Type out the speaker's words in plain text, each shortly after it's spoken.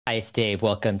Hi, it's Dave.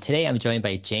 Welcome. Today I'm joined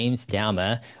by James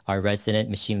Dalma, our resident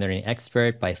machine learning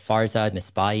expert, by Farzad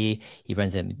Misbahi. He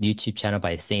runs a YouTube channel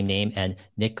by the same name, and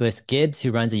Nicholas Gibbs,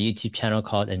 who runs a YouTube channel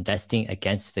called Investing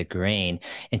Against the Grain.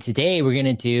 And today we're going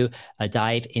to do a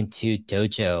dive into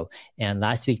Dojo. And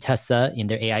last week, Tesla, in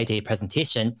their AI Day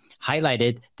presentation,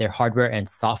 highlighted their hardware and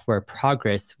software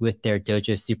progress with their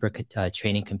Dojo super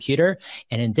training computer.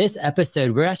 And in this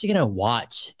episode, we're actually going to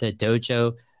watch the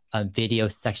Dojo video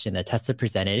section that Tesla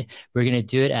presented. We're going to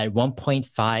do it at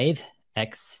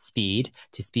 1.5x speed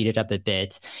to speed it up a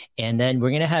bit. And then we're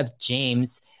going to have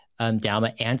James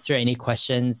Dalma answer any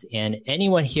questions. And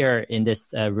anyone here in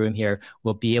this room here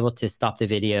will be able to stop the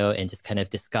video and just kind of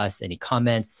discuss any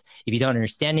comments. If you don't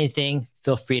understand anything,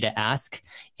 feel free to ask.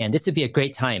 And this would be a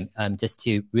great time just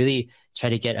to really try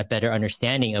to get a better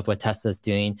understanding of what Tesla's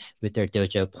doing with their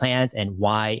Dojo plans and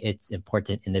why it's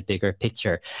important in the bigger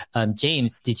picture.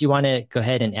 James, did you want to go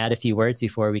ahead and add a few words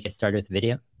before we get started with the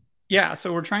video? Yeah,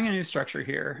 so we're trying a new structure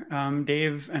here.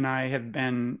 Dave and I have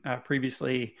been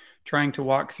previously trying to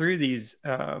walk through these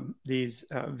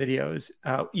videos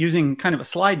using kind of a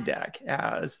slide deck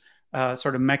as a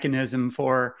sort of mechanism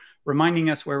for reminding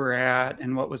us where we're at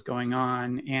and what was going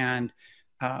on. And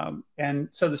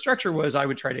so the structure was I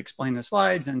would try to explain the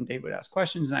slides and Dave would ask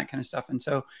questions and that kind of stuff. And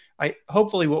so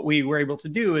hopefully what we were able to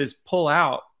do is pull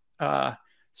out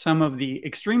some of the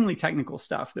extremely technical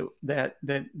stuff that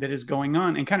is going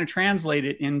on and kind of translate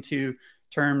it into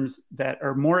terms that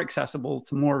are more accessible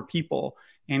to more people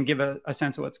and give a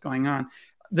sense of what's going on.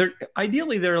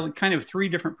 Ideally, there are kind of three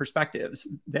different perspectives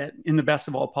that in the best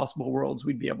of all possible worlds,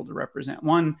 we'd be able to represent.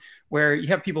 One, where you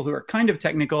have people who are kind of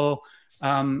technical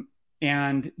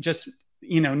and just,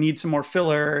 need some more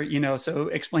filler, so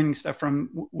explaining stuff from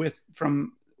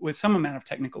with some amount of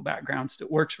technical backgrounds that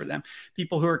works for them.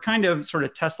 People who are kind of sort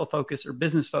of Tesla focused or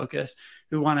business focused,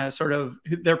 who want to sort of,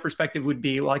 their perspective would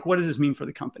be like, what does this mean for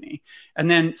the company? And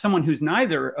then someone who's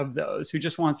neither of those, who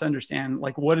just wants to understand,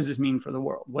 like, what does this mean for the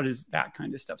world? What is that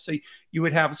kind of stuff? So you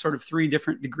would have sort of three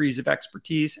different degrees of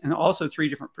expertise and also three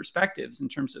different perspectives in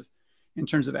terms of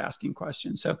asking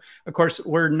questions. So of course,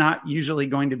 we're not usually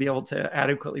going to be able to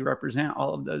adequately represent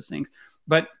all of those things,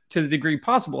 but to the degree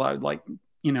possible, I would like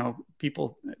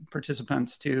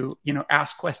participants to,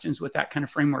 ask questions with that kind of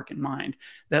framework in mind,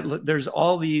 that there's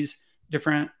all these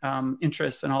different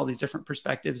interests and all these different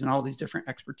perspectives and all these different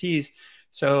expertise.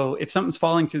 So if something's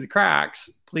falling through the cracks,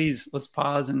 please, let's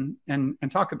pause and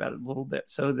talk about it a little bit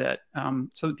so that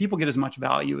people get as much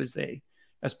value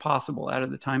as possible out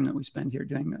of the time that we spend here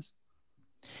doing this.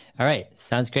 All right,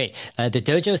 sounds great. The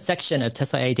Dojo section of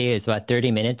Tesla AI is about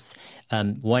 30 minutes.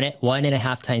 One and a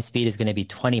half times speed is going to be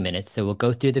 20 minutes. So we'll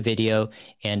go through the video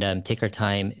and take our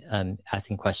time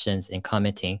asking questions and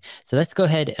commenting. So let's go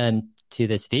ahead to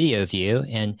this video view.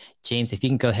 And James, if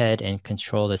you can go ahead and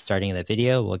control the starting of the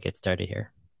video, we'll get started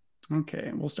here.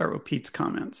 Okay, we'll start with Pete's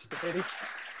comments.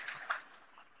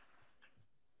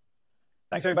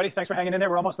 Thanks, everybody. Thanks for hanging in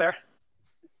there. We're almost there.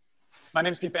 My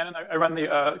name is Pete Bannon. I run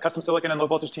the custom silicon and low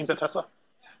voltage teams at Tesla.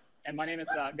 And my name is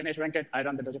Ganesh Venkat. I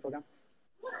run the Dojo program.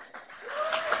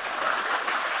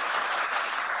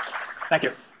 Thank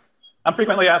you. I'm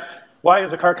frequently asked, why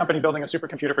is a car company building a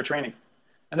supercomputer for training?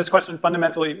 And this question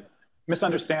fundamentally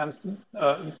misunderstands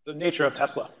the nature of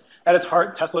Tesla. At its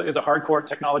heart, Tesla is a hardcore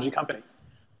technology company.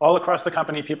 All across the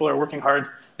company, people are working hard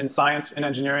in science and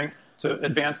engineering to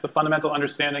advance the fundamental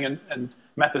understanding and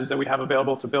methods that we have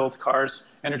available to build cars,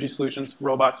 energy solutions,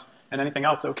 robots, and anything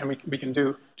else that we can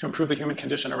do to improve the human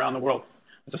condition around the world.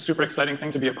 It's a super exciting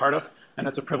thing to be a part of, and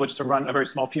it's a privilege to run a very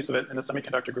small piece of it in the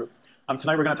semiconductor group.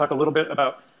 Tonight we're going to talk a little bit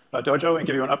about Dojo and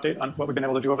give you an update on what we've been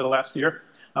able to do over the last year.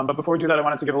 But before we do that, I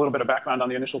wanted to give a little bit of background on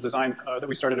the initial design that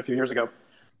we started a few years ago.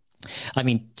 I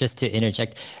mean, just to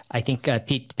interject, I think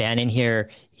Pete Bannon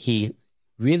here, he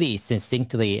really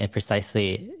succinctly and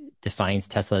precisely defines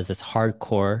Tesla as this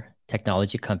hardcore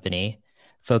technology company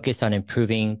focused on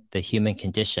improving the human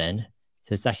condition.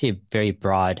 So it's actually a very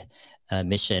broad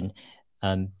mission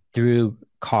through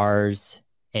cars,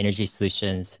 energy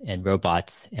solutions, and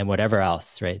robots, and whatever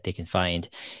else, right, they can find.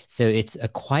 So it's a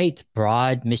quite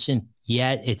broad mission,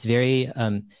 yet it's very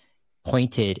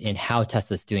pointed in how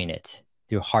Tesla's doing it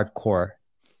through hardcore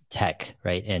tech,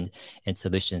 right, and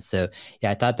solutions. So yeah,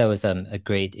 I thought that was a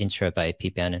great intro by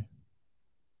Pete Bannon.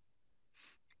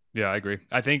 Yeah, I agree.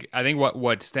 I think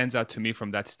what stands out to me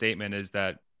from that statement is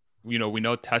that, we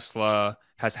know Tesla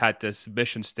has had this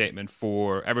mission statement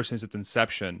for ever since its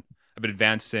inception of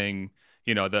advancing,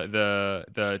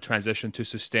 the transition to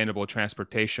sustainable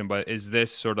transportation. But is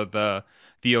this sort of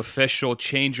the official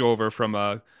changeover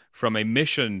from from a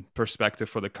mission perspective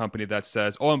for the company that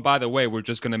says, oh, and by the way, we're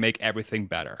just going to make everything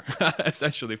better,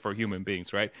 essentially for human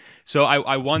beings, right? So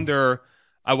I wonder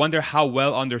how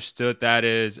well understood that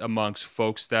is amongst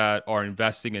folks that are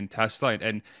investing in Tesla,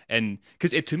 and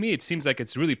because to me it seems like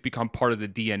it's really become part of the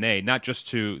DNA, not just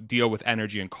to deal with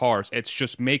energy and cars. It's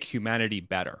just make humanity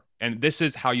better, and this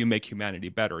is how you make humanity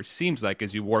better. It seems like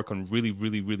as you work on really,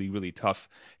 really, really, really tough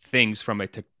things from a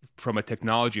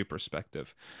technology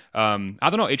perspective. I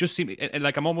don't know. It just seemed and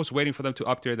like I'm almost waiting for them to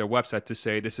update their website to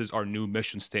say this is our new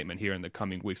mission statement here in the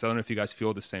coming weeks. I don't know if you guys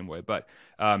feel the same way, but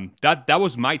that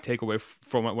was my takeaway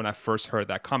from when I first heard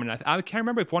that comment. I can't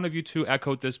remember if one of you two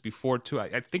echoed this before too.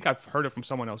 I think I've heard it from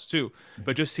someone else too,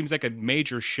 but it just seems like a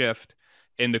major shift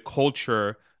in the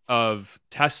culture of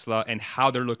Tesla and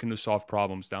how they're looking to solve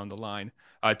problems down the line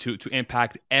to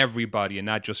impact everybody and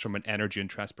not just from an energy and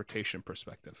transportation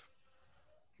perspective.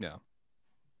 Yeah.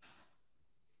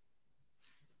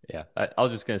 Yeah, I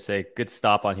was just going to say, good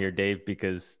stop on here, Dave,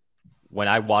 because when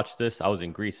I watched this, I was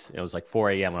in Greece. It was like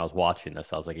 4 a.m. when I was watching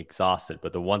this. I was like exhausted.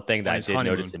 But the one thing that I did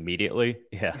notice immediately,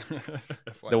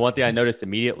 the one thing I noticed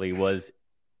immediately was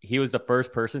he was the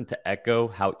first person to echo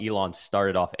how Elon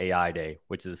started off AI Day,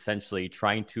 which is essentially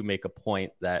trying to make a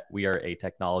point that we are a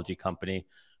technology company.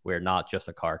 We're not just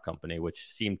a car company, which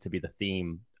seemed to be the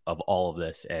theme of all of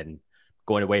this. And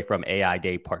going away from AI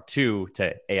Day Part 2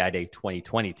 to AI Day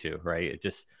 2022, right?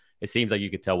 It seems like you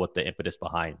could tell what the impetus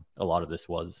behind a lot of this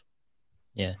was.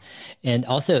 Yeah. And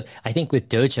also, I think with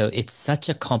Dojo, it's such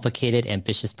a complicated,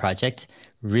 ambitious project.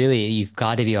 Really, you've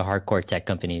got to be a hardcore tech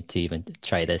company to even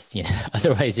try this.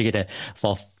 Otherwise, you're going to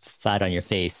fall flat on your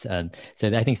face. So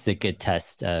I think it's a good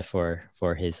test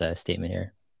for his statement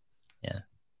here. Yeah.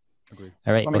 Agreed.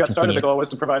 All right. When we got started, the goal was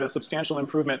to provide a substantial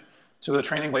improvement to the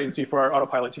training latency for our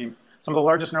autopilot team. Some of the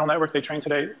largest neural networks they train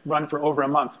today run for over a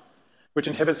month, which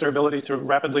inhibits their ability to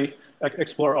rapidly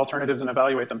explore alternatives and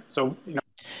evaluate them. So,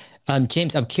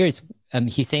 James, I'm curious.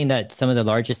 He's saying that some of the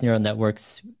largest neural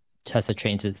networks Tesla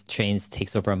trains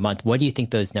takes over a month. What do you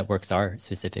think those networks are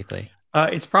specifically?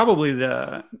 It's probably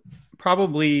the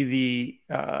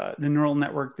neural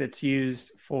network that's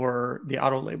used for the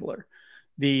auto labeler.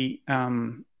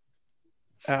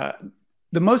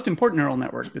 The most important neural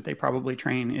network that they probably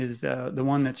train is the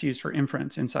one that's used for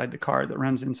inference inside the car that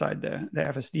runs inside the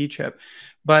FSD chip.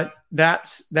 But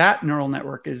that neural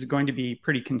network is going to be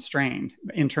pretty constrained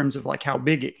in terms of like how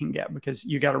big it can get, because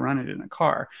you got to run it in a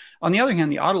car. On the other hand,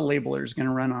 the auto labeler is going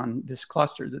to run on this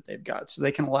cluster that they've got. So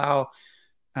they can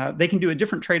they can do a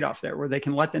different trade-off there where they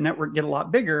can let the network get a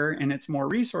lot bigger and it's more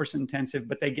resource intensive,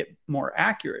 but they get more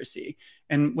accuracy.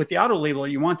 And with the auto labeler,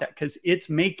 you want that because it's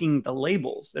making the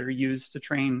labels that are used to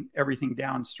train everything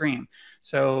downstream.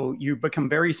 So you become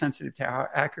very sensitive to how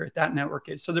accurate that network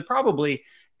is. So they're probably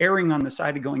erring on the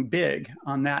side of going big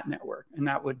on that network. And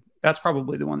that's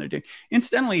probably the one they're doing.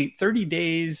 Incidentally, 30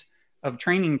 days of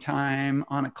training time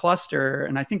on a cluster,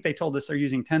 and I think they told us they're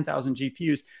using 10,000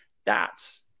 GPUs.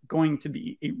 That's going to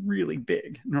be a really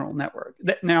big neural network.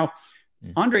 Now,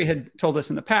 Andre had told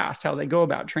us in the past how they go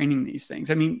about training these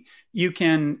things. I mean,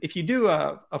 if you do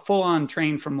a full-on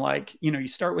train from you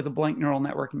start with a blank neural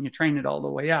network and you train it all the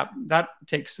way up, that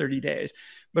takes 30 days.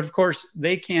 But of course,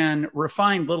 they can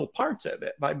refine little parts of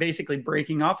it by basically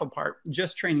breaking off a part,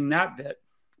 just training that bit,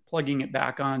 plugging it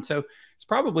back on. So it's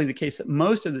probably the case that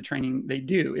most of the training they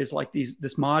do is like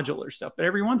this modular stuff. But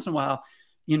every once in a while,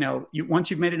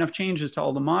 once you've made enough changes to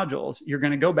all the modules, you're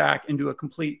going to go back and do a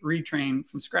complete retrain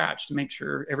from scratch to make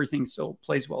sure everything still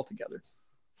plays well together.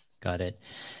 Got it.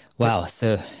 Wow.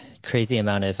 So crazy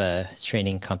amount of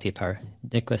training compute power.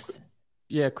 Nicholas?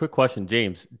 Yeah, quick question,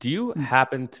 James. Do you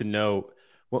happen to know,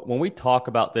 when we talk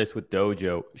about this with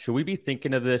Dojo, should we be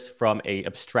thinking of this from a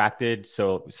abstracted,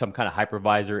 so some kind of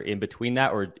hypervisor in between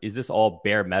that, or is this all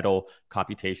bare metal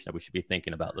computation that we should be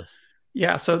thinking about this?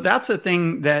 Yeah, so that's a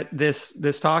thing that this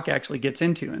talk actually gets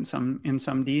into in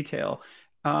some detail.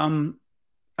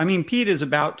 I mean, Pete is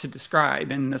about to describe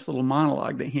in this little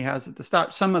monologue that he has at the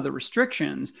start some of the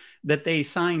restrictions that they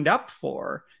signed up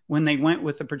for when they went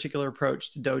with the particular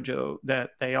approach to Dojo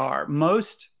that they are.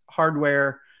 Most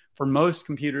hardware for most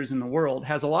computers in the world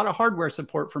has a lot of hardware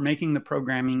support for making the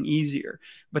programming easier.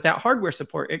 But that hardware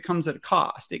support, it comes at a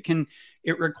cost.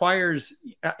 It requires,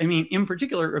 in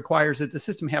particular, it requires that the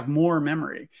system have more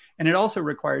memory. And it also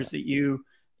requires that you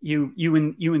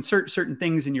insert certain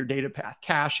things in your data path,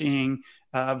 caching,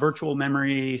 virtual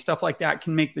memory, stuff like that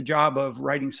can make the job of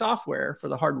writing software for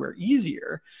the hardware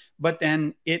easier, but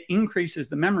then it increases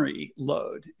the memory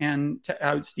load. And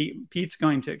Pete's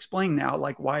going to explain now,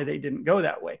 why they didn't go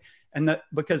that way. And that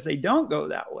because they don't go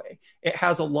that way, it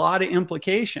has a lot of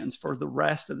implications for the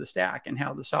rest of the stack and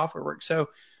how the software works. So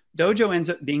Dojo ends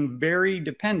up being very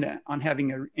dependent on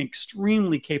having an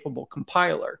extremely capable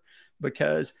compiler,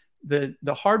 because the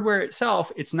hardware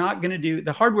itself,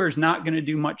 the hardware is not going to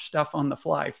do much stuff on the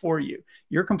fly for you.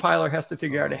 Your compiler has to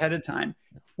figure out ahead of time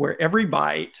where every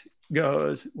byte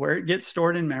goes, where it gets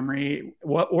stored in memory,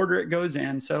 what order it goes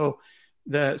in. So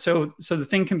the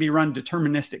thing can be run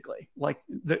deterministically. Like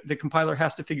the compiler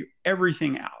has to figure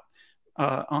everything out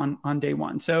on day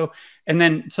one. So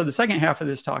the second half of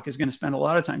this talk is going to spend a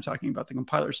lot of time talking about the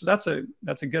compiler. So that's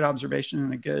a good observation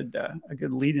and a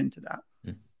good lead into that.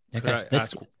 Okay.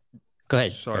 Go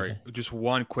ahead. Sorry, just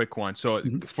one quick one. So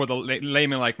for the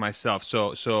layman like myself,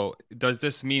 so does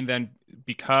this mean then,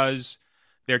 because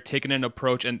they're taking an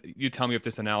approach, and you tell me if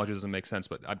this analogy doesn't make sense,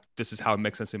 but this is how it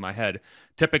makes sense in my head.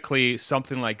 Typically,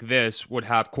 something like this would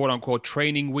have quote unquote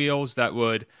training wheels that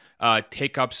would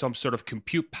take up some sort of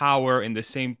compute power in the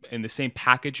same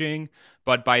packaging,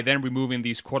 but by then removing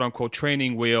these quote unquote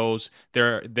training wheels,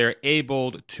 they're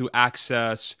able to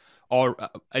access or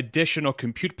additional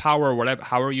compute power, or whatever,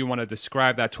 however you want to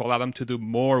describe that, to allow them to do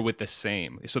more with the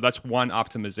same. So that's one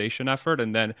optimization effort,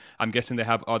 and then I'm guessing they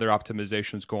have other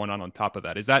optimizations going on top of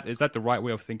that. Is that the right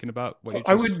way of thinking about what you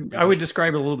just I would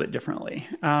describe it a little bit differently.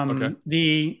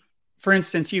 Okay. For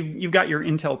instance, you've got your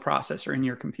Intel processor in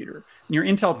your computer. And your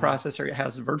Intel processor, it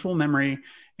has virtual memory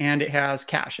and it has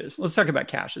caches. Let's talk about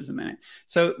caches a minute.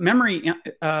 So memory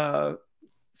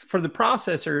for the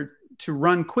processor to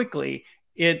run quickly,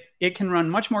 it can run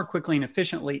much more quickly and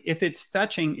efficiently if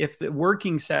the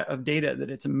working set of data that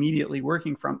it's immediately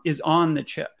working from is on the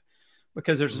chip,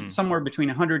 because there's somewhere between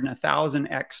 100 and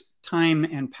 1,000x time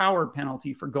and power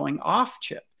penalty for going off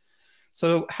chip.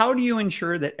 So how do you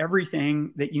ensure that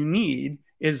everything that you need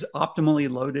is optimally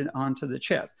loaded onto the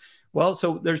chip? Well,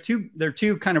 so there are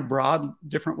two kind of broad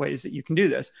different ways that you can do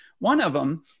this. One of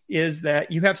them is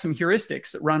that you have some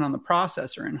heuristics that run on the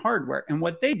processor and hardware. And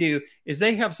what they do is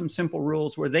they have some simple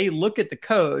rules where they look at the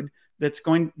code that's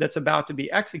about to be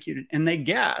executed, and they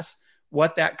guess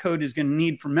what that code is going to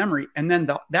need for memory. And then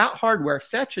that hardware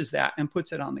fetches that and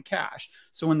puts it on the cache.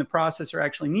 So when the processor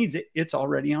actually needs it, it's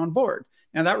already on board.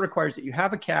 Now that requires that you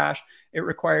have a cache. It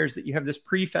requires that you have this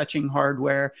prefetching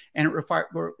hardware, and it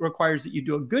requires that you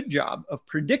do a good job of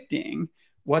predicting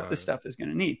what the stuff is going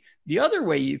to need. The other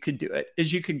way you could do it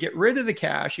is you could get rid of the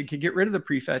cache, you could get rid of the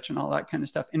prefetch and all that kind of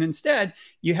stuff. And instead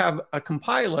you have a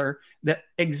compiler that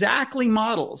exactly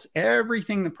models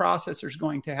everything the processor is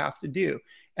going to have to do.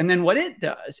 And then what it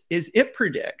does is it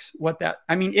predicts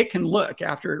it can look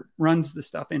after it runs the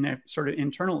stuff in a sort of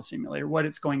internal simulator, what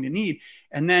it's going to need.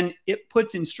 And then it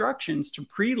puts instructions to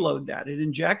preload that. It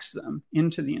injects them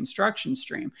into the instruction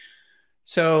stream.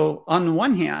 So on the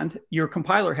one hand, your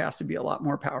compiler has to be a lot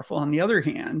more powerful. On the other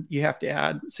hand, you have to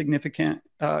add significant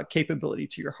capability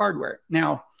to your hardware.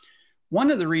 Now,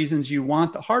 one of the reasons you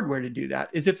want the hardware to do that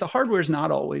is if the hardware is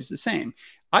not always the same.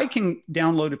 I can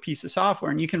download a piece of software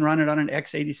and you can run it on an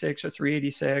x86 or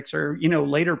 386 or,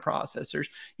 later processors.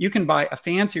 You can buy a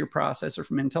fancier processor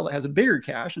from Intel that has a bigger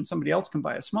cache, and somebody else can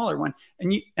buy a smaller one.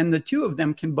 And the two of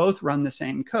them can both run the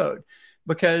same code,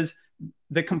 because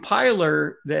the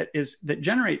compiler that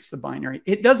generates the binary,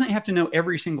 it doesn't have to know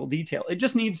every single detail. It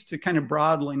just needs to kind of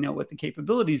broadly know what the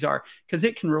capabilities are, because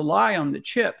it can rely on the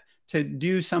chip to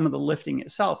do some of the lifting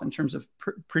itself in terms of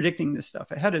predicting this stuff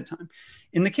ahead of time.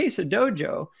 In the case of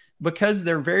Dojo, because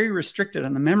they're very restricted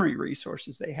on the memory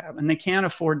resources they have, and they can't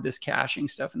afford this caching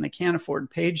stuff, and they can't afford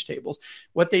page tables,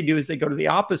 what they do is they go to the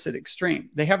opposite extreme.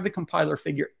 They have the compiler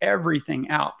figure everything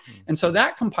out. And so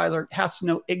that compiler has to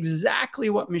know exactly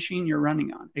what machine you're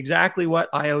running on, exactly what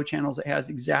IO channels it has,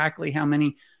 exactly how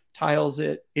many tiles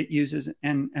it uses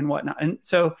and whatnot. And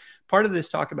so part of this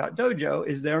talk about Dojo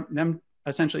is them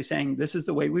essentially saying, this is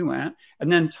the way we went,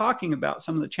 and then talking about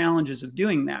some of the challenges of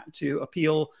doing that to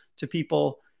appeal to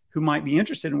people who might be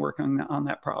interested in working on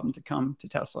that problem to come to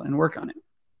Tesla and work on it.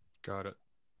 Got it.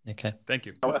 Okay. Thank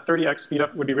you. A 30x speed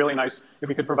up would be really nice if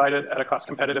we could provide it at a cost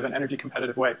competitive and energy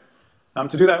competitive way.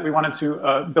 To do that, we wanted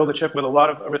to build a chip with a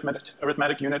lot of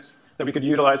arithmetic units that we could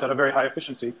utilize at a very high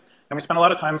efficiency. And we spent a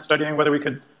lot of time studying whether we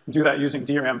could do that using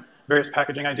DRAM, various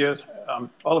packaging ideas,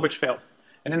 all of which failed.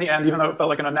 And in the end, even though it felt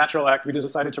like an unnatural act, we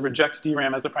decided to reject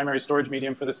DRAM as the primary storage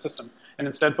medium for this system and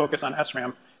instead focus on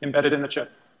SRAM embedded in the chip.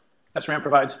 SRAM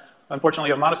provides, unfortunately,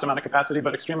 a modest amount of capacity,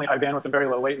 but extremely high bandwidth and very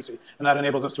low latency. And that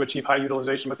enables us to achieve high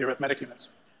utilization with the arithmetic units.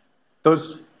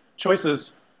 Those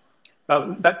choices,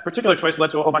 that particular choice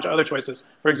led to a whole bunch of other choices.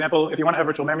 For example, if you want to have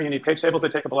virtual memory, you need page tables. They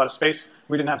take up a lot of space.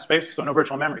 We didn't have space, so no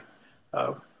virtual memory.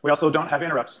 We also don't have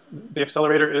interrupts. The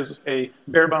accelerator is a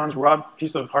bare bones raw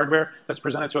piece of hardware that's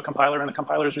presented to a compiler, and the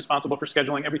compiler is responsible for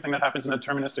scheduling everything that happens in a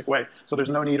deterministic way. So there's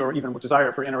no need or even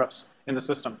desire for interrupts in the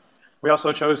system. We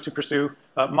also chose to pursue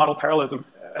model parallelism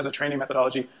as a training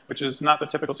methodology, which is not the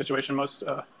typical situation.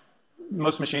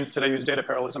 Most machines today use data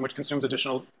parallelism, which consumes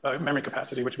additional memory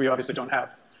capacity, which we obviously don't have.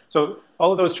 So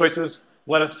all of those choices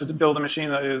led us to build a machine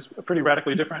that is pretty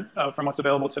radically different from what's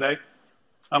available today.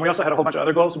 We also had a whole bunch of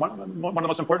other goals. One of the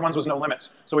most important ones was no limits.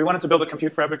 So we wanted to build a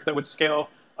compute fabric that would scale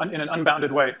in an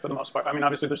unbounded way for the most part. I mean,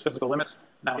 obviously there's physical limits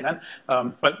now and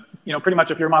then, but pretty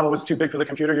much if your model was too big for the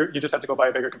computer, you just have to go buy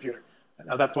a bigger computer.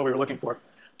 That's what we were looking for.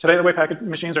 Today, the way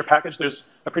machines are packaged, there's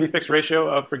a pretty fixed ratio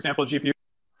of, for example, GPU.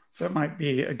 That might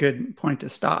be a good point to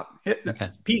stop. Okay.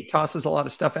 Pete tosses a lot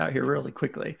of stuff out here really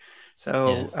quickly.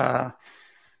 So,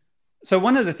 so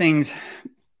one of the things,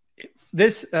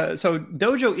 so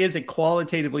Dojo is a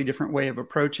qualitatively different way of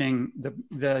approaching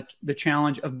the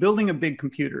challenge of building a big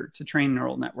computer to train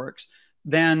neural networks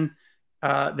than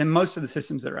most of the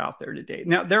systems that are out there today.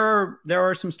 Now, there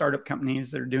are some startup companies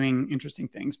that are doing interesting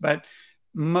things, but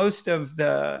most of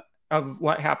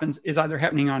what happens is either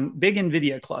happening on big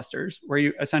NVIDIA clusters, where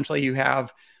you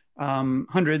have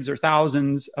hundreds or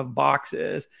thousands of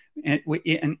boxes, and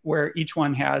where each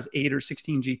one has 8 or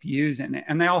 16 GPUs in it,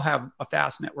 and they all have a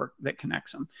fast network that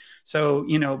connects them. So,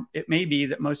 it may be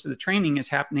that most of the training is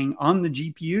happening on the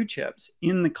GPU chips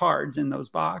in the cards in those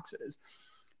boxes.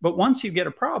 But once you get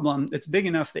a problem that's big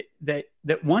enough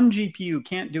that one GPU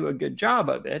can't do a good job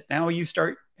of it, now you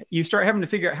start having to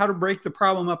figure out how to break the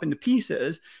problem up into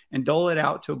pieces and dole it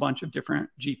out to a bunch of different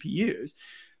GPUs.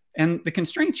 And the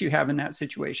constraints you have in that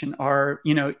situation are,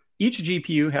 each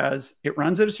GPU it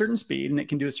runs at a certain speed and it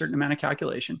can do a certain amount of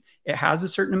calculation. It has a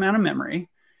certain amount of memory.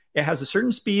 It has a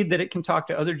certain speed that it can talk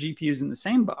to other GPUs in the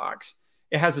same box.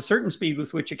 It has a certain speed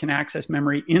with which it can access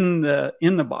memory in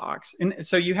the box. And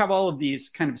so you have all of these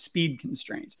kind of speed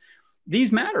constraints.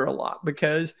 These matter a lot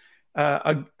because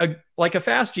like a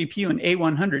fast GPU, an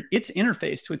A100, its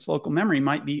interface to its local memory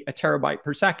might be a terabyte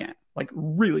per second, like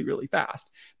really, really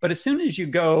fast. But as soon as you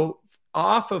go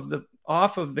off of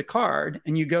the card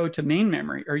and you go to main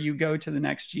memory, or you go to the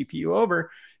next GPU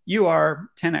over, you are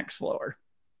 10x slower,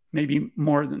 maybe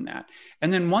more than that.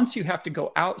 And then once you have to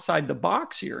go outside the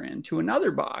box you're in to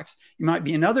another box, you might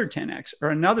be another 10x or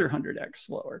another 100x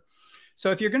slower.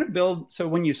 So if you're going to so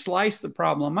when you slice the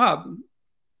problem up,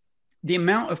 the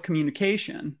amount of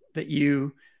communication that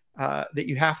you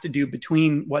have to do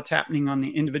between what's happening on the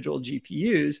individual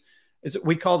GPUs is,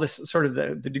 we call this sort of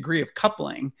the degree of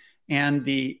coupling, and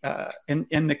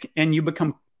you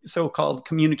become so-called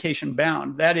communication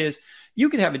bound. That is, you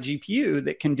could have a GPU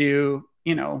that can do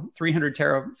 300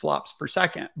 teraflops per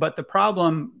second, but the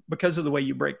problem, because of the way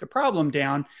you break the problem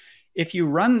down,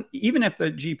 even if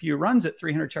the GPU runs at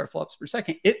 300 teraflops per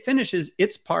second, it finishes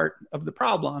its part of the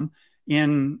problem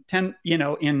in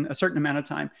a certain amount of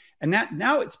time. And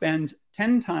now it spends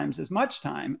 10 times as much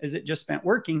time as it just spent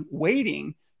working,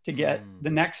 waiting to get the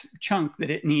next chunk that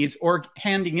it needs, or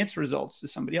handing its results to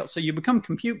somebody else. So you become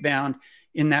compute bound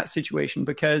in that situation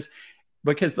because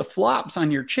the flops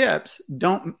on your chips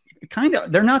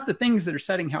they're not the things that are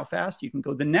setting how fast you can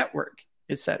go. The network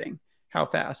is setting how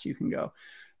fast you can go.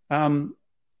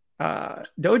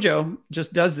 Dojo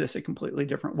just does this a completely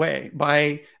different way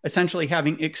by essentially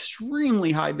having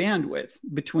extremely high bandwidth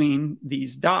between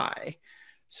these die.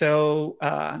 So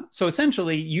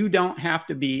essentially, you don't have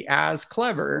to be as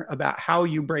clever about how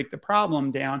you break the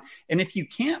problem down. And if you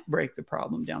can't break the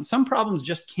problem down, some problems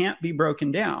just can't be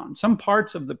broken down. Some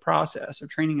parts of the process of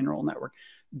training a neural network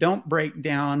don't break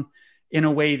down in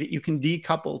a way that you can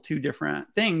decouple two different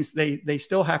things. They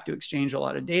still have to exchange a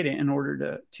lot of data in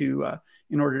order to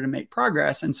make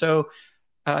progress. And so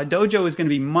Dojo is going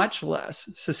to be much less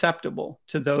susceptible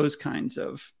to those kinds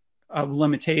of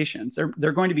limitations.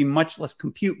 They're going to be much less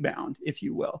compute bound, if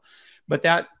you will. But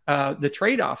that the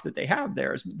trade-off that they have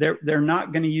there is they're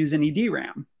not going to use any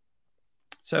DRAM.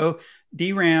 So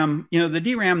DRAM, the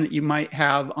DRAM that you might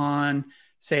have on,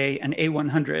 say, an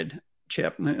A100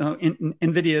 chip,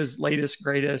 NVIDIA's latest,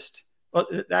 greatest. Well,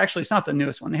 actually, it's not the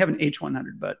newest one. They have an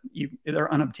H100, but they're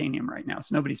unobtainium right now,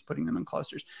 so nobody's putting them in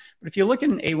clusters. But if you look at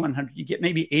an A100, you get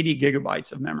maybe 80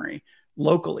 gigabytes of memory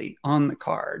locally on the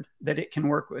card that it can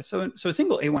work with. So a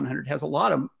single A100 has a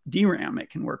lot of DRAM it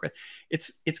can work with.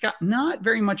 It's got not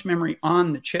very much memory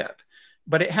on the chip,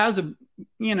 but it has say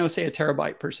a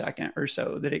terabyte per second or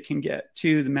so that it can get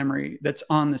to the memory that's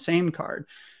on the same card.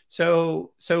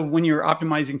 So when you're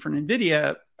optimizing for an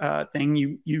NVIDIA thing,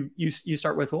 you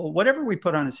start with, well, whatever we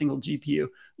put on a single GPU,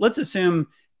 let's assume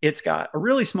it's got a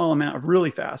really small amount of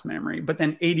really fast memory, but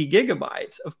then 80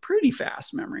 gigabytes of pretty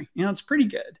fast memory. You know, it's pretty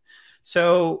good.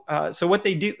 So, what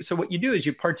you do is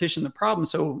you partition the problem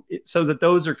so that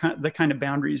those are the kind of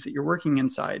boundaries that you're working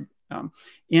inside.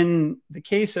 In the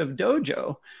case of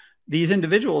Dojo, these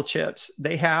individual chips,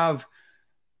 they have,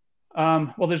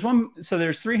 there's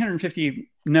 350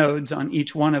 nodes on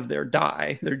each one of their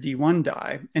die, their D1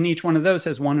 die, and each one of those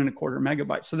has 1.25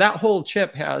 megabytes. So that whole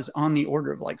chip has on the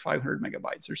order of like 500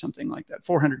 megabytes or something like that,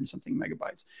 400 and something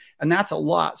megabytes. And that's a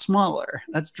lot smaller.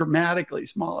 That's dramatically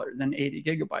smaller than 80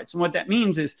 gigabytes. And what that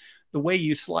means is the way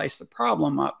you slice the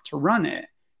problem up to run it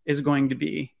is going to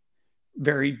be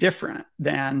very different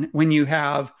than when you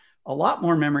have a lot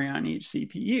more memory on each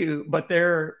CPU, but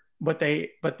their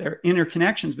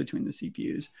interconnections between the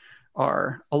CPUs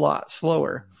are a lot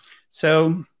slower.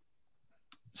 So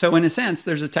in a sense,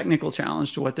 there's a technical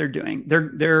challenge to what they're doing.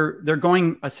 They're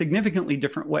going a significantly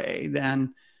different way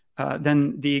than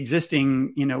the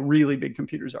existing, really big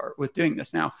computers are with doing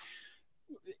this. Now,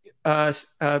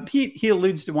 Pete, he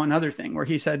alludes to one other thing where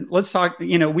he said, let's talk,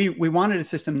 we wanted a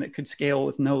system that could scale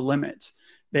with no limits,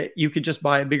 that you could just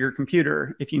buy a bigger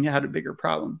computer if you had a bigger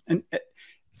problem. And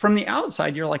from the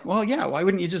outside, you're like, well, yeah, why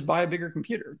wouldn't you just buy a bigger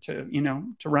computer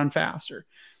to run faster?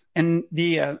 And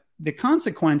the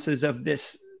consequences of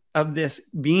this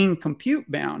being compute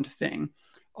bound thing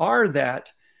are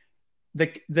that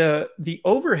the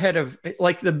overhead of,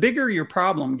 like, the bigger your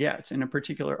problem gets in a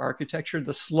particular architecture,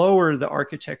 the slower the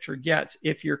architecture gets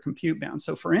if you're compute bound.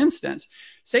 So for instance,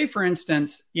 he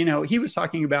was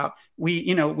talking about,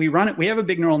 we run it, we have a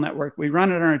big neural network, we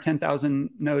run it on a 10,000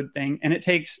 node thing, and it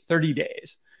takes 30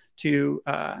 days to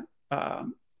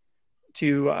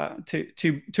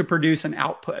produce an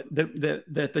output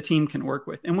that the team can work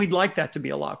with. And we'd like that to be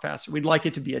a lot faster. We'd like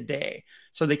it to be a day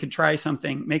so they could try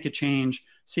something, make a change,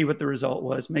 see what the result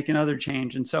was, make another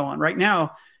change, and so on. Right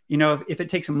now, if it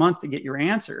takes a month to get your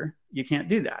answer, you can't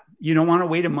do that. You don't want to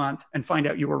wait a month and find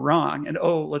out you were wrong and,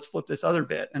 oh, let's flip this other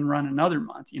bit and run another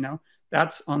month.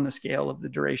 That's on the scale of the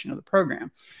duration of the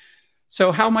program.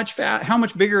 So how much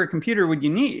bigger a computer would you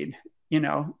need, in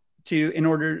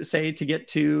order to get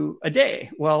to a day?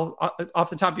 Well,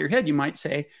 off the top of your head, you might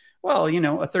say, well,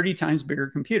 a 30 times bigger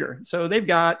computer. So they've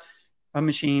got a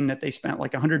machine that they spent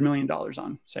like $100 million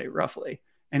on, say, roughly,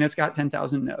 and it's got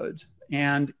 10,000 nodes,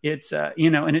 and it's,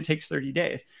 and it takes 30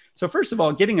 days. So first of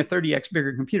all, getting a 30x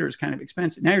bigger computer is kind of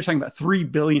expensive. Now you're talking about $3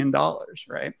 billion,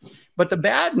 right? But the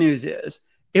bad news is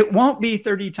it won't be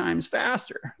 30 times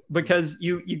faster, because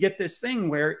you get this thing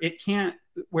where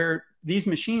where these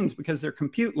machines, because they're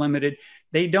compute limited,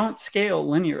 they don't scale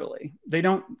linearly. They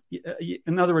don't,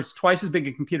 in other words, twice as big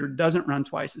a computer doesn't run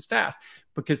twice as fast,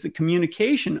 because the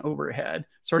communication overhead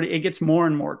it gets more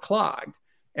and more clogged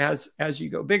as you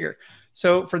go bigger.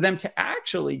 So for them to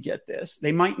actually get this,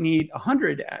 they might need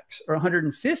 100x or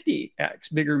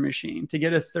 150x bigger machine to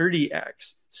get a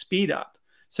 30x speed up.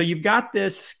 So you've got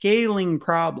this scaling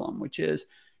problem, which is,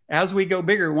 as we go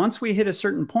bigger, once we hit a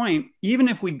certain point, even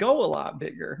if we go a lot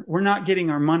bigger, we're not getting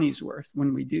our money's worth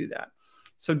when we do that.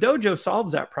 So Dojo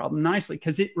solves that problem nicely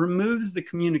because it removes the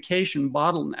communication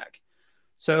bottleneck.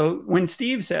 So when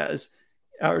Pete says,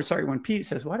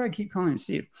 why do I keep calling him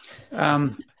Steve?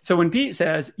 So when Pete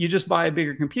says you just buy a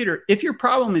bigger computer, if your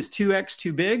problem is 2x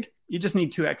too big, you just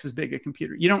need 2x as big a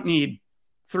computer. You don't need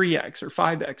 3x or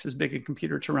 5x as big a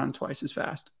computer to run twice as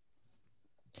fast.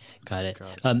 Got it.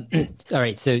 All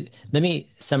right. So let me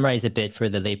summarize a bit for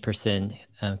the layperson.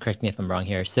 Correct me if I'm wrong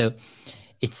here. So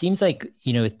it seems like,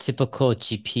 with typical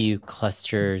GPU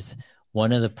clusters,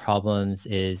 one of the problems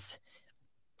is,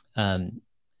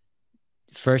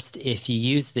 first, if you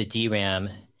use the DRAM,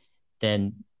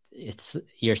 then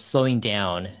you're slowing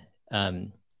down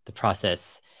the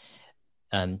process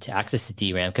to access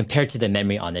the DRAM compared to the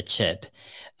memory on the chip.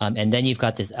 And then you've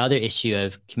got this other issue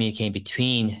of communicating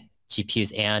between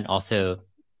GPUs and also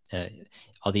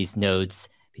all these nodes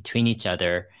between each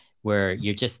other, where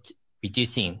you're just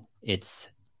reducing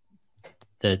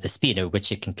the speed at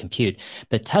which it can compute.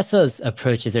 But Tesla's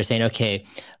approach is they're saying, okay,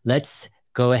 let's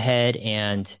go ahead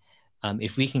and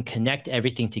if we can connect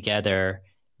everything together,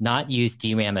 not use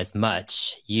DRAM as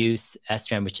much, use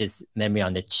SRAM, which is memory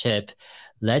on the chip,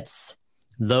 let's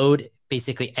load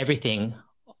basically everything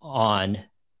on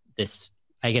this.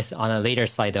 I guess on a later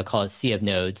slide, they'll call it sea of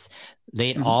nodes, lay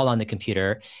it all on the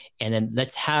computer, and then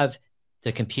let's have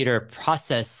the computer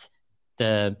process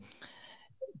the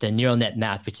neural net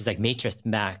math, which is like matrix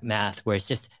math, where it's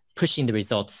just pushing the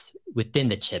results within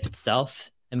the chip itself,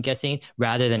 I'm guessing,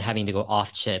 rather than having to go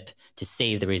off chip to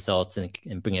save the results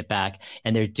and bring it back.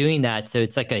 And they're doing that. So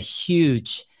it's like a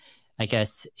huge, I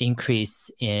guess,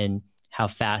 increase in how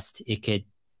fast it could,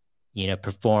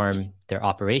 perform their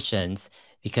operations,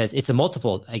 because it's a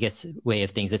multiple, I guess, way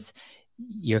of things. It's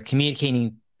you're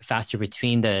communicating faster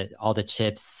between all the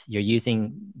chips. You're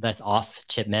using less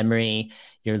off-chip memory.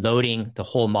 You're loading the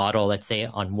whole model, let's say,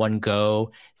 on one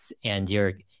go, and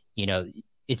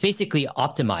it's basically an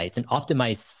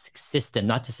optimized system,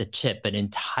 not just a chip, but an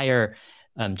entire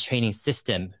training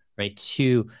system, right,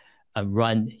 to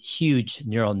run huge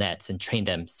neural nets and train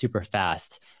them super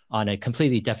fast on a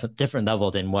completely different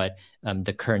level than what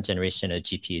the current generation of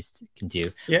GPUs can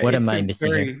do. Yeah, what am I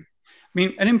missing here? I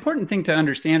mean, an important thing to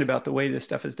understand about the way this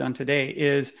stuff is done today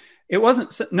is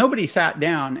nobody sat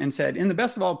down and said, in the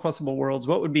best of all possible worlds,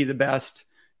 what would be the best,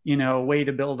 way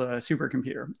to build a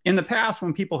supercomputer? In the past,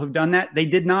 when people have done that, they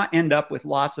did not end up with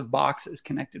lots of boxes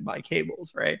connected by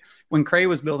cables, right? When Cray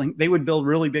was building, they would build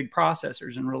really big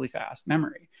processors and really fast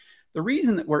memory. The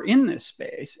reason that we're in this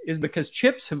space is because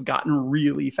chips have gotten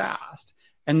really fast.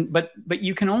 But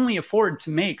you can only afford to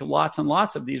make lots and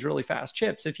lots of these really fast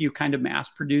chips if you kind of mass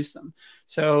produce them.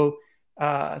 So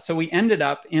we ended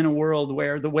up in a world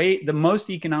where the most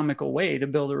economical way to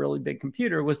build a really big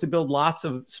computer was to build lots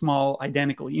of small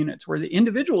identical units where the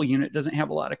individual unit doesn't have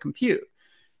a lot of compute.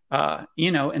 And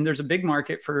there's a big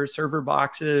market for server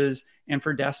boxes and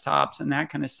for desktops and that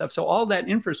kind of stuff. So all that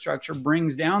infrastructure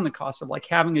brings down the cost of like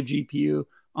having a GPU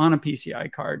on a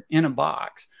PCI card in a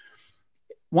box.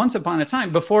 Once upon a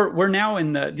time, before we're now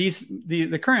in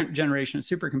the current generation of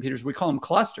supercomputers, we call them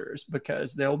clusters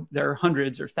because there are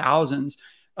hundreds or thousands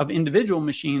of individual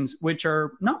machines, which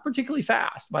are not particularly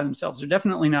fast by themselves. They're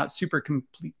definitely not supercomputer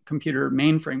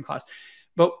mainframe class.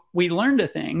 But we learned a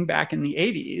thing back in the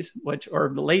 80s, or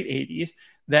the late 80s,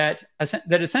 that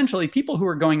essentially people who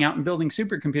were going out and building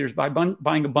supercomputers by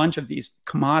buying a bunch of these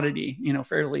commodity,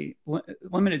 fairly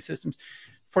limited systems,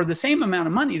 for the same amount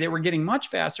of money, they were getting much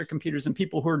faster computers than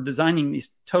people who are designing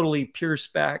these totally pure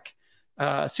spec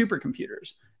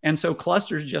supercomputers. And so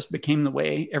clusters just became the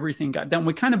way everything got done.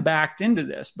 We kind of backed into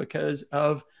this because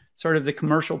of sort of the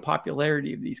commercial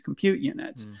popularity of these compute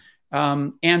units.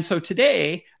 And so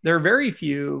today there are very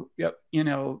few,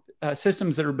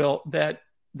 systems that are built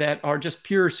that are just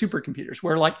pure supercomputers,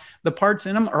 where like the parts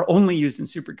in them are only used in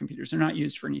supercomputers. They're not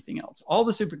used for anything else. All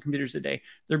the supercomputers today,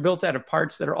 they're built out of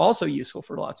parts that are also useful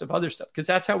for lots of other stuff, because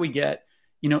that's how we get,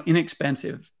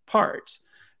 inexpensive parts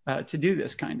to do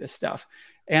this kind of stuff.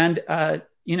 And,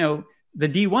 the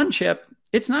D1 chip,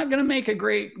 it's not going to make a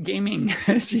great gaming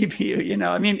GPU.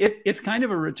 I mean, it's kind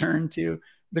of a return to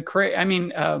the Cray. I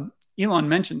mean, Elon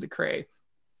mentioned the Cray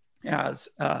as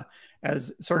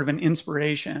sort of an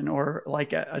inspiration, or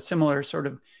like a similar sort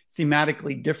of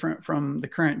thematically different from the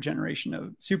current generation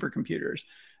of supercomputers.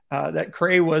 That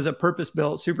Cray was a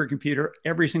purpose-built supercomputer.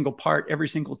 Every single part, every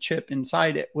single chip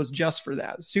inside it was just for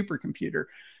that supercomputer.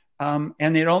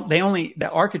 And the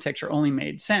architecture only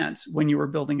made sense when you were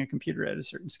building a computer at a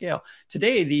certain scale.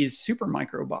 Today, these super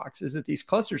micro boxes that these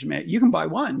clusters make, you can buy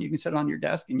one, you can set it on your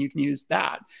desk and you can use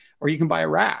that. Or you can buy a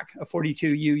rack, a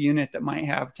 42U unit that might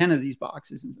have 10 of these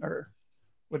boxes, or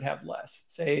would have less,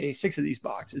 say 6 of these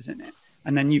boxes in it.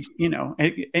 And then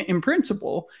in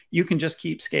principle, you can just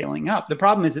keep scaling up. The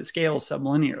problem is it scales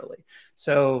sublinearly.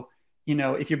 So,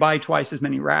 if you buy twice as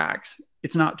many racks,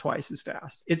 it's not twice as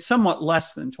fast. It's somewhat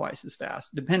less than twice as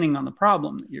fast, depending on the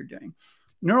problem that you're doing.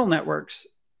 Neural networks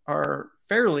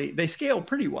they scale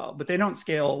pretty well, but they don't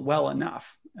scale well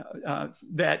enough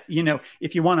that,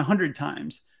 if you want 100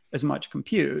 times as much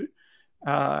compute,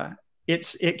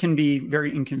 it can be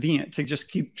very inconvenient to just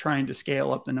keep trying to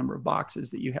scale up the number of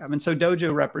boxes that you have. And so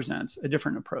Dojo represents a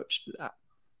different approach to that.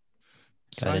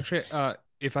 So actually,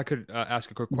 if I could ask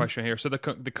a quick question here. So the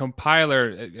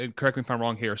compiler, correct me if I'm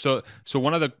wrong here. So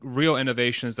one of the real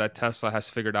innovations that Tesla has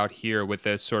figured out here with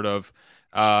this sort of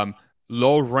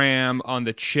low RAM on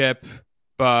the chip,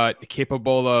 but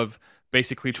capable of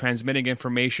basically transmitting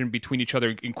information between each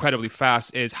other incredibly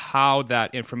fast, is how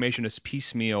that information is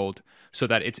piecemealed so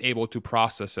that it's able to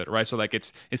process it, right? So like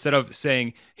it's, instead of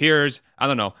saying, here's, I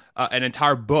don't know, an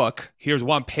entire book, here's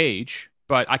one page,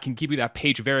 but I can give you that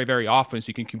page very, very often so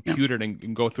you can compute it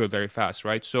and go through it very fast,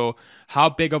 right? So how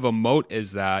big of a moat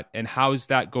is that, and how is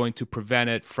that going to prevent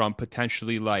it from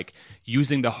potentially like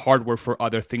using the hardware for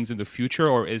other things in the future,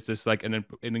 or is this like an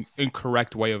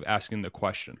incorrect way of asking the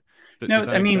question? No,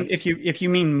 I mean, if you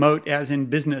mean moat as in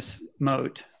business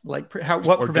moat, like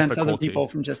what prevents other people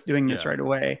from just doing this right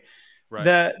away?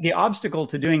 Right. The obstacle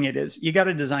to doing it is you got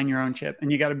to design your own chip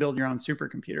and you got to build your own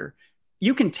supercomputer.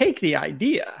 You can take the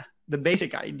idea, the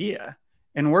basic idea,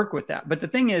 and work with that. But the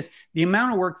thing is, the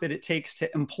amount of work that it takes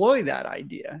to employ that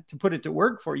idea, to put it to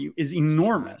work for you, is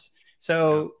enormous.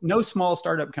 So no small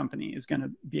startup company is going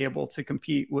to be able to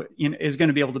compete with, is going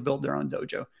to be able to build their own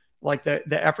dojo. Like the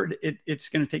effort, it's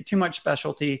going to take too much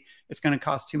specialty. It's going to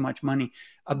cost too much money.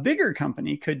 A bigger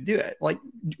company could do it. Like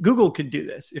Google could do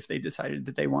this if they decided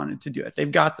that they wanted to do it.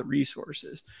 They've got the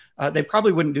resources. They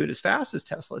probably wouldn't do it as fast as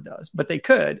Tesla does, but they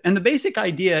could. And the basic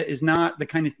idea is not the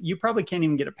kind of, you probably can't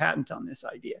even get a patent on this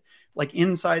idea. Like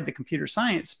inside the computer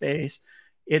science space,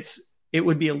 it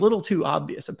would be a little too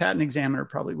obvious. A patent examiner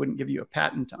probably wouldn't give you a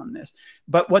patent on this.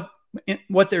 But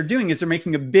what they're doing is they're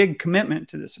making a big commitment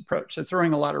to this approach. They're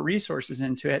throwing a lot of resources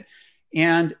into it.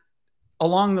 And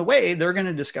along the way, they're going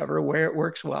to discover where it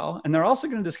works well. And they're also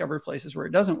going to discover places where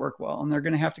it doesn't work well. And they're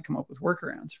going to have to come up with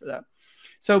workarounds for that.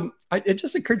 So it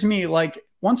just occurred to me, like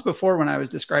once before when I was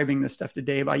describing this stuff to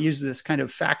Dave, I used this kind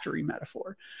of factory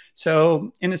metaphor.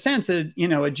 So in a sense, a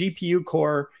GPU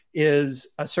core is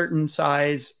a certain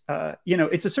size,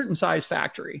 it's a certain size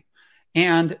factory.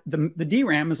 And the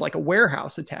DRAM is like a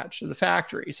warehouse attached to the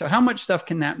factory. So how much stuff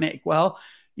can that make? Well,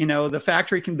 the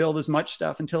factory can build as much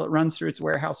stuff until it runs through its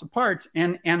warehouse of parts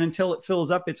and until it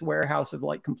fills up its warehouse of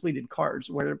like completed cards,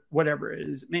 whatever it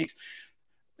is it makes.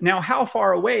 Now, how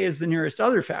far away is the nearest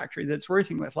other factory that's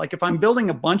working with? Like if I'm building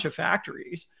a bunch of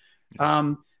factories,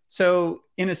 so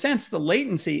in a sense, the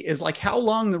latency is like how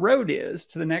long the road is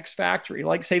to the next factory,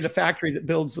 like say the factory that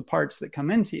builds the parts that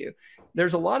come into you.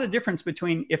 There's a lot of difference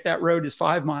between if that road is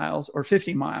 5 miles or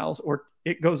 50 miles, or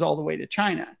it goes all the way to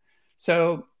China.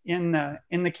 So in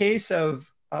the case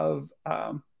of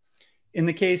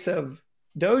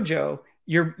Dojo,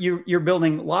 you're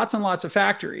building lots and lots of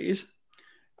factories.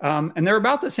 And they're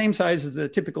about the same size as the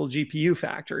typical GPU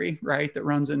factory, right? That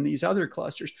runs in these other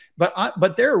clusters,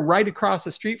 but they're right across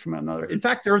the street from another. In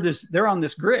fact, they're on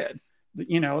this grid.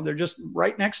 They're just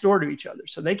right next door to each other,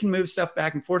 so they can move stuff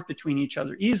back and forth between each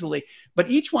other easily.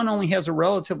 But each one only has a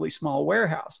relatively small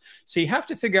warehouse, so you have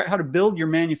to figure out how to build your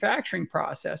manufacturing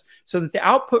process so that the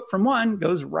output from one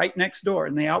goes right next door,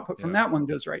 and the output from that one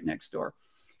goes right next door.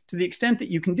 To the extent that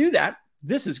you can do that,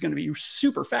 this is going to be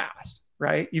super fast.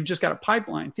 Right? You've just got a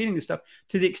pipeline feeding this stuff.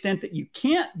 To the extent that you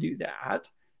can't do that,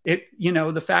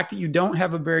 the fact that you don't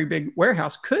have a very big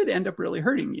warehouse could end up really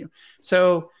hurting you.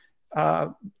 So,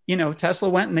 Tesla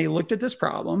went and they looked at this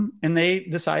problem and they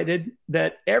decided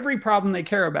that every problem they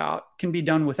care about can be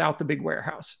done without the big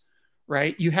warehouse,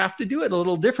 right? You have to do it a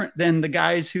little different than the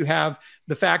guys who have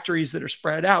the factories that are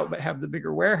spread out, but have the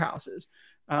bigger warehouses.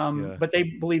 But they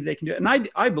believe they can do it. And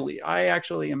I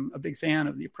actually am a big fan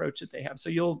of the approach that they have. So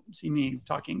you'll see me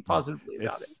talking positively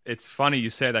about it. It's funny you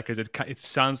say that because it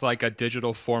sounds like a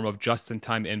digital form of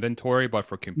just-in-time inventory, but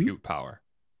for compute power.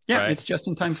 Yeah, right? It's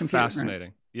just-in-time compute. Fascinating.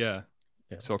 Right? Yeah.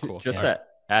 So cool. Just to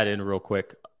add in real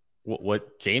quick,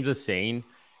 what James is saying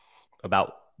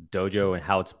about Dojo and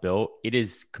how it's built, it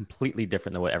is completely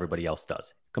different than what everybody else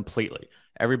does. Completely.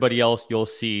 Everybody else, you'll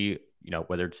see,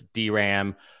 whether it's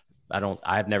DRAM,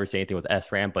 I've never seen anything with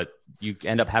SRAM, but you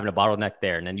end up having a bottleneck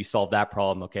there, and then you solve that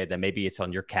problem. Okay, then maybe it's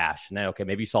on your cache, and then okay,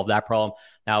 maybe you solve that problem.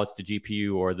 Now it's the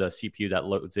GPU or the CPU that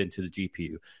loads into the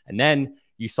GPU, and then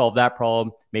you solve that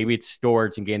problem. Maybe it's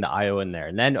storage and getting the IO in there,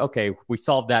 and then okay, we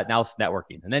solved that. Now it's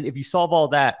networking, and then if you solve all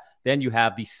that, then you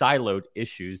have these siloed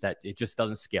issues that it just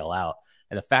doesn't scale out.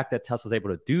 And the fact that Tesla's able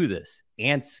to do this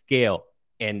and scale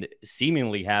and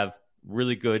seemingly have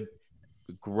really good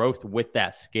growth with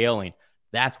that scaling.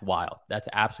 That's wild. That's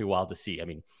absolutely wild to see. I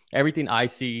mean, everything I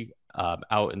see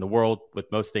out in the world with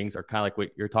most things are kind of like what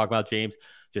you're talking about, James,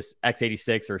 just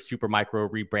x86 or Supermicro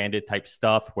rebranded type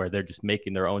stuff where they're just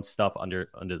making their own stuff under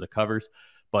the covers.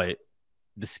 But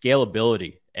the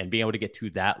scalability and being able to get to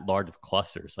that large of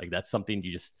clusters, like that's something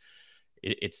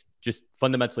it's just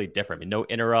fundamentally different. I mean, no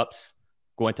interrupts,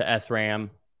 going to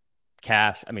SRAM,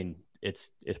 cache. I mean, it's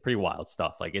pretty wild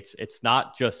stuff. Like it's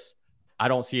not just, I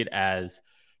don't see it as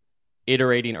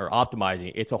iterating or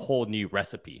optimizing. It's a whole new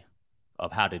recipe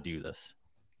of how to do this.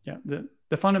 Yeah,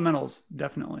 the fundamentals,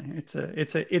 definitely. It's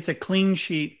a clean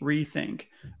sheet rethink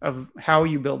of how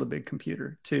you build a big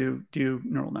computer to do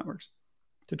neural networks,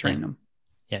 to train them.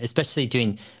 Yeah, especially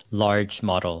doing large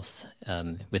models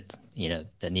with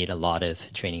that need a lot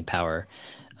of training power.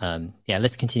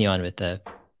 Let's continue on with the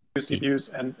CPUs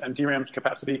and DRAM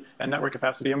capacity and network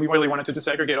capacity. And we really wanted to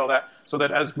disaggregate all that so that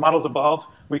as models evolved,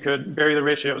 we could vary the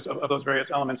ratios of those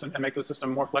various elements and make the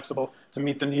system more flexible to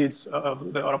meet the needs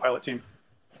of the autopilot team.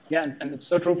 Yeah, and it's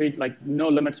so true, Pete, like no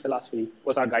limits philosophy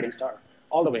was our guiding star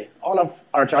all the way. All of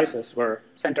our choices were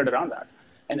centered around that.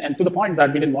 And to the point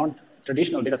that we didn't want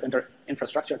traditional data center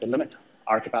infrastructure to limit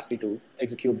our capacity to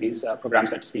execute these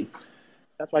programs at speed.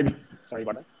 That's why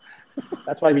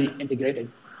we integrated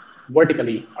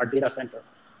vertically our data center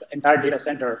the entire data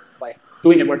center by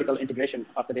doing a vertical integration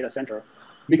of the data center,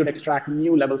 we could extract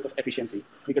new levels of efficiency.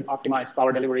 We could optimize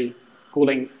power delivery,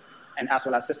 cooling, and as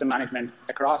well as system management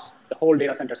across the whole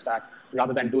data center stack,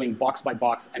 rather than doing box by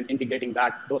box and integrating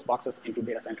those boxes into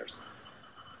data centers.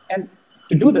 And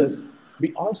to do this,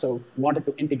 we also wanted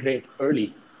to integrate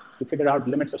early to figure out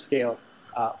limits of scale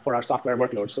for our software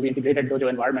workloads. So we integrated Dojo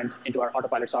environment into our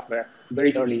autopilot software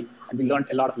very early, and we learned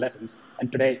a lot of lessons.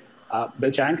 And today,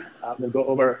 Bill Chang will go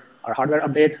over our hardware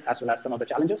update, as well as some of the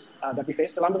challenges that we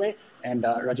faced along the way. And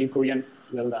Rajiv Kurian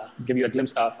will give you a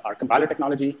glimpse of our compiler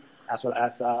technology, as well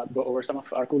as go over some of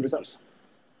our cool results.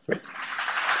 Great.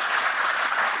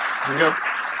 There you go.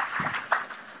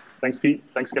 Thanks, Pete.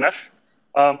 Thanks, Ganesh.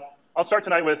 I'll start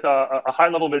tonight with a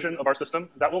high-level vision of our system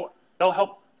that'll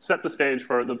help set the stage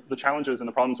for the challenges and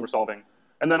the problems we're solving,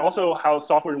 and then also how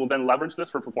software will then leverage this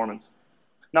for performance.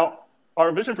 Now,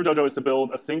 our vision for Dojo is to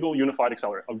build a single unified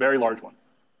accelerator, a very large one.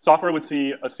 Software would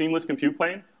see a seamless compute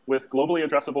plane with globally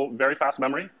addressable, very fast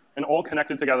memory, and all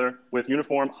connected together with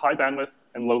uniform, high bandwidth,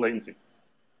 and low latency.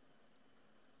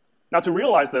 Now, to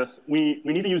realize this, we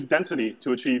need to use density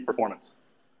to achieve performance.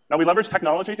 Now, we leverage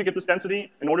technology to get this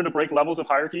density in order to break levels of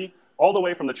hierarchy all the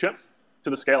way from the chip to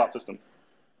the scale-out systems.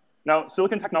 Now,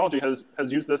 silicon technology has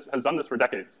done this for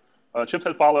decades. Chips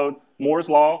have followed Moore's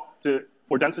law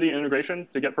for density and integration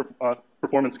to get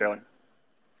performance scaling.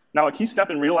 Now, a key step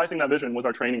in realizing that vision was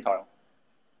our training tile.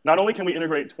 Not only can we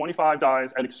integrate 25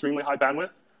 dies at extremely high bandwidth,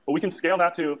 but we can scale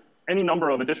that to any number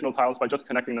of additional tiles by just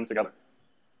connecting them together.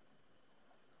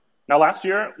 Now, last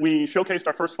year, we showcased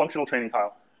our first functional training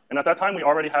tile. And at that time, we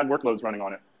already had workloads running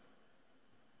on it.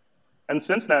 And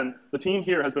since then, the team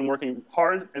here has been working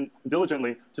hard and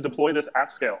diligently to deploy this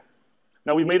at scale.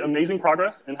 Now, we've made amazing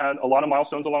progress and had a lot of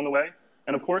milestones along the way.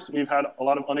 And of course, we've had a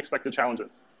lot of unexpected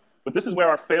challenges. But this is where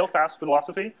our fail-fast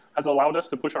philosophy has allowed us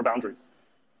to push our boundaries.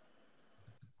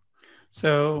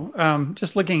 So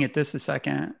just looking at this a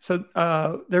second. So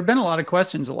there have been a lot of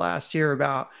questions the last year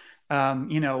about,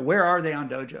 where are they on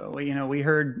Dojo? We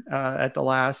heard at the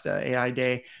last AI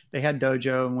day, they had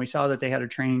Dojo, and we saw that they had a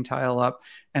training tile up.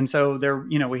 And so there,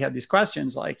 we had these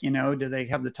questions like, do they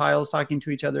have the tiles talking to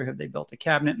each other? Have they built a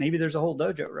cabinet? Maybe there's a whole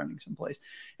Dojo running someplace.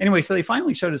 Anyway, so they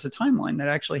finally showed us a timeline that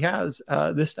actually has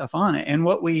this stuff on it. And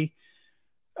what we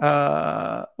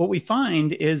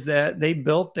find is that they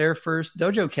built their first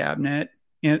Dojo cabinet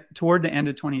toward the end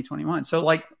of 2021. So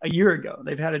like a year ago,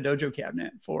 they've had a Dojo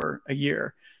cabinet for a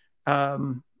year.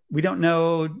 We don't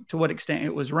know to what extent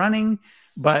it was running,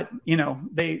 but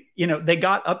they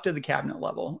got up to the cabinet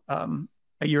level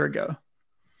a year ago.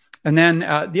 And then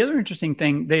the other interesting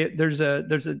thing, there's a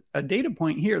data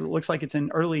point here that looks like it's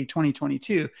in early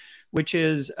 2022, which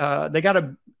is they got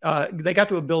to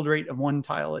a build rate of 1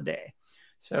 tile a day.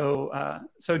 So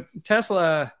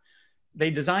Tesla, they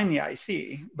design the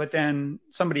IC, but then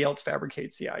somebody else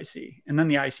fabricates the IC, and then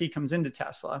the IC comes into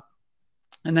Tesla.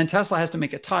 And then Tesla has to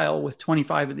make a tile with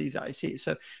 25 of these ICs.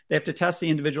 So they have to test the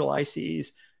individual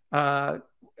ICs,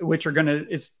 which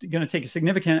it's going to take a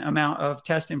significant amount of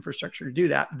test infrastructure to do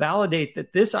that, validate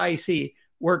that this IC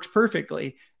works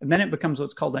perfectly, and then it becomes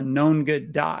what's called a known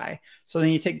good die. So then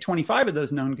you take 25 of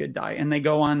those known good die, and they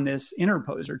go on this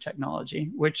interposer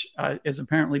technology, which is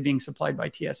apparently being supplied by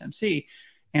TSMC.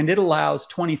 And it allows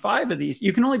 25 of these.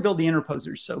 You can only build the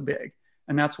interposers so big.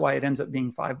 And that's why it ends up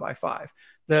being 5 by 5.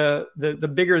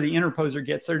 The bigger the interposer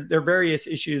gets, there are various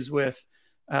issues with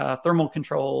thermal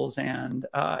controls and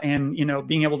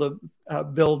being able to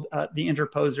build the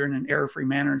interposer in an error-free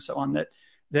manner and so on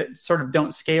that sort of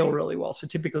don't scale really well. So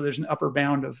typically there's an upper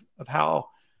bound of how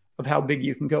big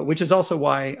you can go, which is also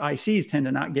why ICs tend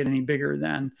to not get any bigger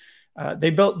than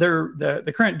they built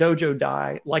the current Dojo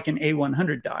die, like an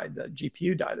A100 die, the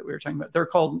GPU die that we were talking about. They're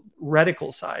called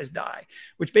reticle size die,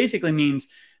 which basically means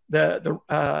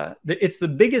it's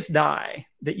the biggest die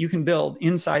that you can build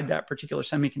inside that particular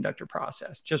semiconductor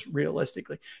process, just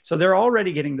realistically. So they're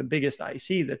already getting the biggest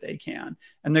IC that they can,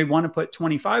 and they want to put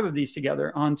 25 of these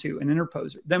together onto an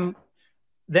interposer.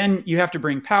 Then you have to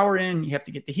bring power in, you have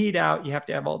to get the heat out, you have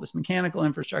to have all this mechanical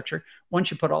infrastructure. Once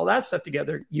you put all that stuff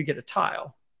together, you get a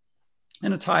tile.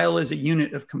 And a tile is a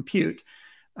unit of compute.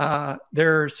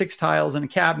 There are 6 tiles in a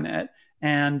cabinet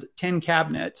and 10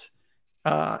 cabinets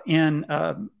in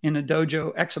a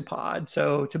Dojo exapod.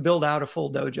 So to build out a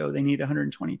full Dojo, they need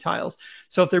 120 tiles.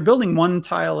 So if they're building 1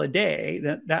 tile a day,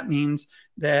 that means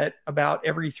that about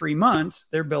every 3 months,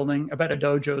 they're building about a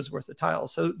Dojo's worth of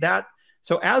tiles.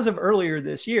 So as of earlier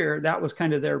this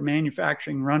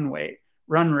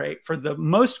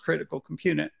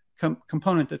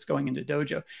component that's going into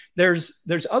Dojo.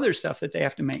 There's other stuff that they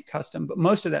have to make custom, but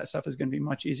most of that stuff is going to be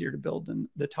much easier to build than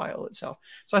the tile itself.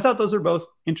 So I thought those are both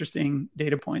interesting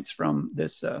data points from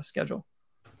this schedule.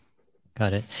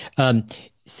 Got it.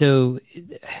 So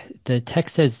the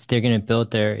text says they're going to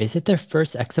build is it their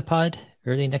first Exapod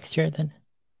early next year then?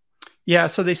 Yeah,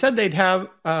 so they said they'd have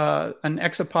an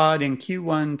Exapod in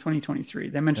Q1 2023.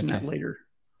 They mentioned that later.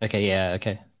 Okay, yeah,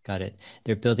 okay, got it.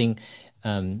 They're building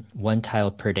one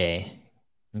tile per day.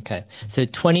 Okay, so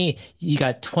you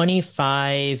got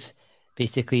 25,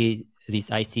 basically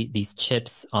these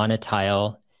chips on a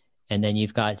tile, and then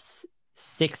you've got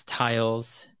 6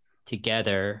 tiles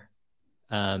together.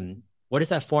 What does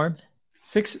that form?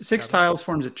 Six tiles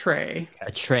forms a tray.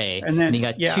 A tray, and then you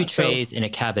got 2 trays in a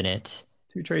cabinet.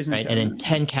 2 trays in a cabinet. And then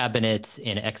 10 cabinets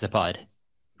in an Exapod.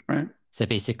 Right. So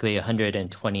basically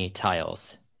 120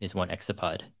 tiles is one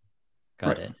Exapod.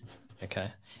 Got it. Okay.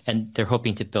 And they're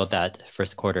hoping to build that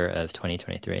first quarter of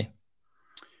 2023.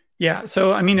 Yeah.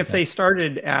 So, I mean, if they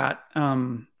started at,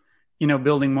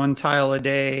 building one tile a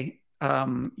day,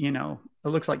 it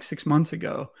looks like 6 months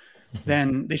ago,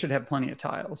 then they should have plenty of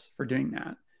tiles for doing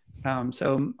that.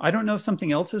 So I don't know if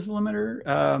something else is a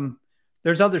limiter.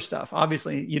 There's other stuff.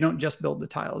 Obviously, you don't just build the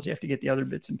tiles. You have to get the other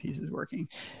bits and pieces working.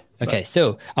 Okay.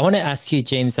 So I want to ask you,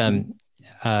 James,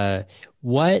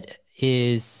 what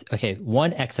is,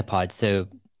 one Exapod, so,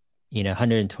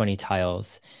 120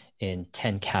 tiles in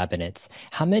 10 cabinets.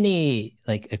 How many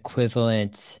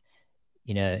equivalent,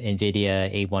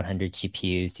 NVIDIA A100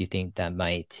 GPUs do you think that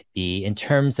might be in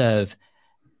terms of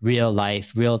real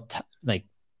life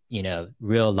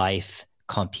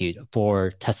compute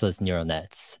for Tesla's neural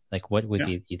nets? What would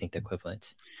be, you think, the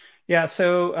equivalent? Yeah,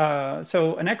 so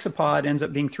an Exapod ends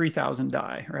up being 3,000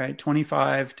 die, right?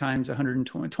 25 times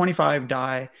 120, 25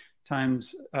 die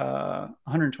times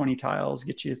 120 tiles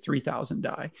gets you 3,000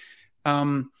 die.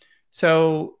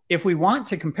 So if we want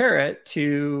to compare it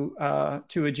to a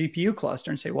GPU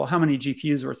cluster and say, well, how many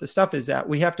GPUs worth of stuff is that?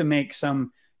 We have to make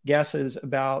some guesses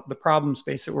about the problem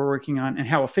space that we're working on and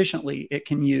how efficiently it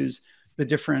can use the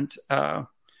different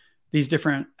these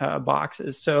different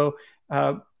boxes. So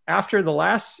after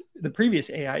the previous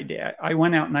AI day, I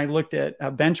went out and I looked at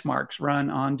benchmarks run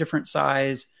on different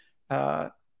size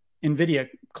NVIDIA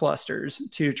clusters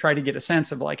to try to get a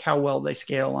sense of how well they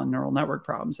scale on neural network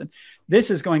problems. And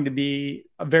this is going to be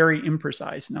a very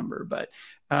imprecise number, but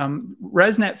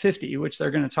ResNet 50, which they're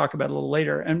going to talk about a little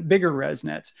later, and bigger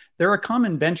ResNets, they're a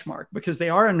common benchmark because they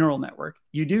are a neural network.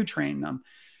 You do train them.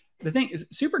 The thing is,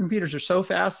 supercomputers are so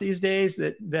fast these days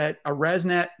that a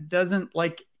ResNet doesn't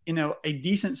a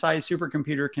decent sized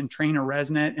supercomputer can train a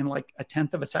ResNet in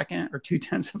 1/10 of a second or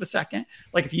 2/10 of a second,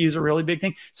 if you use a really big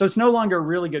thing. So it's no longer a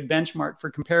really good benchmark for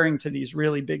comparing to these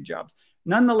really big jobs.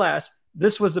 Nonetheless,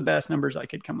 this was the best numbers I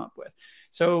could come up with.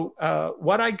 So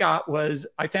what I got was,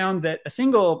 I found that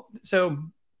so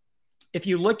if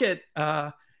you look at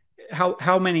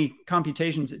how many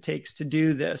computations it takes to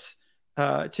do this,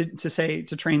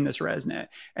 to train this ResNet,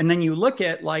 and then you look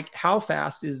at how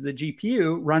fast is the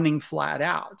GPU running flat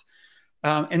out,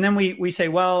 and then we say,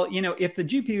 well, if the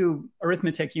GPU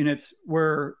arithmetic units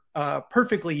were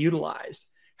perfectly utilized,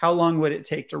 how long would it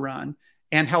take to run,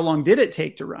 and how long did it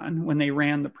take to run when they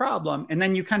ran the problem? And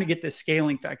then you kind of get this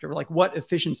scaling factor of what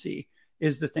efficiency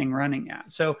is the thing running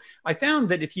at. So I found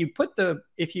that if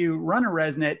you run a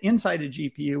ResNet inside a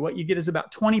GPU, what you get is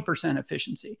about 20%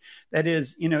 efficiency. That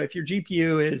is, if your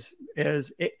GPU is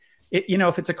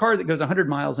if it's a car that goes 100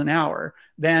 miles an hour,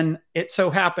 then it so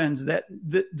happens that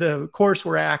the course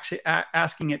we're actually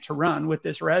asking it to run with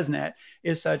this ResNet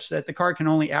is such that the car can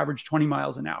only average 20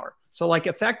 miles an hour. So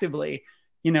effectively,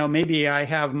 maybe I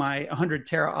have my 100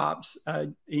 teraops,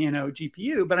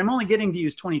 GPU, but I'm only getting to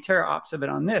use 20 teraops of it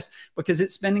on this because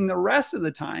it's spending the rest of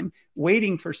the time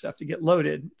waiting for stuff to get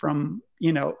loaded from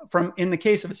in the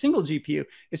case of a single GPU,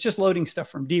 it's just loading stuff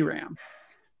from DRAM.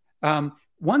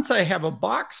 Once I have a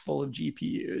box full of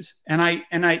GPUs and I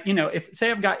if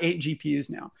say I've got 8 GPUs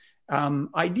now,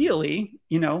 ideally,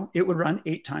 it would run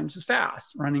 8 times as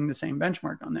fast running the same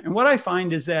benchmark on there. And what I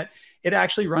find is that it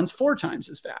actually runs 4 times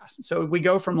as fast. So we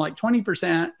go from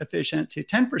 20% efficient to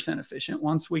 10% efficient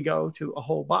once we go to a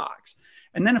whole box.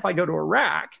 And then if I go to a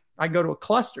rack, I go to a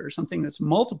cluster, something that's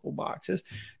multiple boxes.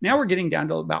 Now we're getting down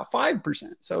to about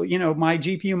 5%. So, my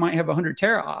GPU might have 100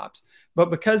 teraops,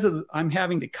 but because I'm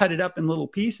having to cut it up in little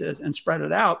pieces and spread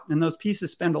it out, and those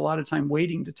pieces spend a lot of time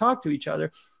waiting to talk to each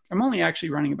other, I'm only actually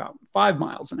running about 5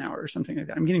 miles an hour or something like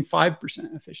that. I'm getting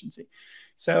 5% efficiency.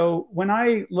 So when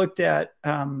I looked at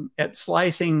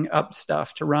slicing up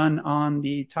stuff to run on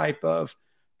the type of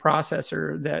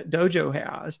processor that Dojo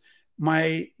has,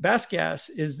 my best guess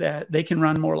is that they can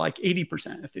run more like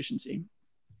 80% efficiency.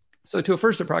 So to a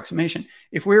first approximation,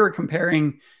 if we were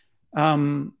comparing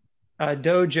a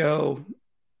Dojo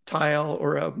tile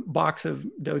or a box of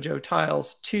Dojo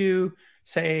tiles to,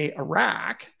 say, a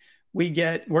rack,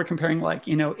 we're comparing like,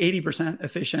 80%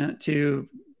 efficient to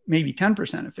maybe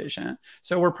 10% efficient.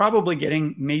 So we're probably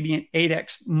getting maybe an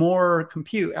 8x more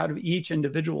compute out of each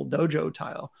individual Dojo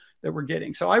tile that we're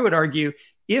getting. So I would argue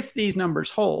if these numbers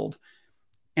hold,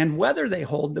 and whether they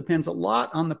hold depends a lot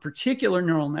on the particular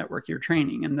neural network you're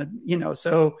training. And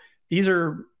so these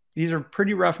are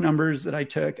pretty rough numbers that I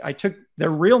took. They're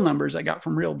real numbers I got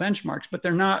from real benchmarks, but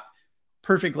they're not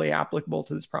perfectly applicable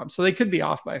to this problem. So they could be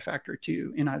off by a factor of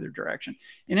 2 in either direction.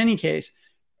 In any case,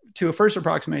 to a first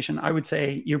approximation, I would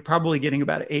say you're probably getting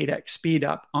about an 8x speed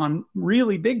up on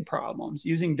really big problems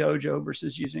using Dojo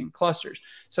versus using clusters.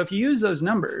 So if you use those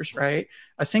numbers, right,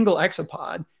 a single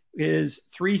exapod is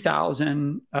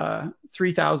 3,000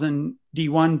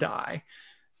 D1 die.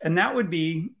 And that would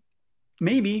be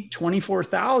maybe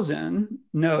 24,000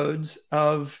 nodes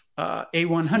of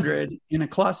A100 in a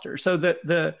cluster. So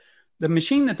the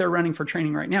machine that they're running for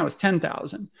training right now is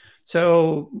 10,000.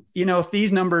 So, if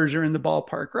these numbers are in the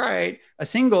ballpark, right, a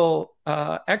single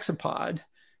exapod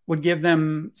would give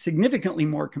them significantly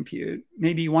more compute,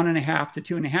 maybe 1.5 to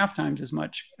 2.5 times as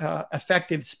much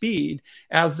effective speed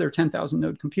as their 10,000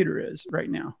 node computer is right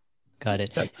now. Got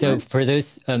it. So for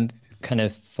those kind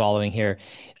of following here,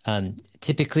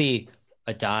 typically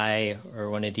a die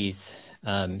or one of these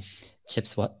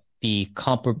chips will be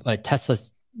comparable.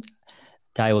 Tesla's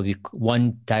die will be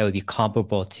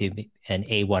comparable to an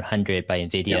A100 by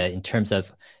NVIDIA in terms of,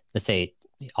 let's say,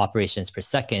 operations per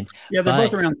second. Yeah, they're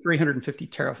both around 350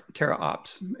 tera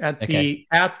ops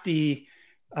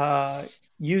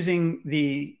using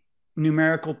the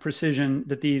numerical precision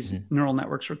that these neural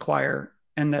networks require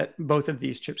and that both of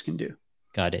these chips can do.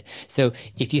 Got it. So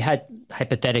if you had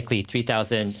hypothetically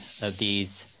 3,000 of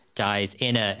these dies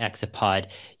in a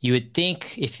exapod, you would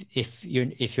think if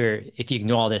you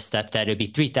ignore all this stuff that it would be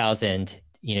 3,000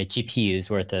 GPUs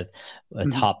worth of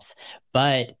tops.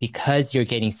 But because you're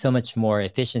getting so much more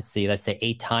efficiency, let's say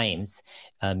 8 times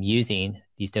using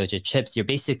these Dojo chips, you're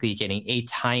basically getting 8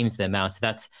 times the amount. So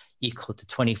that's equal to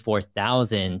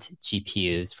 24,000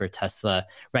 GPUs for Tesla.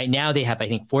 Right now they have, I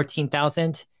think,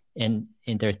 14,000 in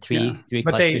their three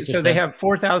clusters. So they have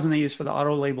 4,000 they use for the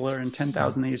auto labeler and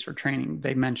 10,000 they use for training.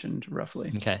 They mentioned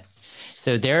roughly. Okay.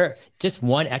 So they're just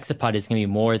one exapod is going to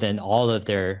be more than all of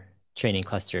their training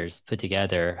clusters put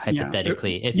together,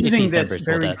 hypothetically. If using these this numbers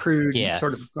very crude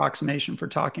sort of approximation for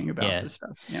talking about this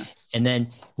stuff. Yeah. And then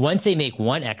once they make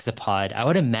one exapod, I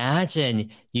would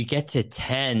imagine you get to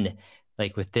 10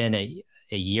 like within a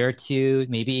year or two,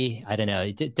 maybe. I don't know.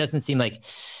 It doesn't seem like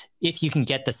if you can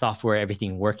get the software,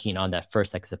 everything working on that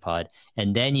first exapod,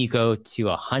 and then you go to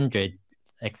 100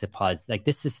 exapods, like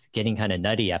this is getting kind of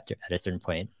nutty at a certain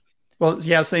point. Well,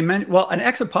 yeah. So an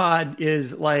exapod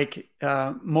is like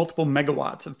multiple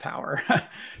megawatts of power.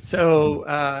 So,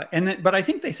 but I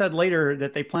think they said later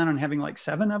that they plan on having like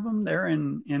 7 of them there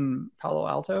in Palo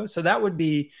Alto. So that would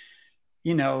be,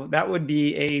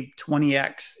 a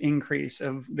 20x increase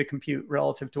of the compute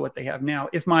relative to what they have now,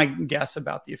 if my guess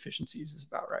about the efficiencies is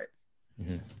about right.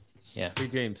 Mm-hmm. Yeah. Hey,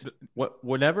 James,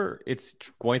 whenever it's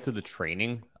going through the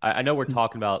training, I know we're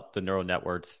talking about the neural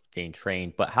networks getting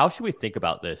trained, but how should we think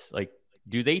about this? Like,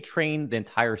 do they train the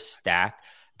entire stack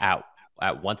at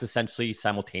once, essentially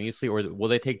simultaneously, or will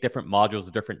they take different modules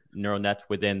of different neural nets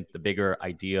within the bigger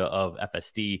idea of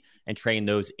FSD and train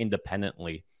those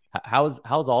independently? How's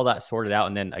all that sorted out?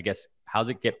 And then I guess, how's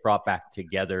it get brought back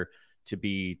together to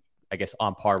be, I guess,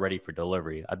 on par ready for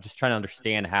delivery? I'm just trying to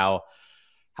understand how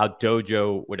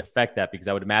Dojo would affect that, because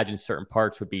I would imagine certain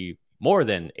parts would be more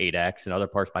than 8x and other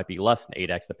parts might be less than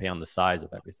 8x depending on the size of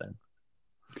everything.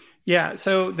 Yeah,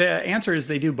 so the answer is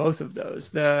they do both of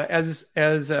those. As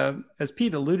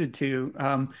Pete alluded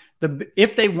to,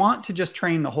 if they want to just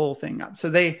train the whole thing up, so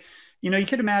they, you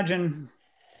could imagine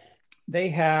they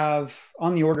have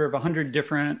on the order of 100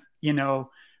 different,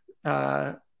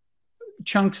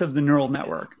 chunks of the neural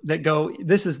network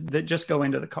that just go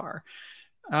into the car.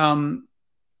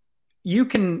 You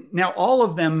can now all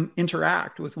of them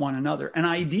interact with one another, and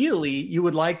ideally you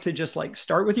would like to just like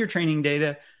start with your training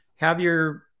data, have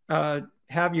your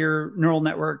neural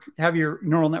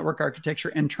network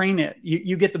architecture and train it.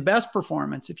 You get the best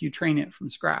performance if you train it from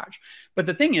scratch. But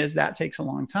the thing is that takes a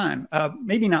long time.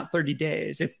 Maybe not 30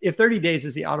 days. If 30 days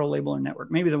is the auto labeler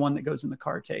network, maybe the one that goes in the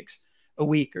car takes a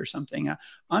week or something.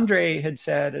 Andre had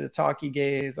said at a talk he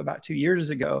gave about 2 years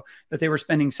ago that they were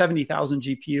spending 70,000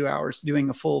 GPU hours doing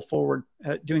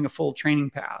a full training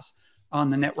pass on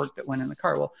the network that went in the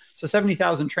car. Well, so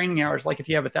 70,000 training hours, like if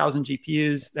you have 1,000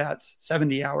 GPUs, that's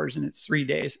 70 hours and it's 3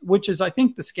 days, which is, I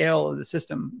think, the scale of the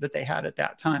system that they had at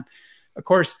that time. Of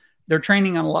course, they're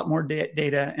training on a lot more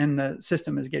data and the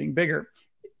system is getting bigger.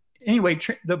 Anyway,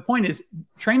 the point is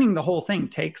training the whole thing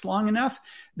takes long enough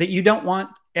that you don't want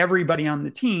everybody on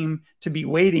the team to be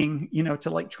waiting, to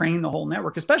like train the whole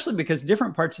network, especially because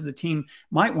different parts of the team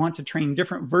might want to train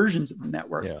different versions of the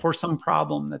network for some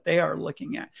problem that they are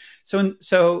looking at.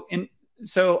 So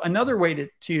another way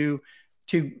to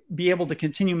be able to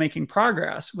continue making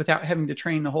progress without having to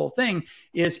train the whole thing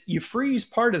is you freeze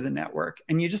part of the network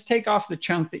and you just take off the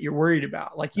chunk that you're worried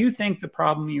about. Like you think the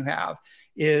problem you have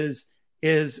is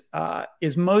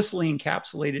mostly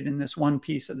encapsulated in this one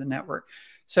piece of the network.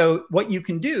 So what you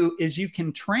can do is you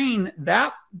can train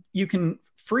that, you can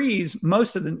freeze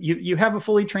most of the, you have a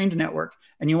fully trained network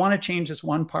and you want to change this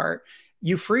one part.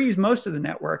 You freeze most of the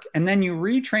network and then you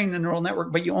retrain the neural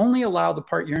network, but you only allow the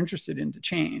part you're interested in to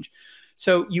change.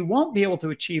 So you won't be able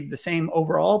to achieve the same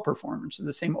overall performance or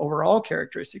the same overall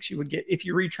characteristics you would get if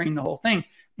you retrain the whole thing,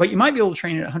 but you might be able to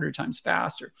train it 100 times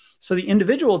faster. So the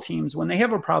individual teams, when they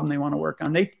have a problem they want to work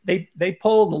on, they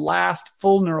pull the last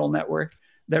full neural network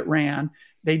that ran,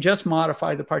 they just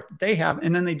modify the part that they have,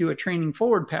 and then they do a training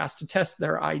forward pass to test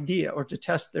their idea or to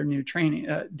test their new training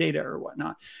data or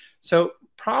whatnot. So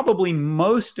probably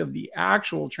most of the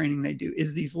actual training they do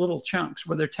is these little chunks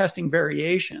where they're testing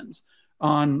variations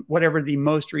on whatever the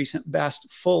most recent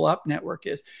best full up network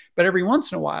is. But every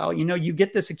once in a while, you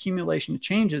get this accumulation of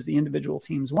changes the individual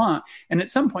teams want. And at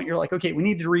some point you're like, okay, we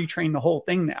need to retrain the whole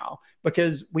thing now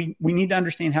because we need to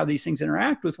understand how these things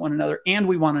interact with one another and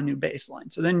we want a new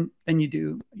baseline. So then you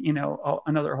do,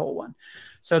 another whole one.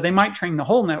 So they might train the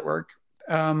whole network,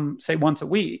 say once a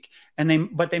week,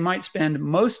 but they might spend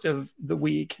most of the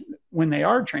week when they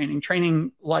are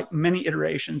training like many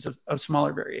iterations of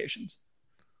smaller variations.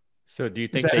 So do you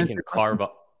think they can carve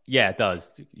up? Yeah, it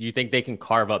does. You think they can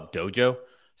carve up Dojo?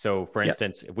 So for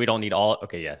instance, if we don't need all,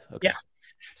 okay.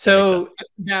 So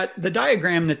that the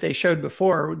diagram that they showed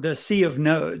before, the sea of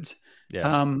nodes, I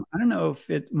don't know if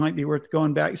it might be worth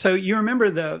going back. So you remember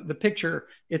the picture,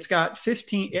 it's got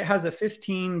 15, it has a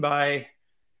 15 by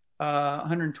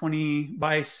 120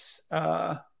 by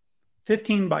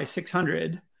 15 by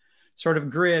 600 sort of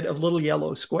grid of little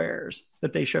yellow squares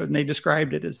that they showed, and they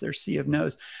described it as their sea of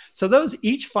nodes. So those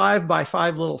each 5 by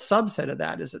 5 little subset of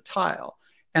that is a tile,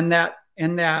 and that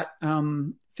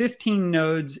 15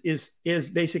 nodes is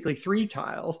basically 3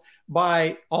 tiles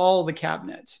by all the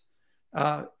cabinets.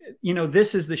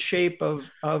 This is the shape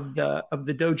of the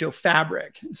Dojo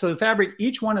fabric. So the fabric,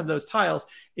 each one of those tiles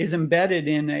is embedded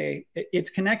in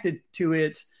it's connected to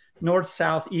its north,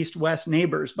 south, east, west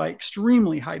neighbors by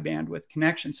extremely high bandwidth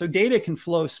connection. So data can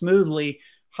flow smoothly,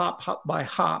 hop by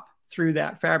hop through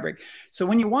that fabric. So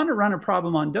when you want to run a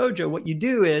problem on Dojo, what you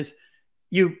do is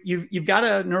you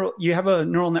have a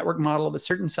neural network model of a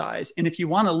certain size. And if you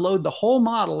want to load the whole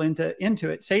model into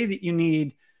it, say that you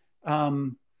need,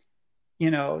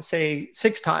 say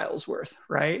 6 tiles worth,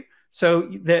 right?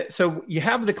 So you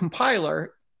have the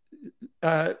compiler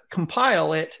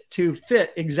compile it to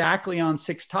fit exactly on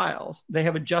 6 tiles. They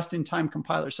have a just-in-time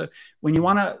compiler. So when you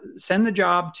want to send the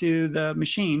job to the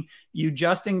machine, you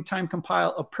just-in-time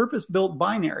compile a purpose-built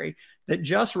binary that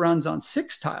just runs on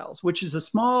 6 tiles, which is a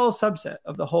small subset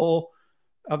of the whole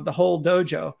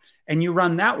Dojo, and you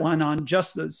run that one on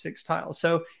just those 6 tiles.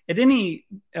 So at any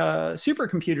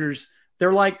supercomputers,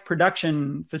 they're like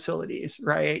production facilities,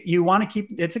 right?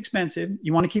 It's expensive.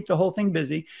 You want to keep the whole thing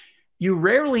busy.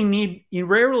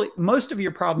 Most of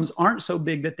your problems aren't so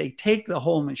big that they take the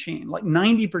whole machine. Like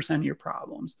 90% of your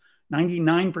problems,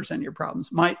 99% of your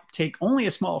problems might take only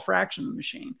a small fraction of the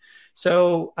machine.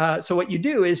 So what you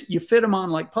do is you fit them on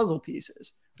like puzzle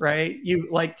pieces, right? You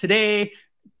like today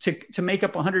to make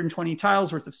up 120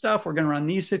 tiles worth of stuff, we're going to run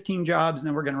these 15 jobs and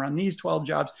then we're going to run these 12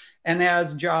 jobs. And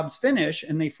as jobs finish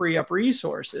and they free up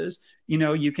resources,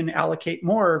 you can allocate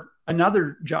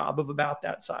another job of about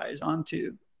that size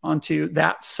onto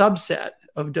that subset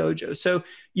of Dojo. So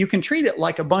you can treat it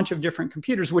like a bunch of different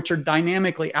computers, which are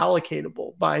dynamically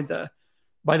allocatable by the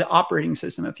operating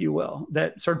system, if you will,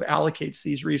 that sort of allocates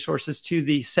these resources to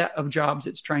the set of jobs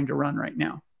it's trying to run right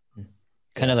now.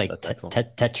 Kind of like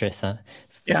Tetris, huh?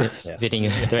 Yeah. Fitting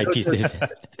the right pieces.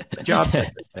 Job.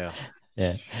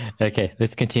 Yeah. Okay,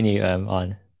 let's continue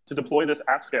on. To deploy this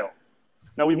at scale.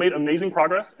 Now, we've made amazing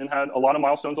progress and had a lot of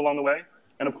milestones along the way.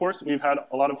 And of course, we've had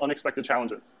a lot of unexpected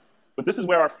challenges. But this is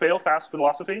where our fail fast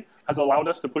philosophy has allowed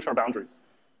us to push our boundaries.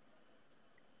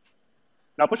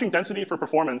 Now, pushing density for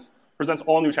performance presents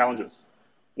all new challenges.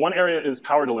 One area is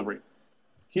power delivery.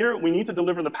 Here, we need to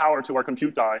deliver the power to our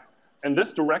compute die, and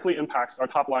this directly impacts our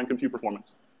top-line compute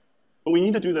performance. But we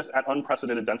need to do this at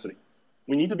unprecedented density.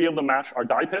 We need to be able to match our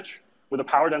die pitch with a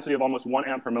power density of almost 1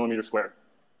 amp per millimeter squared.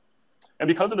 And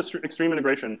because of the extreme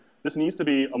integration, this needs to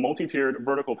be a multi-tiered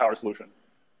vertical power solution.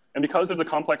 And because there's a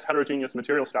complex heterogeneous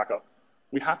material stack-up,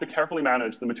 we have to carefully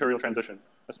manage the material transition,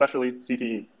 especially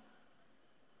CTE.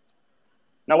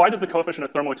 Now, why does the coefficient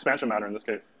of thermal expansion matter in this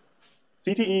case?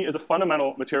 CTE is a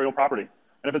fundamental material property,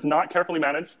 and if it's not carefully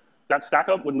managed, that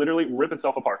stack-up would literally rip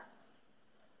itself apart.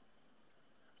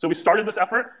 So we started this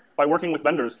effort by working with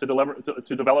vendors to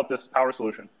develop this power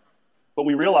solution. But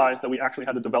we realized that we actually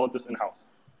had to develop this in-house.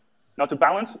 Now, to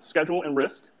balance schedule and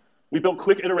risk, we built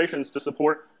quick iterations to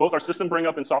support both our system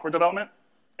bring-up and software development,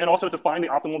 and also to find the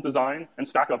optimal design and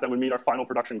stack-up that would meet our final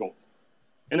production goals.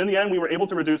 And in the end, we were able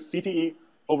to reduce CTE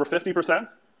over 50%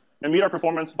 and meet our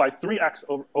performance by 3x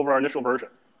over our initial version.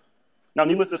 Now,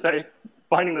 needless to say,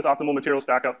 finding this optimal material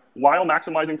stack-up while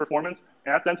maximizing performance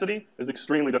at density is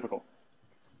extremely difficult.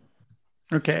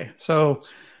 Okay, so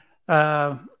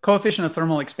coefficient of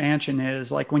thermal expansion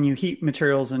is like when you heat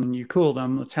materials and you cool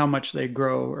them, that's how much they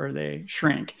grow or they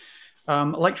shrink.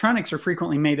 Electronics are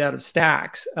frequently made out of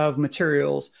stacks of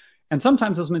materials, and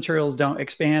sometimes those materials don't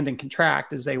expand and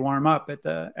contract as they warm up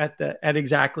at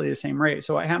exactly the same rate.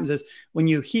 So what happens is when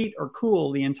you heat or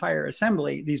cool the entire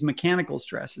assembly, these mechanical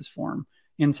stresses form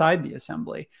inside the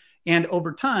assembly. And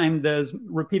over time, those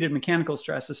repeated mechanical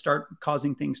stresses start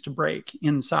causing things to break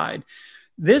inside.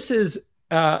 This is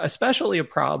especially a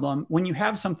problem when you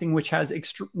have something which has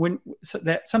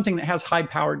something that has high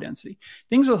power density.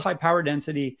 Things with high power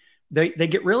density, they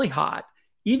get really hot,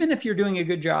 even if you're doing a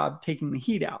good job taking the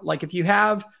heat out. Like if you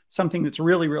have something that's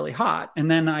really, really hot, and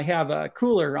then I have a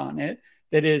cooler on it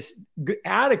that is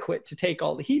adequate to take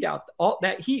all the heat out, all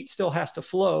that heat still has to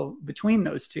flow between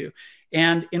those two.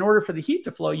 And in order for the heat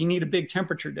to flow, you need a big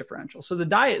temperature differential. So the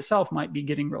die itself might be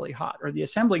getting really hot, or the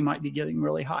assembly might be getting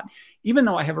really hot, even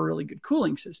though I have a really good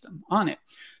cooling system on it.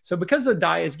 So because the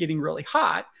die is getting really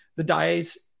hot, the die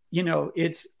is,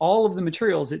 it's all of the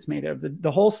materials it's made of,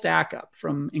 the whole stack up,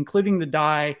 from including the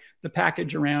die, the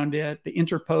package around it, the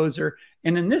interposer.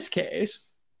 And in this case,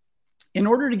 in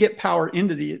order to get power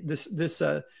into this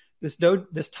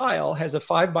tile has a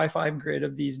 5x5 grid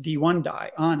of these D1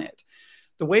 die on it.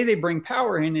 The way they bring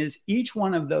power in is each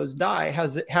one of those die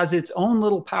has its own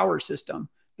little power system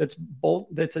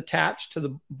that's attached to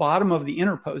the bottom of the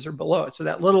interposer below it. So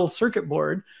that little circuit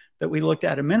board that we looked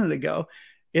at a minute ago,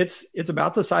 it's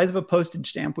about the size of a postage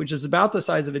stamp, which is about the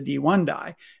size of a D1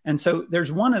 die. And so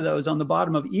there's one of those on the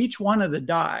bottom of each one of the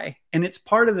die, and it's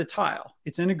part of the tile.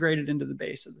 It's integrated into the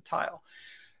base of the tile.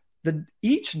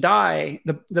 Each die,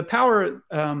 the power,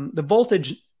 the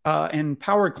voltage and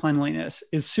power cleanliness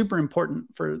is super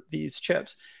important for these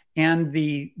chips. And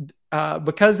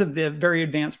because of the very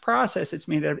advanced process it's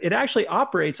made out of, it actually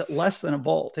operates at less than a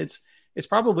volt. It's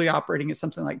probably operating at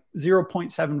something like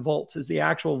 0.7 volts is the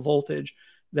actual voltage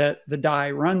that the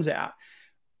die runs at.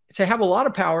 To have a lot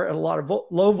of power at a lot of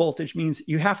low voltage means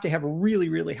you have to have a really,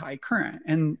 really high current.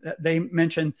 And they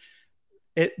mentioned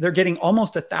they're getting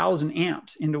almost 1,000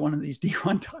 amps into one of these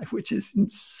D1 die, which is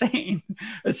insane.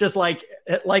 It's just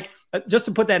just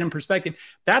to put that in perspective,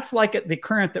 that's like the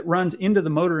current that runs into the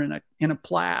motor in a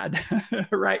Plaid,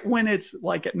 right? When it's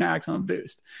like at maximum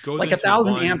boost, like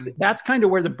 1,000 amps. That's kind of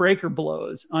where the breaker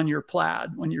blows on your Plaid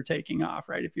when you're taking off,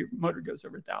 right? If your motor goes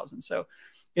over 1,000. So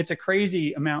it's a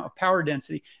crazy amount of power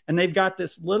density. And they've got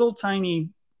this little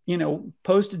tiny,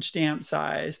 postage stamp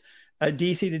size, a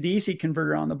DC to DC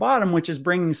converter on the bottom, which is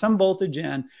bringing some voltage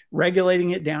in,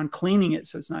 regulating it down, cleaning it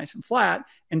so it's nice and flat,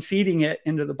 and feeding it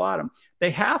into the bottom.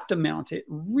 They have to mount it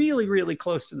really, really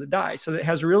close to the die so that it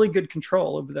has really good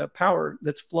control over the power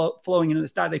that's flowing into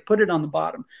this die. They put it on the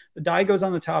bottom. The die goes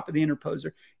on the top of the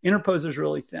interposer. Interposer is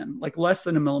really thin, like less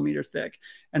than 1 millimeter thick.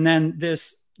 And then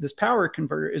this power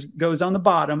converter goes on the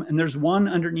bottom, and there's one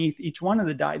underneath each one of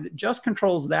the die that just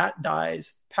controls that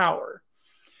die's power.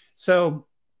 So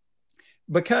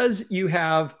because you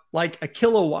have like a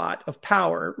kilowatt of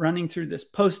power running through this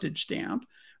postage stamp,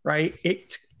 right?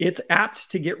 It's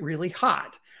apt to get really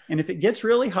hot. And if it gets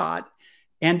really hot,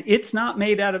 and it's not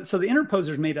made out of, so the interposer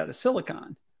is made out of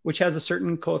silicon, which has a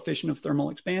certain coefficient of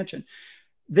thermal expansion.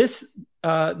 This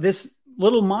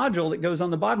little module that goes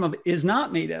on the bottom of it is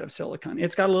not made out of silicon.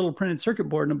 It's got a little printed circuit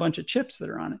board and a bunch of chips that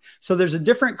are on it. So there's a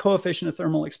different coefficient of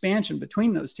thermal expansion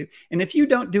between those two. And if you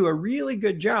don't do a really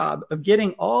good job of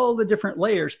getting all the different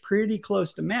layers pretty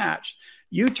close to matched,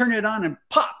 you turn it on and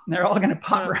pop, and they're all going to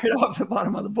pop right off the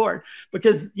bottom of the board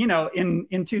because, you know,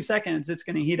 in 2 seconds, it's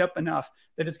going to heat up enough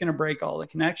that it's going to break all the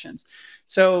connections.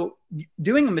 So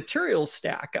doing a materials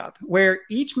stack up where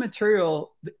each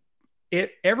material,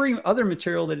 every other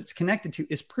material that it's connected to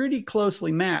is pretty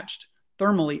closely matched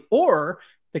thermally, or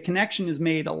the connection is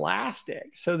made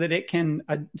elastic so that it can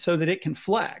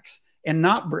flex and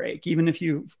not break, even if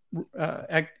you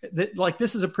like,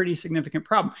 this is a pretty significant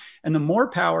problem. And the more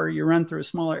power you run through a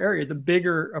smaller area, the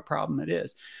bigger a problem it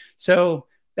is. So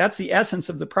that's the essence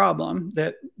of the problem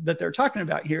that they're talking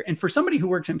about here. And for somebody who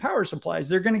works in power supplies,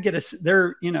 they're going to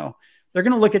they're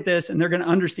going to look at this and they're going to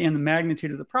understand the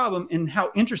magnitude of the problem and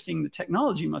how interesting the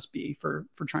technology must be for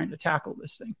trying to tackle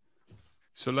this thing.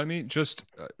 So let me just,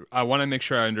 I want to make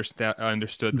sure I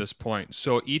understood this point.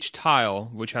 So each tile,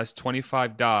 which has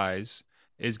 25 dies,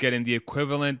 is getting the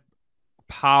equivalent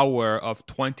power of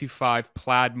 25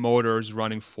 plaid motors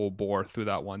running full bore through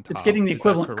that one tile. It's getting the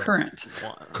equivalent current.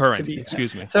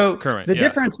 Excuse me. So current, the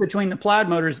difference between the plaid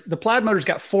motors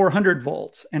got 400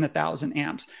 volts and 1,000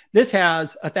 amps. This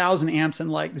has 1,000 amps and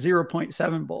like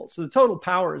 0.7 volts. So the total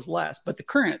power is less, but the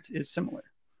current is similar.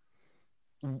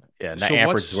 Yeah, and that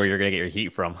amperage is where you're going to get your heat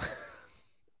from.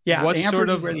 Yeah, the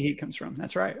amperage is where the heat comes from.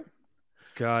 That's right.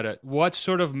 Got it. What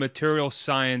sort of material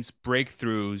science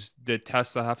breakthroughs did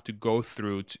Tesla have to go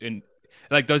through?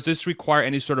 Like, does this require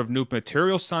any sort of new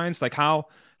material science? Like, how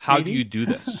do you do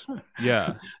this?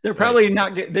 Yeah. They're probably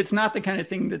not, that's not the kind of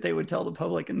thing that they would tell the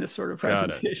public in this sort of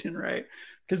presentation, right?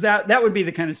 Because that would be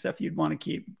the kind of stuff you'd want to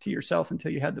keep to yourself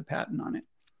until you had the patent on it.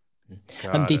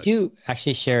 They do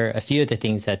actually share a few of the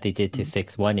things that they did to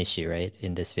fix one issue, right,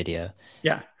 in this video.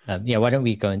 Yeah. Yeah. Why don't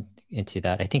we go into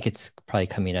that? I think it's probably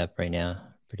coming up right now,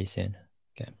 pretty soon.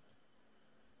 Okay.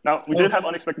 Now, we did have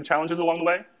unexpected challenges along the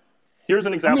way. Here's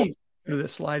an example. Let me go to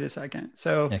this slide a second.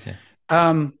 So,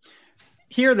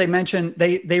 here they mentioned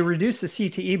they reduced the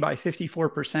CTE by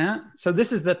 54%. So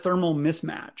this is the thermal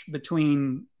mismatch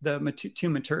between the two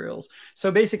materials.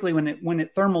 So basically when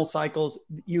it thermal cycles,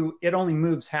 it only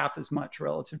moves half as much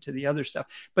relative to the other stuff.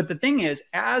 But the thing is,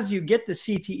 as you get the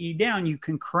CTE down, you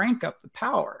can crank up the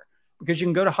power because you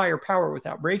can go to higher power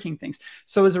without breaking things.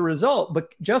 So as a result,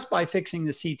 but just by fixing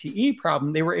the CTE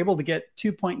problem, they were able to get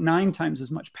 2.9 times as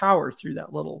much power through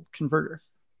that little converter.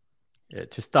 Yeah,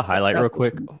 just to highlight real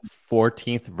quick,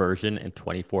 14th version in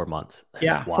 24 months.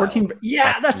 That's 14.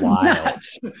 Yeah, that's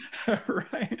nuts.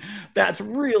 Right. That's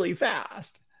really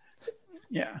fast.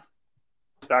 Yeah.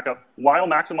 Stack up while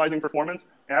maximizing performance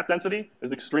at density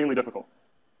is extremely difficult.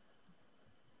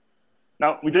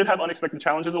 Now, we did have unexpected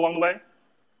challenges along the way.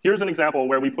 Here's an example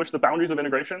where we pushed the boundaries of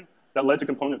integration that led to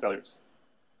component failures.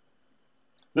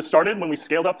 This started when we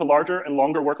scaled up to larger and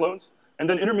longer workloads, and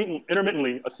then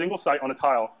intermittently, a single site on a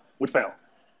tile would fail.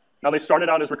 Now, they started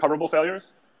out as recoverable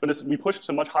failures, but as we pushed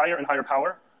to much higher and higher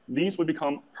power, these would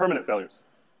become permanent failures.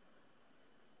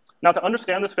 Now, to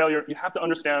understand this failure, you have to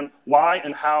understand why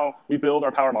and how we build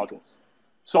our power modules.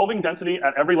 Solving density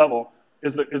at every level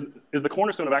is the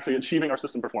cornerstone of actually achieving our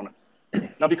system performance.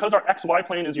 Now, because our XY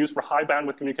plane is used for high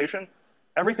bandwidth communication,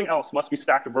 everything else must be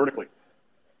stacked vertically.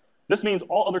 This means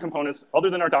all other components other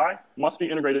than our die must be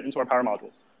integrated into our power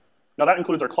modules. Now, that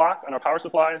includes our clock and our power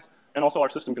supplies, and also our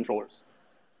system controllers.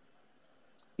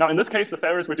 Now, in this case, the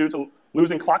failures were due to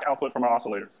losing clock output from our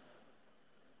oscillators.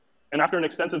 And after an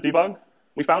extensive debug,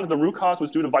 we found that the root cause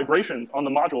was due to vibrations on the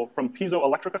module from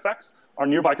piezoelectric effects on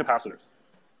nearby capacitors.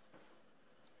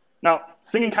 Now,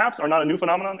 singing caps are not a new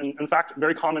phenomenon, and in fact,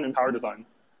 very common in power design.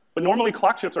 But normally,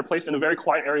 clock chips are placed in a very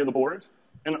quiet area of the board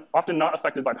and often not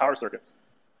affected by power circuits.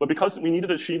 But because we needed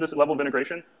to achieve this level of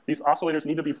integration, these oscillators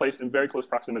need to be placed in very close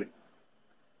proximity.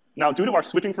 Now, due to our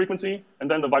switching frequency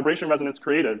and then the vibration resonance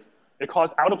created, it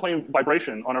caused out-of-plane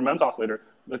vibration on our MEMS oscillator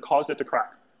that caused it to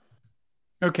crack.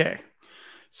 Okay.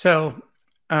 So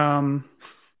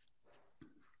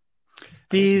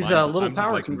these little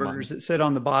power converters that sit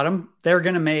on the bottom, they're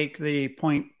going to make the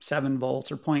 0.7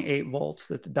 volts or 0.8 volts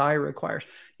that the die requires.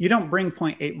 You don't bring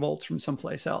 0.8 volts from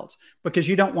someplace else because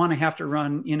you don't want to have to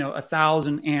run,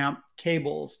 1,000 amp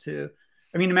cables to,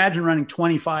 imagine running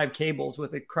 25 cables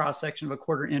with a cross section of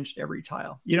 1/4 inch to every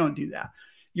tile. You don't do that.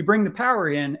 You bring the power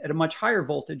in at a much higher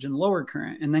voltage and lower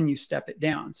current, and then you step it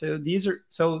down.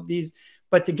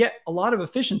 But to get a lot of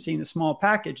efficiency in a small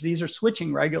package, these are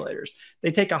switching regulators.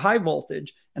 They take a high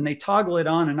voltage and they toggle it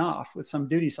on and off with some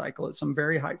duty cycle at some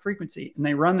very high frequency. And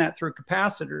they run that through a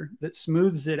capacitor that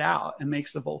smooths it out and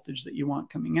makes the voltage that you want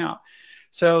coming out.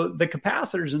 So the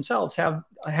capacitors themselves have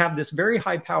this very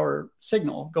high power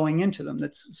signal going into them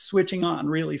that's switching on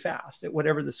really fast at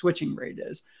whatever the switching rate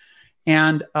is.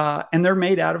 And they're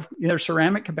made out of, they're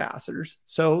ceramic capacitors.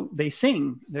 So they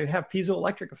sing, they have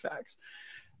piezoelectric effects.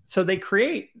 So they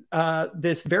create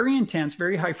this very intense,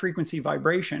 very high frequency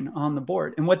vibration on the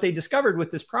board. And what they discovered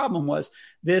with this problem was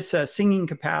this singing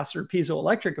capacitor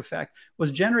piezoelectric effect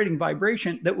was generating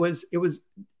vibration it was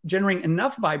generating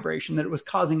enough vibration that it was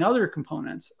causing other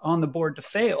components on the board to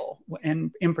fail.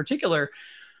 And in particular,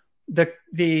 you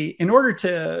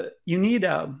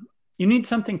need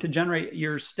something to generate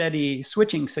your steady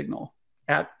switching signal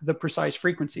at the precise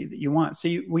frequency that you want.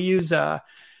 So we use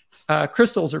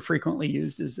crystals are frequently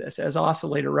used as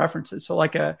oscillator references. So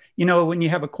like when you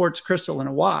have a quartz crystal in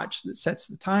a watch that sets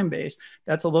the time base,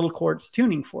 that's a little quartz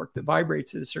tuning fork that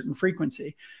vibrates at a certain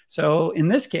frequency. So in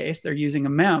this case, they're using a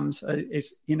MEMS.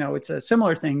 It's a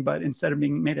similar thing, but instead of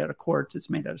being made out of quartz, it's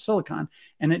made out of silicon,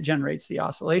 and it generates the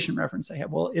oscillation reference they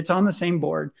have. Well, it's on the same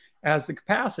board as the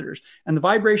capacitors, and the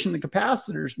vibration the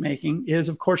capacitor's making is,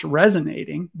 of course,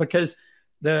 resonating because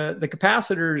the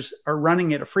capacitors are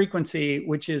running at a frequency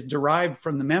which is derived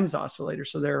from the MEMS oscillator.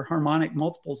 So they're harmonic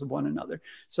multiples of one another.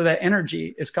 So that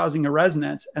energy is causing a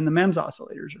resonance, and the MEMS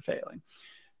oscillators are failing.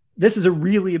 This is a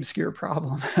really obscure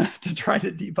problem to try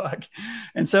to debug.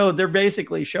 And so they're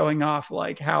basically showing off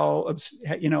like how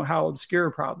obscure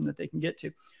a problem that they can get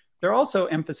to. They're also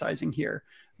emphasizing here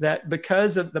that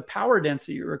because of the power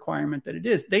density requirement that it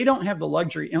is, they don't have the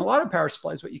luxury. In a lot of power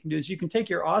supplies, what you can do is you can take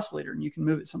your oscillator and you can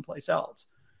move it someplace else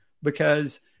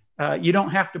because you don't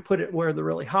have to put it where the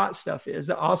really hot stuff is.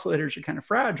 The oscillators are kind of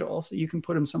fragile, so you can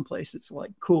put them someplace that's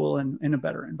like cool and in a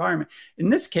better environment. In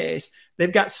this case,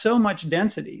 they've got so much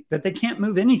density that they can't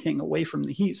move anything away from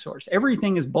the heat source.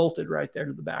 Everything is bolted right there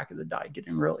to the back of the die,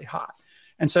 getting really hot.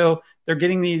 And so they're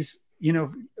getting these,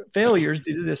 failures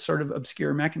due to this sort of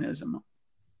obscure mechanism.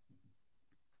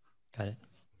 Got it.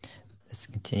 Let's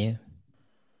continue.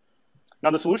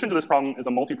 Now, the solution to this problem is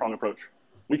a multi-pronged approach.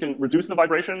 We can reduce the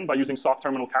vibration by using soft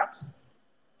terminal caps.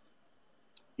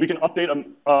 We can update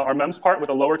our MEMS part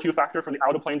with a lower Q factor for the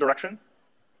out-of-plane direction.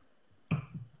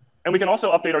 And we can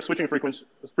also update our switching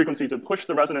frequency to push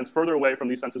the resonance further away from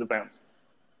these sensitive bands.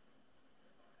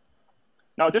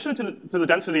 Now, in addition to the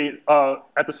density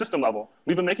at the system level,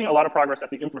 we've been making a lot of progress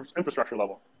at the infrastructure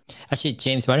level. Actually,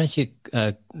 James, why don't you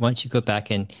go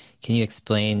back and can you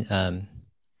explain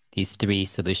these three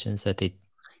solutions that they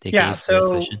gave for the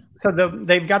solution? So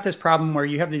they've got this problem where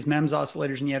you have these MEMS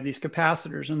oscillators and you have these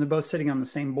capacitors, and they're both sitting on the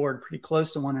same board, pretty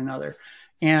close to one another,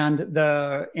 and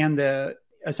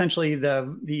essentially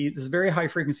this very high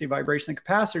frequency vibration the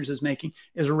capacitors is making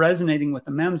is resonating with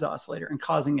the MEMS oscillator and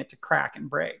causing it to crack and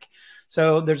break.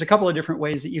 So there's a couple of different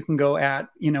ways that you can go at,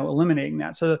 eliminating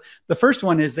that. So the first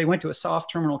one is they went to a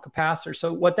soft terminal capacitor.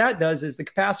 So what that does is the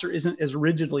capacitor isn't as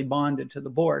rigidly bonded to the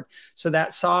board. So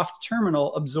that soft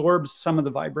terminal absorbs some of the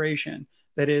vibration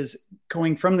that is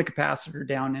going from the capacitor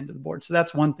down into the board. So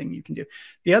that's one thing you can do.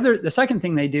 The second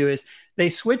thing they do is they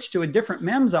switch to a different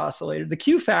MEMS oscillator. The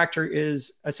Q factor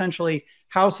is essentially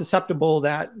how susceptible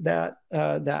that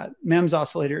MEMS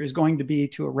oscillator is going to be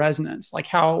to a resonance, like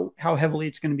how heavily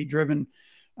it's going to be driven.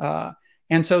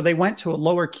 And so they went to a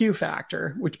lower Q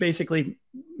factor, which basically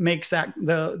makes that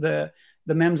the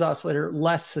MEMS oscillator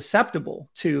less susceptible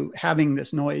to having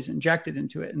this noise injected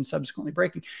into it and subsequently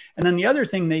breaking. And then the other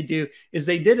thing they do is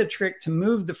they did a trick to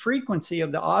move the frequency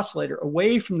of the oscillator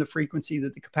away from the frequency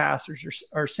that the capacitors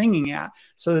are singing at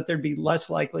so that there'd be less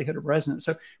likelihood of resonance.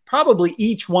 So probably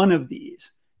each one of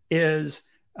these is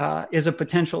a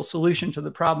potential solution to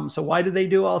the problem. So why did they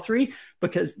do all three?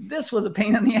 Because this was a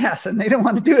pain in the ass and they don't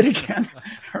want to do it again,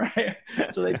 right?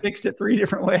 So they fixed it three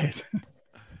different ways.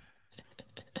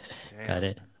 Got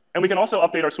it. And we can also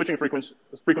update our switching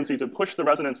frequency to push the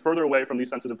resonance further away from these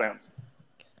sensitive bands.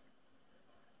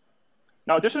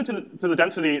 Now, in addition to the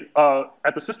density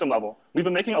at the system level, we've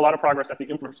been making a lot of progress at the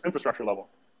infrastructure level.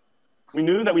 We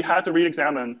knew that we had to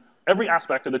re-examine every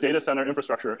aspect of the data center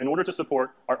infrastructure in order to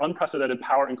support our unprecedented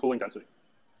power and cooling density.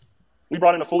 We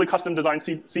brought in a fully custom designed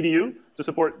CDU to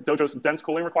support Dojo's dense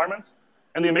cooling requirements.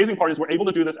 And the amazing part is we're able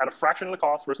to do this at a fraction of the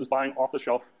cost versus buying off the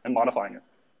shelf and modifying it.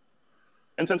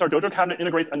 And since our Dojo cabinet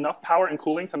integrates enough power and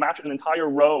cooling to match an entire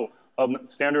row of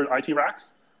standard IT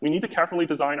racks, we need to carefully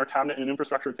design our cabinet and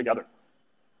infrastructure together.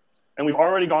 And we've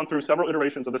already gone through several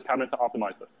iterations of this cabinet to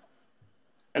optimize this.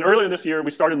 And earlier this year, we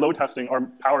started load testing our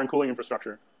power and cooling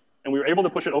infrastructure. And we were able to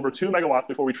push it over 2 megawatts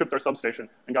before we tripped our substation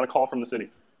and got a call from the city.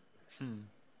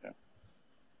 Yeah.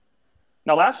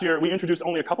 Now, last year, we introduced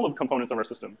only a couple of components of our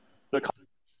system.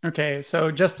 Okay,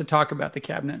 so just to talk about the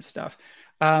cabinet stuff.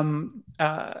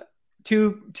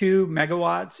 2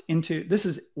 megawatts into, this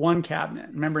is one cabinet.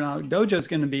 Remember now, Dojo's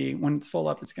going to be, when it's full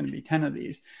up, it's going to be 10 of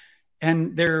these.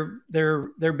 and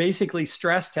they're basically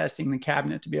stress testing the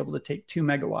cabinet to be able to take 2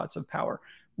 megawatts of power,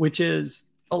 which is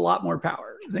a lot more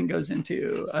power than goes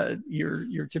into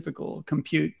your typical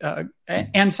compute.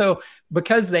 And so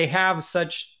because they have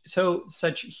such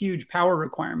huge power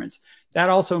requirements, that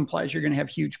also implies you're going to have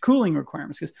huge cooling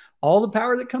requirements, because all the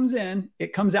power that comes in,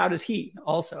 it comes out as heat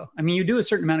also. I mean, you do a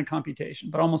certain amount of computation,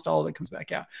 but almost all of it comes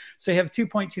back out. So you have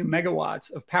 2.2 megawatts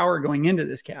of power going into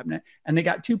this cabinet, and they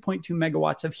got 2.2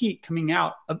 megawatts of heat coming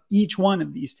out of each one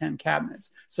of these 10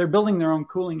 cabinets. So they're building their own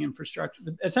cooling infrastructure.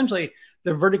 Essentially,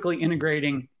 they're vertically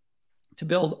integrating to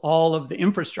build all of the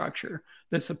infrastructure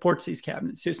that supports these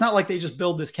cabinets. So it's not like they just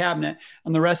build this cabinet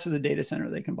and the rest of the data center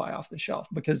they can buy off the shelf,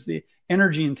 because the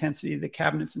energy intensity of the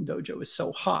cabinets in Dojo is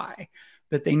so high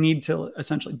that they need to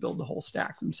essentially build the whole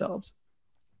stack themselves.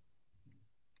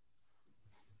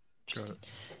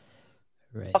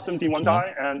 Right. Custom D1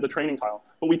 die and the training tile,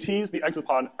 but we tease the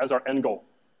Exapod as our end goal.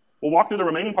 We'll walk through the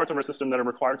remaining parts of our system that are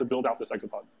required to build out this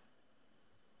Exapod.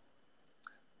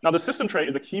 Now, the system tray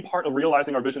is a key part of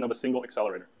realizing our vision of a single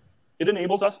accelerator. It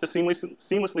enables us to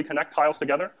seamlessly connect tiles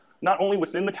together, not only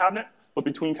within the cabinet, but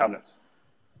between cabinets.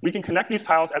 We can connect these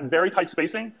tiles at very tight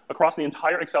spacing across the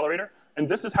entire accelerator, and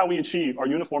this is how we achieve our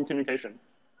uniform communication.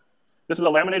 This is a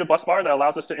laminated bus bar that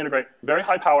allows us to integrate very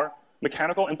high power,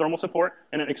 mechanical and thermal support,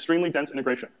 and an extremely dense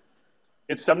integration.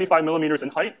 It's 75 millimeters in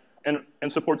height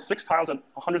and supports 6 tiles at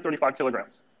 135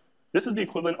 kilograms. This is the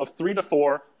equivalent of 3 to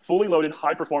 4 fully loaded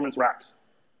high-performance racks.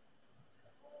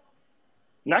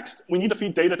 Next, we need to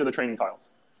feed data to the training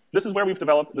tiles. This is where we've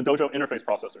developed the Dojo interface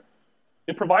processor.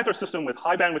 It provides our system with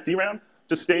high bandwidth DRAM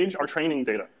to stage our training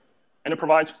data. And it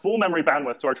provides full memory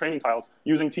bandwidth to our training tiles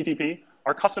using TTP,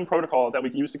 our custom protocol that we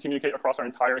use to communicate across our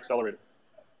entire accelerator.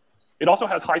 It also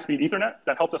has high-speed Ethernet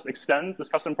that helps us extend this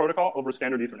custom protocol over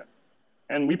standard Ethernet.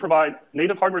 And we provide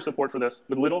native hardware support for this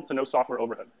with little to no software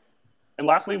overhead. And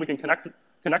lastly, we can connect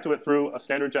to it through a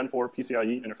standard Gen 4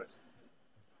 PCIe interface.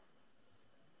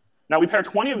 Now, we pair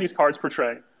 20 of these cards per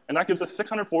tray, and that gives us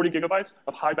 640 gigabytes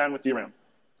of high bandwidth DRAM.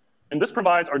 And this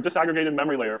provides our disaggregated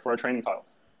memory layer for our training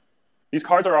tiles. These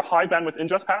cards are a high bandwidth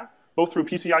ingest path, both through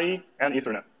PCIe and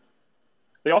Ethernet.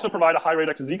 They also provide a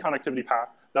high-radix Z connectivity path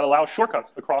that allows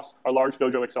shortcuts across our large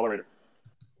Dojo accelerator.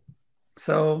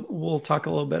 So we'll talk a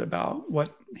little bit about what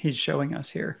he's showing us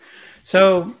here.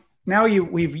 So now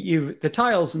the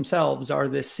tiles themselves are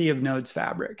this sea of nodes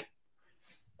fabric.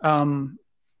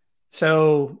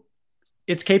 So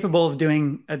it's capable of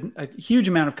doing a huge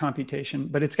amount of computation,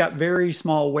 but it's got very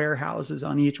small warehouses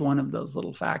on each one of those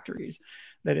little factories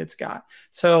that it's got.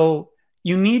 So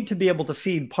you need to be able to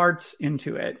feed parts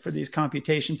into it for these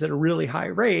computations at a really high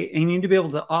rate, and you need to be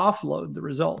able to offload the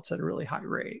results at a really high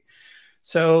rate.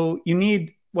 So you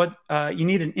need an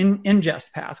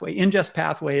ingest pathway. Ingest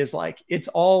pathway is like, it's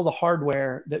all the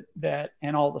hardware that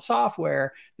and all the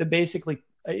software that basically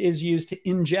is used to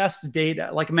ingest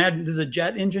data. Like, imagine there's a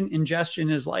jet engine.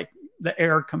 Ingestion is like the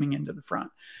air coming into the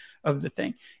front of the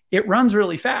thing. It runs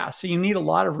really fast, so you need a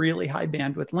lot of really high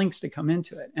bandwidth links to come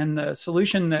into it. And the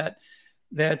solution that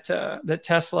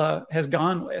Tesla has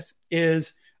gone with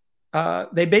is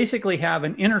they basically have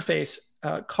an interface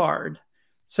card.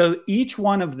 So each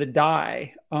one of the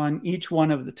die on each one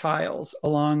of the tiles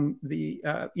along the,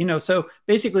 so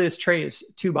basically this tray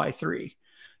is 2 by 3.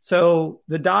 So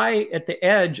the die at the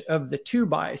edge of the 2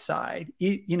 by side,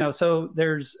 so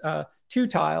there's 2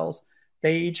 tiles.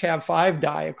 They each have 5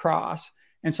 die across.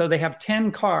 And so they have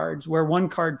 10 cards where one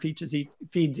card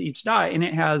feeds each die. And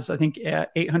it has, I think,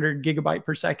 800 gigabyte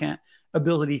per second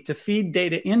ability to feed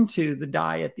data into the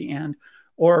die at the end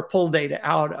or pull data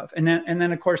out of. And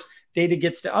then of course, data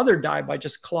gets to other die by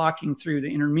just clocking through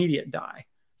the intermediate die.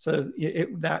 So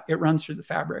it runs through the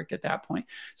fabric at that point.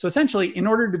 So essentially, in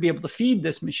order to be able to feed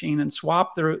this machine and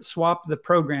swap the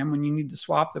program when you need to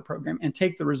swap the program and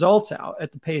take the results out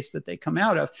at the pace that they come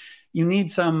out of, you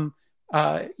need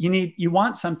you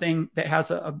want something that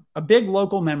has a big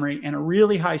local memory and a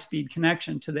really high speed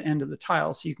connection to the end of the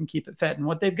tile so you can keep it fed. And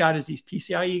what they've got is these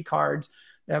PCIe cards.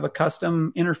 They have a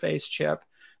custom interface chip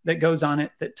that goes on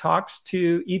it that talks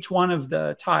to each one of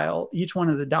the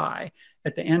die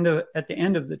at the end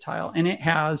of the tile. And it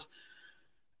has,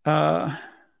 what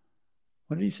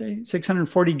did he say?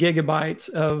 640 gigabytes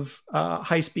of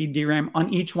high-speed DRAM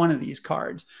on each one of these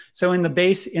cards. So in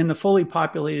the fully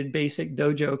populated basic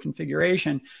Dojo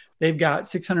configuration, they've got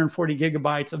 640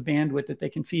 gigabytes of bandwidth that they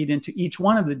can feed into each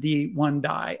one of the D1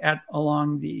 die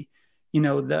along the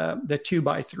 2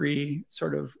 by 3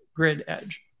 sort of grid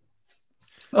edge.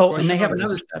 Oh, and they have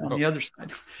another set on the other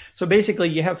side. So basically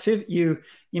you have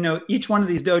each one of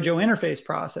these Dojo interface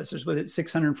processors with its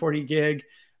 640 gig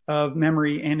of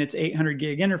memory and its 800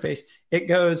 gig interface, it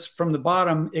goes from the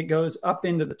bottom, it goes up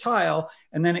into the tile,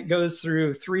 and then it goes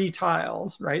through 3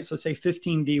 tiles, right? So say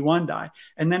 15 D1 die.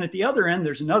 And then at the other end,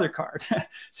 there's another card.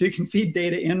 So you can feed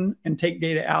data in and take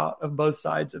data out of both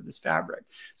sides of this fabric.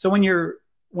 So when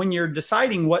you're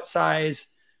deciding what size,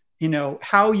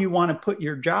 how you want to put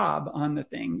your job on the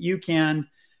thing, you can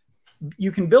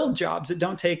build jobs that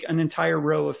don't take an entire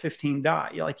row of 15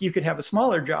 die. Like you could have a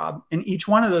smaller job, and each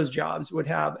one of those jobs would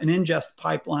have an ingest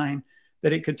pipeline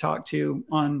that it could talk to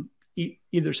on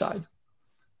either side.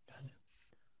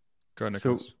 Go ahead,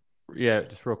 Nicholas. So, yeah,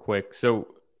 just real quick. So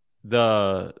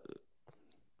I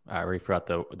already forgot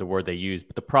the word they used,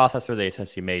 but the processor they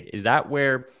essentially made, is that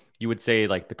where you would say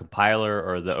like the compiler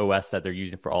or the OS that they're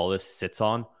using for all this sits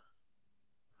on?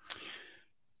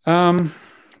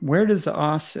 Where does the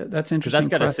OS sit? That's interesting. That's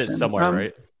got to sit somewhere,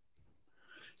 right?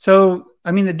 So,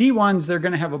 I mean, the D1s, they're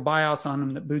going to have a BIOS on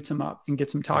them that boots them up and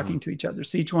gets them talking to each other.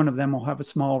 So each one of them will have a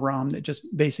small ROM that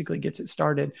just basically gets it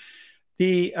started.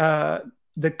 The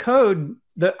code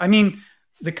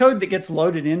that gets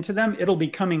loaded into them, it'll be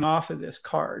coming off of this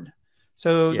card.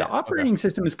 So the operating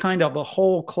system is kind of a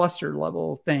whole cluster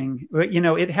level thing. But,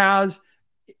 it has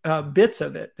bits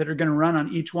of it that are going to run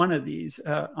on each one of these.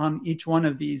 Actually,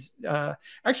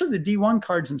 the D1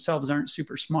 cards themselves aren't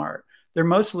super smart. They're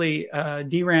mostly a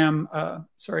DMA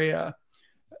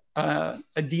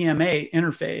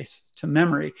interface to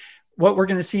memory. What we're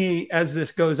going to see as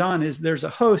this goes on is there's a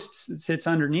host that sits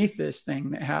underneath this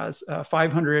thing that has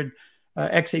 500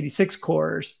 x86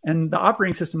 cores, and the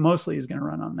operating system mostly is going to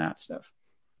run on that stuff.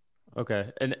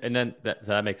 Okay, and then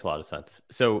that makes a lot of sense.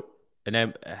 So, and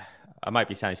then I might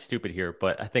be sounding stupid here,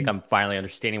 but I think I'm finally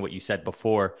understanding what you said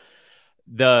before.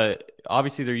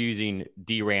 Obviously they're using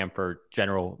DRAM for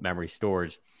general memory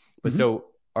storage, but so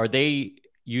are they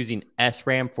using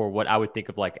SRAM for what I would think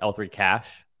of like L3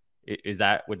 cache?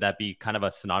 Would that be kind of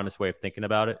a synonymous way of thinking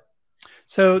about it?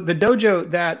 So the Dojo,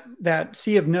 that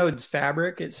Sea of Nodes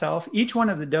fabric itself, each one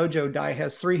of the Dojo die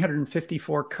has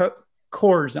 354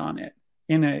 cores on it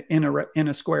in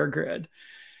a square grid.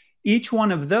 Each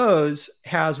one of those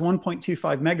has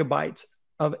 1.25 megabytes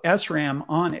of SRAM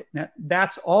on it.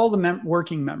 That's all the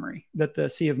working memory that the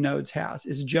Sea of Nodes has,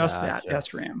 is just that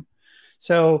SRAM.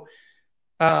 So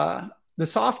the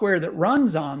software that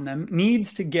runs on them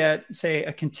needs to get, say,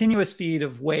 a continuous feed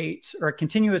of weights or a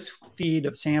continuous feed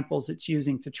of samples it's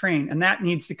using to train. And that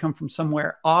needs to come from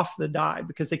somewhere off the die,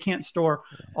 because they can't store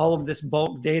all of this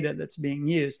bulk data that's being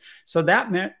used. So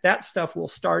that stuff will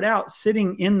start out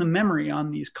sitting in the memory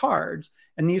on these cards,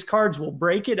 and these cards will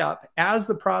break it up as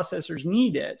the processors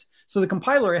need it. So the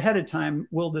compiler ahead of time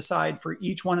will decide for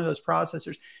each one of those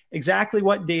processors exactly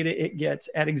what data it gets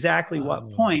at exactly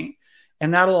what point.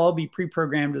 And that'll all be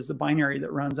pre-programmed as the binary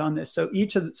that runs on this. So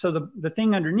the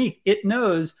thing underneath, it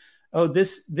knows, oh,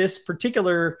 this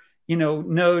particular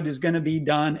node is going to be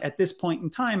done at this point in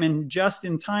time, and just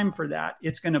in time for that,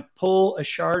 it's going to pull a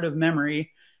shard of memory.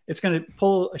 It's going to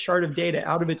pull a shard of data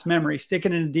out of its memory, stick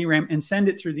it in a DRAM, and send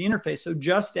it through the interface. So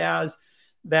just as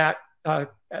that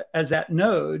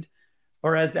node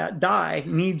or as that die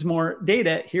needs more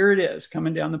data, here it is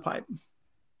coming down the pipe.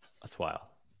 That's wild.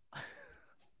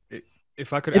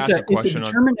 If I could ask a question, it's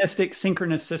a deterministic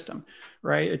synchronous system,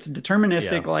 right? It's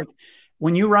deterministic. Like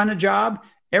when you run a job,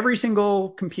 every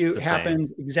single compute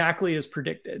happens exactly as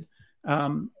predicted.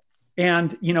 And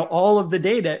all of the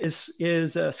data is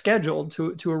scheduled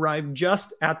to arrive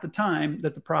just at the time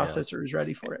that the processor is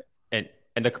ready for it.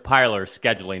 And the compiler is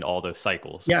scheduling all those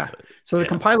cycles. Yeah. So the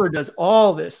compiler does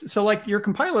all this. So like your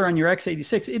compiler on your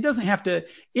x86, it doesn't have to,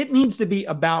 it needs to be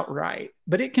about right,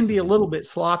 but it can be a little bit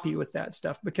sloppy with that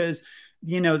stuff because,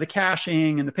 the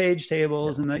caching and the page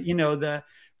tables and a lot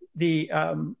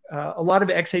of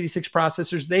x86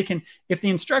 processors, they can, if the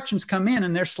instructions come in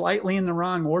and they're slightly in the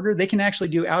wrong order, they can actually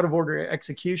do out of order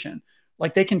execution.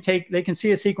 Like they can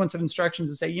see a sequence of instructions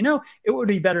and say, it would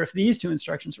be better if these two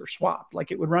instructions were swapped,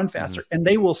 like it would run faster. And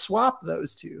they will swap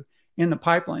those two in the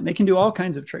pipeline. They can do all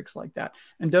kinds of tricks like that.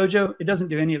 And Dojo, it doesn't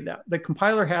do any of that. The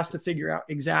compiler has to figure out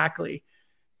exactly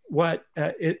what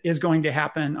is going to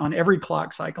happen on every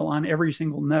clock cycle on every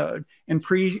single node and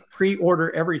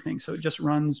pre-order everything. So it just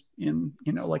runs in,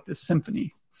 like this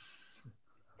symphony.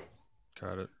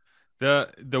 Got it.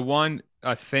 The one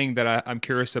thing that I'm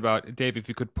curious about. Dave, if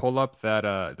you could pull up that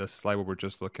the slide where we're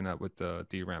just looking at with the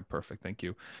DRAM. Perfect, thank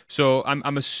you. So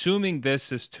I'm assuming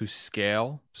this is to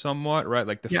scale somewhat, right?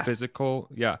 Like the physical,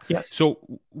 Yes. So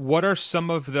what are some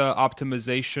of the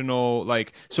optimizational,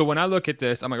 like, so when I look at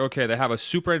this, I'm like, okay, they have a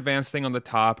super advanced thing on the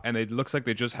top, and it looks like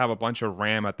they just have a bunch of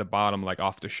RAM at the bottom, like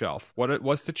off the shelf.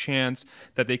 What's the chance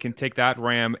that they can take that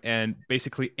RAM and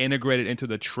basically integrate it into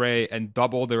the tray and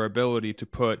double their ability to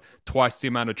put twice the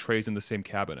amount of trays in the same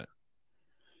cabinet?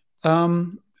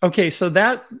 Okay, so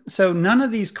none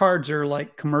of these cards are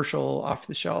like commercial off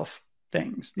the shelf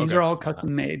things. These are all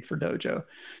custom made for Dojo.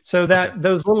 So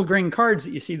those little green cards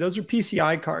that you see, those are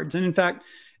PCI cards. And in fact,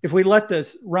 if we let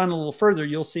this run a little further,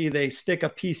 you'll see they stick a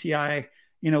PCI,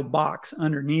 box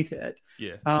underneath it.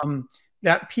 Yeah.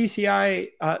 That PCI,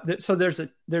 so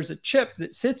there's a chip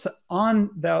that sits on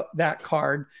that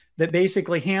card that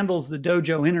basically handles the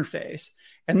Dojo interface.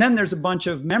 And then there's a bunch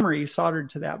of memory soldered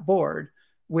to that board,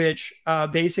 which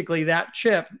basically that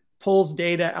chip pulls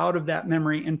data out of that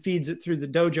memory and feeds it through the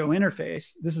Dojo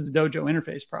interface. This is the Dojo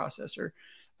interface processor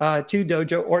to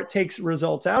Dojo, or it takes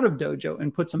results out of Dojo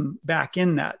and puts them back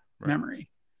in that memory.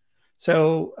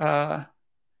 So,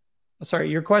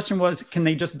 sorry, your question was, can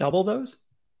they just double those?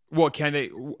 Well, can they?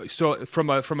 So from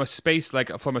a space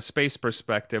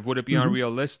perspective, would it be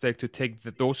unrealistic to take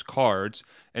those cards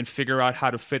and figure out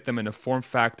how to fit them in a form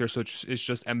factor so it's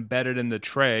just embedded in the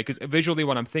tray? Because visually,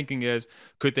 what I'm thinking is,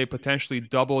 could they potentially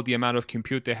double the amount of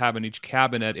compute they have in each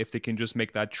cabinet if they can just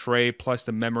make that tray plus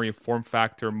the memory form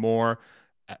factor more,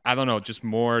 I don't know, just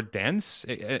more dense?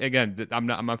 Again, I'm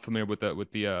not familiar with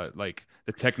the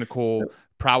technical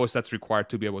prowess that's required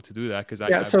to be able to do that, because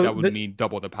that would mean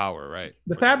double the power, right?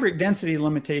 The fabric density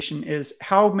limitation is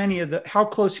how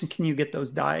close can you get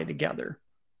those die together?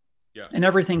 Yeah. And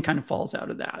everything kind of falls out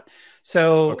of that.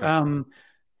 So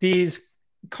these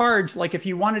cards, like if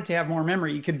you wanted to have more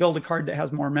memory, you could build a card that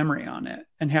has more memory on it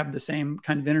and have the same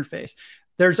kind of interface.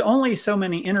 There's only so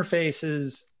many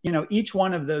interfaces. Each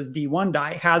one of those D1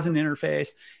 die has an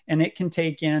interface, and it can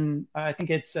take in, I think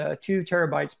it's 2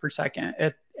 terabytes per second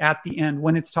at the end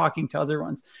when it's talking to other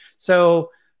ones.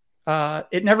 So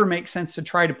it never makes sense to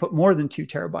try to put more than 2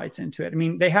 terabytes into it. I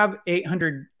mean, they have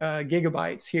 800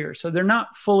 gigabytes here, so they're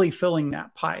not fully filling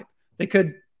that pipe. They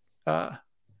could,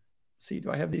 see,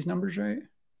 do I have these numbers right?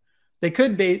 They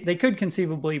could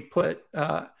conceivably put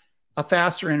a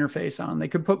faster interface on. They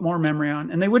could put more memory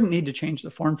on, and they wouldn't need to change the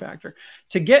form factor.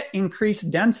 To get increased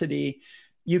density,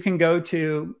 you can go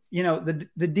to, the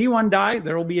D1 die,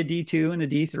 there will be a D2 and a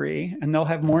D3, and they'll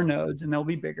have more nodes and they'll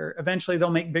be bigger. Eventually they'll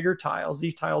make bigger tiles.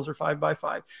 These tiles are 5 by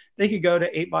 5. They could go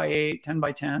to 8 by 8, 10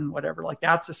 by 10, whatever. Like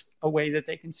that's a way that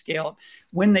they can scale it.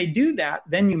 When they do that,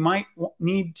 then you might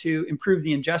need to improve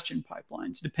the ingestion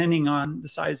pipelines, depending on the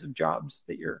size of jobs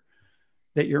that you're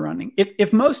running.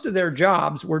 If most of their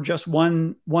jobs were just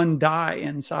one die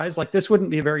in size, like this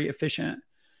wouldn't be a very efficient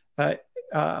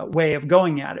way of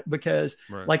going at it, because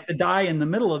like the die in the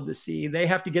middle of the C, they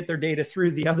have to get their data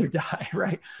through the other die,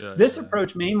 right? This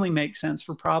approach mainly makes sense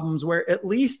for problems where at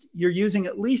least you're using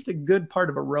at least a good part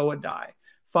of a row of die,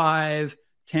 5,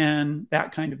 10,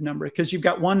 that kind of number, because you've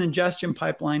got one ingestion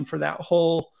pipeline for that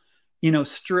whole,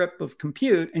 strip of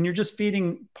compute, and you're just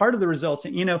feeding part of the results.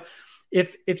 And,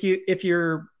 if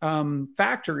your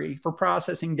factory for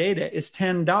processing data is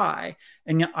 10 die,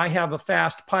 and I have a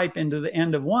fast pipe into the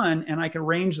end of one, and I can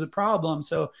arrange the problem,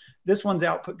 so this one's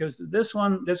output goes to this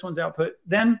one's output,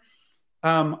 then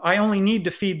I only need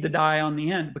to feed the die on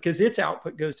the end, because its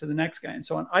output goes to the next guy, and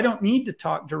so on. I don't need to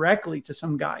talk directly to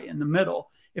some guy in the middle.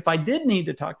 If I did need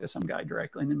to talk to some guy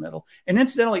directly in the middle, and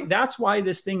incidentally, that's why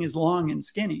this thing is long and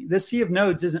skinny. This C of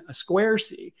nodes isn't a square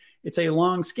C. It's a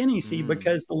long skinny C,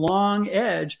 because the long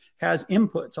edge has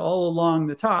inputs all along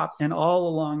the top and all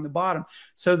along the bottom,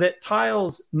 so that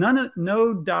tiles, none of the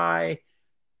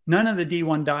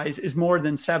D1 dies is more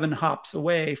than 7 hops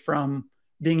away from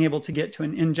being able to get to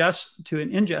an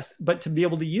ingest. But to be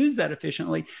able to use that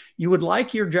efficiently, you would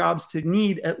like your jobs to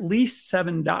need at least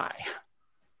 7 die.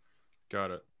 Got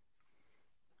it.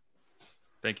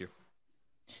 Thank you.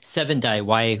 7 die.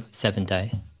 Why 7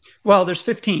 die? Well, there's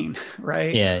 15,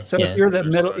 right? Yeah. So if you're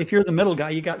the middle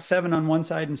guy, you got 7 on one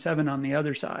side and 7 on the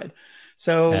other side.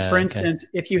 So for instance,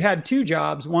 if you had 2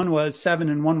 jobs, one was 7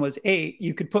 and one was 8,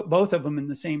 you could put both of them in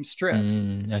the same strip.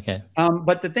 Okay.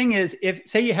 But the thing is, if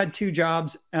say you had 2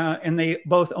 jobs and they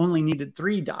both only needed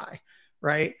 3 die,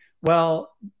 right?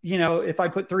 Well, if I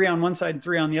put 3 on one side and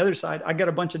 3 on the other side, I got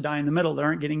a bunch of die in the middle that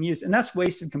aren't getting used, and that's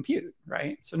wasted compute,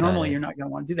 right? So normally you're not going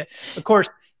to want to do that. Of course,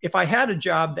 if I had a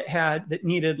job that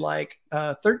needed like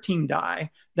 13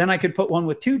 die, then I could put one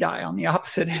with 2 die on the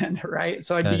opposite end, right?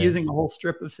 So I'd be using a whole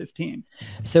strip of 15.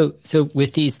 So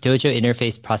with these Dojo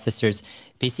interface processors,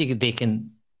 basically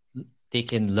they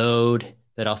can load,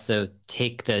 but also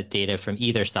take the data from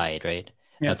either side, right?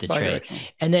 Yeah, of the tray.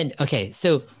 And then, okay,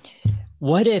 so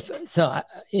what if, the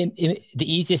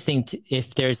easiest thing,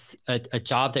 if there's a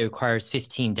job that requires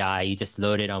 15 die, you just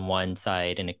load it on one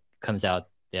side and it comes out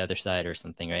the other side or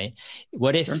something, right?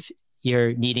 What if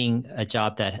you're needing a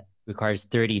job that requires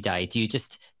 30 die? Do you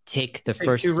just take the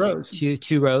first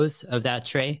 2 rows of that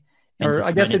tray? Or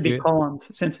I guess it'd be columns,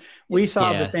 since we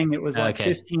saw the thing that was like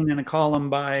 15 in a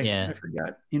column by, I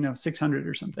forgot, 600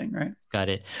 or something, right? Got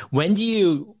it. When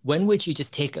would you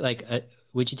just take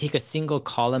would you take a single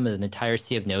column of an entire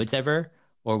sea of nodes ever?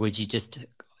 Or would you just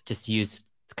use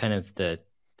kind of the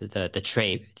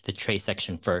tray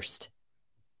section first?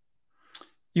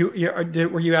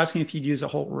 Were you asking if you'd use a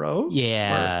whole row?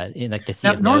 Yeah, in like the sea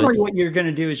of normally nodes? What you're going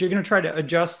to do is you're going to try to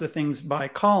adjust the things by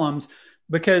columns,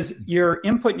 because your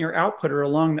input and your output are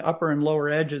along the upper and lower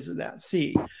edges of that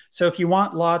C. So if you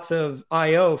want lots of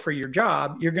IO for your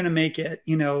job, you're going to make it,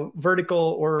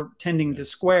 vertical or tending to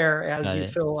square as you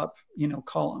fill up,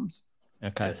 columns.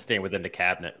 Okay. Staying within the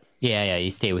cabinet. Yeah.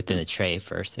 You stay within the tray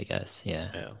first, I guess.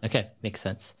 Yeah. Okay. Makes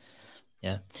sense.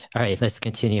 Yeah. All right. Let's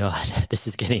continue on. This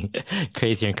is getting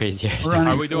crazier and crazier.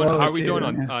 Are we doing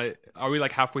on? Are we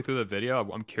like halfway through the video?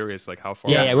 I'm curious, like how far?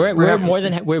 Yeah. We're more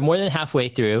than halfway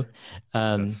through.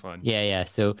 That's fun. Yeah.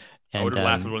 So. I would have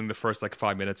laughed during the first like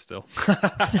 5 minutes still.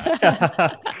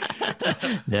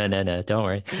 No. Don't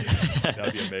worry.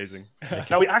 That'd be amazing.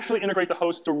 Now we actually integrate the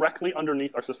host directly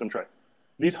underneath our system tray.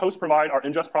 These hosts provide our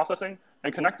ingest processing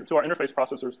and connect to our interface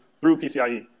processors through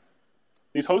PCIe.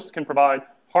 These hosts can provide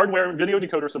hardware video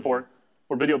decoder support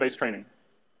for video-based training.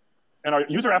 And our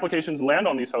user applications land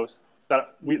on these hosts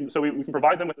so we can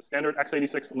provide them with a standard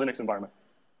x86 Linux environment.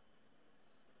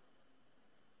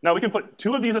 Now we can put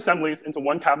 2 of these assemblies into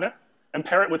one cabinet and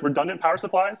pair it with redundant power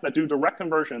supplies that do direct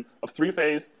conversion of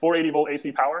 3-phase 480-volt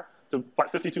AC power to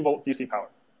 52-volt DC power.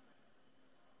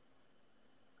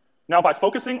 Now by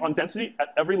focusing on density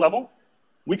at every level,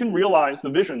 we can realize the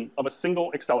vision of a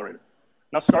single accelerator.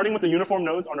 Now, starting with the uniform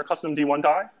nodes on our custom D1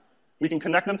 die, we can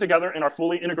connect them together in our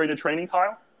fully integrated training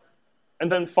tile,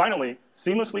 and then finally,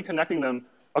 seamlessly connecting them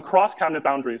across cabinet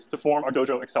boundaries to form our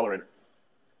Dojo accelerator.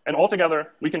 And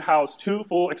altogether, we can house 2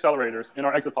 full accelerators in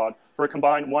our ExaPod for a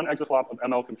combined 1 exaflop of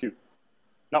ML compute.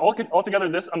 Now, altogether,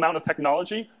 this amount of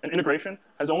technology and integration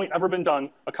has only ever been done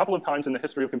a couple of times in the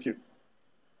history of compute.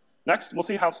 Next, we'll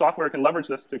see how software can leverage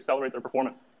this to accelerate their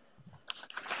performance.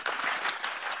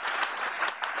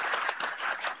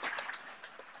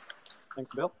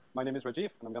 Thanks, Bill. My name is Rajiv,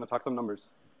 and I'm going to talk some numbers.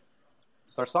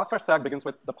 So our software stack begins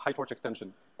with the PyTorch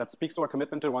extension that speaks to our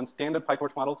commitment to run standard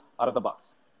PyTorch models out of the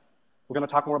box. We're going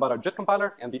to talk more about our JIT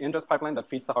compiler and the ingest pipeline that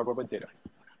feeds the hardware with data.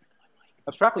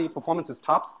 Abstractly, performance is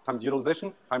TOPS times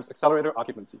utilization times accelerator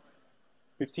occupancy.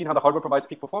 We've seen how the hardware provides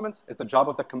peak performance. It's the job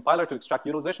of the compiler to extract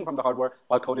utilization from the hardware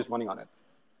while code is running on it.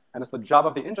 And it's the job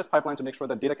of the ingest pipeline to make sure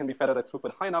that data can be fed at a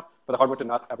throughput high enough for the hardware to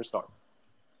not ever starve.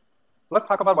 So let's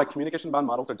talk about why communication-bound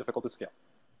models are difficult to scale.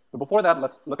 But before that,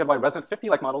 let's look at why ResNet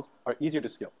 50-like models are easier to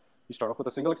scale. You start off with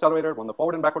a single accelerator, run the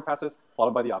forward and backward passes,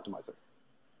 followed by the optimizer.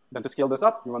 Then to scale this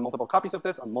up, you run multiple copies of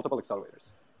this on multiple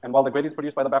accelerators. And while the gradients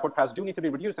produced by the backward pass do need to be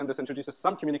reduced, and this introduces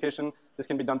some communication, this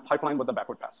can be done pipeline with the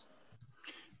backward pass.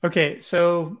 Okay,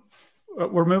 so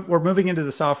we're moving into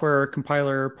the software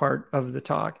compiler part of the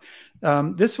talk.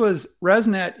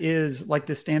 ResNet is like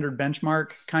the standard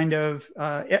benchmark kind of.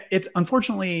 It's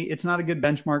unfortunately it's not a good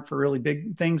benchmark for really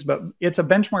big things, but it's a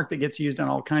benchmark that gets used on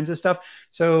all kinds of stuff.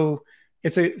 So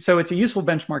it's a useful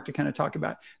benchmark to kind of talk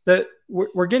about.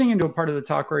 We're getting into a part of the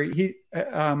talk where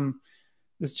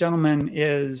this gentleman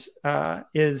is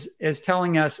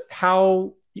telling us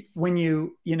how when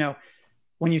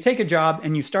you take a job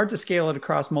and you start to scale it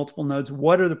across multiple nodes,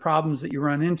 what are the problems that you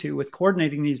run into with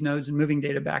coordinating these nodes and moving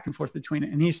data back and forth between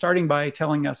it? And he's starting by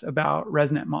telling us about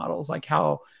ResNet models, like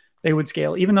how they would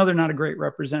scale. Even though they're not a great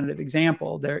representative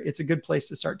example, it's a good place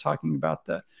to start talking about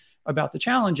the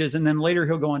challenges. And then later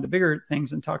he'll go on to bigger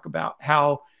things and talk about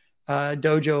how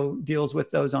Dojo deals with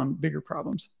those on bigger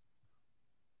problems.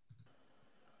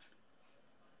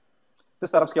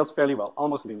 This setup scales fairly well,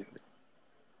 almost linearly.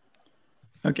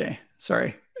 Okay,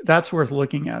 sorry. That's worth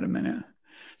looking at a minute.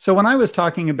 So when I was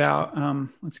talking about,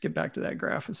 let's get back to that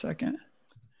graph a second.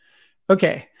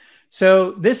 Okay,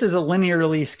 so this is a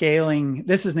linearly scaling.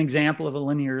 This is an example of a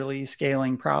linearly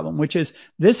scaling problem, which is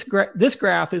this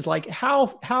graph is like how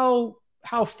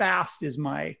fast is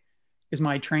my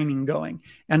training going?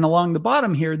 And along the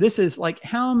bottom here, this is like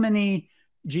how many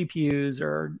GPUs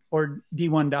or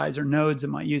D1 dies or nodes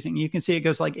am I using? You can see it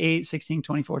goes like 8, 16,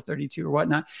 24, 32 or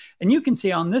whatnot. And you can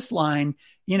see on this line,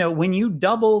 when you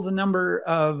double the number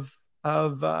of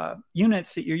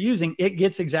units that you're using, it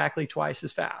gets exactly twice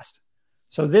as fast.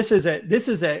 So this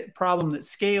is a problem that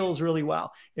scales really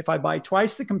well. If I buy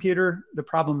twice the computer, the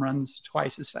problem runs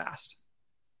twice as fast.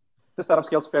 This setup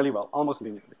scales fairly well, almost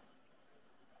linearly.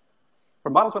 For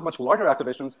models with much larger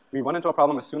activations, we run into a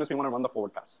problem as soon as we want to run the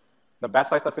forward pass. The batch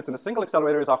size that fits in a single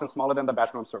accelerator is often smaller than the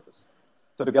batch norm surface.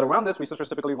 So to get around this, researchers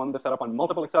typically run the setup on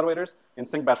multiple accelerators in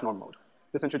sync batch norm mode.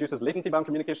 This introduces latency-bound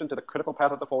communication to the critical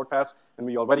path of the forward pass, and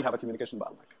we already have a communication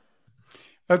bottleneck.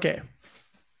 Okay.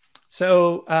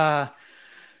 So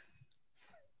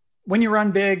when you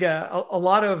run big, a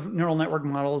lot of neural network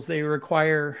models, they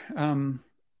require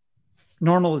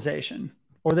normalization.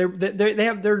 Or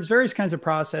there's various kinds of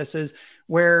processes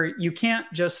where you can't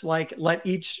just like let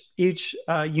each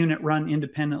unit run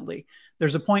independently.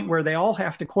 There's a point where they all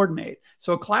have to coordinate.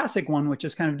 So a classic one, which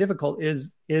is kind of difficult,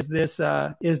 is this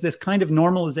kind of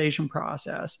normalization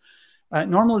process.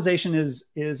 Normalization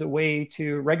is a way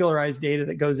to regularize data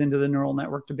that goes into the neural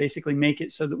network to basically make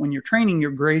it so that when you're training,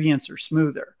 your gradients are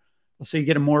smoother. So you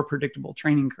get a more predictable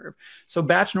training curve. So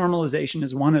batch normalization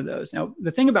is one of those. Now,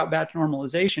 the thing about batch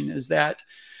normalization is that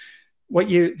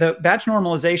the batch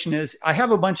normalization is, I have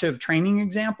a bunch of training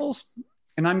examples,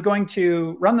 and I'm going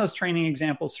to run those training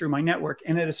examples through my network.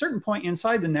 And at a certain point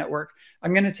inside the network,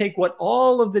 I'm going to take what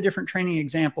all of the different training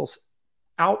examples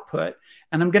output,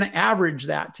 and I'm going to average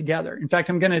that together. In fact,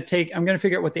 I'm going to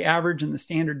figure out what the average and the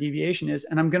standard deviation is,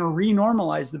 and I'm going to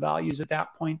renormalize the values at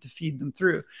that point to feed them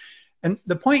through. And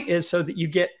the point is so that you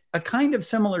get a kind of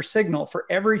similar signal for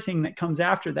everything that comes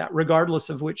after that, regardless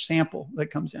of which sample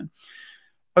that comes in.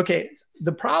 Okay,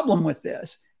 the problem with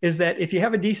this is that if you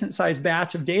have a decent sized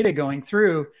batch of data going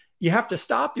through, you have to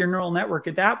stop your neural network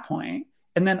at that point,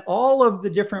 and then all of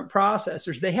the different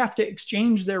processors, they have to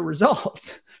exchange their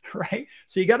results, right?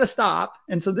 So you got to stop.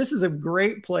 And so this is a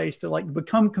great place to like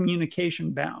become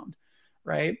communication bound,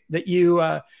 right? That you,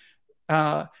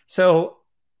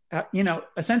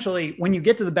 essentially, when you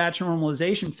get to the batch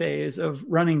normalization phase of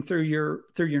running through your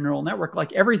neural network,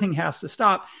 like everything has to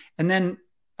stop. And then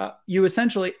you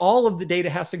essentially, all of the data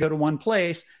has to go to one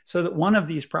place so that one of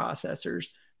these processors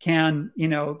can,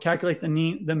 calculate the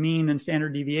mean and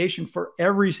standard deviation for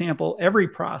every sample every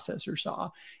processor saw.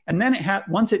 And then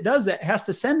once it does that, it has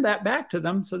to send that back to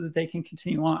them so that they can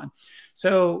continue on.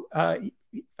 So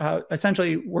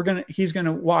essentially, he's going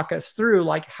to walk us through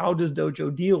like, how does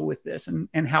Dojo deal with this,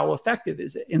 and how effective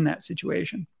is it in that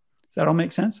situation? Does that all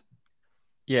make sense?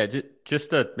 Yeah, just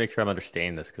to make sure I'm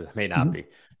understanding this, because it may not be.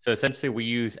 So essentially, we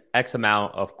use X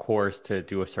amount of cores to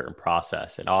do a certain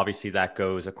process, and obviously that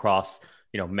goes across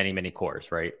many, many cores,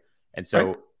 right? And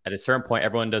so at a certain point,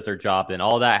 everyone does their job, then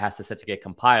all that has to get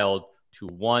compiled to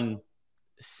one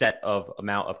set of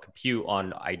amount of compute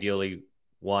on ideally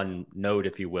one node,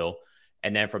 if you will.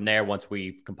 And then from there, once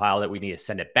we've compiled it, we need to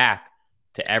send it back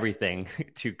to everything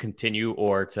to continue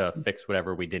or to fix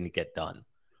whatever we didn't get done.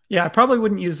 Yeah, I probably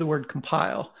wouldn't use the word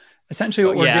compile. Essentially,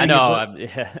 what we're doing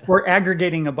is we're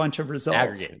aggregating a bunch of results.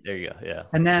 Aggregating, there you go. Yeah.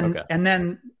 And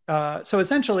then, so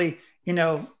essentially,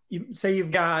 you say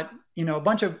you've got a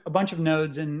bunch of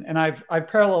nodes, and I've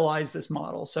parallelized this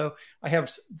model. So I have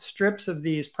strips of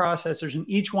these processors, and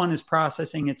each one is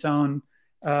processing its own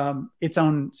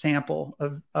sample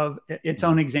of its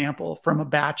own example from a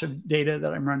batch of data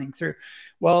that I'm running through.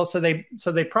 Well, so they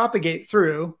propagate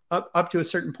through up to a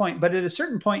certain point, but at a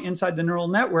certain point inside the neural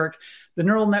network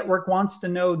wants to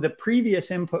know the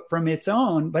previous input from its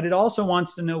own, but it also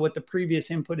wants to know what the previous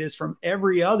input is from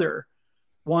every other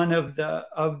one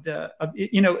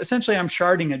essentially I'm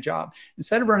sharding a job.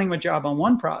 Instead of running my job on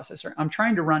one processor, I'm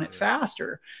trying to run it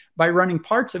faster by running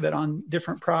parts of it on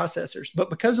different processors.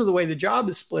 But because of the way the job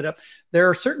is split up, there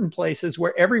are certain places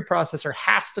where every processor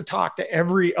has to talk to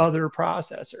every other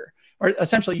processor. Or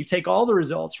essentially you take all the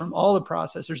results from all the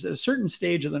processors at a certain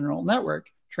stage of the neural network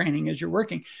training as you're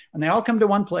working, and they all come to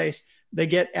one place. They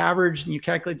get averaged, and you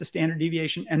calculate the standard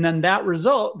deviation, and then that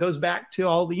result goes back to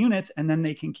all the units, and then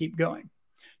they can keep going.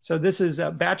 So this is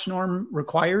a batch norm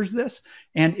requires this,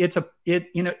 and it's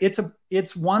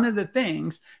one of the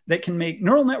things that can make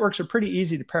neural networks are pretty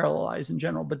easy to parallelize in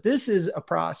general. But this is a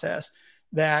process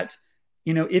that,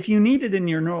 if you need it in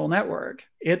your neural network,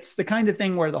 it's the kind of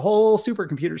thing where the whole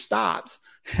supercomputer stops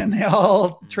and they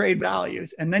all trade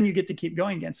values, and then you get to keep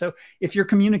going again. So if your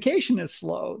communication is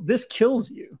slow, this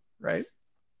kills you, right?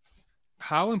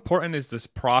 How important is this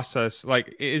process?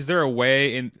 Like, is there a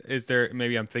way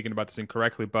maybe I'm thinking about this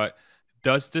incorrectly, but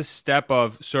does this step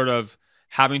of sort of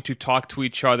having to talk to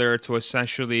each other to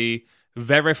essentially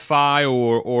verify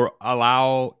or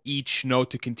allow each node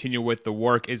to continue with the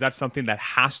work, is that something that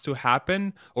has to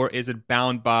happen, or is it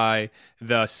bound by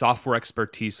the software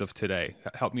expertise of today?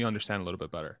 Help me understand a little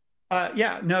bit better.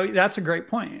 Yeah, no, that's a great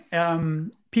point.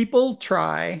 People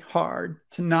try hard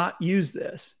to not use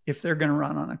this if they're going to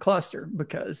run on a cluster,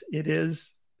 because it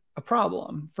is a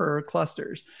problem for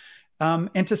clusters.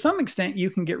 And to some extent, you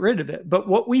can get rid of it. But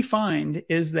what we find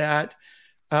is that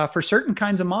for certain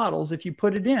kinds of models, if you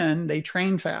put it in, they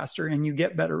train faster and you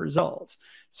get better results.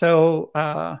 So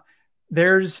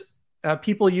there's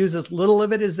people use as little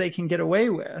of it as they can get away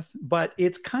with, but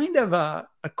it's kind of a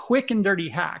quick and dirty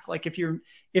hack. Like if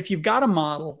you've got a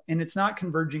model and it's not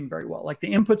converging very well, like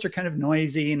the inputs are kind of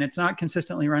noisy and it's not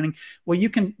consistently running, well,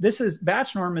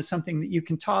 batch norm is something that you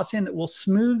can toss in that will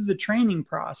smooth the training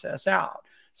process out.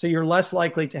 So you're less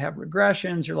likely to have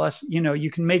regressions. You're less,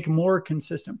 you can make more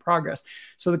consistent progress.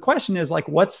 So the question is, like,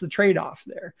 what's the trade-off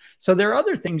there? So there are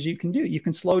other things you can do. You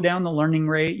can slow down the learning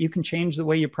rate. You can change the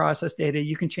way you process data.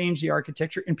 You can change the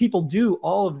architecture. And people do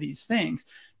all of these things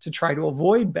to try to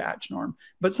avoid batch norm.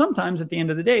 But sometimes at the end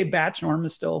of the day, batch norm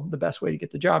is still the best way to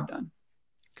get the job done.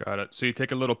 Got it. So you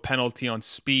take a little penalty on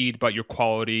speed, but your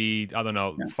quality, I don't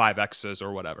know, 5x's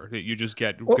or whatever. You just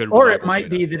get good. Or it might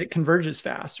be that it converges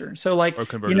faster. So like,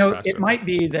 faster. It might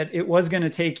be that it was going to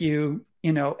take you,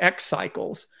 X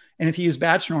cycles. And if you use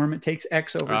batch norm, it takes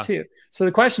X over 2. So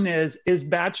the question is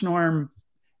batch norm,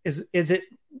 is it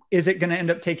going to end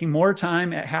up taking more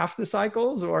time at half the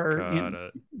cycles,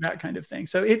 or that kind of thing?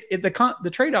 So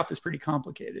the trade-off is pretty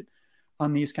complicated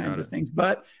on these kinds of things.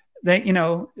 But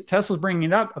Tesla's bringing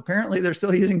it up. Apparently they're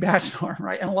still using batch norm,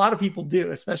 right? And a lot of people do,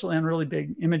 especially on really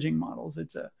big imaging models.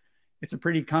 It's a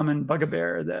pretty common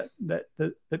bugbear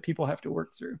that people have to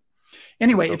work through.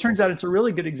 Anyway, it turns out it's a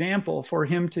really good example for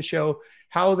him to show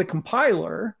how the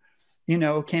compiler,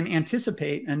 can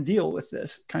anticipate and deal with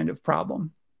this kind of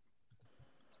problem.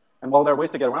 And while there are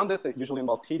ways to get around this, they usually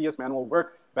involve tedious manual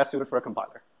work best suited for a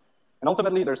compiler. And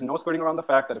ultimately, there's no skirting around the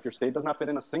fact that if your state does not fit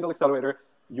in a single accelerator,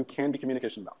 you can be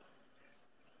communication bound.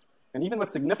 And even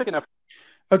with significant effort.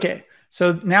 Okay,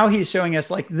 so now he's showing us,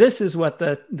 like, this is what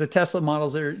the Tesla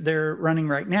models they're running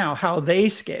right now, how they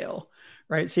scale,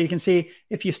 right? So you can see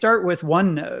if you start with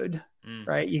one node,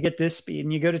 right, you get this speed,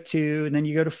 and you go to 2, and then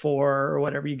you go to 4 or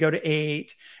whatever, you go to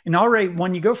 8. And already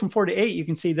when you go from 4 to 8, you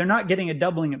can see they're not getting a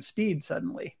doubling of speed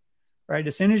suddenly, right?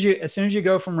 As soon as you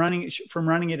go from running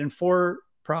it in 4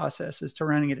 processes to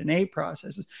running it in 8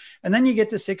 processes, and then you get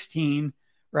to 16,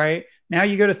 right? Now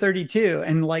you go to 32,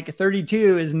 and like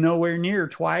 32 is nowhere near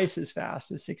twice as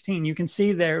fast as 16. You can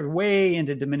see they're way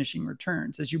into diminishing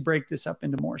returns as you break this up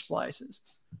into more slices.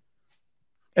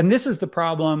 And this is the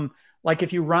problem. Like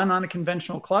if you run on a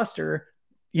conventional cluster,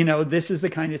 this is the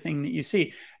kind of thing that you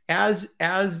see. As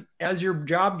your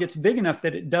job gets big enough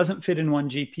that it doesn't fit in one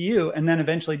GPU, and then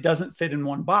eventually doesn't fit in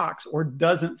one box or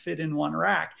doesn't fit in one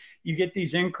rack, you get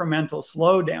these incremental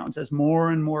slowdowns as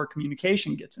more and more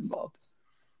communication gets involved.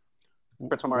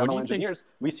 From our ML engineers,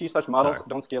 we see such models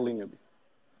don't scale linearly.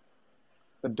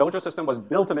 The Dojo system was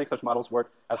built to make such models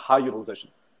work at high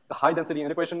utilization. The high density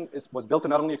integration was built to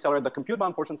not only accelerate the compute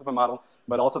bound portions of a model,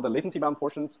 but also the latency bound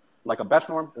portions like a batch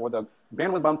norm, or the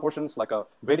bandwidth bound portions like a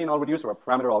gradient all reduce or a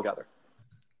parameter all gather.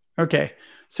 Okay,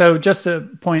 so just a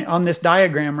point on this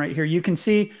diagram right here, you can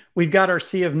see we've got our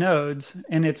sea of nodes,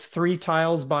 and it's 3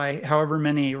 tiles by however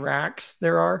many racks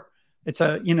there are. It's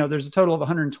there's a total of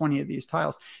 120 of these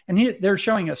tiles. And they're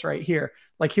showing us right here,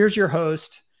 like, here's your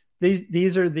host.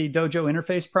 These are the Dojo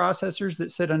interface processors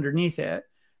that sit underneath it.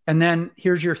 And then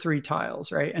here's your 3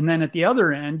 tiles, right? And then at the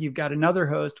other end, you've got another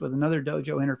host with another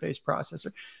Dojo interface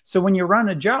processor. So when you run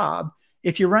a job,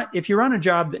 if you run a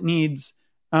job that needs,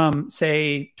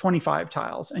 say 25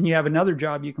 tiles, and you have another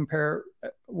job you compare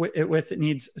it with, it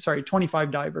needs, 25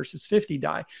 die versus 50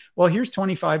 die. Well, here's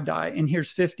 25 die and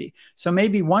here's 50. So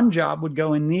maybe one job would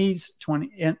go in these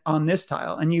 20 on this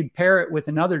tile, and you'd pair it with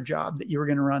another job that you were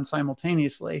going to run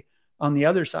simultaneously on the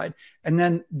other side. And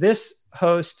then this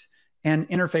host and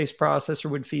interface processor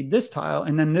would feed this tile,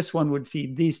 and then this one would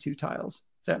feed these 2 tiles.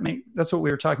 That's what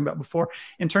we were talking about before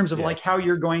in terms of like how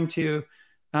you're going to,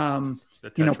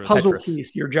 puzzle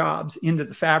piece your jobs into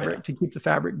the fabric to keep the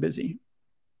fabric busy.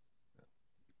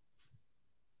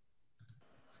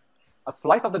 A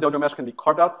slice of the Dojo mesh can be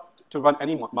carved out to run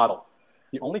any model.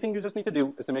 The only thing users need to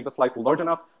do is to make the slice large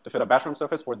enough to fit a batch norm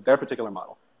surface for their particular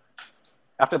model.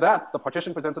 After that, the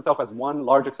partition presents itself as one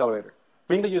large accelerator,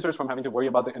 freeing the users from having to worry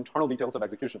about the internal details of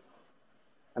execution.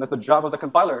 And it's the job of the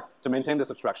compiler to maintain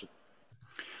this abstraction.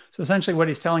 So essentially what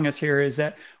he's telling us here is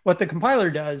that what the compiler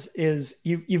does is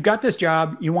you've got this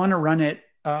job, you want to run it,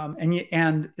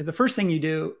 and the first thing you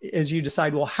do is you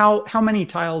decide, well, how many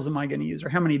tiles am I going to use, or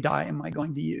how many die am I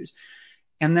going to use?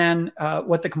 And then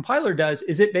what the compiler does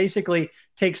is it basically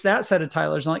takes that set of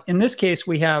tilers. Like in this case,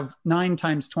 we have 9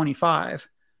 times 25.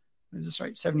 Is this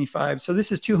right? 75. So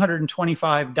this is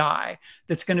 225 die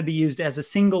that's going to be used as a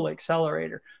single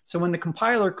accelerator. So when the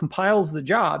compiler compiles the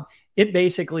job, it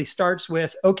basically starts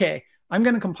with, okay, I'm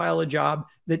going to compile a job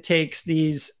that takes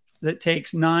 9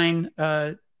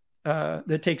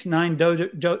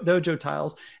 Dojo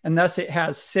tiles, and thus it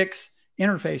has 6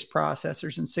 interface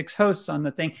processors and 6 hosts on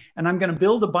the thing. And I'm going to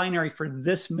build a binary for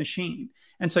this machine.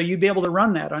 And so you'd be able to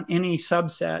run that on any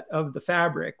subset of the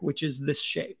fabric, which is this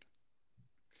shape.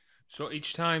 So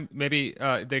each time, maybe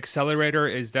the accelerator,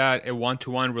 is that a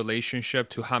one-to-one relationship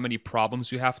to how many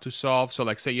problems you have to solve? So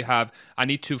like say you have, I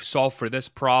need to solve for this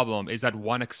problem. Is that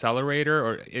one accelerator,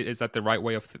 or is that the right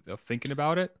way of thinking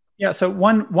about it? Yeah. So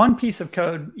one piece of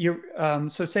code,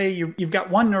 so say you've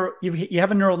got you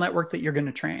have a neural network that you're going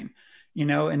to train,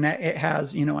 and that it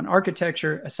has, an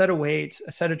architecture, a set of weights,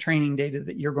 a set of training data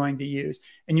that you're going to use,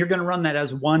 and you're going to run that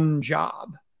as one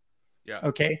job. Yeah.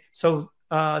 Okay. So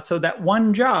that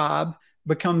one job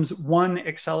becomes one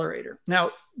accelerator.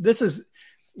 Now, this is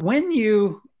when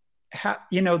you have,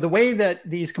 the way that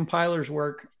these compilers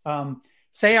work.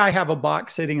 Say I have a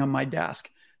box sitting on my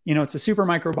desk. It's a super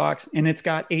micro box and it's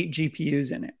got 8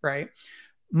 GPUs in it, right?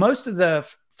 Most of the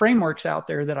frameworks out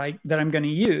there that I'm going to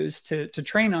use to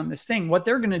train on this thing, what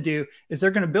they're going to do is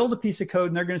they're going to build a piece of code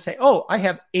and they're going to say, oh, I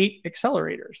have 8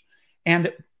 accelerators.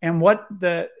 And what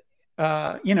the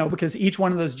because each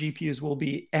one of those GPUs will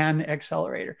be an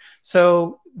accelerator.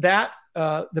 So that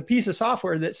the piece of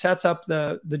software that sets up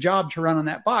the job to run on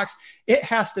that box, it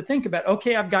has to think about,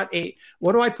 okay, I've got 8.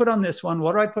 What do I put on this one?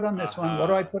 What do I put on this one? What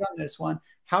do I put on this one?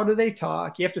 How do they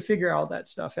talk? You have to figure all that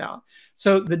stuff out.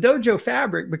 So the Dojo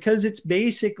fabric, because it's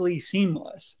basically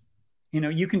seamless,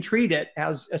 you can treat it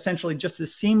as essentially just a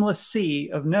seamless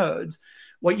sea of nodes.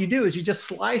 What you do is you just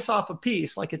slice off a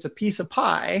piece like it's a piece of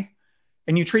pie,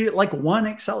 and you treat it like one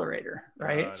accelerator,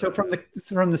 right? So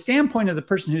from the standpoint of the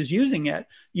person who's using it,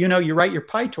 you write your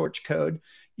PyTorch code,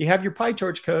 you have your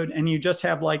PyTorch code, and you just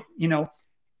have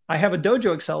I have a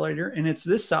Dojo accelerator and it's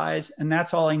this size, and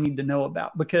that's all I need to know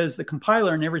about, because the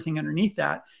compiler and everything underneath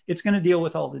that, it's going to deal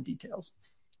with all the details.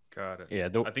 Got it. Yeah.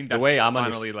 I think that the way I'm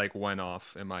finally went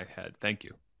off in my head. Thank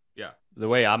you. Yeah. The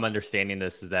way I'm understanding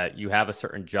this is that you have a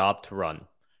certain job to run,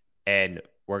 and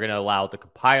we're going to allow the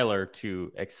compiler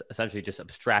to essentially just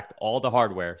abstract all the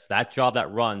hardware. So that job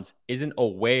that runs isn't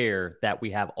aware that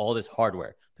we have all this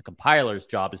hardware. The compiler's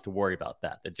job is to worry about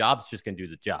that. The job's just going to do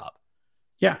the job.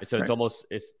 Yeah. So right.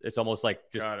 It's almost like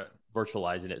just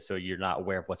virtualizing it, so you're not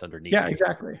aware of what's underneath. Yeah,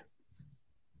 exactly.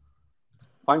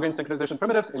 Fine-grained synchronization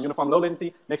primitives in uniform low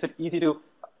latency makes it easy to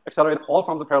accelerate all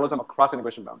forms of parallelism across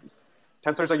integration boundaries.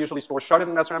 Tensors are usually stored sharded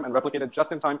in SRAM and replicated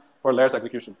just in time for layers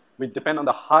execution. We depend on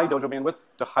the high Dojo bandwidth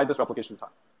to hide this replication time.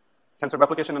 Tensor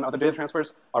replication and other data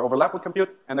transfers are overlapped with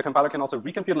compute, and the compiler can also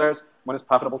recompute layers when it's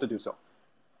profitable to do so.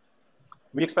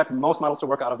 We expect most models to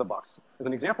work out of the box. As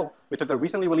an example, we took the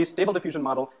recently released Stable Diffusion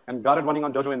model and got it running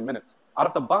on Dojo in minutes. Out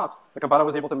of the box, the compiler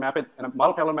was able to map it in a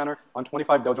model parallel manner on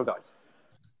 25 Dojo dies.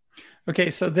 Okay,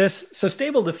 so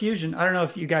Stable Diffusion, I don't know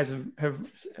if you guys have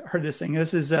heard this thing.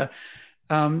 This is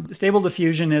Stable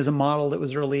Diffusion is a model that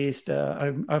was released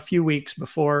a few weeks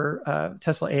before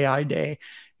Tesla AI Day.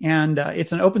 And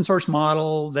it's an open source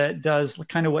model that does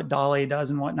kind of what DALL-E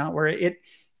does and whatnot, where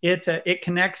it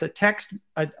connects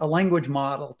a language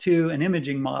model to an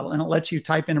imaging model, and it lets you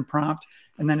type in a prompt,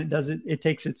 and then it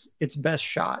takes its best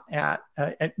shot at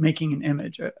making an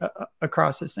image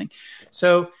across this thing.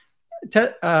 So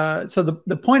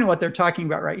the point of what they're talking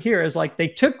about right here is like they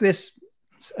took this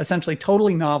essentially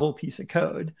totally novel piece of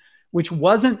code, which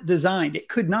wasn't designed. It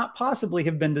could not possibly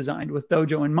have been designed with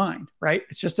Dojo in mind, right?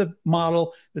 It's just a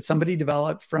model that somebody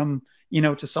developed from,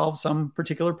 to solve some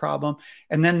particular problem.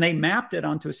 And then they mapped it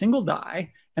onto a single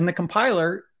die, and the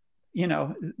compiler,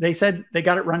 they said they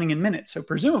got it running in minutes. So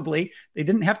presumably they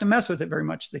didn't have to mess with it very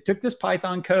much. They took this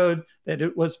Python code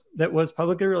that was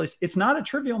publicly released. It's not a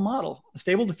trivial model.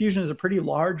 Stable Diffusion is a pretty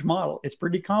large model. It's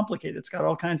pretty complicated. It's got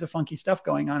all kinds of funky stuff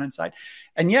going on inside.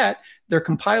 And yet their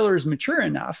compiler is mature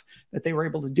enough that they were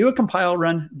able to do a compile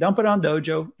run, dump it on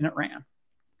Dojo, and it ran.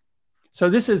 So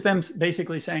this is them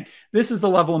basically saying, this is the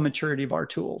level of maturity of our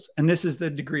tools, and this is the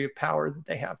degree of power that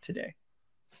they have today.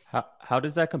 How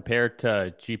does that compare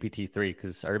to GPT-3?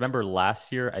 Because I remember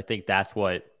last year, I think that's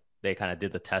what they kind of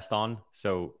did the test on.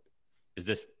 So is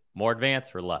this more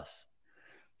advanced or less?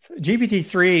 So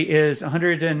GPT-3 is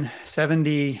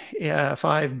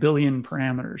 175 billion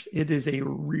parameters. It is a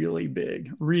really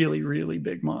big, really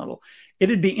big model.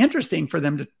 It'd be interesting for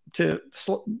them to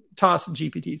toss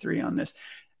GPT-3 on this.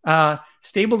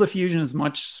 Stable Diffusion is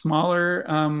much smaller.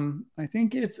 I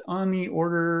think it's on the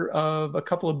order of a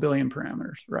couple of billion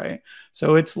parameters, right?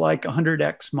 So it's like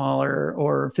 100x smaller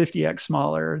or 50x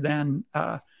smaller than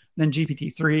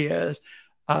GPT-3 is.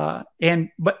 And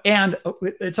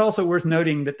it's also worth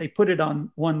noting that they put it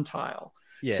on one tile.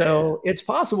 Yeah. So it's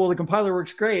possible the compiler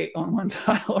works great on one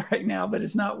tile right now, but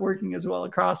it's not working as well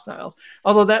across tiles,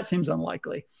 although that seems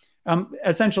unlikely.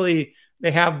 Essentially,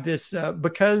 they have this,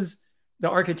 because the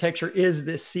architecture is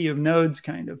this sea of nodes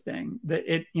kind of thing, that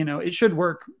it should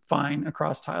work fine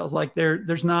across tiles. Like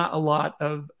there's not a lot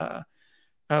of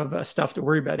stuff to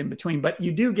worry about in between, but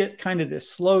you do get kind of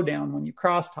this slowdown when you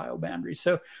cross tile boundaries.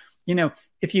 So,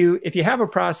 if you have a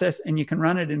process and you can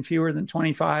run it in fewer than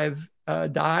 25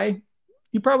 die,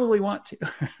 you probably want to,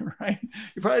 right?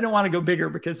 You probably don't want to go bigger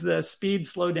because the speed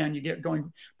slowdown you get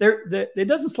going there, it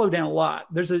doesn't slow down a lot.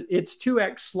 It's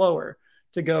 2x slower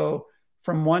to go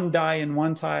from one die in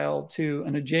one tile to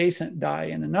an adjacent die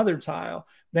in another tile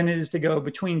than it is to go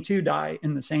between two die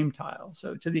in the same tile.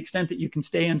 So to the extent that you can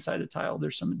stay inside a tile,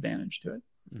 there's some advantage to it.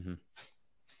 Mm-hmm.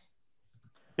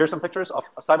 Here's some pictures of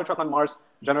a Cybertruck on Mars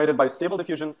generated by Stable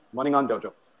Diffusion running on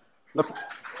Dojo. Looks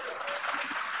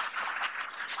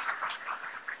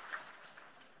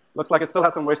like it still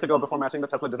has some ways to go before matching the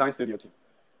Tesla Design Studio team.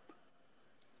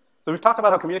 So we've talked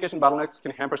about how communication bottlenecks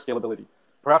can hamper scalability.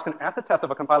 Perhaps an acid test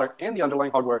of a compiler and the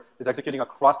underlying hardware is executing a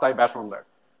cross-die batch norm layer.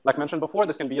 Like mentioned before,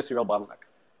 this can be a serial bottleneck.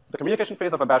 So the communication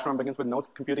phase of a batch norm begins with nodes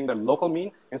computing their local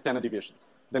mean and standard deviations,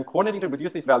 then coordinating to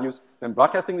reduce these values, then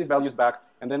broadcasting these values back,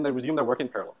 and then they resume their work in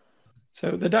parallel.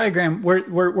 So the diagram,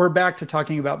 we're back to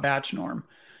talking about batch norm.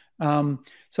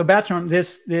 So batch norm,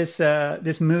 this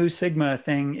mu sigma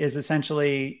thing is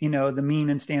essentially, the mean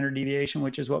and standard deviation,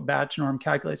 which is what batch norm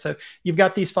calculates. So you've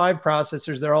got these 5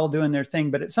 processors, they're all doing their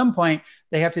thing, but at some point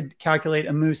they have to calculate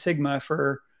a mu sigma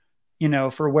for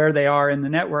where they are in the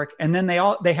network. And then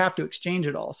they have to exchange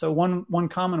it all. So one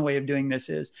common way of doing this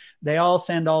is they all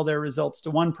send all their results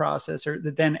to one processor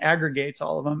that then aggregates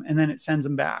all of them, and then it sends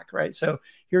them back, right? So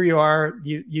here you are,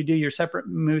 you do your separate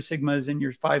mu sigmas in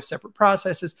your 5 separate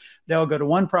processes. They'll go to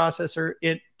one processor,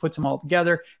 it puts them all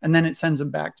together, and then it sends them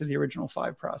back to the original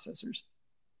 5 processors,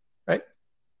 right?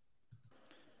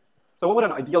 So what would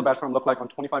an ideal batch norm look like on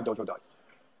 25 Dojo dice?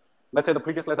 Let's say the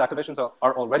previous list activations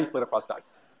are already split across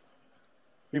dice.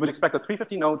 We would expect the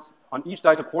 350 nodes on each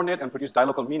die to coordinate and produce die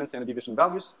local mean and standard deviation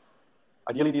values.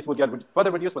 Ideally, these would get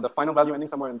further reduced with the final value ending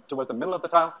somewhere towards the middle of the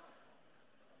tile.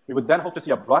 We would then hope to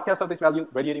see a broadcast of this value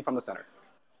radiating from the center.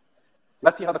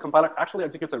 Let's see how the compiler actually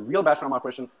executes a real batch norm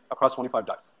operation across 25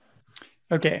 dice.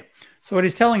 Okay, so what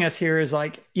he's telling us here is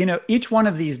each one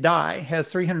of these die has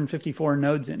 354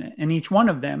 nodes in it, and each one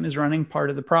of them is running part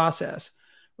of the process,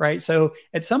 right? So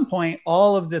at some point,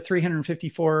 all of the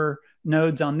 354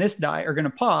 nodes on this die are going to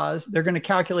pause. They're going to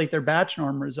calculate their batch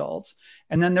norm results,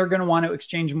 and then they're going to want to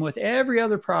exchange them with every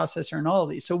other processor in all of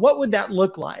these. So what would that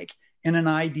look like in an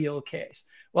ideal case?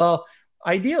 Well,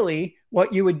 ideally,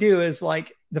 what you would do is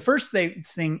the first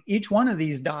thing, each one of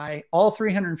these die, all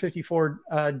 354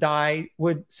 die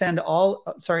would send all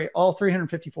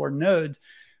 354 nodes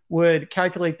would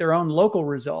calculate their own local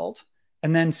result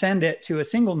and then send it to a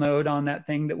single node on that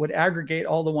thing that would aggregate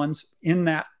all the ones in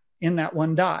that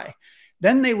one die.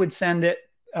 Then they would send it,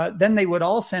 then they would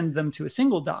all send them to a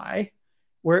single die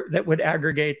that would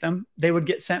aggregate them. They would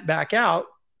get sent back out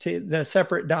to the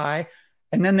separate die,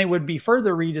 and then they would be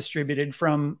further redistributed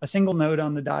from a single node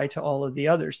on the die to all of the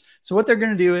others. So what they're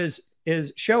going to do is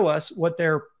show us what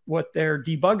their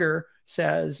debugger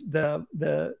says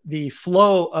the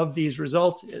flow of these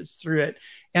results is through it.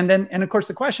 And of course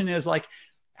the question is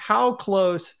how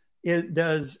close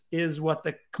is what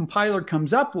the compiler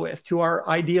comes up with to our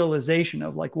idealization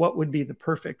of what would be the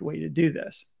perfect way to do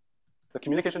this. The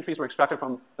communication trees were extracted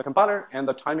from the compiler, and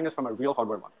the timing is from a real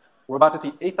hardware one. We're about to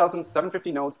see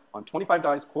 8,750 nodes on 25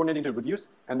 dies coordinating to reduce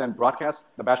and then broadcast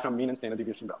the batch norm mean and standard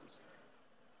deviation values.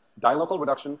 Die local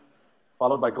reduction,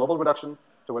 followed by global reduction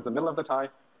towards the middle of the die,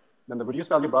 then the reduced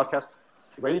value broadcast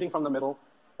radiating from the middle,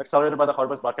 accelerated by the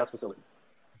hardware's broadcast facility.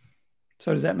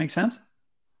 So does that make sense?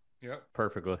 Yeah,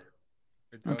 perfectly.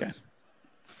 It does. Okay.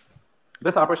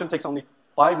 This operation takes only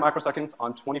 5 microseconds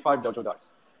on 25 Dojo dice.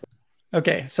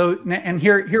 Okay, so and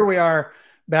here we are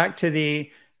back to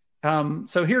the.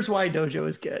 So here's why Dojo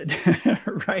is good,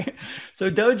 right?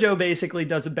 So Dojo basically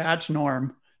does a batch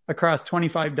norm across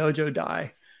 25 Dojo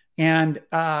die, and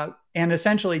and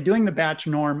essentially doing the batch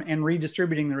norm and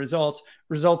redistributing the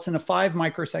results in a 5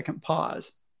 microsecond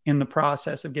pause in the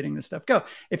process of getting this stuff go.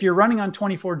 If you're running on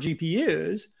 24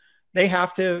 GPUs, they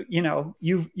have to,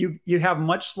 you have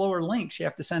much slower links. You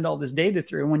have to send all this data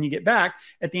through. And when you get back,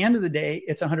 at the end of the day,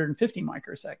 it's 150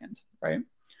 microseconds, right?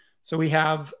 So we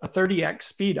have a 30x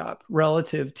speed up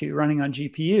relative to running on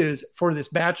GPUs for this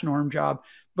batch norm job,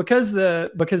 because the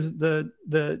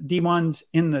D1s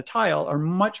in the tile are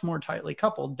much more tightly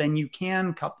coupled than you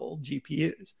can couple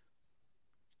GPUs.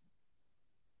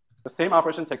 The same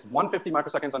operation takes 150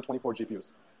 microseconds on 24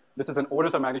 GPUs. This is an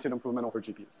orders of magnitude improvement over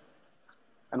GPUs.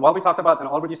 And while we talked about an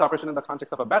all-reduce operation in the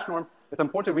context of a batch norm, it's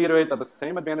important to reiterate that the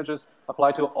same advantages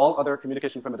apply to all other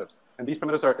communication primitives. And these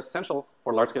primitives are essential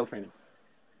for large-scale training.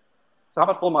 So how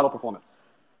about full model performance?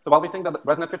 So while we think that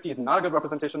ResNet 50 is not a good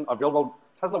representation of real-world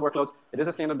Tesla workloads, it is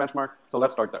a standard benchmark, so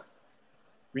let's start there.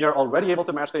 We are already able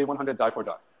to match the A100 die for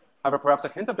die. However, perhaps a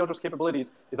hint of Dojo's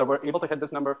capabilities is that we're able to hit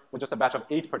this number with just a batch of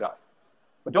 8 per die.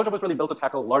 But Dojo was really built to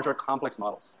tackle larger, complex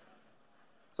models.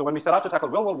 So when we set out to tackle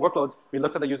real-world workloads, we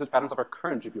looked at the usage patterns of our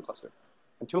current GPU cluster.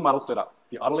 And 2 models stood out: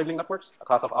 the auto-labeling networks, a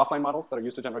class of offline models that are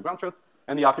used to generate ground truth,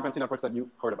 and the occupancy networks that you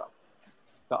heard about.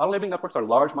 The auto-labeling networks are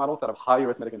large models that have high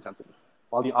arithmetic intensity,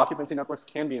 while the occupancy networks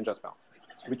can be ingest-bound.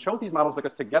 We chose these models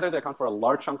because together they account for a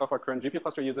large chunk of our current GPU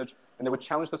cluster usage, and they would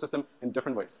challenge the system in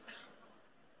different ways.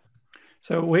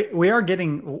 So we are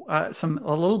getting a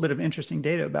little bit of interesting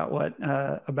data about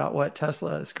what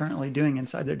Tesla is currently doing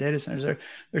inside their data centers.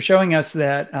 They're showing us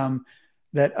that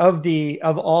that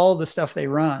of all the stuff they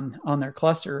run on their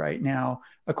cluster right now,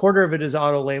 a quarter of it is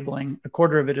auto labeling, a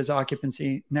quarter of it is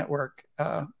occupancy network,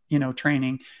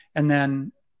 training,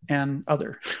 and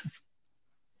other.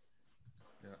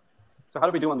 Yeah. So how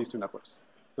do we do on these 2 networks?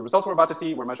 The results we're about to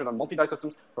see were measured on multi-die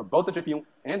systems for both the GPU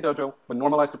and Dojo, but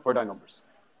normalized to per die numbers.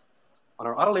 On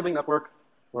our auto-labeling network,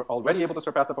 we're already able to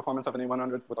surpass the performance of an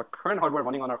A100 with our current hardware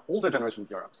running on our older generation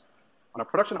VRMs. On our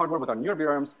production hardware with our newer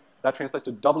VRMs, that translates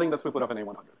to doubling the throughput of an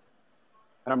A100.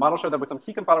 And our model showed that with some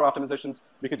key compiler optimizations,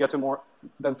 we could get to more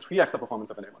than 3x the performance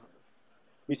of an A100.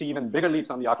 We see even bigger leaps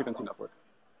on the occupancy network.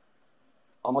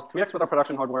 Almost 3x with our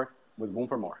production hardware, with room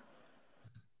for more.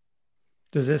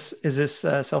 Is this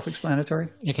self-explanatory?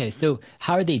 Okay, so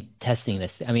how are they testing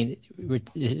this? I mean,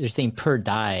 they're saying per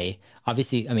die.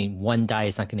 Obviously, I mean, one die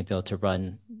is not going to be able to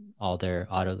run all their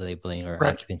auto labeling or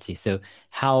occupancy. So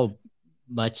how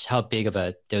big of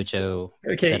a Dojo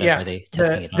setup are they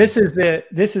testing it on? This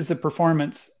is the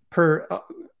performance per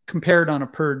compared on a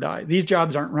per die. These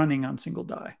jobs aren't running on single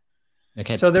die.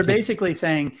 Okay. So they're basically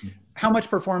saying, how much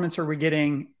performance are we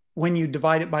getting when you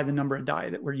divide it by the number of die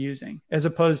that we're using, as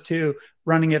opposed to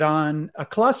running it on a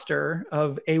cluster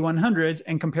of A100s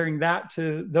and comparing that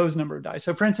to those number of die.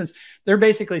 So for instance, they're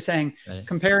basically saying,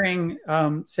 comparing,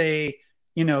 say,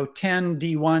 10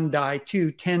 D1 die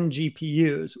to 10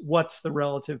 GPUs, what's the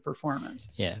relative performance?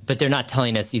 Yeah, but they're not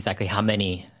telling us exactly how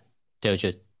many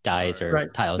Dojo dies or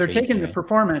tiles. They're taking the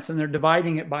performance and they're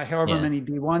dividing it by however many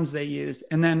D1s they used.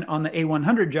 And then on the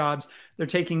A100 jobs, they're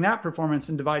taking that performance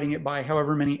and dividing it by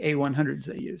however many A100s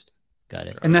they used. Got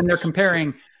it. And then they're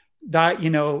comparing that,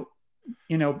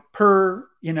 per,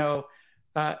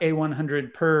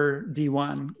 A100 per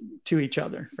D1 to each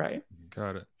other, right?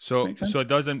 Got it. So it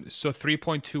doesn't, so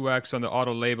 3.2x on the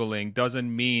auto labeling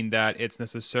doesn't mean that it's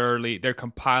necessarily they're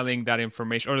compiling that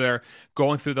information or they're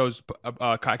going through those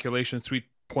calculations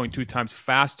 3.2 times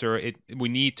faster. We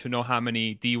need to know how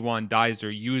many D1 dies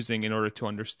they're using in order to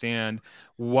understand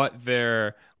what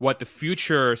the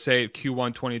future, say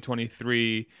Q1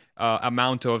 2023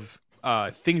 amount of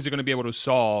things they're going to be able to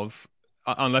solve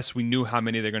unless we knew how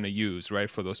many they're going to use, right,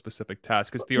 for those specific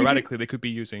tasks. Because theoretically they could be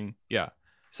using,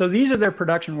 So these are their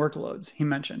production workloads he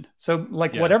mentioned. So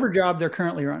whatever job they're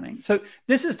currently running. So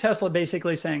this is Tesla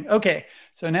basically saying, okay,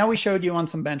 so now we showed you on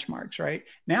some benchmarks, right?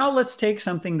 Now let's take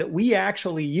something that we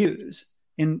actually use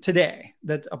in today,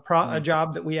 that's a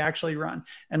job that we actually run,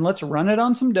 and let's run it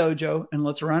on some Dojo and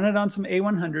let's run it on some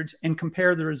A100s and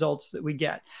compare the results that we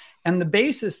get. And the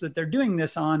basis that they're doing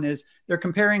this on is they're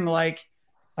comparing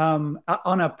on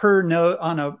a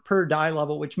per die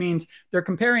level, which means they're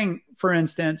comparing, for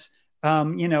instance,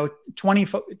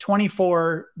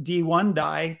 24 D1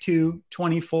 die to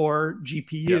 24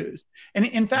 GPUs. Yep. And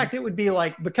in fact, it would be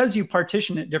because you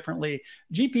partition it differently,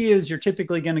 GPUs, you're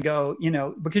typically going to go,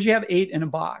 because you have 8 in a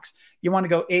box, you want to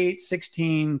go 8,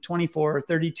 16, 24,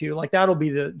 32, that'll be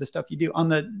the stuff you do. On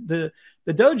the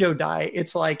Dojo die,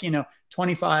 it's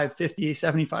 25, 50,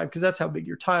 75, because that's how big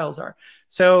your tiles are.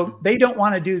 So they don't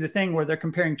want to do the thing where they're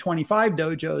comparing 25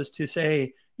 Dojos to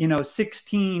say,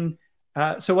 16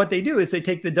 So what they do is they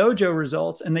take the Dojo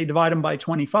results and they divide them by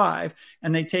 25,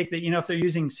 and they take the, if they're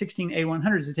using 16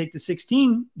 A100s, they take the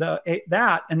 16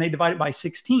 that and they divide it by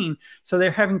 16. So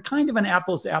they're having kind of an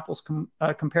apples to apples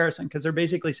comparison, because they're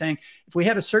basically saying if we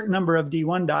had a certain number of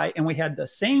D1 die and we had the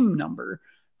same number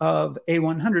of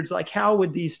A100s, like how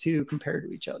would these two compare to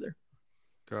each other?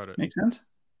 Got it. Make sense?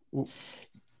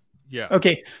 Yeah.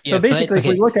 Okay. So basically, if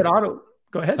we look at auto,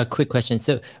 go ahead. A quick question.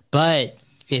 So, but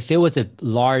if it was a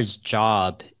large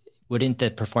job, wouldn't the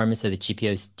performance of the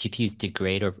GPUs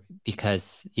degrade, or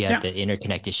because you have the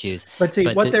interconnect issues? But see,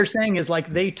 what they're saying is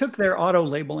like they took their auto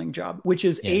labeling job, which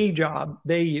is a job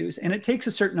they use, and it takes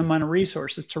a certain amount of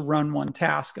resources to run one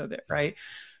task of it, right?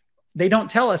 They don't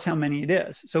tell us how many it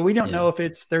is. So we don't know if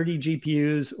it's 30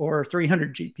 GPUs or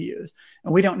 300 GPUs.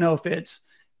 And we don't know if it's,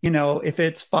 if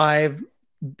it's 5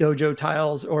 Dojo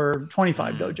tiles or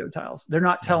 25 Dojo tiles. They're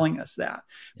not telling us that,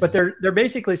 but they're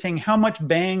basically saying how much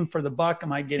bang for the buck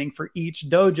am I getting for each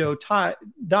Dojo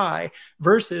die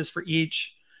versus for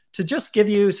each, to just give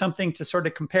you something to sort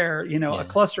of compare, a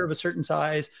cluster of a certain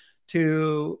size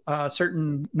to a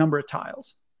certain number of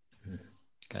tiles.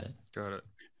 Got it.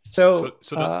 So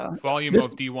the volume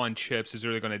of D1 chips is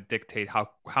really going to dictate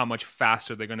how much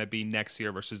faster they're going to be next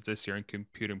year versus this year in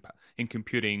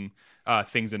computing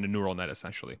things in the neural net.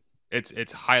 Essentially,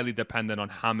 it's highly dependent on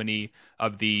how many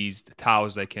of these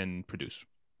tiles they can produce.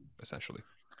 Essentially,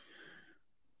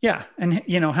 yeah, and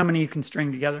how many you can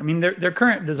string together. I mean, their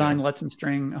current design lets them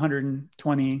string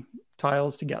 120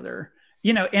 tiles together.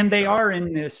 And they are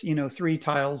in this 3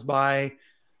 tiles by.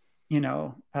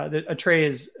 A tray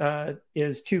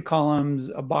is 2 columns,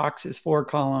 a box is 4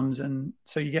 columns. And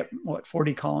so you get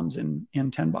 40 columns in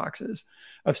 10 boxes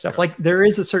of stuff. Like there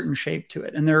is a certain shape to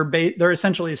it. And they're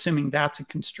essentially assuming that's a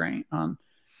constraint on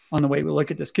the way we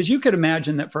look at this. Cause you could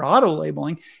imagine that for auto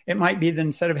labeling, it might be that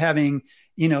instead of having,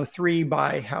 3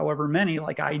 by however many,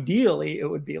 like ideally it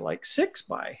would be like 6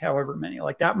 by however many,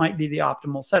 like that might be the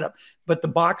optimal setup. But the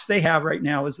box they have right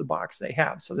now is the box they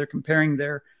have. So they're comparing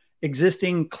their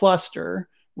existing cluster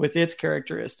with its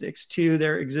characteristics to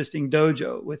their existing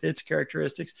Dojo with its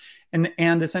characteristics, and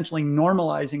essentially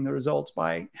normalizing the results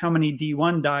by how many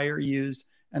D1 die are used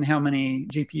and how many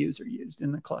GPUs are used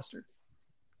in the cluster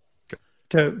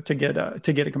to get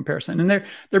a comparison. And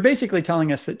they're basically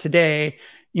telling us that today,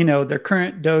 their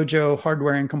current Dojo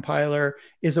hardware and compiler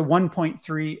is a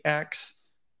 1.3x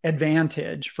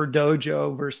advantage for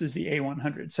Dojo versus the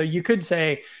A100. So you could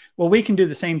say, well, we can do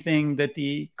the same thing that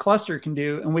the cluster can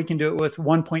do, and we can do it with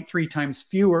 1.3 times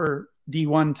fewer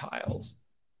D1 tiles.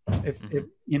 If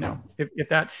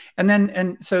that,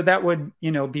 and so that would,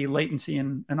 be latency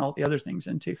and all the other things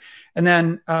into, and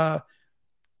then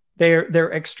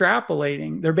they're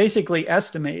extrapolating, they're basically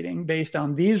estimating based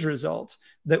on these results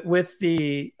that with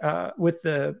the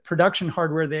production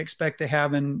hardware they expect to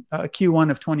have in Q1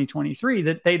 of 2023,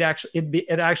 that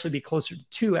it'd actually be closer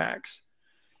to 2x.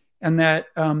 And that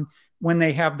when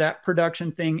they have that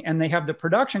production thing and they have the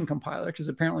production compiler, because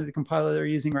apparently the compiler they're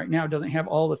using right now doesn't have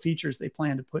all the features they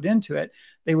plan to put into it,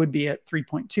 they would be at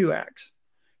 3.2x.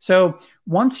 So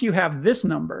once you have this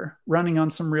number running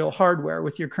on some real hardware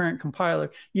with your current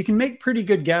compiler, you can make pretty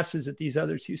good guesses at these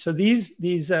other two. So these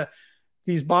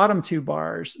bottom 2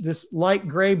 bars, this light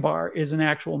gray bar is an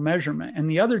actual measurement, and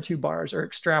the other 2 bars are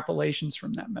extrapolations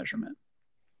from that measurement.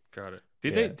 Got it.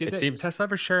 Did Tesla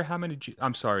ever share how many?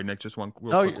 I'm sorry, Nick. Just one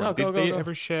real quick one. Did they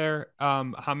ever share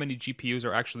how many GPUs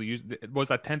are actually used? Was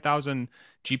that 10,000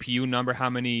 GPU number?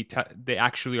 How many they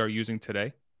actually are using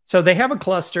today? So they have a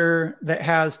cluster that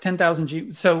has 10,000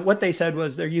 GPUs. So what they said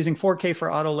was they're using 4K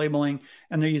for auto labeling,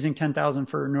 and they're using 10,000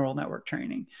 for neural network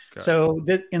training. So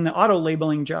in the auto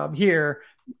labeling job here,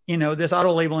 this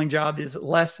auto labeling job is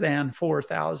less than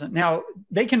 4,000. Now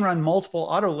they can run multiple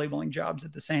auto labeling jobs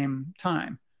at the same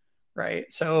time.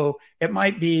 Right. So it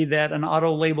might be that an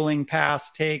auto labeling pass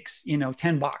takes,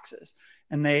 10 boxes,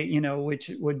 and they,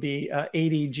 which would be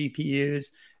 80 GPUs.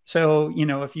 So,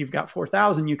 if you've got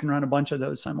 4,000, you can run a bunch of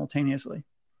those simultaneously.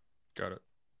 Got it.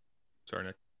 Sorry,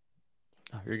 Nick.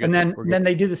 And then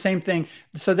they do the same thing.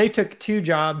 So they took 2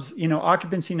 jobs,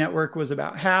 occupancy network was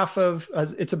about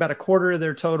it's about a quarter of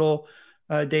their total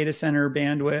data center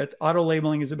bandwidth. Auto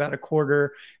labeling is about a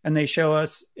quarter. And they show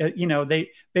us, they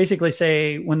basically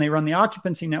say when they run the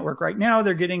occupancy network right now,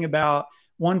 they're getting about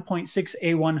 1.6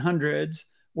 A100s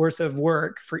worth of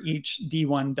work for each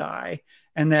D1 die.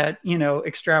 And that,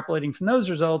 extrapolating from those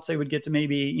results, they would get to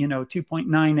maybe,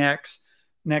 2.9x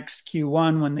next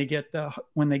Q1 when they get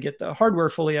the hardware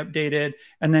fully updated,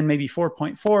 and then maybe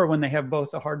 4.4 when they have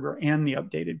both the hardware and the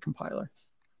updated compiler.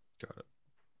 Got it.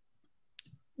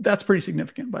 That's pretty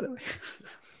significant, by the way.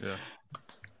 Yeah.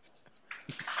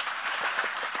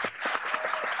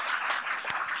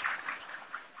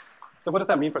 So what does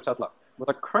that mean for Tesla? With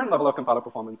a current level of compiler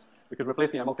performance, we could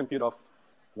replace the ML compute of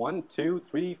 1, 2,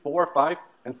 3, 4, 5,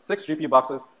 and 6 GPU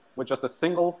boxes with just a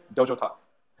single Dojo tile.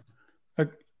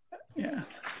 Yeah.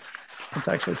 Let's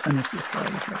actually finish this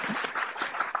slide.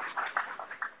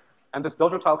 And this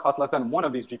Dojo tile costs less than one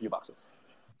of these GPU boxes.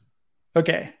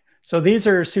 Okay. So these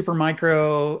are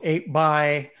Supermicro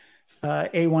 8x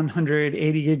A100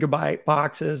 80 gigabyte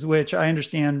boxes, which I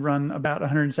understand run about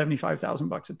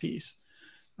 $175,000 a piece.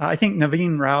 I think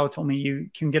Naveen Rao told me you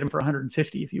can get them for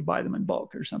 150 if you buy them in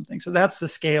bulk or something. So that's the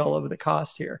scale of the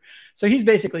cost here. So he's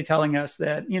basically telling us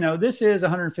that, you know, this is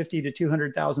 150 to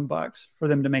 200,000 bucks for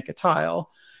them to make a tile,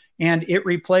 and it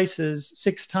replaces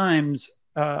 6 times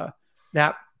that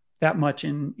much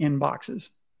in boxes.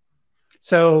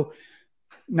 So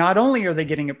not only are they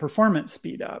getting a performance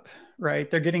speed up,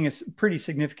 right? They're getting a pretty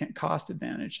significant cost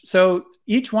advantage. So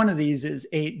each one of these is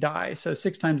 8 die. So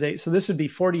 6 times 8. So this would be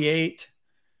 48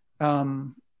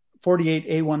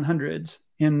 A100s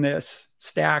in this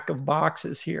stack of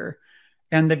boxes here.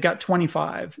 And they've got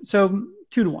 25. So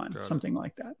 2 to 1, something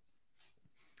like that.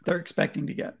 They're expecting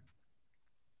to get.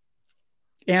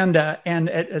 And at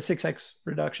a 6x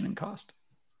reduction in cost.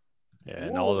 Yeah,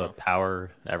 and all the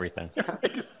power, everything.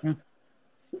 Yeah.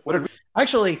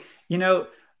 Actually, you know,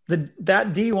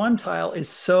 that D1 tile is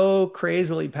so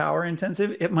crazily power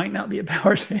intensive, it might not be a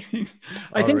power savings.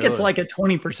 I think it's like a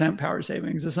 20% power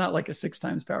savings. It's not like a 6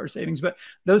 times power savings, but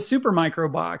those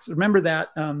Supermicro box, remember that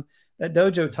that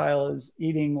Dojo tile is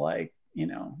eating like, you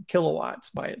know, kilowatts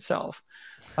by itself.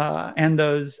 And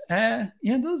those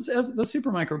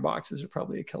Supermicro boxes are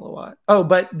probably a kilowatt. Oh,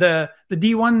 but the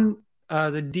D1,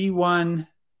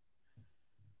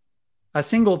 a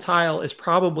single tile is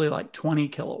probably like 20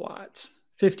 kilowatts,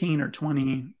 15 or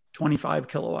 20, 25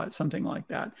 kilowatts, something like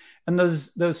that. And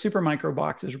those Supermicro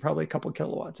boxes are probably a couple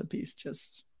kilowatts a piece,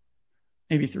 just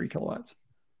maybe 3 kilowatts.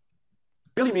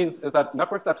 What it really means is that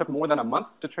networks that took more than a month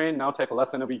to train now take less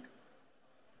than a week.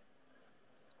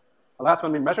 Alas,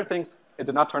 when we measured things, it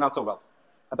did not turn out so well.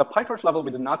 At the PyTorch level,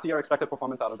 we did not see our expected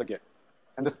performance out of the gate.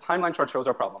 And this timeline chart shows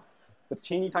our problem. The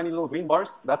teeny tiny little green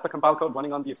bars, that's the compile code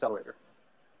running on the accelerator.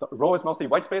 The row is mostly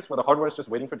white space where the hardware is just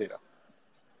waiting for data.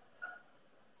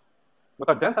 With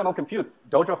our dense ML compute,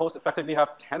 Dojo hosts effectively have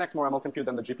 10x more ML compute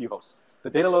than the GPU hosts. The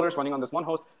data loaders running on this one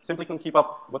host simply couldn't keep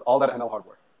up with all that ML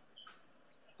hardware.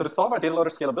 So to solve our data loader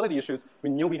scalability issues, we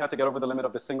knew we had to get over the limit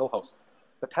of this single host.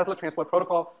 The Tesla Transport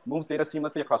Protocol moves data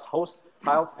seamlessly across hosts,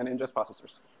 tiles, and ingest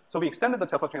processors. So we extended the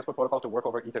Tesla Transport Protocol to work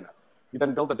over Ethernet. We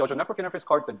then built the Dojo network interface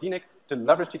card, the DNIC, to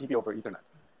leverage TTP over Ethernet.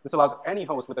 This allows any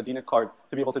host with a DNIC card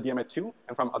to be able to DMA to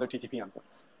and from other TTP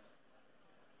endpoints.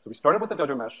 So we started with the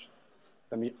Dojo mesh.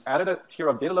 Then we added a tier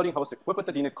of data loading hosts equipped with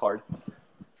the DNIC card.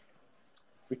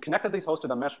 We connected these hosts to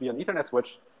the mesh via an Ethernet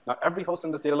switch. Now every host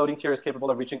in this data loading tier is capable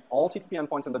of reaching all TTP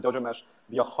endpoints in the Dojo mesh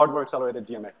via hardware-accelerated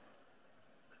DMA.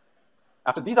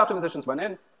 After these optimizations went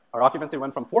in, our occupancy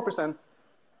went from 4%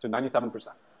 to 97%.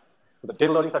 So the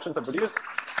data loading sections have reduced.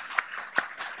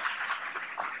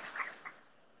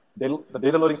 The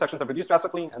data loading sections have reduced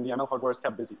drastically, and the ML hardware is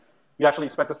kept busy. We actually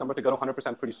expect this number to go to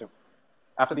 100% pretty soon.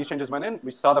 After these changes went in, we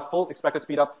saw the full expected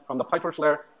speed up from the PyTorch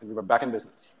layer, and we were back in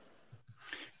business.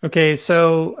 Okay,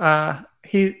 so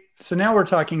so now we're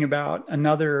talking about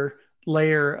another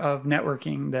layer of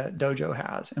networking that Dojo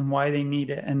has and why they need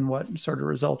it and what sort of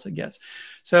results it gets.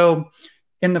 So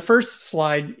in the first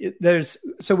slide,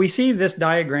 so we see this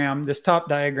diagram, this top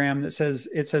diagram that says,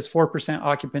 it says 4%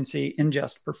 occupancy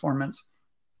ingest performance.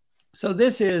 So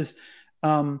this is,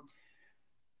 in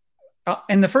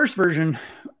the first version,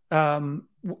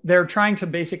 they're trying to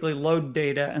basically load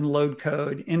data and load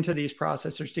code into these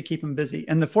processors to keep them busy.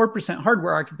 And the 4%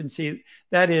 hardware occupancy,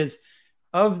 that is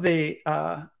of the,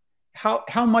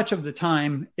 how much of the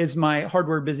time is my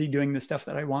hardware busy doing the stuff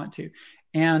that I want to?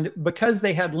 And because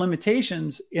they had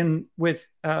limitations with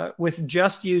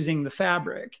just using the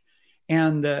fabric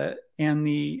and the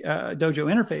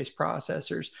Dojo interface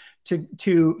processors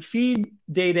to feed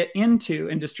data into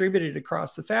and distribute it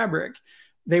across the fabric,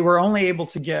 they were only able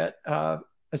to get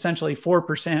essentially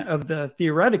 4% of the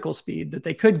theoretical speed that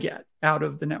they could get out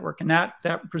of the network. And that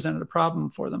presented a problem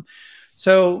for them.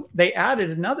 So they added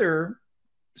another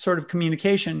sort of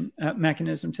communication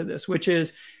mechanism to this, which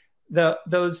is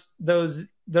those Dojo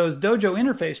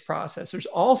interface processors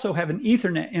also have an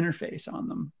Ethernet interface on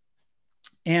them,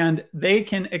 and they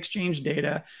can exchange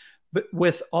data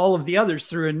with all of the others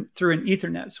through an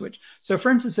Ethernet switch. So for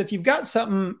instance, if you've got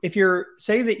something, if you're,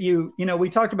 say that we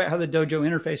talked about how the Dojo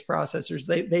interface processors,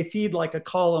 they feed like a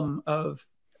column of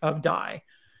die.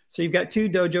 So you've got 2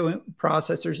 Dojo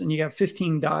processors and you have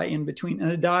 15 die in between,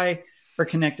 and a die are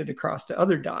connected across to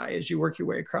other die as you work your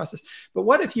way across this. But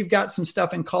what if you've got some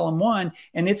stuff in column 1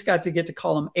 and it's got to get to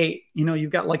column 8? You know,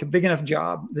 you've got like a big enough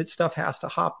job that stuff has to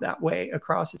hop that way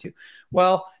across it too.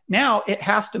 Well, now it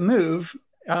has to move.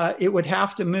 It would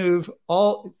have to move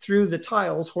all through the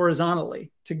tiles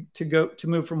horizontally to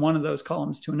move from one of those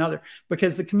columns to another,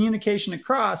 because the communication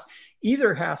across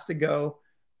either has to go,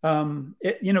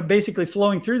 basically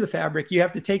flowing through the fabric. You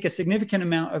have to take a significant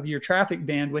amount of your traffic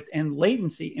bandwidth and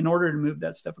latency in order to move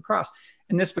that stuff across.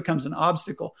 And this becomes an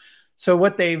obstacle. So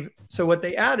what they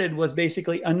added was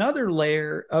basically another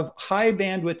layer of high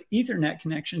bandwidth Ethernet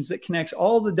connections that connects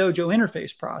all the Dojo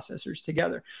interface processors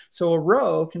together. So a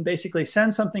row can basically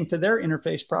send something to their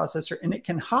interface processor, and it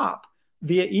can hop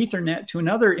via Ethernet to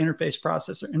another interface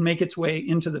processor and make its way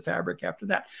into the fabric after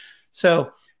that.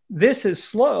 So this is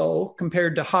slow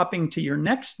compared to hopping to your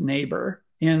next neighbor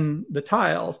in the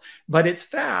tiles, but it's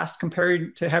fast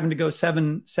compared to having to go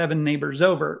seven neighbors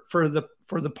over for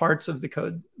the parts of the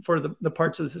code, for the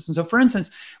parts of the system. So for instance,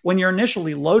 when you're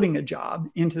initially loading a job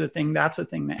into the thing, that's a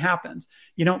thing that happens.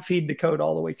 You don't feed the code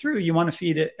all the way through. You want to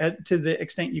feed it to the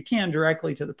extent you can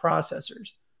directly to the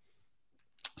processors.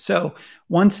 So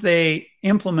once they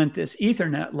implement this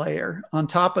Ethernet layer on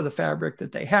top of the fabric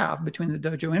that they have between the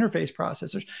Dojo interface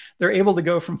processors, they're able to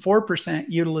go from 4%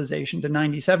 utilization to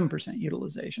 97%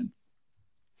 utilization.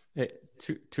 Hey,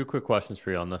 two quick questions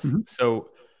for you on this. Mm-hmm. So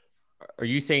are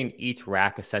you saying each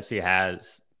rack essentially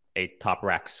has a top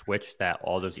rack switch that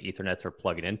all those Ethernets are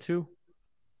plugged into?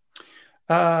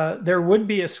 There would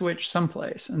be a switch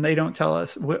someplace, and they don't tell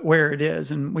us where it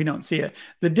is, and we don't see it.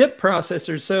 The DIP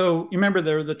processors, so you remember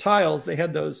the tiles, they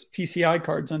had those PCI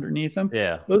cards underneath them.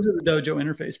 Yeah. Those are the Dojo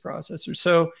interface processors.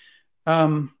 So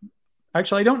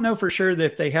actually, I don't know for sure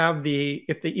that if the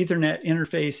Ethernet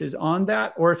interface is on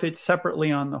that or if it's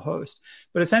separately on the host.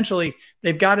 But essentially,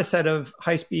 they've got a set of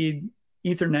high-speed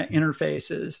Ethernet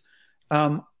interfaces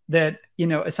that,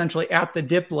 essentially at the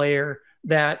DIP layer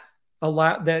that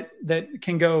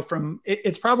can go from,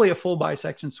 it's probably a full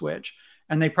bisection switch,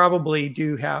 and they probably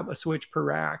do have a switch per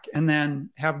rack and then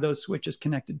have those switches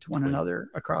connected to one another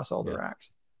across all the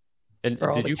racks. And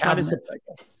did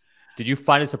you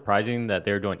find it surprising that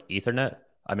they're doing Ethernet?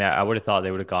 I mean, I would have thought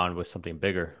they would have gone with something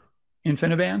bigger.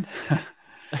 InfiniBand.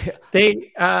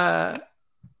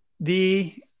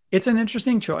 It's an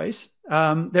interesting choice.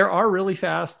 There are really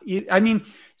fast.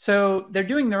 So they're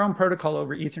doing their own protocol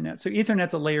over Ethernet. So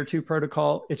Ethernet's a layer 2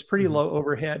 protocol. It's pretty low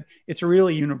overhead. It's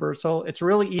really universal. It's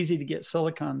really easy to get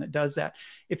silicon that does that.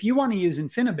 If you want to use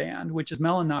InfiniBand, which is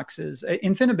Mellanox's,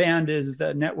 InfiniBand is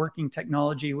the networking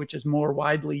technology which is more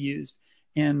widely used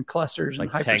in clusters,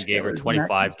 like and 10 gig or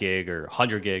 25 gig or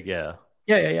 100 gig. Yeah.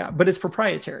 Yeah. But it's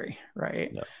proprietary,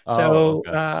 right? Yeah. So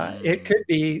it could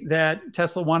be that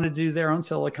Tesla wanted to do their own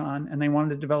silicon and they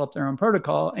wanted to develop their own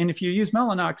protocol. And if you use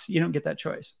Mellanox, you don't get that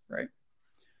choice, right?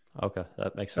 Okay,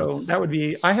 that makes sense. So that would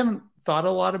be, I haven't thought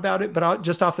a lot about it, but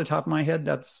just off the top of my head,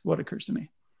 that's what occurs to me.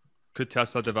 Could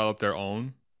Tesla develop their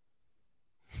own?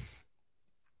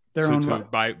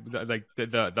 By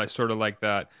the sort of like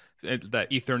that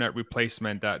Ethernet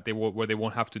replacement where they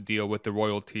won't have to deal with the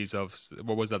royalties of,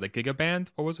 what was that, the Gigaband?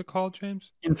 What was it called,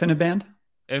 James? InfiniBand.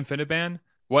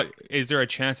 What is there a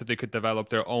chance that they could develop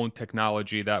their own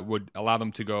technology that would allow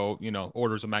them to go,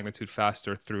 orders of magnitude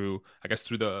faster through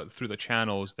the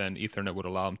channels than Ethernet would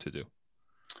allow them to do?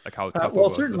 Like how tough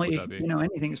certainly,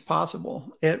 anything is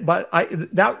possible. But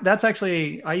that's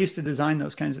actually, I used to design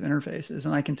those kinds of interfaces,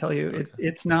 and I can tell you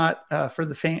it's not for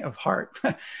the faint of heart.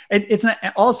 It's not.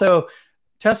 Also,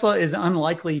 Tesla is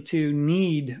unlikely to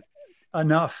need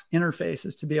enough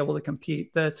interfaces to be able to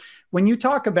compete. When you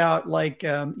talk about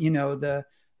the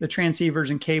transceivers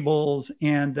and cables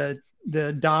and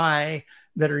the die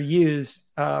that are used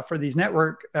for these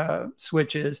network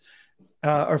switches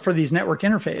or for these network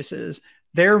interfaces,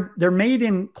 they're made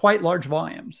in quite large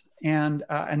volumes, and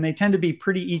they tend to be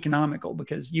pretty economical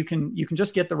because you can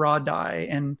just get the raw die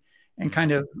and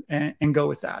go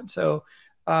with that. So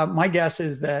my guess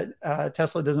is that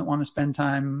Tesla doesn't want to spend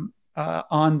time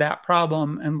on that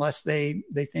problem unless they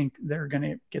think they're going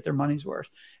to get their money's worth.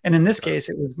 And in this case,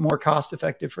 it was more cost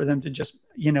effective for them to just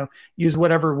use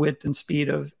whatever width and speed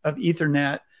of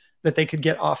Ethernet that they could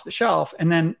get off the shelf,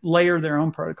 and then layer their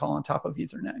own protocol on top of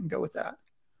Ethernet and go with that.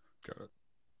 Got it.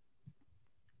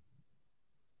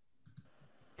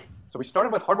 So we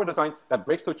started with hardware design that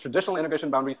breaks through traditional integration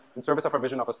boundaries in service of our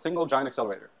vision of a single giant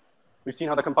accelerator. We've seen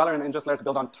how the compiler and ingest layers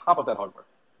build on top of that hardware.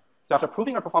 So after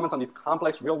proving our performance on these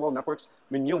complex real-world networks,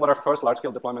 we knew what our first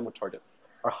large-scale deployment would target,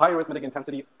 our high arithmetic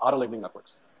intensity auto-labeling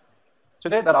networks.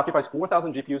 Today, that occupies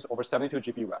 4,000 GPUs over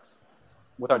 72 GPU racks.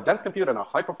 With our dense compute and our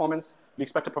high performance, we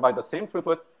expect to provide the same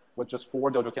throughput with just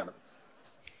 4 Dojo cabinets.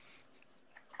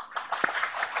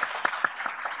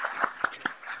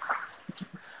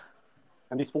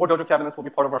 And these 4 Dojo cabinets will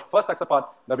be part of our first Exapod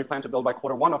that we plan to build by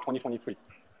Q1 of 2023.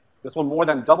 This will more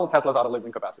than double Tesla's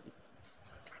auto-labeling capacity.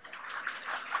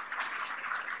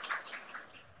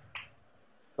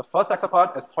 The first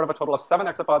Exapod is part of a total of 7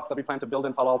 Exapods that we plan to build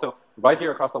in Palo Alto right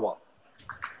here across the wall.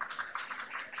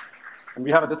 And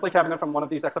we have a display cabinet from one of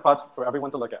these Exapods for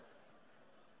everyone to look at.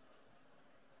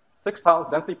 6 tiles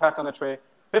densely packed on a tray,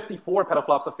 54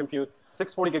 petaflops of compute,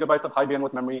 640 gigabytes of high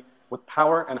bandwidth memory with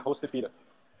power and host to feed it.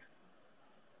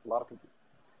 A lot of compute.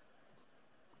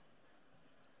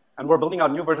 And we're building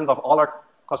out new versions of all our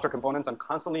cluster components and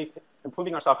constantly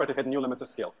improving our software to hit new limits of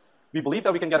scale. We believe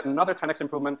that we can get another 10x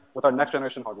improvement with our next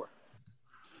generation hardware.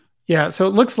 Yeah, so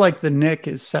it looks like the NIC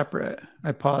is separate.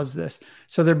 I paused this.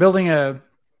 So they're building a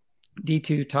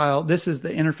D2 tile. This is the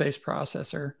interface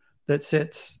processor that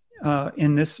sits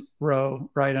in this row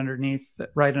right underneath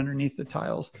the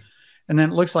tiles. And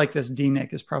then it looks like this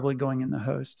DNIC is probably going in the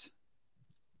host.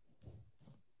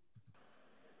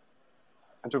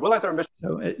 And to realize our ambition,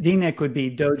 so DNIC would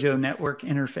be Dojo Network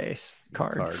Interface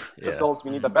card. Yeah. Goals, we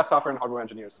need the best software and hardware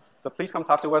engineers. So please come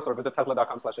talk to us or visit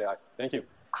tesla.com/AI. Thank you.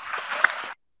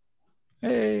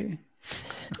 Hey.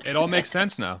 It all makes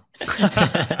sense now. Does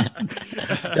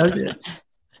it?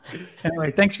 Anyway,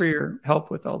 thanks for your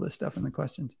help with all this stuff and the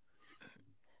questions.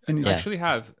 And I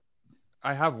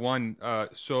have one.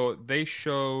 So they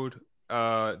showed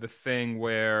the thing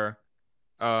where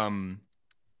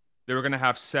they were going to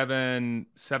have seven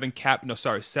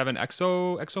exopods.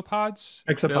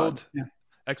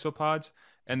 Exopods.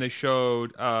 And they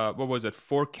showed, what was it?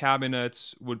 4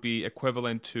 cabinets would be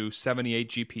equivalent to 78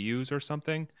 GPUs or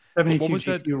something. 72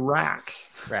 GPU racks.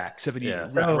 Racks. 70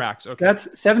 so racks. Okay.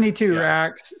 That's 72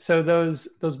 racks. So those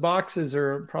boxes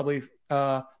are probably,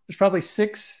 there's probably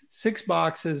six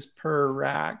boxes per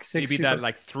rack. Maybe that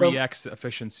like 3x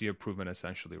efficiency improvement,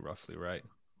 essentially, roughly, right?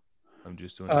 I'm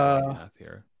just doing math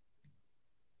here.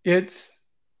 It's,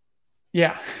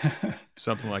 yeah.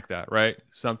 Something like that, right?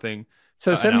 Something.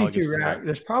 So 72 racks,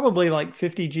 there's probably like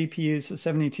 50 GPUs, so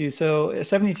 72. So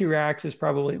 72 racks is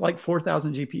probably like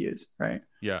 4,000 GPUs, right?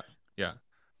 Yeah, yeah.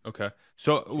 Okay.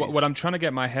 So what I'm trying to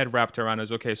get my head wrapped around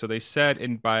is, okay, so they said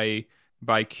by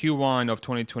Q1 of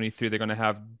 2023, they're going to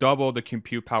have double the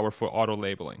compute power for auto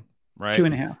labeling, right?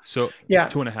 2.5. So yeah,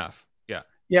 2.5. Yeah.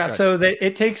 Yeah. So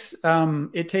it takes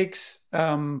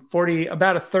 40,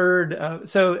 about a third.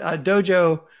 So a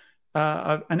Dojo,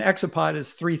 an Exapod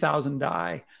is 3,000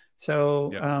 die.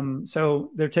 So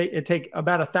so it take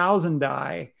about 1,000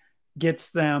 die gets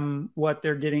them what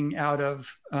they're getting out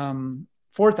of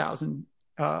 4,000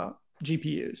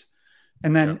 GPUs,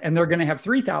 and then and they're going to have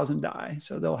 3,000 die.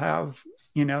 So they'll have,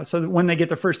 so that when they get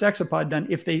the first Exapod done,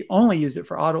 if they only used it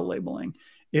for auto labeling,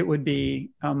 it would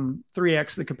be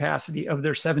 3x the capacity of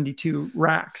their 72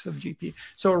 racks of GPU.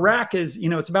 So a rack is,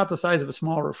 it's about the size of a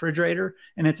small refrigerator,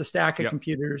 and it's a stack of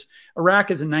computers. A rack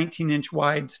is a 19-inch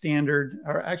wide standard,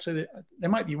 or actually they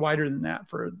might be wider than that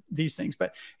for these things,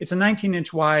 but it's a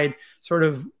 19-inch wide sort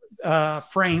of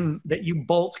frame that you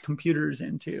bolt computers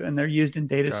into, and they're used in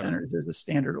data centers as a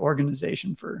standard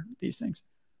organization for these things.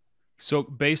 So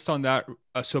based on that,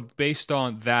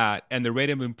 and the rate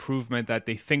of improvement that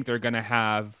they think they're going to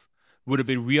have, would it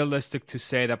be realistic to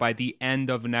say that by the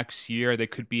end of next year, they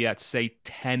could be at, say,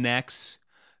 10x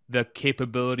the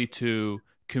capability to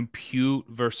compute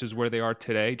versus where they are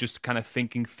today? Just kind of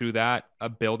thinking through that, a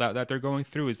build out that they're going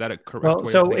through. Is that a correct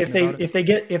way of thinking about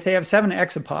it? if they have 7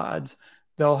 Exapods,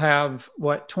 they'll have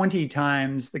 20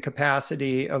 times the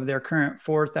capacity of their current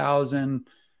 4,000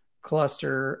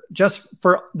 cluster, just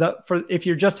for if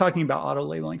you're just talking about auto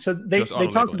labeling. So they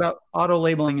talked about auto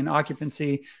labeling and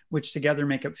occupancy, which together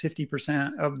make up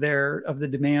 50% of the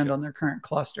demand on their current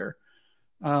cluster.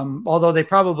 Although the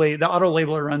auto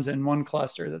labeler runs in one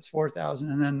cluster that's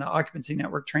 4,000, and then the occupancy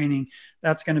network training,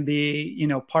 that's going to be,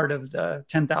 part of the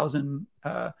 10,000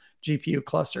 GPU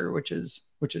cluster, which is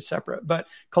separate. But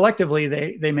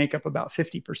collectively, they make up about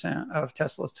 50% of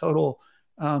Tesla's total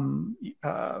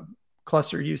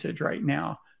cluster usage right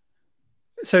now.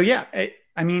 So yeah,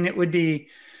 it'd be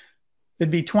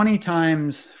 20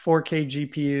 times 4K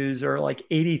GPUs, or like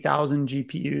 80,000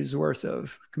 GPUs worth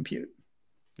of compute.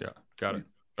 Yeah, got it.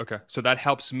 Okay, so that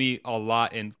helps me a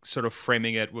lot in sort of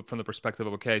framing it from the perspective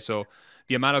of, okay, so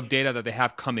the amount of data that they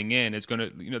have coming in is going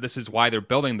to, this is why they're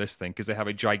building this thing, because they have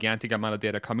a gigantic amount of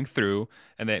data coming through,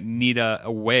 and they need a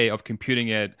way of computing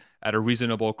it at a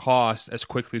reasonable cost as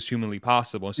quickly as humanly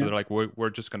possible. So they're like,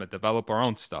 we're just going to develop our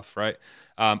own stuff, right?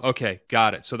 Okay,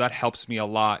 got it. So that helps me a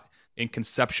lot in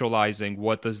conceptualizing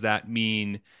what does that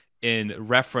mean in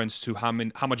reference to how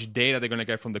much data they're going to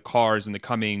get from the cars in the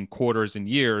coming quarters and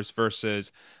years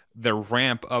versus the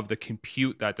ramp of the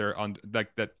compute that they're on,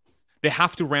 like that they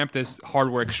have to ramp this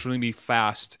hardware extremely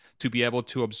fast to be able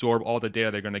to absorb all the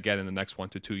data they're going to get in the next 1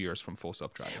 to 2 years from full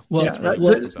self-driving. Well, that's really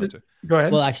what it comes down to. Go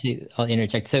ahead. Well, actually, I'll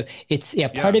interject. So it's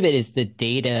part of it is the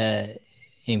data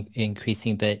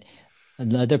increasing, but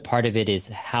another part of it is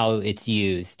how it's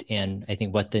used, and I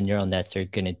think what the neural nets are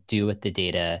going to do with the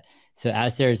data. So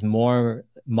as there's more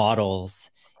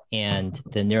models and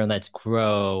the neural nets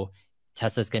grow,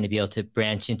 Tesla's going to be able to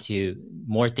branch into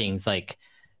more things like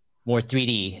more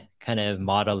 3D kind of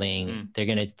modeling. They're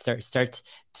going to start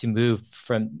to move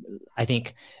from, I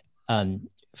think,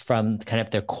 from kind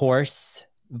of their coarse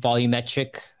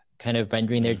volumetric kind of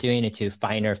rendering they're doing into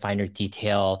finer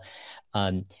detail.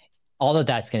 All of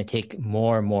that's going to take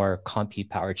more and more compute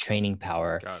power, training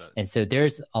power. And so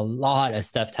there's a lot of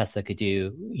stuff Tesla could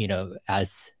do, you know,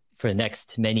 as for the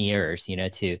next many years, you know,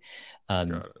 to,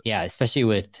 especially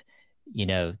with, you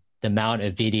know, the amount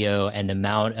of video and the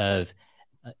amount of,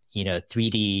 you know,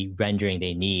 3D rendering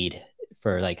they need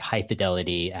for like high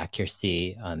fidelity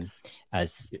accuracy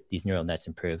as these neural nets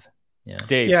improve. Yeah.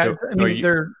 Dave, yeah, so I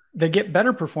mean, they get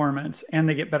better performance and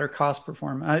they get better cost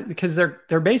performance because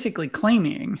they're basically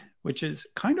claiming, which is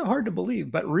kind of hard to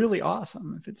believe, but really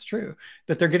awesome if it's true,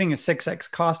 that they're getting a 6x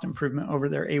cost improvement over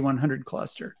their A100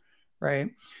 cluster,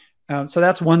 right? So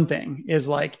that's one thing is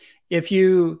like, if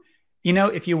you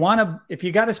got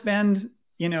to spend,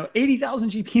 you know, 80,000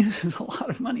 GPUs is a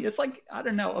lot of money. It's like, I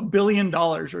don't know, $1 billion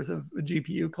worth of a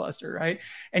GPU cluster, right?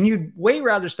 And you'd way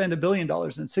rather spend $1 billion than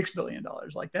 $6 billion.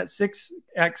 Like that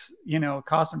 6x, you know,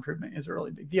 cost improvement is a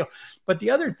really big deal. But the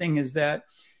other thing is that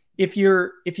if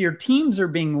your teams are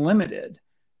being limited,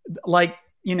 like,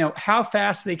 you know, how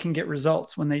fast they can get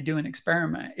results when they do an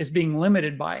experiment is being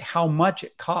limited by how much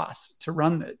it costs to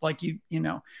run it. Like you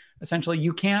know, essentially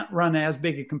you can't run as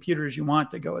big a computer as you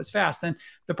want to go as fast. And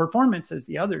the performance is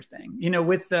the other thing, you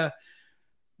know,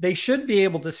 they should be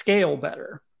able to scale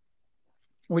better,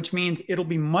 which means it'll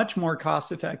be much more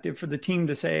cost effective for the team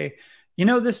to say, you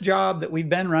know, this job that we've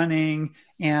been running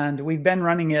and we've been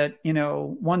running it, you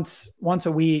know, once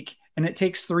a week, and it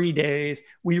takes 3 days.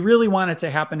 We really want it to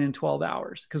happen in 12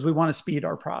 hours because we want to speed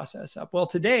our process up. Well,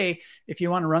 today, if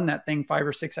you want to run that thing 5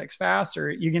 or 6x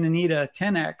faster, you're going to need a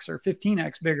 10x or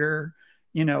 15x bigger,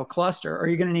 you know, cluster, or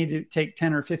you're going to need to take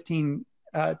 10 or 15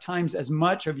 times as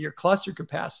much of your cluster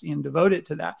capacity and devote it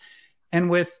to that. And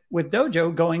with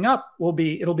Dojo going up,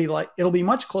 it'll be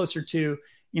much closer to,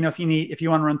 you know, if you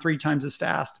want to run 3 times as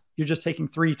fast, you're just taking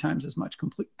 3 times as much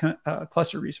complete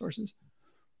cluster resources.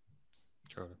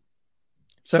 Sure.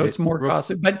 So it's more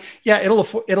costly, but yeah, it'll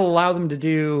allow them to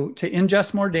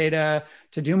ingest more data,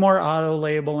 to do more auto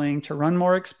labeling, to run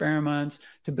more experiments,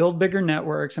 to build bigger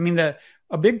networks. I mean,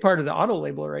 a big part of the auto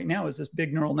labeler right now is this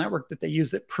big neural network that they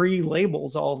use that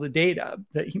pre-labels all the data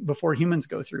before humans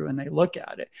go through and they look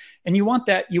at it. And you want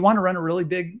to run a really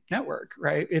big network,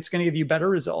 right? It's going to give you better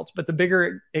results, but the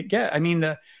bigger it gets, I mean,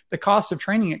 the cost of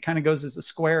training it kind of goes as a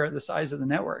square of the size of the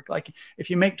network. Like if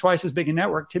you make twice as big a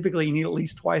network, typically you need at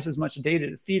least twice as much data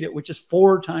to feed it, which is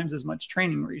 4 times as much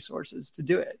training resources to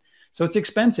do it. So it's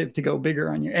expensive to go bigger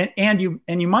on your, and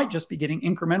you might just be getting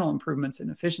incremental improvements in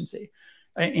efficiency,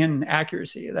 in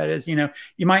accuracy. That is, you know,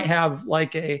 you might have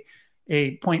like a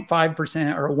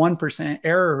 0.5% or a 1%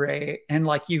 error rate. And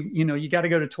like, you got to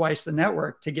go to twice the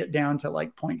network to get down to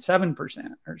like 0.7%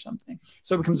 or something.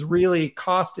 So it becomes really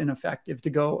cost ineffective to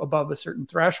go above a certain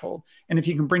threshold. And if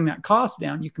you can bring that cost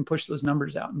down, you can push those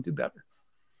numbers out and do better.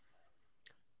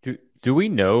 Do we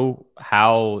know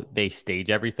how they stage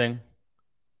everything?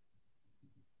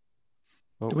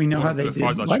 Do we know how they do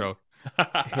show?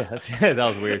 Yeah, that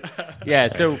was weird. Yeah,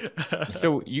 so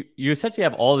you essentially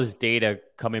have all this data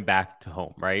coming back to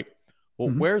home, right? Well,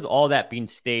 where's all that being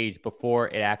staged before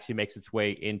it actually makes its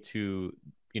way into,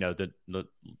 you know, the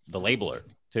labeler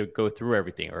to go through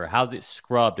everything, or how's it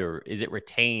scrubbed, or is it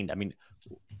retained? I mean,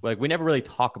 like we never really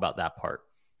talk about that part,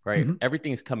 right?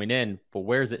 Everything's coming in, but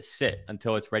where does it sit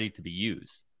until it's ready to be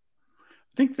used?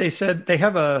 I think they said they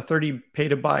have a 30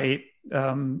 petabyte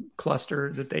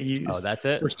cluster that they use. Oh, that's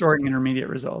it, for storing intermediate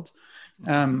results.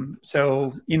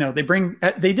 So, you know, they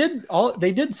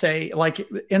did say, like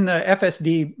in the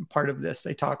FSD part of this,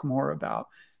 they talk more about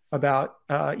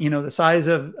you know, the size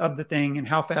of the thing and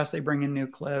how fast they bring in new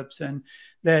clips, and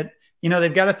that, you know,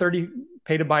 they've got a 30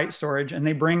 petabyte storage and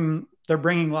they're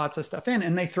bringing lots of stuff in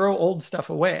and they throw old stuff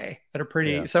away that are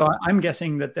pretty. So I'm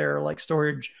guessing that they're like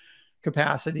storage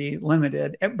capacity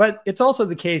limited, but it's also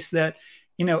the case that,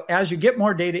 you know, as you get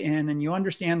more data in and you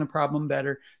understand the problem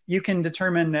better, you can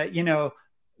determine that, you know,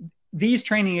 these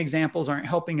training examples aren't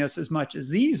helping us as much as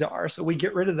these are. So we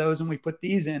get rid of those and we put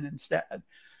these in instead.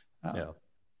 Yeah.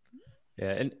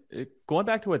 And going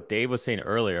back to what Dave was saying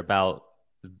earlier about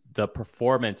the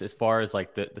performance as far as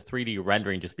like the 3D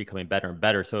rendering just becoming better and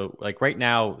better. So like right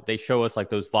now they show us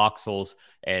like those voxels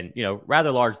and, you know,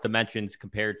 rather large dimensions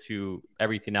compared to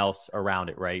everything else around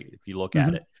it, right? If you look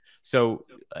at it. So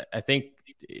I think,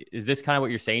 is this kind of what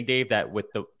you're saying, Dave, that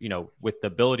with the, you know, with the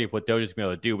ability of what Dojo is going to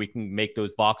be able to do, we can make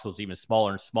those voxels even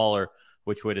smaller and smaller,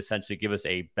 which would essentially give us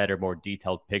a better, more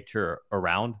detailed picture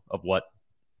around of what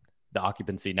the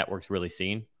occupancy network's really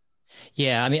seeing?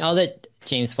 Yeah, I mean, I'll let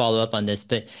James follow up on this,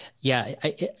 but yeah,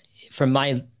 from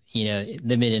my, you know,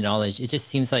 limited knowledge, it just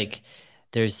seems like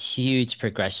there's huge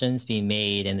progressions being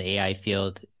made in the AI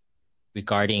field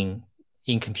regarding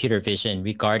in computer vision,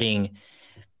 regarding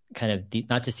kind of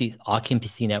not just these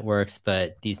occupancy networks,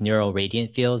 but these neural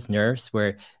radiant fields, NeRFs,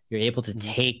 where you're able to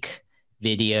take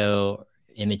video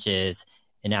images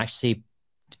and actually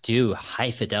do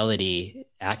high fidelity,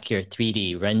 accurate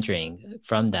 3D rendering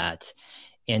from that.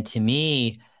 And to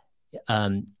me,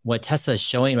 what Tesla is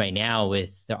showing right now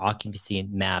with their occupancy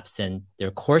maps and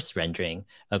their coarse rendering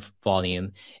of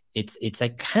volume, it's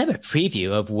like kind of a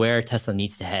preview of where Tesla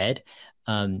needs to head,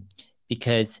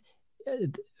 because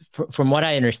from what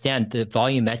I understand, the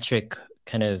volumetric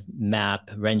kind of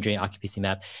map, rendering occupancy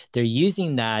map, they're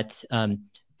using that,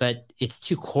 but it's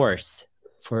too coarse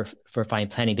for fine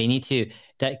planning. They need to,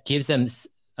 that gives them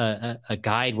a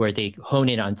guide where they hone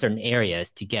in on certain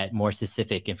areas to get more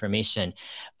specific information.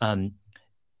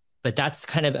 But that's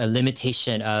kind of a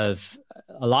limitation of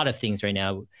a lot of things right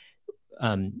now.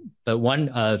 But one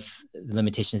of the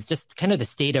limitations is just kind of the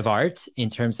state of art in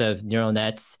terms of neural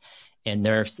nets and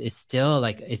NeRFs is still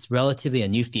like, it's relatively a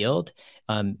new field,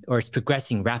 or it's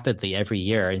progressing rapidly every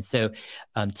year. And so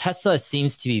Tesla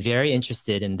seems to be very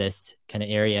interested in this kind of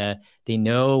area. They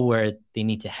know where they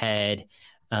need to head.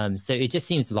 So it just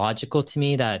seems logical to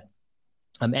me that,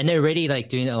 and they're already like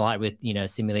doing a lot with, you know,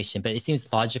 simulation, but it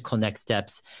seems logical next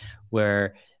steps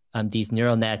where these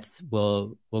neural nets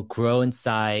will grow in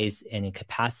size and in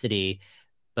capacity,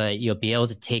 but you'll be able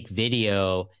to take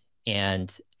video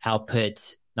and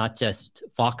output not just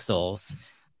voxels,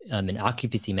 an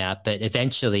occupancy map, but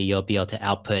eventually you'll be able to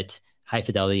output high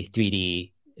fidelity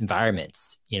 3D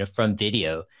environments, you know, from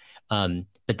video.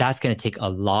 But that's going to take a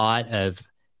lot of,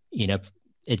 you know,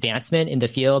 advancement in the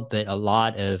field, but a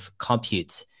lot of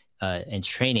compute and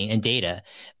training and data.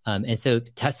 And so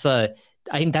Tesla,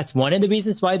 I think that's one of the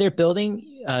reasons why they're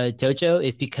building Dojo,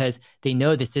 is because they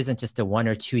know this isn't just a 1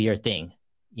 or 2 year thing,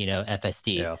 you know,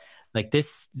 FSD. Yeah. Like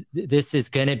this is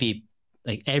going to be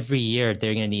like every year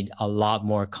they're going to need a lot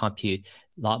more compute,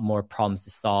 a lot more problems to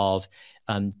solve.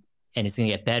 And it's going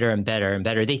to get better and better and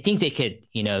better. They think they could,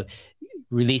 you know,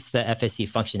 release the FSD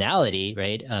functionality,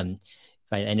 right?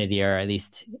 By the end of the year, at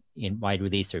least in wide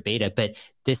release or beta, but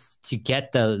this, to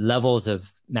get the levels of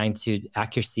magnitude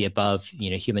accuracy above,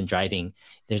 you know, human driving,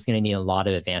 there's going to need a lot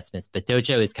of advancements. But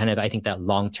Dojo is kind of, I think, that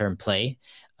long-term play,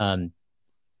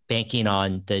 banking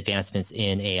on the advancements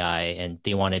in AI, and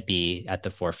they want to be at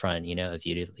the forefront, you know, of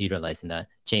utilizing that.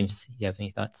 James, you have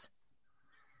any thoughts?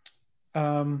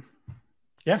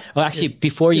 Yeah. Well, actually,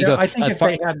 before you go, I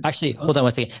think actually, hold on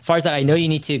one second. Farzad, I know you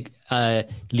need to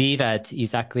leave at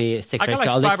exactly 6. I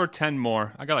got like 5 or 10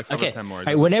 more. I got like 5 or 10 more. All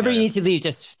right, whenever you need to leave,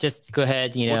 just go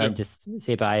ahead, you know, and just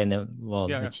say bye, and then we'll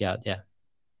let you out. Yeah.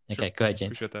 Okay, sure. Go ahead,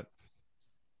 James. Appreciate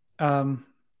that.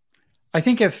 I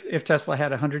think if Tesla had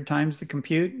 100 times the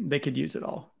compute, they could use it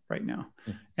all right now.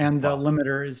 And the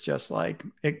limiter is just like,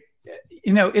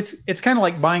 you know, it's kind of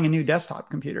like buying a new desktop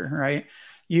computer, right?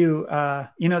 You know,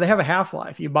 they have a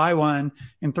half-life. You buy one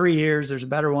in 3 years, there's a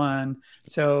better one.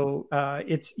 So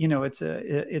it's, you know, it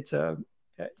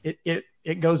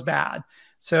goes bad.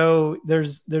 So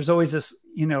there's always this,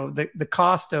 you know, the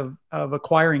cost of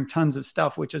acquiring tons of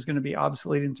stuff, which is going to be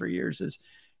obsolete in 3 years, is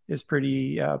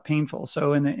pretty painful.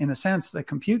 So in a sense, the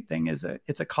compute thing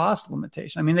it's a cost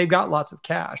limitation. I mean, they've got lots of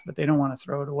cash, but they don't want to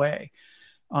throw it away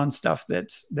on stuff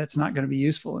that's not going to be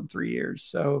useful in 3 years.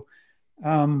 So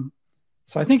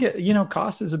so I think you know,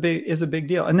 cost is a big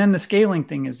deal. And then the scaling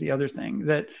thing is the other thing,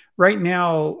 that right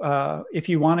now, if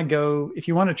you want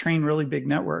to train really big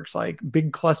networks, like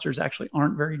big clusters actually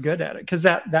aren't very good at it, because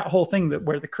that whole thing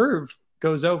where the curve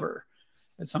goes over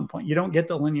at some point, you don't get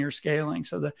the linear scaling.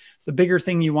 So the bigger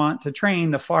thing you want to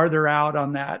train, the farther out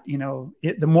on that, you know,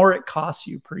 the more it costs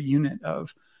you per unit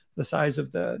of the size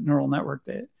of the neural network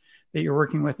that you're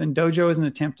working with. And Dojo is an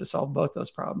attempt to solve both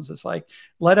those problems. It's like,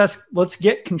 let's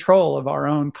get control of our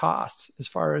own costs as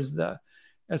far as the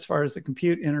as far as the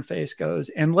compute interface goes.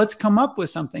 And let's come up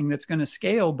with something that's going to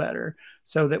scale better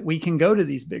so that we can go to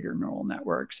these bigger neural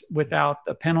networks without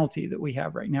the penalty that we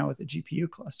have right now with the GPU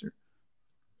cluster.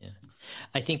 Yeah.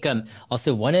 I think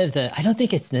also one of the, I don't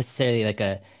think it's necessarily like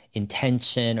a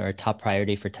intention or a top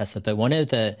priority for Tesla, but one of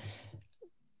the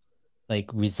like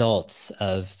results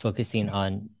of focusing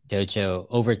on Dojo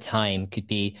over time could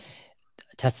be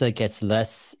Tesla is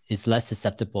less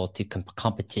susceptible to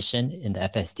competition in the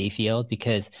FSD field,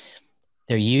 because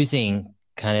they're using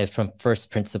kind of from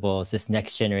first principles this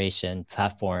next generation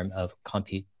platform of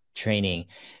compute training,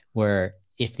 where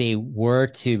if they were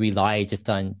to rely just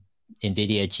on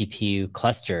NVIDIA GPU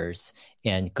clusters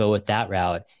and go with that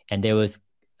route, and there was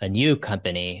a new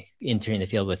company entering the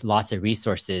field with lots of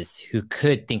resources who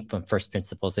could think from first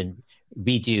principles and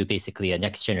redo basically a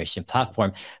next generation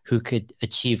platform, who could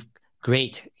achieve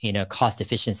great, cost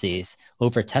efficiencies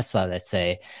over Tesla, let's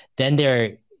say, then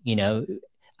they're, I'm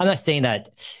not saying that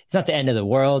it's not the end of the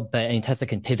world, but I mean, Tesla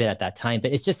can pivot at that time.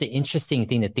 But it's just an interesting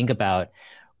thing to think about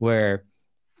where,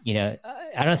 I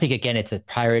don't think, again, it's a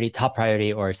top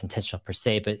priority or it's intentional per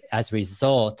se, but as a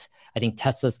result, I think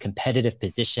Tesla's competitive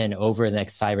position over the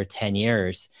next 5 or 10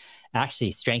 years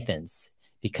actually strengthens,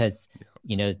 because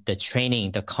the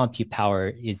training, the compute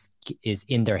power is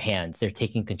in their hands. They're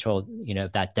taking control,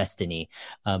 of that destiny,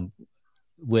 and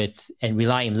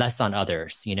relying less on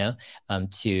others,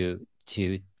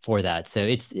 for that. So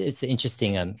it's an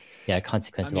interesting,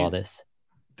 consequence of all this.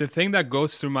 The thing that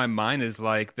goes through my mind is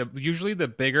like usually the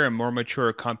bigger and more mature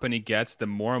a company gets, the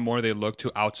more and more they look to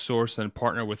outsource and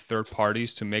partner with third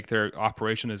parties to make their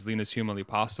operation as lean as humanly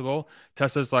possible.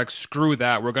 Tesla's like, screw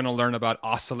that. We're going to learn about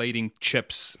oscillating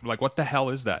chips. Like, what the hell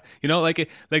is that? Like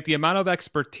the amount of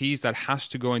expertise that has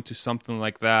to go into something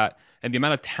like that, and the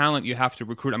amount of talent you have to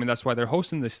recruit. I mean, that's why they're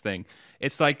hosting this thing.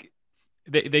 It's like,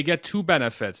 they get two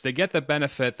benefits. They get the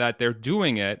benefit that they're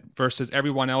doing it versus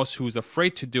everyone else who's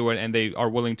afraid to do it, and they are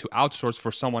willing to outsource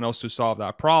for someone else to solve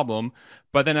that problem.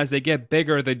 But then as they get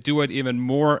bigger, they do it even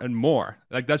more and more.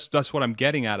 Like that's what I'm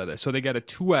getting out of this. So they get a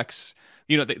 2x,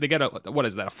 they get a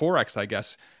 4x, I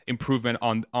guess, improvement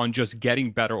on just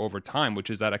getting better over time, which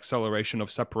is that acceleration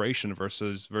of separation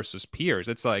versus peers.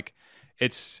 It's like,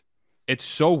 it's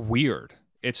so weird.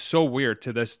 It's so weird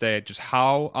to this day, just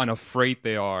how unafraid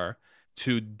they are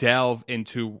to delve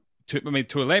into,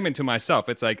 to a layman, to myself,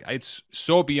 it's like, it's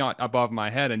so beyond above my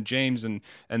head. And James and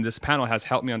this panel has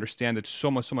helped me understand it so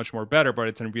much more better, but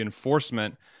it's a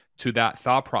reinforcement to that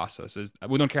thought process. Is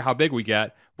we don't care how big we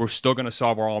get, we're still going to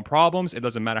solve our own problems. It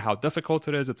doesn't matter how difficult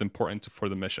it is. It's important for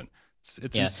the mission.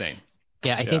 It's insane.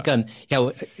 Yeah. I think,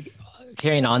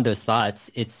 carrying on those thoughts,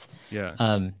 it's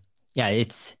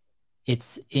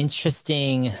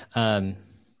interesting,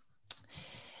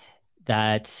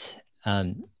 that,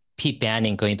 Pete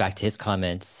Bannon, going back to his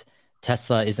comments,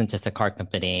 Tesla isn't just a car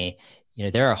company.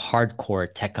 They're a hardcore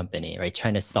tech company, right?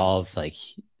 Trying to solve like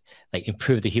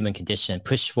improve the human condition,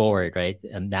 push forward, right?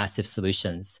 Massive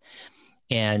solutions.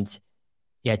 And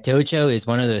Dojo is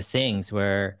one of those things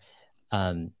where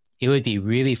it would be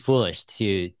really foolish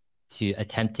to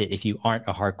attempt it if you aren't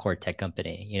a hardcore tech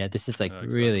company. This is like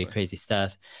really crazy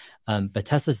stuff. But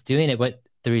Tesla's doing it. What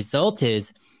the result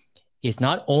is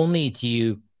not only do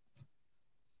you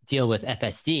deal with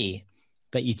FSD,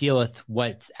 but you deal with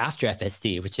what's after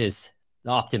FSD, which is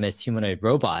the Optimus humanoid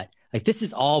robot. Like, this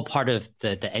is all part of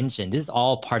the engine. This is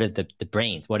all part of the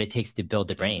brains, what it takes to build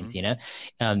the brains,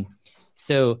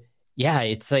 So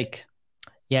it's like,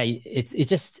 it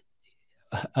just,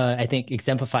 I think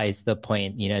exemplifies the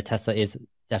point, Tesla is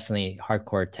definitely a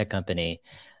hardcore tech company,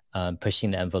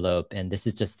 pushing the envelope. And this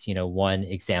is just, one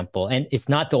example. And it's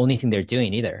not the only thing they're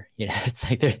doing either. It's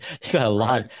like they've got a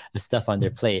lot of stuff on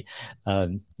their plate.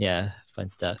 Fun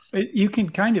stuff. You can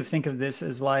kind of think of this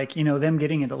as like, them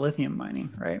getting into lithium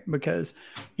mining, right? Because,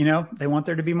 they want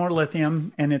there to be more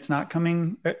lithium, and it's not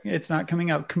coming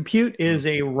out. Compute is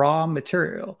a raw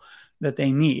material that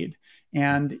they need,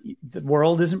 and the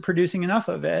world isn't producing enough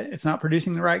of it. It's not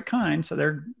producing the right kind. So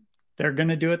they're going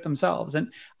to do it themselves.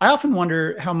 And I often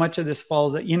wonder how much of this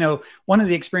falls at, one of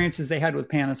the experiences they had with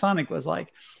Panasonic was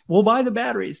like, we'll buy the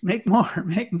batteries, make more.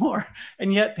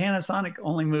 And yet Panasonic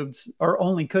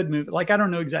only could move. Like, I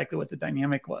don't know exactly what the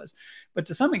dynamic was, but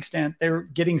to some extent they're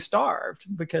getting starved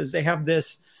because they have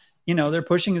this, they're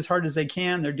pushing as hard as they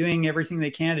can. They're doing everything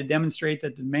they can to demonstrate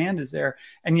that the demand is there.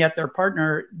 And yet their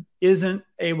partner isn't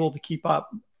able to keep up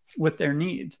with their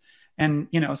needs. And,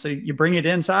 so you bring it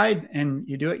inside and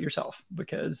you do it yourself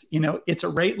because, it's a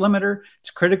rate limiter. It's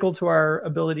critical to our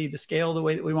ability to scale the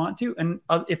way that we want to. And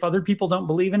if other people don't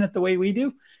believe in it the way we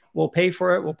do, we'll pay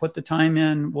for it, we'll put the time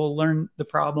in, we'll learn the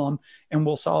problem, and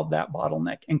we'll solve that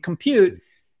bottleneck. And compute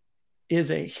is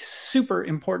a super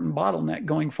important bottleneck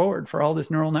going forward for all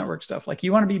this neural network stuff. Like,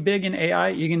 you want to be big in AI,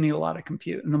 you're going to need a lot of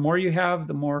compute. And the more you have,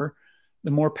 the more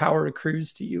power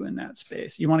accrues to you in that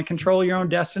space. You want to control your own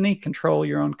destiny, control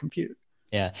your own compute.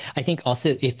 Yeah. I think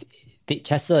also if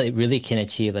Tesla really can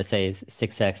achieve, let's say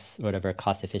 6x, whatever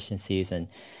cost efficiencies, and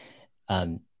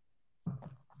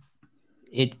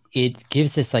it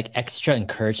gives this like extra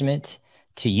encouragement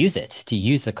to use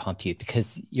the compute,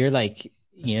 because you're like,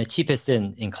 cheapest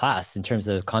in class in terms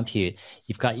of compute.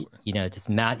 You've got,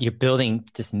 you're building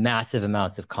just massive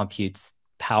amounts of compute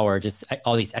power, just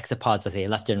all these exapods, let's say,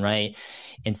 left and right.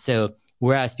 And so,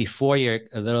 whereas before you're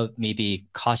a little maybe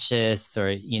cautious,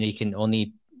 or, you can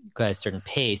only go at a certain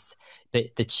pace,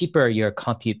 but the cheaper your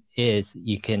compute is,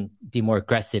 you can be more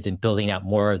aggressive in building out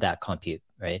more of that compute,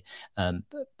 right?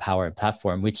 Power and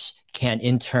platform, which can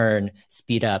in turn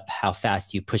speed up how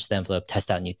fast you push the envelope, test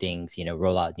out new things,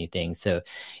 roll out new things. So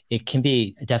it can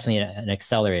be definitely an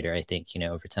accelerator, I think,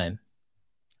 over time.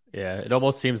 Yeah, it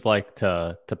almost seems like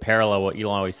to parallel what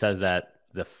Elon always says, that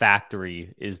the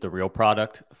factory is the real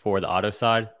product for the auto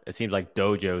side. It seems like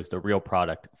Dojo is the real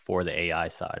product for the AI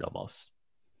side almost.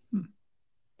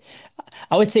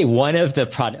 I would say one of the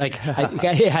product, like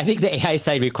I think the AI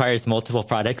side requires multiple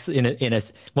products in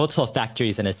multiple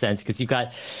factories in a sense, because you've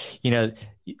got,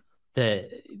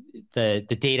 the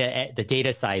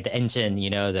data side, the engine,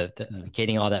 the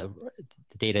getting all that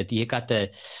the data. You got the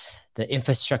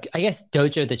infrastructure. I guess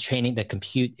Dojo, the training, the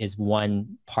compute is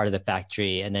one part of the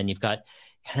factory, and then you've got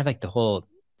kind of like the whole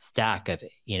stack of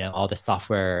all the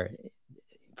software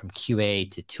from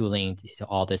QA to tooling to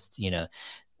all this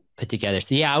put together.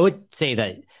 So yeah, I would say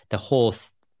that the whole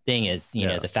thing is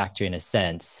the factory in a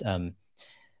sense.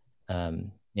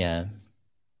 Yeah.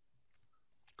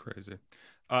 Crazy.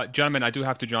 Gentlemen, I do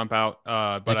have to jump out,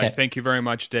 but okay. I thank you very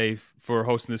much, Dave, for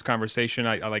hosting this conversation.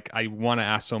 I want to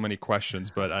ask so many questions,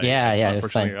 but I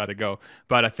unfortunately got to go.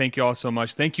 But I thank you all so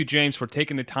much. Thank you, James, for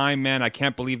taking the time, man. I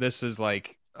can't believe this is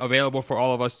like available for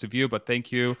all of us to view, but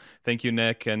thank you,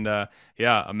 Nick, and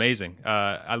amazing.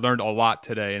 I learned a lot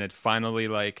today, and it finally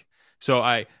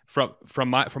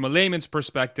from a layman's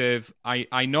perspective,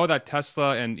 I know that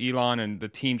Tesla and Elon and the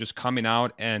team just coming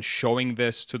out and showing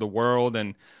this to the world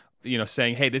and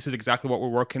saying, hey, this is exactly what we're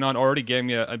working on, already gave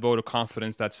me a vote of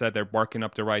confidence that said they're barking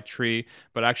up the right tree.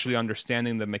 But actually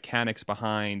understanding the mechanics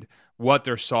behind what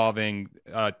they're solving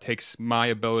takes my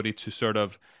ability to sort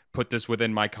of put this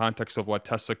within my context of what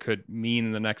Tesla could mean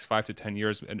in the next 5 to 10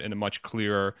 years in a much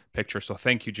clearer picture. So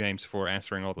thank you, James, for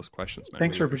answering all those questions, man.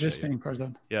 Thanks for participating,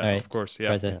 Farzad. Yeah, right. Of course.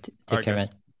 Yeah. Farzad, take care, man.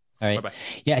 All right. Bye-bye.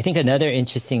 Yeah, I think another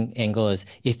interesting angle is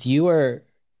if you were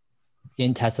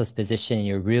in Tesla's position and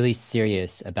you're really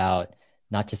serious about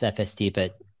not just FSD,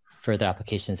 but further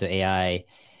applications of AI,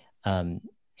 and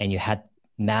you had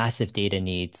massive data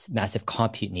needs, massive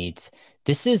compute needs,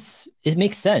 it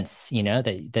makes sense,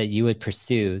 that you would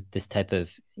pursue this type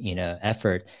of,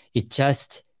 effort. It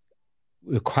just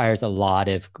requires a lot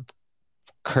of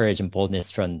courage and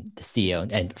boldness from the CEO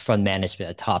and from management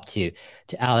at top to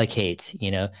allocate,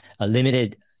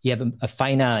 you have a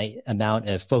finite amount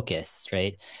of focus,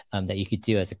 right? That you could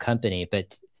do as a company,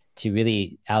 but to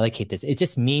really allocate this, it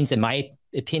just means, in my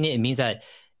opinion, it means that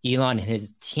Elon and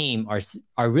his team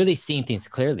are really seeing things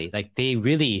clearly. Like they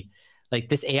really, like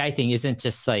this AI thing isn't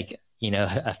just like,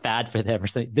 a fad for them or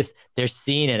something. They're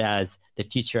seeing it as the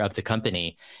future of the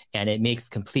company, and it makes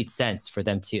complete sense for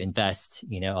them to invest,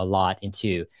 a lot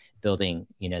into building,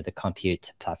 the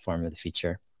compute platform of the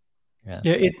future. Yeah,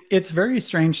 it's very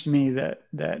strange to me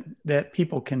that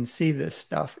people can see this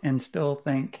stuff and still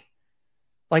think,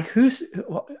 like,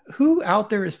 who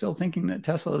out there is still thinking that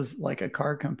Tesla is like a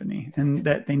car company and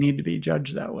that they need to be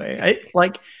judged that way?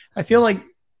 I feel like,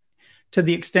 to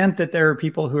the extent that there are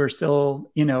people who are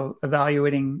still,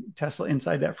 evaluating Tesla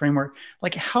inside that framework,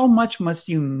 like, how much must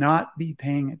you not be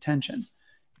paying attention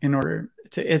in order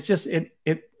to? It's just it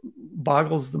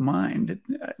boggles the mind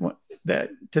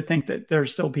to think that there are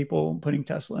still people putting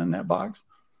Tesla in that box.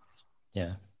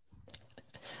 Yeah,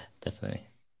 definitely.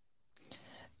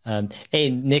 Hey,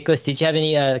 Nicholas, did you have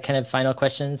any kind of final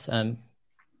questions?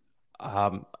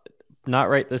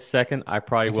 Not right this second. I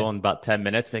probably will in about 10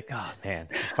 minutes. Like, oh man,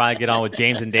 finally get on with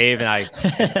James and Dave, and I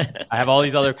have all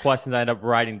these other questions I end up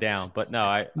writing down. But no,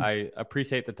 I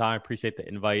appreciate the time, appreciate the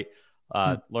invite.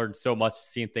 Learned so much,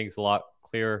 seeing things a lot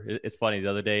clearer. It's funny. The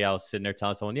other day I was sitting there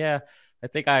telling someone, yeah, I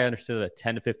think I understood at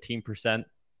 10 to 15%,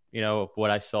 of what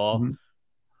I saw. Mm-hmm.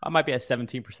 I might be at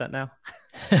 17% now.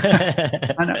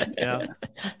 I know.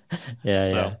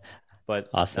 Yeah. But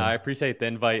awesome. I appreciate the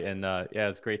invite, and yeah,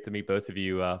 it's great to meet both of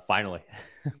you finally.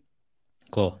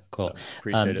 Cool. So,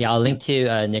 appreciate it. Yeah, I'll link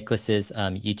to Nicholas's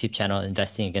YouTube channel,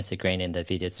 Investing Against the Grain, in the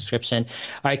video description.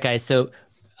 All right, guys. So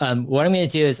what I'm going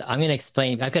to do is I'm going to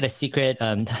explain. I've got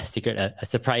a a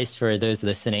surprise for those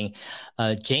listening.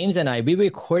 James and we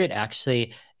recorded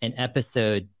actually an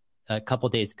episode a couple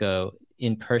days ago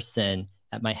in person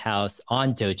at my house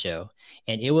on Dojo,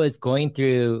 and it was going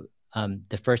through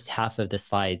the first half of the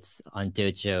slides on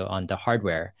Dojo on the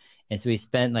hardware, and so we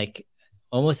spent like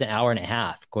almost an hour and a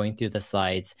half going through the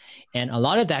slides. And a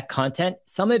lot of that content,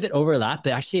 some of it overlapped,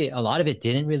 but actually a lot of it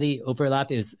didn't really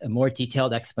overlap. It was a more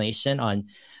detailed explanation on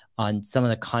some of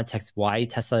the context why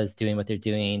Tesla is doing what they're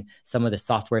doing, some of the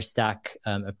software stack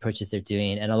approaches they're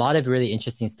doing, and a lot of really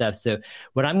interesting stuff. So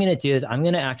what I'm going to do is I'm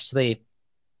going to actually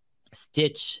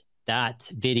stitch that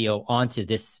video onto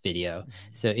this video.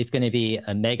 So it's going to be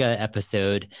a mega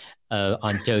episode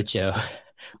on Dojo.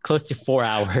 Close to 4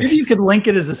 hours. Maybe you could link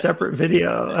it as a separate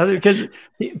video, because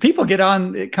people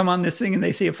come on this thing and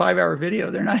they see a 5-hour video.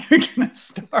 They're not even going to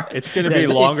start. It's going to be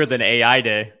longer than AI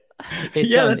Day.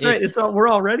 Yeah, that's right. We're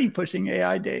already pushing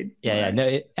AI Day. Yeah, right?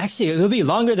 No, actually, it'll be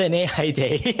longer than AI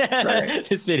Day. Right.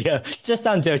 This video just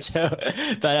on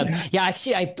Dojo, but yeah,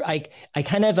 actually, I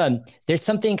kind of there's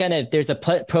something there's a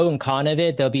pro and con of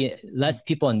it. There'll be less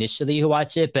people initially who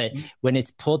watch it, but when it's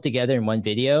pulled together in one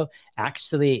video,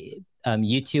 actually,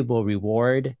 YouTube will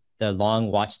reward the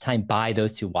long watch time by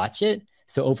those who watch it.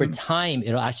 So over time,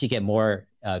 it'll actually get more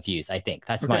views. I think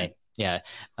that's my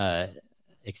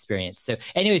experience. So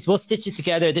anyways, we'll stitch it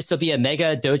together. This will be a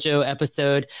mega Dojo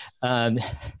episode.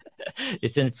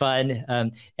 It's been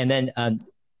fun. And then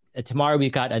tomorrow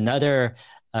we've got another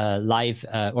live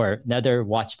or another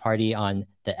watch party on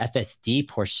the FSD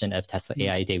portion of Tesla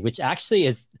AI Day, which actually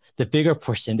is the bigger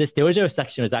portion. This Dojo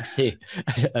section was actually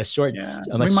a much shorter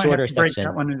section. We might have to break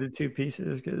that one into 2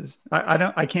 pieces because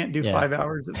I can't do 5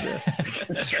 hours of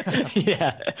this.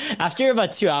 Yeah, after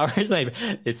about 2 hours, like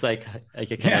it's like I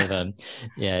get kind of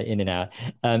in and out.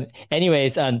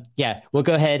 Anyways, we'll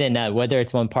go ahead and whether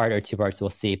it's 1 part or 2 parts,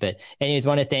 we'll see. But anyways,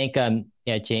 want to thank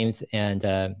James and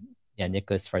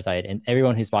Nicholas, Farzad, and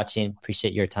everyone who's watching.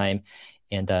 Appreciate your time.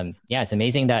 And it's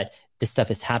amazing that this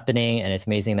stuff is happening, and it's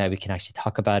amazing that we can actually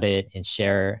talk about it and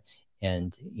share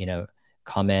and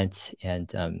comment,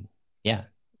 and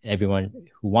everyone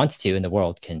who wants to in the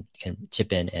world can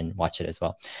chip in and watch it as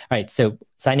well. All right, so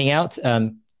signing out.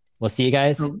 We'll see you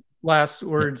guys. Last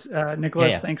words,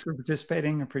 Nicholas. Thanks for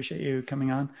participating. Appreciate you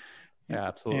coming on. Yeah,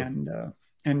 absolutely.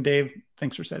 And Dave,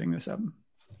 thanks for setting this up.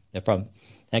 No problem.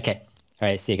 Okay. All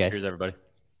right. See you guys. Cheers, everybody.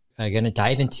 I'm going to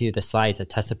dive into the slides that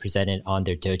Tesla presented on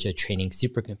their Dojo training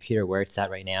supercomputer, where it's at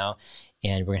right now.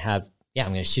 And we're going to have, I'm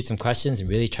going to shoot some questions and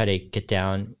really try to get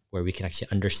down where we can actually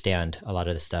understand a lot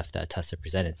of the stuff that Tesla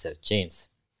presented. So James,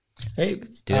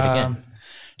 let's do it again.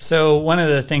 So one of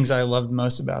the things I loved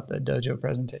most about the Dojo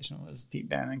presentation was Pete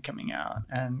Bannon coming out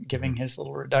and giving his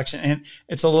little reduction. And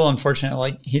it's a little unfortunate,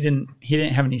 like he didn't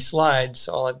have any slides.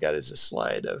 So all I've got is a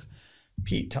slide of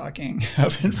Pete talking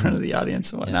up in front of the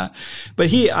audience and whatnot. But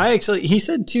he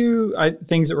said 2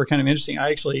 things that were kind of interesting. I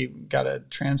actually got a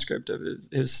transcript of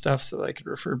his stuff so that I could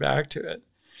refer back to it.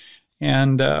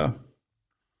 And so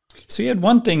he had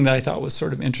one thing that I thought was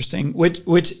sort of interesting, which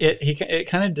it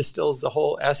kind of distills the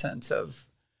whole essence of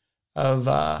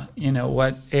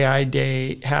what AI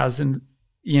Day has and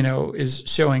is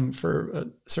showing for a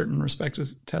certain respect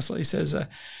with Tesla. He says,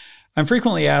 I'm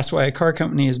frequently asked why a car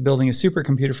company is building a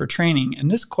supercomputer for training, and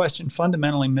this question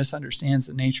fundamentally misunderstands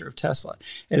the nature of Tesla.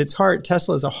 At its heart,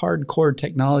 Tesla is a hardcore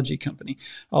technology company.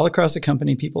 All across the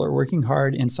company, people are working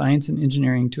hard in science and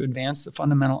engineering to advance the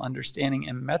fundamental understanding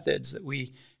and methods that we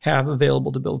have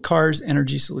available to build cars,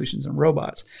 energy solutions, and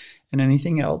robots, and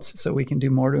anything else, so we can do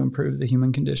more to improve the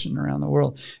human condition around the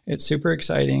world. It's super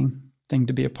exciting thing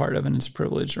to be a part of, and it's a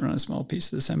privilege to run a small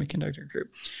piece of the semiconductor group.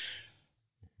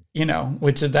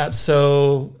 Which is that's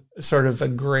so sort of a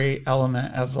great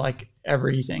element of like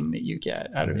everything that you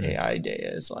get out of AI Day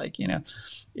is like,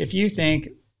 if you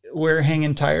think we're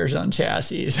hanging tires on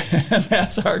chassis and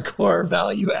that's our core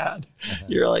value add,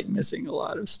 you're like missing a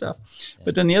lot of stuff.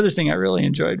 But then the other thing I really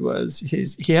enjoyed was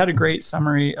he had a great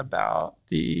summary about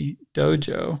the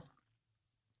Dojo,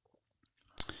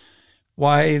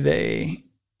 why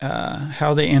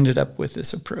how they ended up with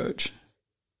this approach.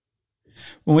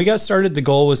 When we got started, the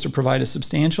goal was to provide a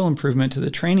substantial improvement to the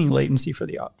training latency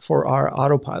for our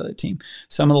autopilot team.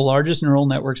 Some of the largest neural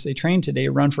networks they train today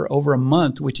run for over a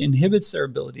month, which inhibits their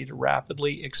ability to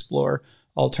rapidly explore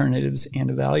alternatives and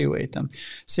evaluate them.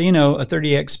 So, you know, a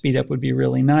 30x speed up would be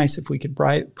really nice if we could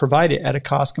provide it at a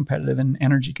cost competitive and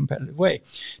energy competitive way.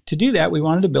 To do that, we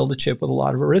wanted to build a chip with a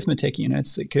lot of arithmetic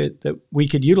units that we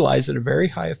could utilize at a very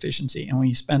high efficiency. And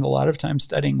we spent a lot of time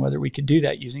studying whether we could do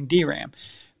that using DRAM,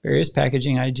 various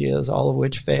packaging ideas, all of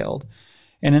which failed.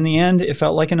 And in the end, it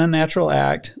felt like an unnatural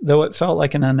act. Though it felt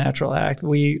like an unnatural act,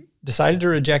 we decided to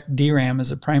reject DRAM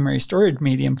as a primary storage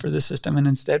medium for the system and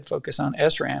instead focus on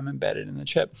SRAM embedded in the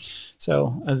chip.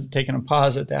 So I was taking a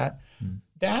pause at that.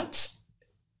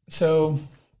 So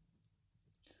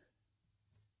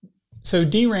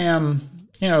DRAM,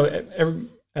 you know,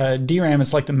 DRAM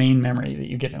is like the main memory that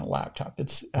you get in a laptop.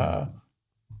 It's, I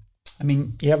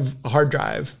mean, you have a hard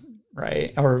drive,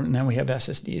 right? And then we have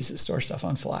SSDs that store stuff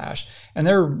on flash, and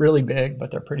they're really big,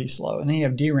 but they're pretty slow. And then you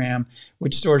have DRAM,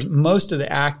 which stores most of the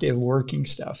active working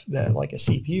stuff that like a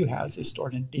CPU has is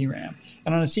stored in DRAM.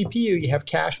 And on a CPU, you have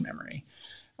cache memory,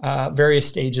 various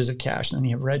stages of cache, and then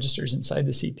you have registers inside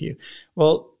the CPU.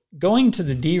 Well, going to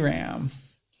the DRAM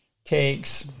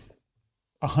takes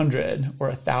 100 or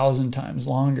 1,000 times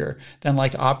longer than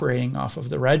like operating off of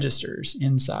the registers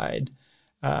inside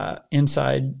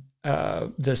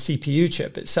the CPU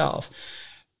chip itself,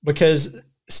 because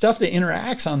stuff that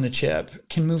interacts on the chip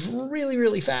can move really,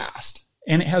 really fast,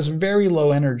 and it has very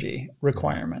low energy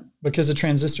requirement because the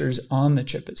transistors on the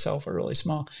chip itself are really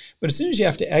small. But as soon as you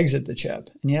have to exit the chip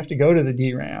and you have to go to the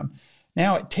DRAM,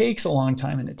 now it takes a long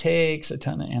time and it takes a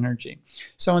ton of energy.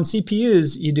 So on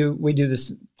CPUs, we do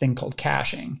this thing called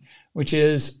caching, which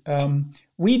is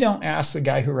we don't ask the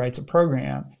guy who writes a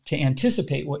program to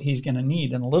anticipate what he's going to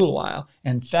need in a little while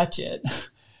and fetch it,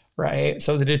 right?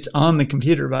 So that it's on the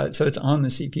computer, so it's on the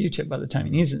CPU chip by the time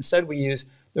he needs it. Instead,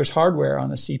 there's hardware on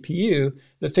the CPU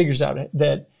that figures out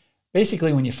that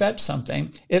basically when you fetch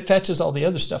something, it fetches all the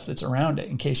other stuff that's around it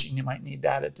in case you might need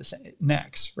that at the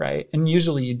next, right? And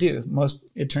usually you do.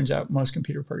 It turns out most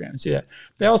computer programs do that.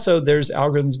 There's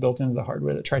algorithms built into the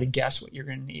hardware that try to guess what you're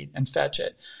going to need and fetch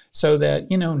it, so that,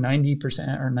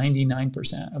 90% or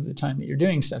 99% of the time that you're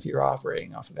doing stuff, you're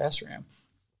operating off of SRAM.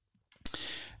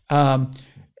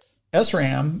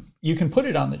 SRAM, you can put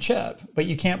it on the chip, but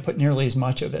you can't put nearly as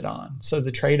much of it on. So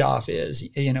the trade-off is,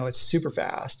 it's super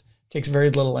fast, takes very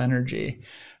little energy,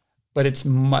 but it's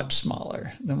much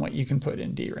smaller than what you can put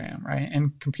in DRAM, right?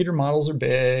 And computer models are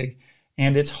big,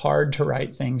 and it's hard to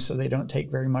write things so they don't take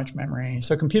very much memory.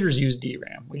 So computers use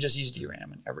DRAM. We just use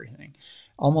DRAM in everything.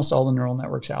 Almost all the neural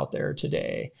networks out there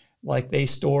today, they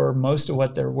store most of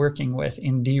what they're working with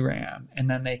in DRAM, and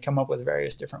then they come up with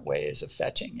various different ways of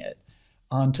fetching it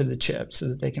onto the chip so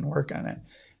that they can work on it.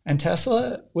 And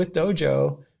Tesla with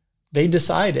Dojo, they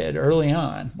decided early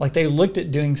on, they looked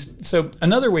at doing, so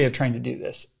another way of trying to do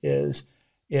this is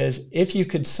if you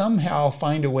could somehow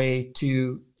find a way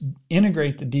to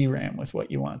integrate the DRAM with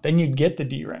what you want, then you'd get the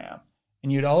DRAM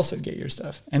and you'd also get your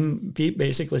stuff. And Pete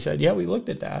basically said, yeah, we looked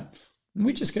at that and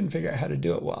we just couldn't figure out how to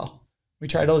do it well. We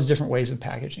tried all these different ways of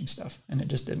packaging stuff and it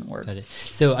just didn't work.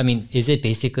 So, is it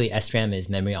basically SRAM is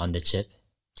memory on the chip?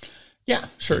 Yeah,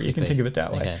 sure. Basically. You can think of it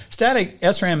that way. Okay. Static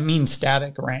SRAM means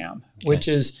static RAM, which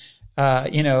is,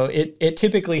 it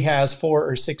typically has 4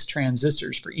 or 6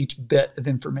 transistors for each bit of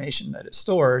information that it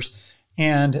stores.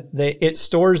 And it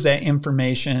stores that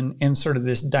information in sort of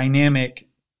this dynamic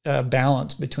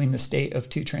balance between the state of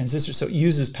 2 transistors. So it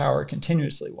uses power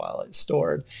continuously while it's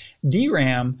stored.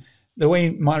 DRAM, the way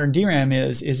modern DRAM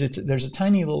is there's a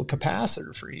tiny little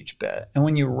capacitor for each bit. And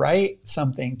when you write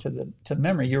something to the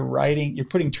memory, you're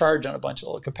putting charge on a bunch of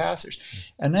little capacitors.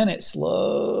 And then it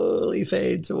slowly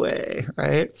fades away,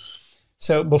 right?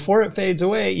 So before it fades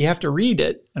away, you have to read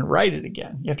it and write it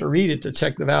again. You have to read it to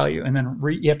check the value, and then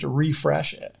you have to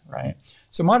refresh it, right?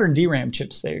 So modern DRAM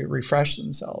chips, they refresh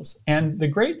themselves. And the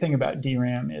great thing about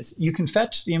DRAM is you can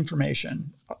fetch the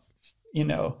information,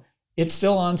 it's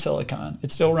still on silicon.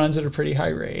 It still runs at a pretty high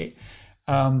rate.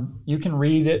 You can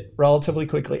read it relatively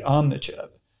quickly on the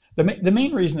chip. The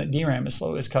main reason that DRAM is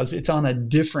slow is because it's on a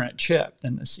different chip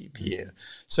than the CPU.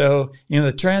 So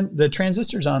the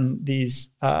transistors on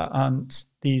these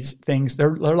things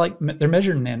they're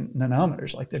measured in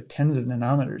nanometers, they're tens of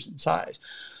nanometers in size.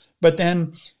 But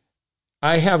then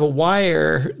I have a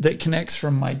wire that connects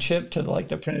from my chip to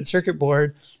the printed circuit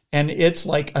board, and it's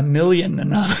 1 million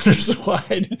nanometers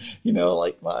wide.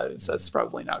 That's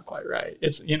probably not quite right.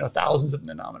 It's thousands of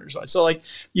nanometers wide. So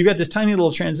you got this tiny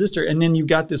little transistor, and then you've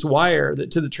got this wire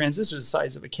that to the transistor is the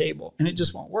size of a cable, and it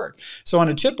just won't work. So on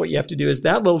a chip, what you have to do is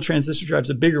that little transistor drives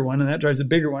a bigger one, and that drives a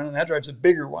bigger one, and that drives a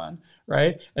bigger one,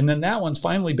 right? And then that one's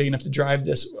finally big enough to drive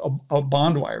a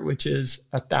bond wire, which is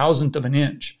 1,000th of an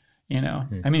inch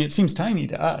I mean, it seems tiny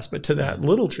to us, but to that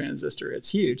little transistor, it's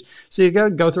huge. So you got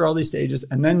to go through all these stages,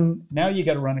 and then now you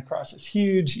got to run across this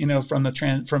huge, from a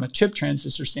chip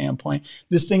transistor standpoint,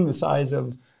 this thing the size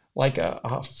of like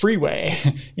a freeway,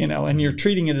 and you're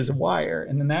treating it as a wire,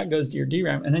 and then that goes to your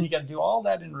DRAM, and then you got to do all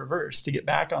that in reverse to get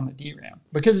back on the DRAM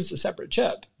because it's a separate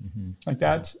chip. Like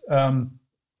that's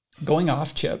going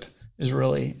off chip is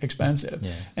really expensive.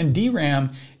 Yeah. And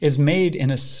DRAM is made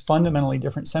in a fundamentally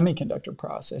different semiconductor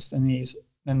process than the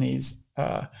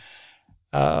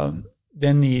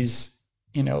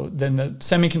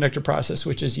semiconductor process,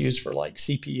 which is used for like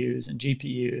CPUs and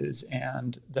GPUs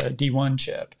and the D1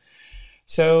 chip.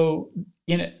 So,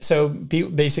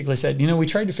 basically said, we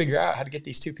tried to figure out how to get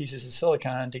these two pieces of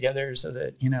silicon together so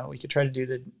that, we could try to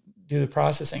do the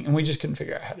processing, and we just couldn't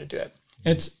figure out how to do it.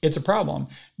 It's a problem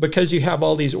because you have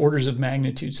all these orders of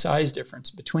magnitude size difference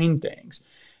between things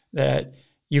that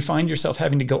you find yourself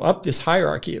having to go up this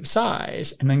hierarchy of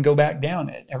size and then go back down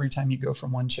it every time you go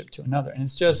from one chip to another.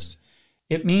 And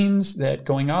it means that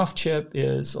going off chip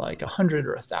is like 100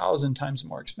 or 1,000 times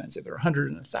more expensive, or 100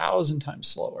 and 1,000 times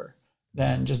slower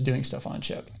than just doing stuff on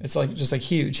chip. It's like just a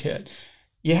huge hit.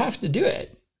 You have to do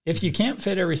it. If you can't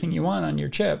fit everything you want on your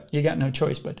chip, you got no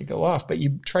choice but to go off. But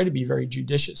you try to be very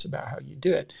judicious about how you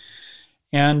do it.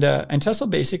 And Tesla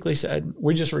basically said,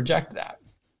 we just reject that.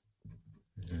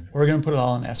 We're going to put it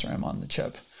all in SRAM on the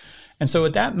chip. And so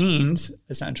what that means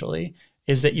essentially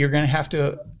is that you're going to have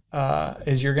to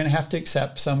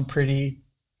accept some pretty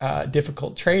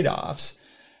difficult trade-offs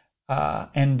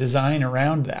and design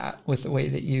around that with the way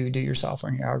that you do your software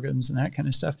and your algorithms and that kind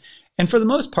of stuff. And for the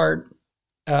most part,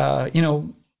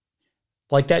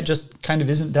 like that just kind of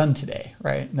isn't done today,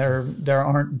 right? There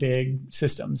aren't big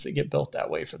systems that get built that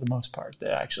way for the most part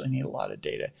that actually need a lot of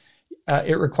data.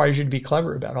 It requires you to be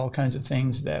clever about all kinds of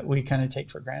things that we kind of take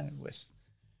for granted with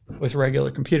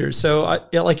regular computers. So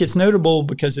it's notable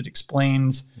because it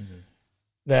explains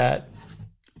that,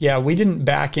 we didn't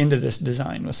back into this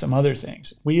design with some other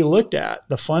things. We looked at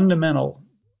the fundamental,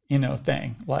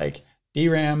 thing like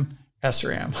DRAM,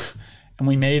 SRAM, and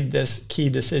we made this key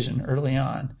decision early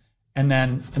on. And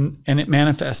then, and it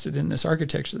manifested in this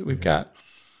architecture that we've got.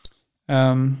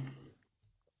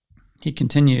 He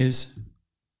continues.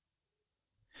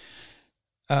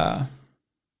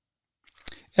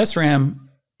 SRAM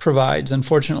provides,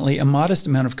 unfortunately, a modest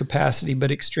amount of capacity,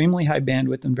 but extremely high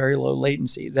bandwidth and very low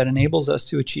latency that enables us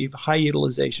to achieve high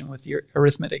utilization with your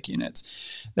arithmetic units.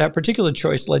 That particular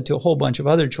choice led to a whole bunch of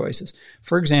other choices.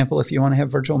 For example, if you want to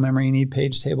have virtual memory, you need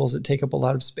page tables that take up a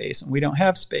lot of space, and we don't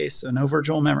have space, so no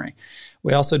virtual memory.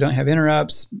 We also don't have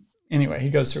interrupts. Anyway, he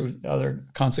goes through the other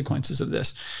consequences of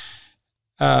this.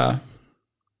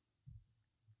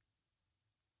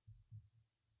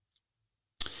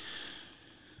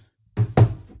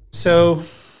 So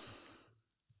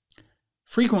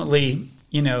frequently,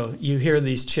 you hear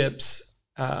these chips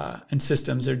and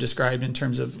systems are described in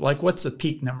terms of like, what's the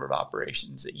peak number of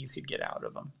operations that you could get out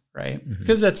of them, right?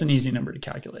 Because that's an easy number to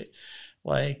calculate.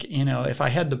 Like, if I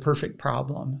had the perfect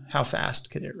problem, how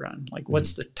fast could it run? Like,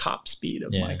 what's the top speed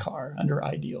of my car under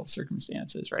ideal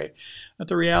circumstances, right? But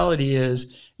the reality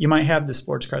is you might have the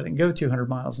sports car that can go 200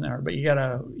 miles an hour, but you got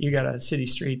a city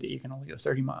street that you can only go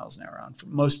 30 miles an hour on. For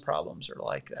most problems are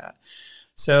like that.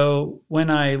 So when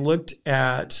I went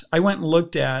and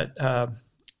looked at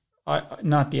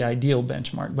not the ideal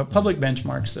benchmark, but public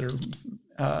benchmarks that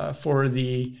are for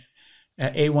the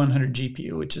A100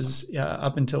 GPU, which is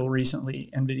up until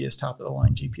recently NVIDIA's top of the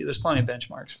line GPU. There's plenty of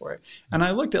benchmarks for it. And I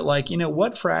looked at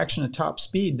what fraction of top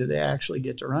speed do they actually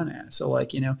get to run at? So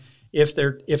if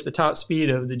the top speed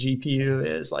of the GPU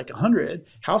is like 100,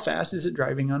 how fast is it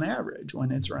driving on average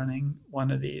when it's running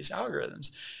one of these algorithms?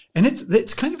 And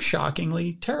it's kind of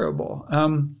shockingly terrible.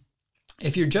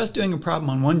 If you're just doing a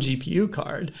problem on one GPU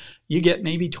card, you get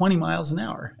maybe 20 miles an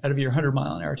hour out of your 100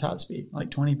 mile an hour top speed, like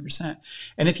 20%.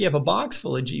 And if you have a box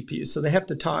full of GPUs, so they have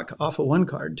to talk off of one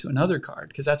card to another card,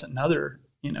 because that's another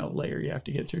layer you have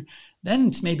to get through, then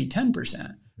it's maybe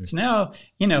 10%. So now,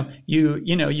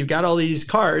 you've got all these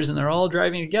cars and they're all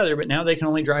driving together, but now they can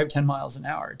only drive 10 miles an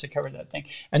hour to cover that thing.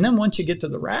 And then once you get to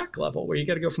the rack level where you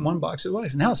got to go from one box to the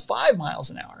box, now it's 5 miles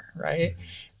an hour, right?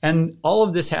 And all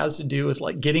of this has to do with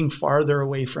like getting farther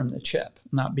away from the chip,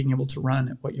 not being able to run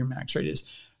at what your max rate is.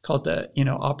 Called the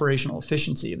operational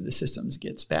efficiency of the systems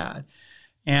gets bad.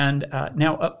 And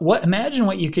now, imagine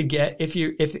what you could get if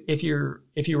you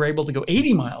were able to go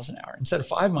 80 miles an hour instead of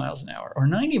 5 miles an hour, or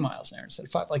 90 miles an hour instead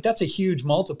of 5. Like that's a huge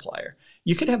multiplier.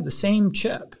 You could have the same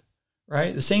chip,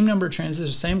 right? The same number of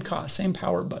transistors, same cost, same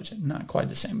power budget. Not quite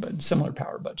the same, but similar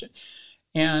power budget.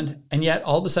 And yet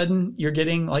all of a sudden you're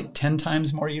getting like 10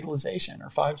 times more utilization or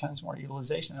 5 times more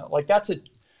utilization. Like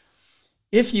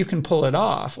if you can pull it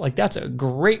off, like that's a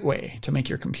great way to make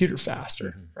your computer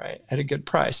faster, right? At a good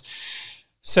price.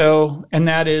 So, and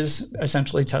that is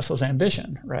essentially Tesla's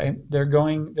ambition, right? They're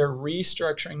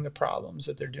restructuring the problems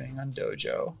that they're doing on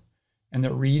Dojo, and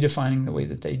they're redefining the way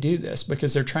that they do this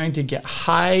because they're trying to get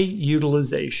high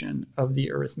utilization of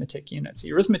the arithmetic units.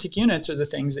 The arithmetic units are the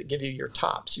things that give you your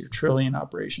TOPS, your trillion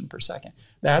operation per second.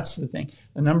 That's the thing.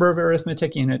 The number of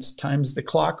arithmetic units times the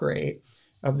clock rate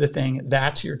of the thing,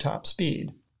 that's your top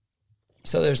speed.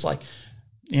 So there's like,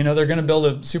 they're going to build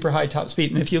a super high top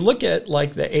speed. And if you look at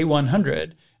like the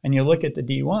A100 and you look at the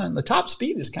D1, the top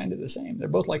speed is kind of the same. They're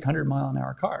both like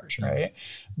 100-mile-an-hour cars, right?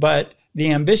 But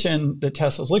the ambition that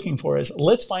Tesla's looking for is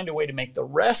let's find a way to make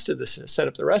set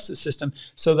up the rest of the system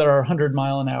so that our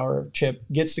 100-mile-an-hour chip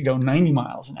gets to go 90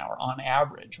 miles an hour on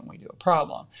average when we do a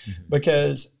problem.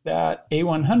 Because that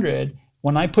A100,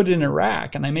 when I put it in a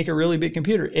rack and I make a really big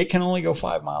computer, it can only go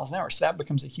 5 miles an hour. So that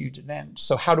becomes a huge advantage.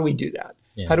 So how do we do that?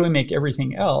 Yeah. How do we make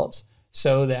everything else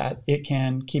so that it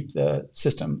can keep the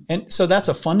system? And so that's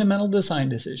a fundamental design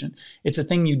decision. It's a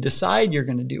thing you decide you're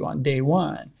going to do on day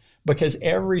one because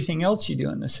everything else you do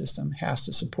in the system has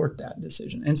to support that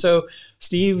decision. And so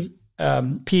Pete,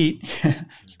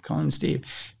 keep calling him Steve.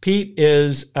 Pete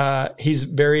is, he's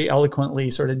very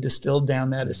eloquently sort of distilled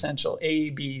down that essential A,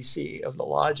 B, C of the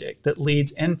logic that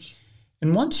leads. And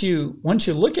once you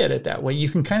look at it that way, you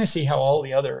can kind of see how all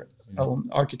the other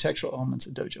architectural elements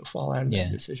of Dojo fall out of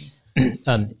that decision.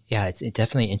 It's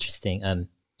definitely interesting.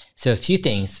 So a few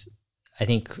things, I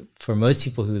think for most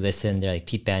people who listen, they're like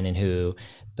Pete Bannon who,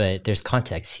 but there's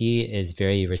context. He is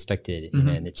very respected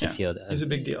in the chip field. He's a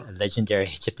big deal. A legendary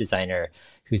chip designer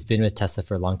who's been with Tesla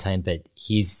for a long time, but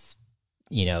he's,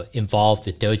 involved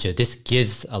with Dojo. This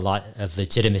gives a lot of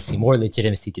more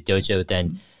legitimacy to Dojo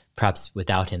than perhaps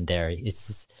without him there. It's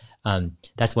just,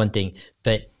 that's one thing.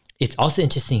 But it's also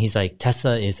interesting. He's like,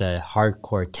 Tesla is a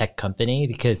hardcore tech company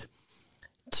because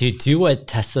to do what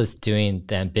Tesla's doing,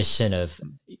 the ambition of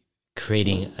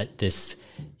creating this,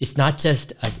 it's not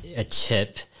just a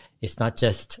chip, it's not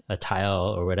just a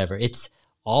tile or whatever, it's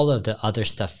all of the other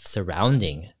stuff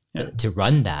surrounding to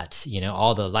run that,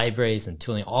 all the libraries and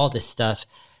tooling, all this stuff,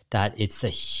 that it's a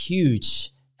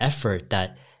huge effort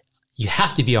that you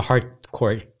have to be a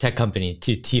hardcore tech company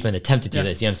to even attempt to do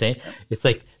this. You know what I'm saying? It's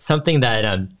like something that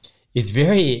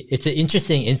it's an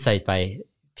interesting insight by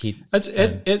Pete. It's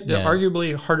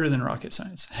arguably harder than rocket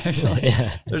science, actually.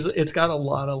 It's got a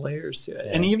lot of layers to it.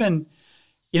 And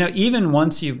even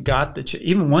once you've got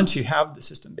even once you have the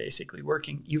system basically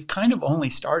working, you've kind of only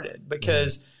started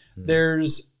because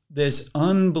there's this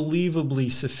unbelievably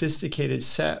sophisticated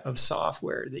set of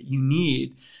software that you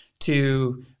need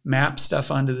to map stuff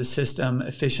onto the system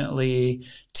efficiently,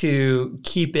 to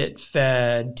keep it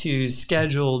fed, to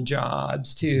schedule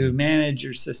jobs, to manage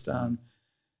your system.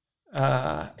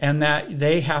 And that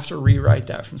they have to rewrite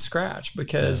that from scratch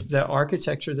because the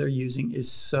architecture they're using is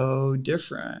so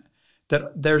different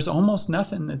that there's almost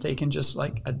nothing that they can just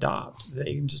like adopt.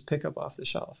 They can just pick up off the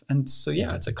shelf. And so,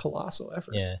 it's a colossal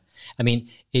effort. Yeah. I mean,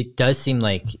 it does seem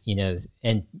like,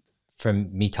 and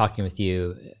from me talking with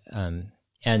you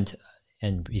and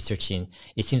researching,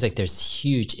 it seems like there's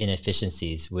huge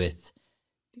inefficiencies with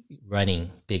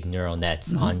running big neural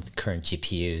nets on current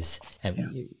GPUs.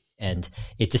 And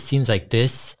it just seems like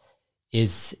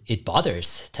it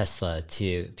bothers Tesla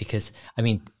because, I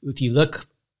mean, if you look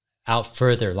out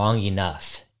further long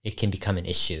enough, it can become an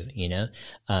issue,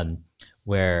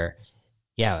 where,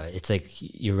 it's like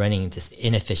you're running this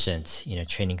inefficient,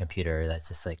 training computer that's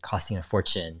just like costing a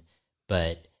fortune,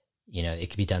 but, it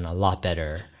could be done a lot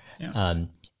better. Yeah.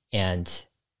 And,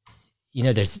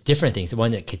 there's different things.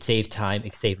 One that could save time, it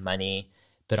could save money,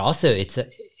 but also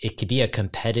it could be a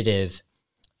competitive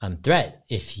threat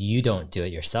if you don't do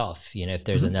it yourself. If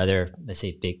there's another, let's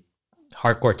say, big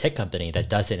hardcore tech company that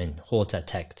does it and holds that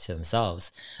tech to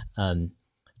themselves.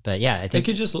 But I think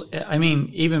it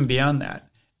could even beyond that,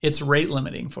 it's rate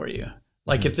limiting for you.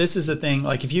 Like if this is a thing,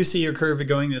 like if you see your curve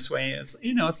going this way, it's,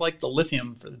 it's like the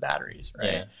lithium for the batteries,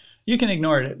 right? Yeah. You can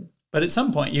ignore it. But at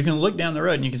some point you can look down the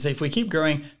road and you can say, if we keep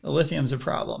growing, the lithium's a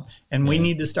problem and we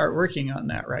need to start working on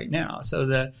that right now. So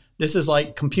this is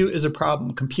like compute is a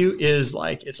problem. Compute is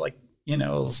like, it's like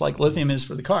lithium is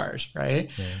for the cars, right?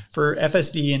 Yeah. For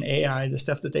FSD and AI, the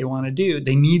stuff that they want to do,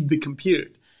 they need the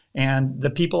compute. And the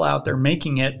people out there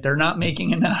making it, they're not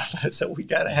making enough. So we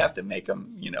have to make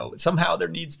them, somehow there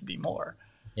needs to be more.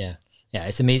 Yeah. Yeah.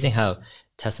 It's amazing how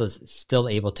Tesla's still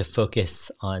able to focus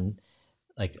on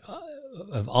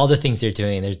of all the things they're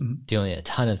doing a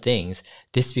ton of things.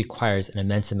 This requires an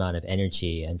immense amount of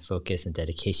energy and focus and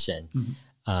dedication.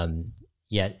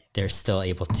 Yet they're still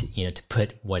able to, to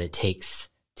put what it takes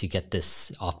to get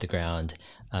this off the ground.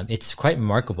 It's quite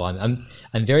remarkable. I'm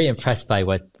very impressed by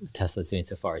what Tesla's doing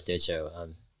so far at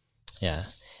Dojo.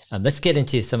 Let's get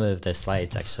into some of the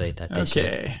slides actually that they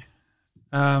showed.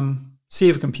 Sea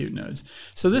of compute nodes.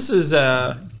 So this is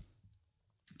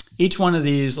each one of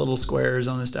these little squares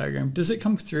on this diagram. Does it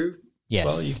come through? Yes.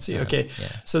 Well, you can see. Okay.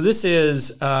 Yeah. So this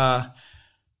is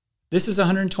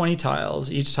 120 tiles.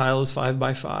 Each tile is 5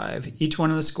 by 5. Each one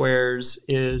of the squares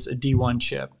is a D1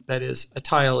 chip. That is, a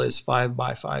tile is 5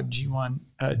 by 5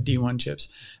 D1 chips.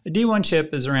 A D1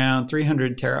 chip is around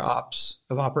 300 teraops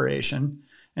of operation.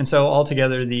 And so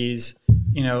altogether, these,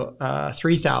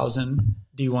 3,000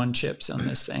 D1 chips on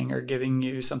this thing are giving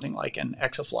you something like an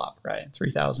exaflop, right?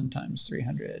 3,000 times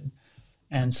 300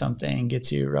 and something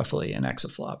gets you roughly an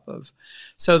exaflop of.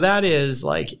 So that is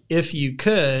like, if you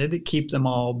could keep them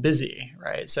all busy,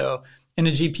 right? So in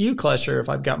a GPU cluster, if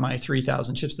I've got my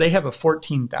 3,000 chips, they have a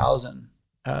 14,000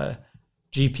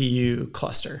 GPU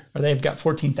cluster, or they've got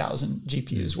 14,000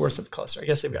 GPUs worth of cluster. I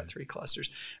guess they've got 3 clusters.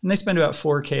 And they spend about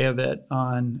 4K of it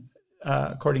on,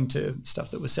 according to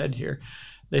stuff that was said here,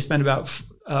 they spend about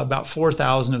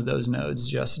 4,000 of those nodes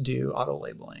just do auto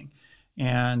labeling.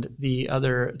 And the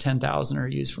other 10,000 are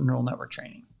used for neural network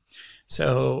training.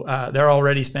 So they're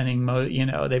already spending,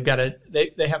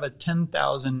 they have a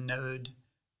 10,000 node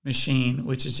machine,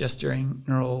 which is just doing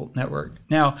neural network.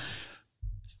 Now,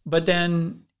 but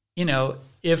then,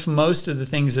 if most of the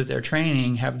things that they're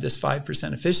training have this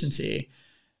 5% efficiency,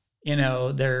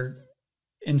 they're,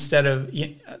 instead of,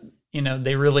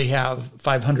 they really have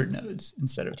 500 nodes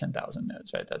instead of 10,000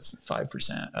 nodes, right? That's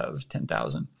 5% of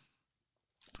 10,000.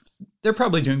 They're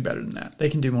probably doing better than that. They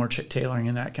can do more tailoring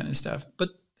and that kind of stuff, but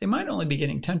they might only be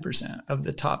getting 10% of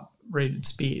the top rated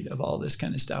speed of all this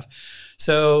kind of stuff.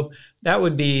 So that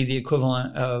would be the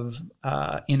equivalent of,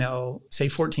 say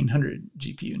 1,400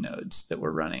 GPU nodes that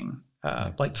we're running,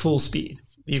 like full speed,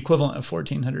 the equivalent of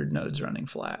 1,400 nodes running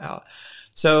flat out.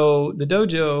 So the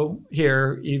Dojo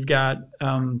here, you've got,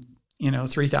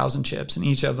 3,000 chips, and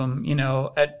each of them,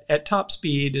 at top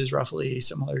speed is roughly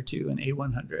similar to an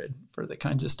A100 for the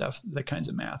kinds of stuff, the kinds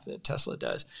of math that Tesla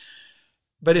does.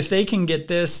 But if they can get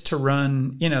this to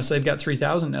run, so they've got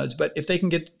 3,000 nodes, but if they can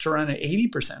get to run at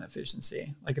 80%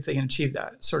 efficiency, like if they can achieve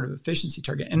that sort of efficiency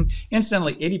target, and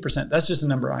incidentally, 80%, that's just a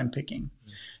number I'm picking.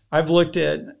 I've looked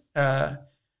at,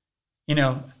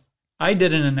 I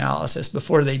did an analysis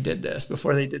before they did this,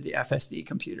 before they did the FSD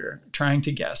computer, trying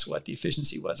to guess what the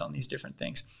efficiency was on these different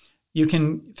things. You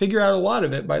can figure out a lot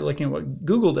of it by looking at what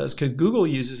Google does, because Google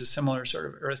uses a similar sort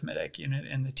of arithmetic unit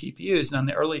in the TPUs. And on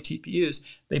the early TPUs,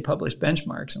 they published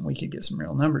benchmarks, and we could get some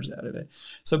real numbers out of it.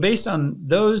 So based on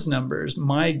those numbers,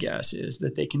 my guess is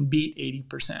that they can beat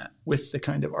 80% with the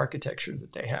kind of architecture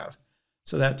that they have.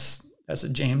 So that's a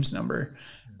James number.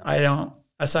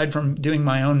 Aside from doing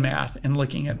my own math and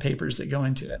looking at papers that go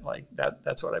into it, like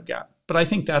that's what I've got. But I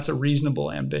think that's a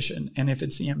reasonable ambition. And if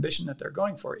it's the ambition that they're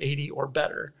going for, 80 or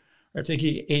better, or if they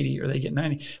get 80 or they get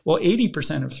 90, well,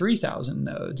 80% of 3,000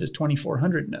 nodes is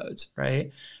 2,400 nodes,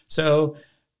 right? So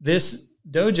this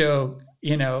Dojo,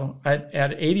 at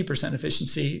 80%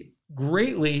 efficiency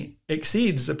greatly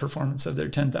exceeds the performance of their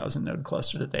 10,000 node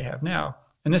cluster that they have now.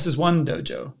 And this is one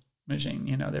Dojo machine.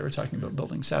 They were talking about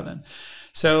building 7.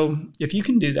 So if you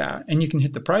can do that, and you can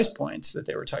hit the price points that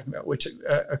they were talking about, which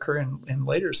occur in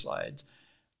later slides,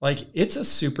 like it's a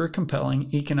super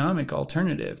compelling economic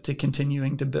alternative to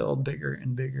continuing to build bigger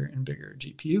and bigger and bigger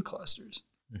GPU clusters.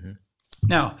 Mm-hmm.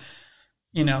 Now,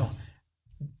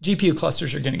 GPU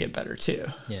clusters are going to get better too.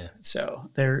 Yeah. So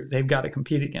they've got to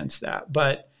compete against that,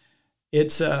 but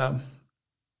it's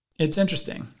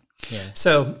interesting. Yeah.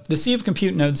 So the Sea of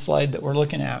Compute node slide that we're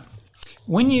looking at,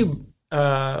 when you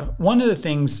one of the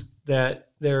things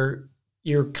that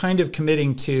you're kind of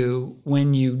committing to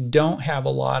when you don't have a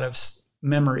lot of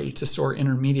memory to store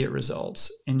intermediate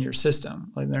results in your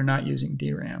system, like they're not using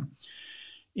DRAM,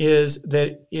 is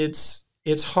that it's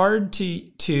hard to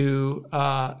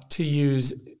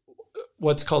use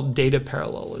what's called data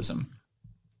parallelism.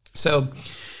 So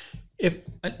if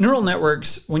neural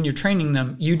networks, when you're training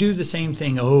them, you do the same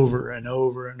thing over and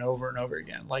over and over and over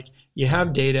again. Like you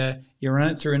have data, you run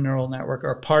it through a neural network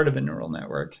or a part of a neural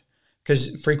network,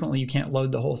 because frequently you can't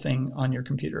load the whole thing on your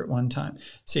computer at one time.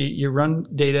 So you run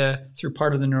data through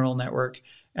part of the neural network,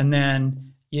 and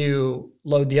then you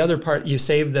load the other part, you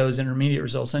save those intermediate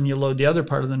results, and you load the other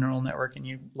part of the neural network and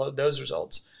you load those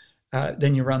results.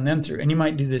 Then you run them through, and you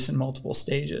might do this in multiple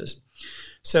stages.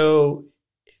 So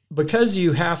because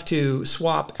you have to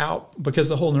swap out, because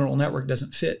the whole neural network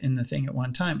doesn't fit in the thing at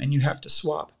one time, and you have to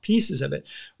swap pieces of it,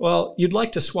 well, you'd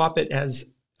like to swap it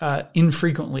as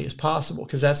infrequently as possible,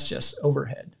 because that's just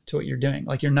overhead to what you're doing.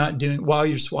 Like you're not doing, while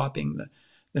you're swapping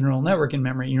the neural network in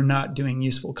memory, you're not doing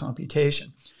useful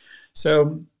computation.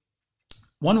 So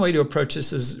one way to approach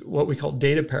this is what we call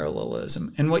data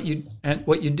parallelism. And what you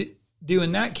do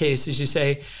in that case is you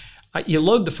say, you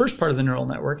load the first part of the neural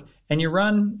network and you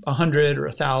run 100 or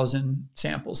 1,000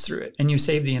 samples through it, and you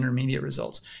save the intermediate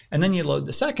results. And then you load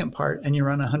the second part and you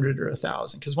run 100 or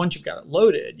 1,000, because once you've got it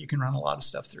loaded, you can run a lot of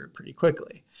stuff through it pretty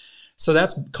quickly. So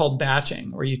that's called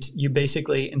batching, where you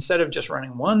basically, instead of just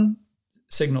running one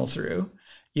signal through,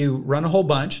 you run a whole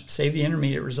bunch, save the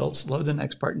intermediate results, load the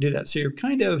next part, and do that. So you're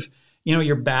kind of,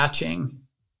 you're batching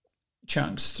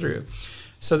chunks through.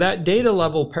 So that data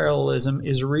level parallelism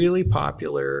is really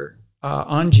popular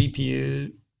on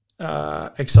GPU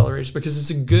accelerators, because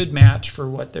it's a good match for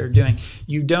what they're doing.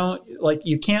 You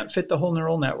can't fit the whole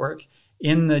neural network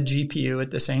in the GPU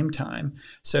at the same time.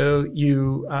 So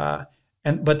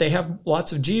but they have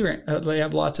lots of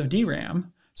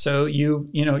DRAM. So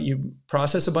you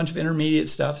process a bunch of intermediate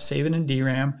stuff, save it in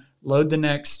DRAM, load the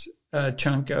next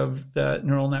chunk of the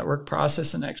neural network,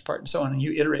 process the next part, and so on, and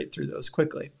you iterate through those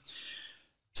quickly.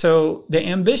 So the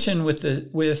ambition with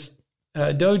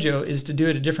Dojo is to do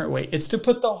it a different way. It's to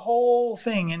put the whole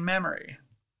thing in memory.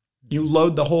 You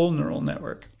load the whole neural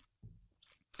network.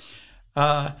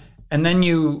 And then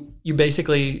you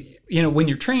basically, when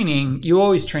you're training, you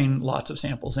always train lots of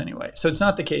samples anyway. So it's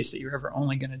not the case that you're ever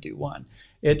only going to do one.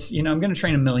 It's, I'm going to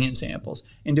train 1 million samples.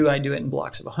 And do I do it in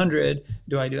blocks of 100?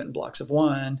 Do I do it in blocks of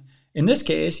 1? In this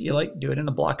case, you do it in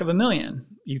a block of 1 million.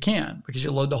 You can, because you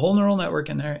load the whole neural network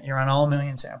in there, you run all 1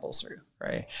 million samples through,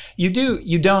 right? You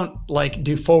don't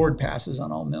do forward passes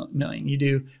on all million. You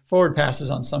do forward passes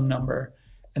on some number,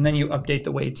 and then you update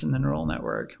the weights in the neural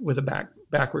network with a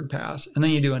backward pass, and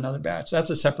then you do another batch. That's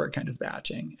a separate kind of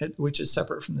batching, which is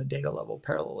separate from the data level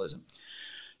parallelism.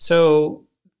 So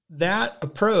that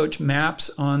approach maps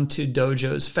onto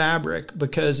Dojo's fabric,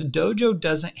 because Dojo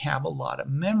doesn't have a lot of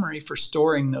memory for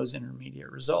storing those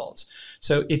intermediate results.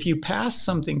 So if you pass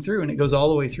something through and it goes all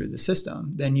the way through the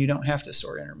system, then you don't have to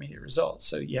store intermediate results.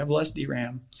 So you have less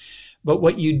DRAM. But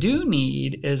what you do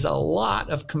need is a lot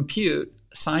of compute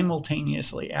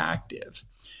simultaneously active.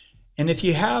 And if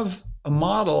you have a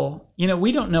model,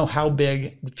 we don't know how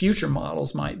big the future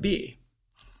models might be.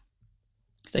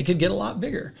 They could get a lot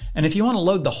bigger. And if you want to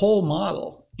load the whole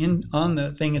model on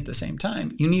the thing at the same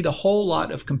time, you need a whole lot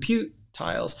of compute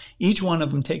tiles. Each one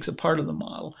of them takes a part of the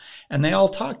model, and they all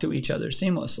talk to each other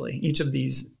seamlessly. Each of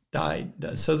these die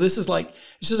does. So this is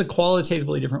it's just a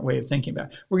qualitatively different way of thinking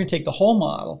about it. We're going to take the whole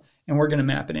model and we're going to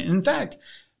map it in. In fact,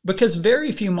 because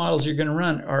very few models you're going to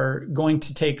run are going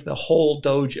to take the whole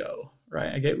Dojo,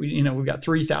 right? We've got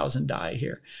 3,000 die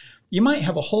here. You might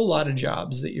have a whole lot of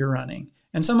jobs that you're running,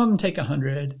 and some of them take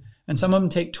 100, and some of them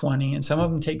take 20, and some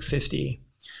of them take 50.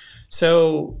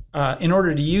 So in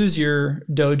order to use your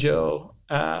Dojo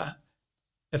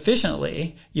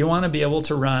efficiently, you want to be able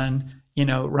to run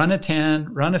a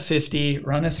 10, run a 50,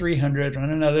 run a 300,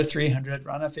 run another 300,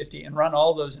 run a 50, and run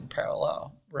all those in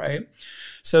parallel, right?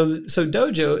 So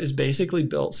Dojo is basically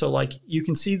built so you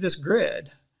can see this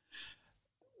grid.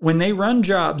 When they run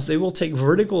jobs, they will take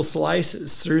vertical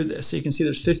slices through this. So you can see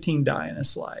there's 15 die in a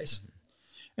slice.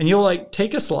 And you'll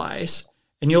take a slice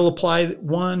and you'll apply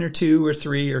 1 or 2 or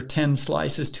 3 or 10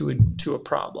 slices to a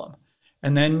problem.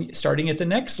 And then starting at the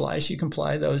next slice, you can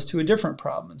apply those to a different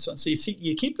problem. And so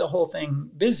you keep the whole thing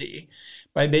busy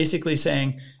by basically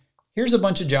saying, here's a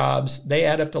bunch of jobs. They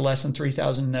add up to less than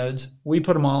 3,000 nodes. We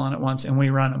put them all on at once and we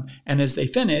run them. And as they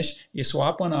finish, you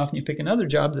swap one off and you pick another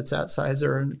job that's that size,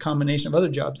 or a combination of other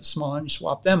jobs that's smaller, and you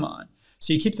swap them on.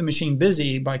 So you keep the machine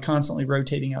busy by constantly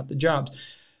rotating out the jobs.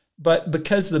 But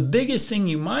because the biggest thing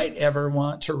you might ever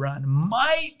want to run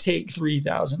might take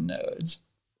 3,000 nodes,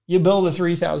 you build a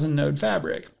 3,000 node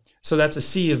fabric. So that's a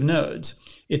sea of nodes.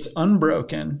 It's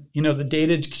unbroken. The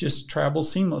data just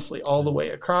travels seamlessly all the way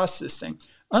across this thing.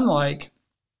 Unlike,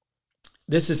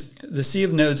 the sea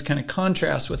of nodes kind of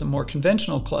contrasts with a more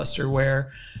conventional cluster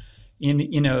where, you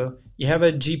have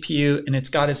a GPU and it's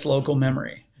got its local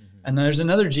memory. Mm-hmm. And then there's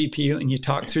another GPU and you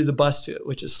talk through the bus to it,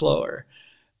 which is slower.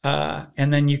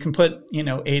 And then you can put,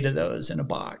 8 of those in a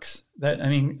box.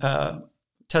 10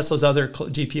 Tesla's other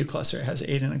GPU cluster has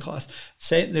 8 in a class.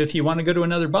 Say if you want to go to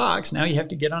another box, now you have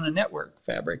to get on a network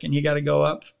fabric and you got to go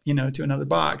up, to another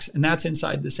box, and that's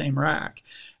inside the same rack.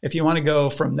 If you want to go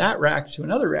from that rack to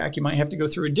another rack, you might have to go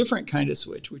through a different kind of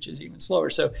switch, which is even slower.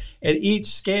 So at each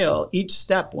scale, each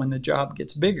step, when the job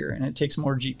gets bigger and it takes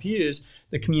more GPUs,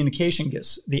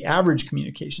 the average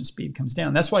communication speed comes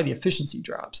down. That's why the efficiency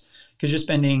drops, because you're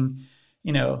spending,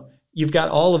 you've got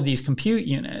all of these compute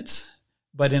units.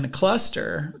 But in a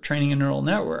cluster, training a neural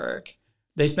network,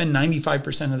 they spend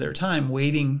 95% of their time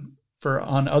waiting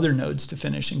on other nodes to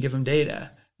finish and give them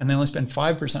data. And they only spend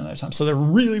 5% of their time. So they're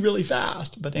really, really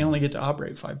fast, but they only get to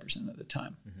operate 5% of the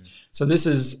time. Mm-hmm. So this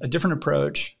is a different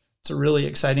approach. It's a really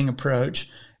exciting approach.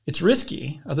 It's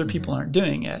risky. Other people aren't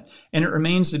doing it. And it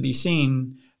remains to be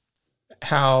seen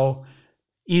how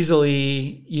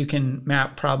easily you can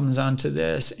map problems onto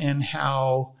this and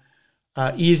how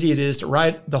easy it is to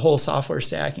write the whole software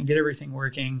stack and get everything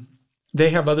working. They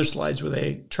have other slides where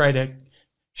they try to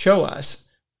show us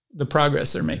the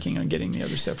progress they're making on getting the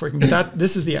other stuff working. But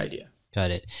this is the idea.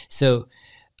 Got it. So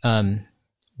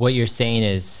what you're saying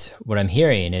is, what I'm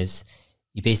hearing is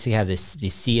you basically have this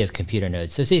sea of computer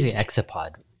nodes. So it's basically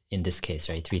Exapod in this case,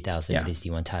 right? 3,000 of these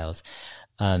D1 tiles.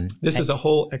 This is a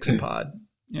whole Exapod.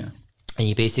 Yeah. And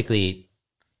you basically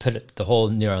put the whole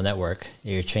neural network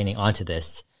that you're training onto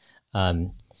this.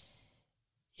 And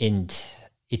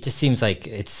it just seems like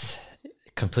it's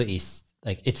completely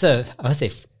it's I want to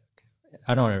say,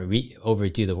 I don't want to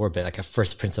overdo the word, but like a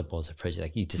first principles approach.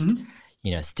 Like you just,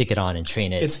 stick it on and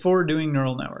train it. It's for doing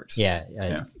neural networks. Yeah.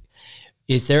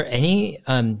 Is there any,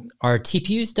 are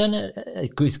TPUs done?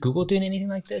 Is Google doing anything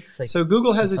like this? So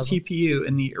Google has a TPU,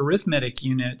 and the arithmetic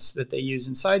units that they use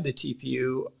inside the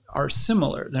TPU are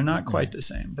similar. They're not quite the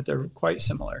same, but they're quite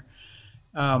similar.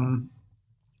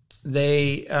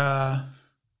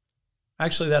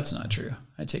 Actually, that's not true.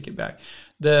 I take it back.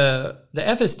 The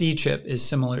FSD chip is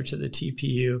similar to the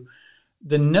TPU.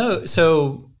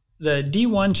 So the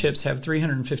D1 chips have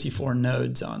 354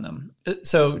 nodes on them.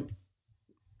 So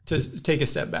to take a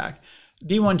step back,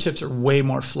 D1 chips are way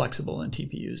more flexible than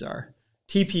TPUs are.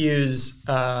 TPUs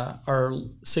are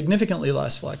significantly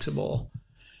less flexible.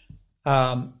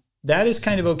 That is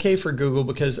kind of okay for Google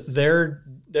because their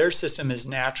system is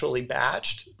naturally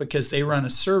batched because they run a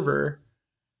server.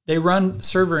 They run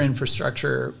server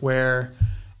infrastructure where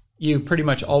you pretty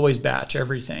much always batch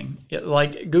everything.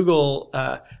 Like Google,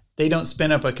 they don't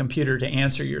spin up a computer to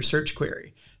answer your search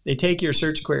query. They take your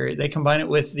search query, they combine it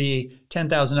with the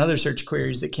 10,000 other search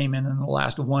queries that came in the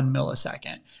last 1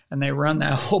 millisecond, and they run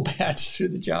that whole batch through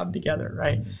the job together,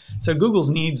 right? So Google's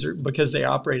needs are, because they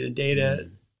operate a data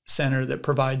center that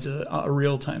provides a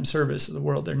real-time service to the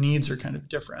world, their needs are kind of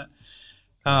different.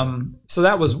 So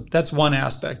that's one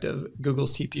aspect of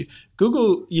Google's TPU.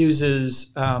 Google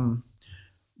uses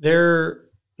the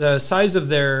size of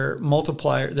their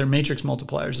multiplier, their matrix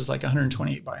multipliers is like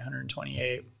 128 by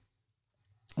 128,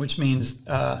 which means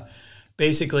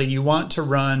basically you want to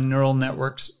run neural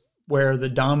networks where the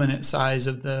dominant size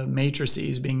of the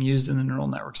matrices being used in the neural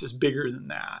networks is bigger than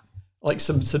that, like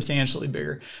substantially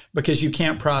bigger, because you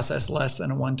can't process less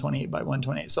than a 128 by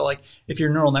 128. So like if your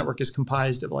neural network is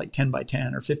comprised of like 10 by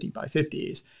 10 or 50 by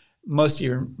 50s, most of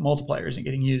your multiplier isn't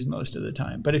getting used most of the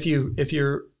time. But if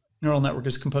your neural network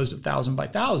is composed of 1,000 by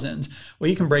thousands, well,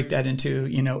 you can break that into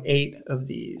 8 of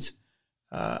these.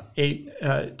 8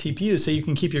 TPUs, so you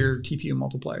can keep your TPU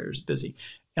multipliers busy.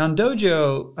 On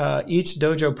Dojo, each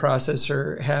Dojo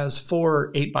processor has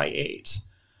 4 8x8s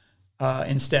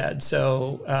instead.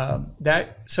 So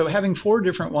having 4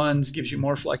 different ones gives you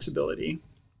more flexibility.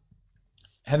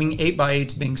 Having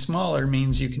 8x8s being smaller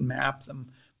means you can map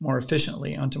them more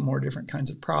efficiently onto more different kinds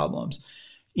of problems.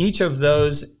 Each of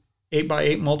those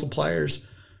 8x8 multipliers,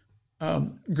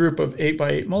 group of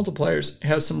 8x8 multipliers,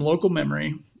 has some local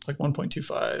memory, like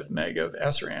 1.25 meg of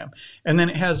SRAM. And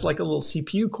then it has like a little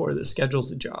CPU core that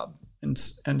schedules the job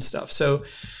and stuff. So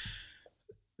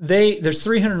there's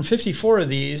 354 of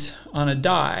these on a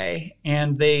die,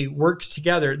 and they work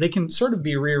together. They can sort of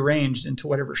be rearranged into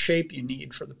whatever shape you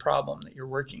need for the problem that you're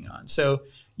working on. So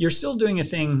you're still doing a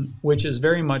thing which is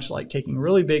very much like taking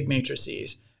really big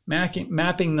matrices,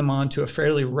 mapping them onto a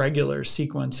fairly regular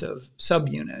sequence of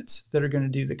subunits that are going to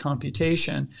do the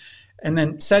computation, and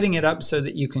then setting it up so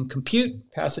that you can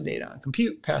compute, pass the data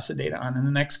on, and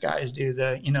the next guys do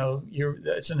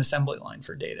it's an assembly line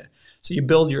for data. So you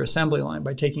build your assembly line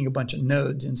by taking a bunch of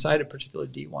nodes inside a particular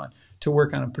D1 to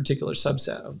work on a particular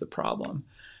subset of the problem.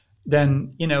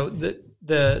 Then,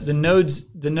 the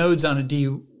nodes on a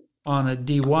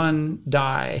D1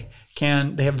 die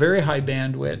they have very high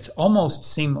bandwidth, almost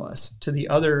seamless to the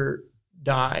other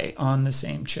die on the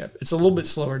same chip. It's a little bit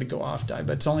slower to go off die,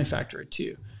 but it's only a factor of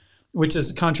 2, which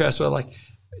is a contrast with like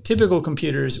typical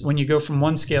computers. When you go from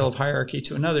one scale of hierarchy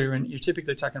to another, and you're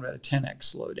typically talking about a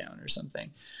 10x slowdown or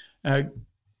something.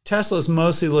 Tesla is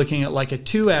mostly looking at like a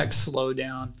 2x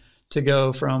slowdown to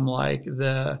go from like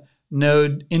the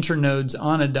internodes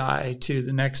on a die to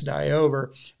the next die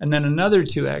over, and then another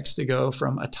 2x to go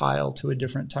from a tile to a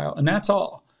different tile. And that's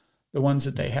all the ones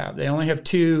that they have. They only have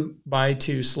 2 by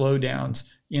 2 slowdowns,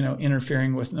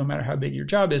 interfering with no matter how big your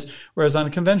job is. Whereas on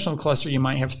a conventional cluster, you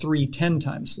might have 3 10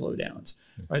 times slowdowns.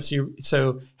 Right?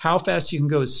 So how fast you can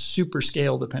go is super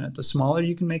scale dependent. The smaller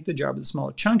you can make the job, the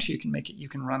smaller chunks you can make it, you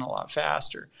can run a lot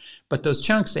faster. But those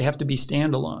chunks, they have to be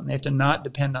standalone. They have to not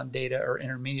depend on data or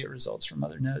intermediate results from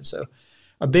other nodes. So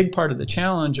a big part of the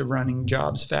challenge of running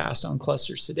jobs fast on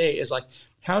clusters today is like,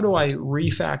 how do I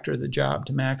refactor the job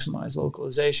to maximize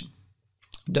localization?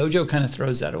 Dojo kind of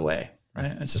throws that away,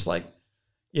 right? It's just like,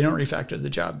 you don't refactor the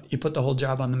job. You put the whole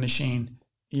job on the machine,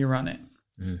 you run it.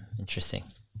 Interesting.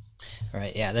 All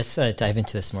right, yeah, let's dive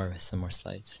into this some more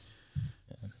slides.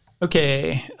 Yeah.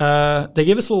 Okay, they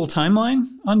gave us a little timeline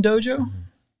on Dojo,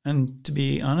 and to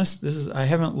be honest, I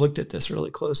haven't looked at this really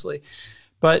closely,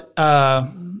 but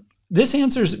this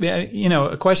answers,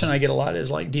 a question I get a lot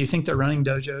is like, do you think they're running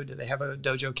Dojo? Do they have a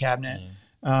Dojo cabinet?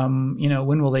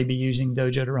 When will they be using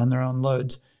Dojo to run their own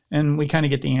loads? And we kind of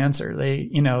get the answer. They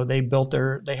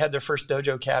had their first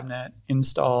Dojo cabinet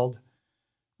installed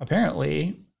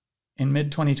apparently in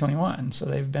mid 2021. So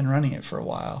they've been running it for a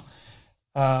while.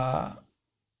 And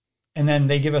then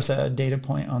they give us a data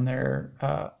point on their,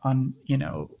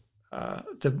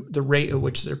 the rate at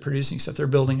which they're producing stuff. They're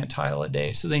building a tile a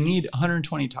day. So they need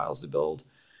 120 tiles to build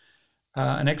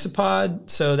an Exapod.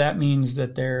 So that means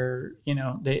that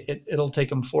it'll take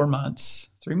them 4 months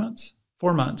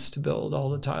to build all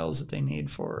the tiles that they need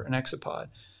for an Exapod.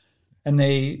 And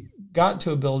they got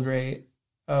to a build rate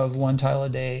of 1 tile a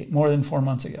day more than 4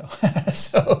 months ago.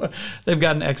 So they've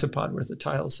got an Exapod worth of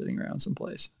tiles sitting around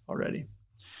someplace already.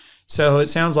 So it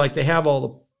sounds like they have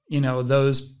all the,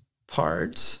 those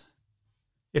parts.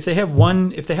 If they have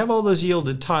all those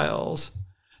yielded tiles,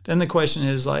 then the question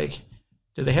is like,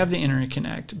 do they have the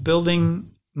interconnect?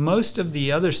 Building most of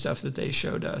the other stuff that they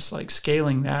showed us, like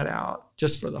scaling that out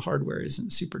just for the hardware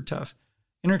isn't super tough.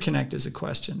 Interconnect is a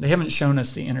question. They haven't shown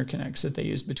us the interconnects that they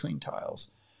use between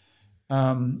tiles.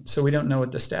 So we don't know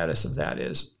what the status of that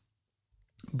is.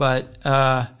 But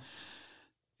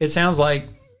it sounds like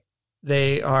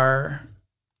they are,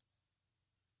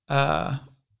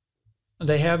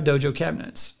 they have Dojo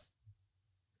cabinets.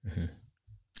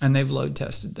 And they've load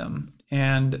tested them.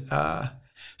 And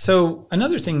so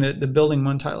another thing that the building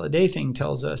 1 tile a day thing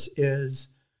tells us is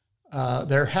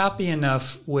they're happy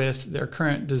enough with their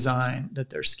current design that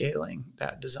they're scaling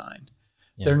that design.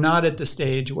 Yeah. They're not at the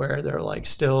stage where they're like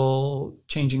still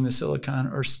changing the silicon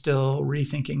or still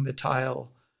rethinking the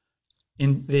tile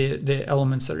in the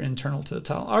elements that are internal to the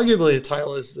tile. Arguably, the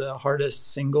tile is the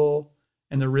hardest single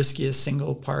and the riskiest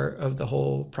single part of the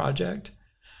whole project.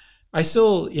 I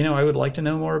still, I would like to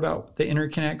know more about the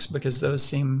interconnects because those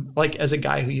seem like, as a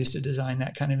guy who used to design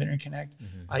that kind of interconnect,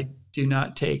 I do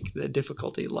not take the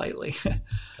difficulty lightly.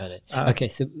 Got it. Okay,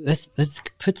 so let's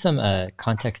put some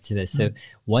context to this. So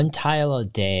 1 tile a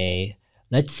day,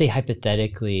 let's say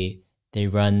hypothetically they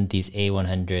run these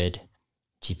A100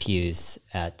 GPUs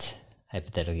at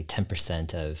hypothetically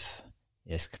 10% of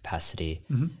this capacity,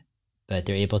 but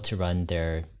they're able to run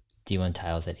their D1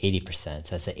 tiles at 80%. So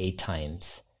that's at 8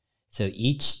 times. So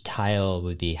each tile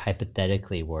would be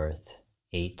hypothetically worth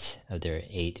 8 of their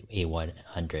 8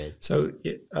 A100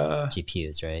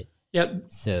 GPUs, right? Yep.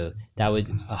 So that would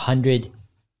 100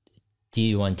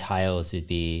 D1 tiles would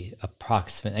be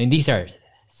approximately. I mean, these are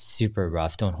super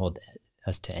rough. Don't hold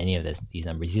us to any of these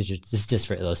numbers. This is just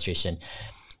for illustration.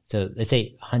 So let's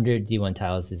say 100 D1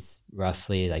 tiles is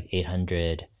roughly like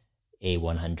 800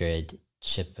 A100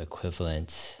 chip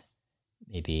equivalent,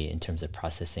 maybe in terms of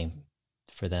processing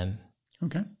for them.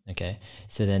 Okay.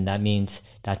 So then that means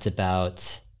that's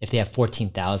about, if they have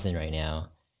 14,000 right now,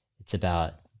 it's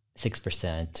about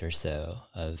 6% or so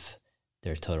of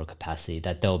their total capacity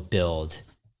that they'll build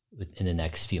in the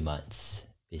next few months,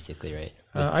 basically, right?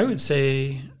 I would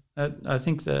say, I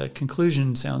think the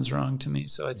conclusion sounds wrong to me.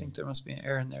 So I think there must be an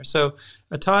error in there. So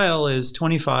a tile is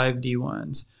 25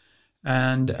 D1s.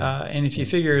 And if you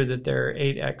figure that they're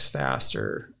 8x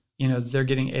faster, they're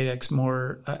getting 8x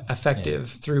more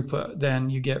effective throughput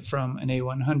than you get from an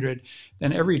A100,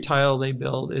 then every tile they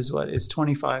build is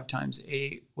 25 times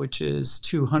 8, which is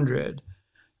 200.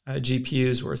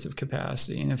 GPUs worth of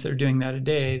capacity. And if they're doing that a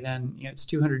day, then it's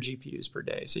 200 GPUs per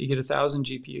day. So you get 1,000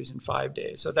 GPUs in 5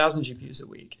 days. So 1,000 GPUs a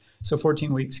week. So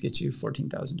 14 weeks gets you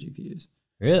 14,000 GPUs.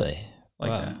 Really? Like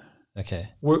wow. that. Okay.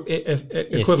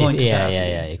 Equivalent capacity.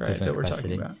 Yeah. Equivalent right, that we're capacity.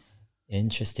 talking about.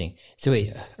 Interesting. So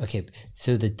wait, okay.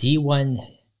 So the D1,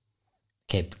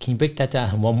 okay, can you break that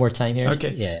down one more time here?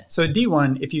 Okay. Yeah. So a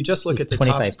D1, if you just look It's at the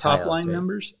 25 top tiles, line right?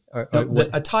 numbers, Or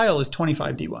a tile is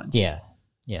 25 D1s. Yeah.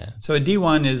 Yeah. So a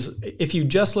D1 is, if you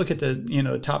just look at the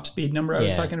the top speed number I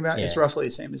was talking about, it's roughly the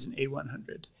same as an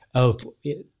A100. Oh,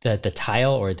 the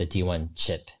tile or the D1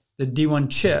 chip? The D1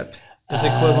 chip is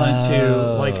equivalent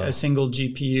to like a single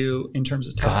GPU in terms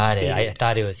of top speed. Got it. I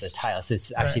thought it was the tile. So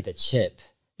it's actually the chip.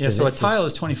 Yeah, so a tile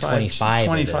is 25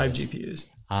 GPUs.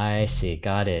 I see.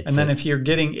 Got it. And then if you're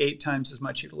getting 8 times as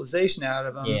much utilization out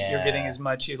of them, you're getting as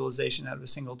much utilization out of a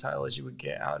single tile as you would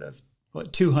get out of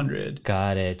 200.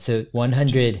 Got it. So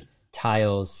 100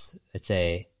 tiles, let's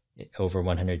say over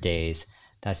 100 days,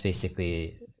 that's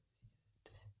basically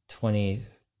 20.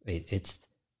 Wait, it's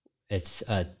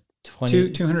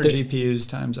 200 GPUs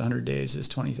times 100 days is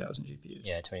 20,000 GPUs.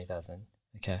 Yeah, 20,000.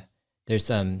 Okay.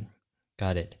 There's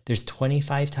got it. There's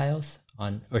 25 tiles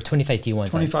on, or 25 D1s.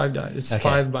 25 die. It's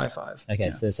 5 by 5.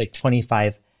 Okay, so it's like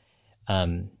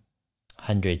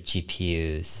 2,500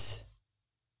 GPUs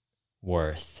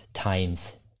worth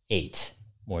times 8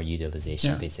 more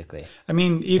utilization, basically. I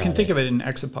mean, you can think of it in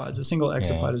exapods. A single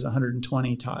exapod is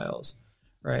 120 tiles,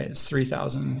 right? It's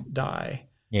 3,000 die.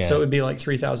 Yeah. So it would be like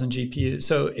 3,000 GPUs.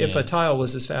 So if a tile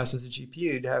was as fast as a GPU,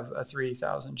 you'd have a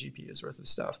 3,000 GPUs worth of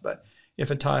stuff. But if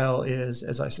a tile is,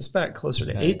 as I suspect, closer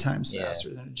to 8 times faster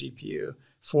than a GPU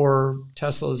for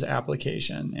Tesla's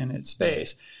application in its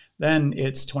space, then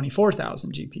it's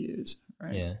 24,000 GPUs,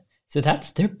 right? Yeah. So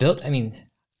they're built, I mean,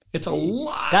 it's a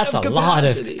lot. That's of a lot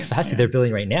of capacity they're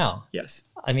building right now. Yes.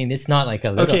 I mean, it's not like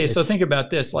a little. Okay, so think about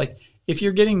this. Like, if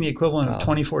you're getting the equivalent of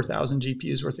 24,000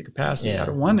 GPUs worth of capacity out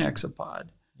of one exapod,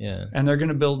 and they're going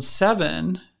to build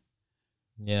 7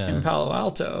 in Palo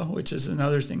Alto, which is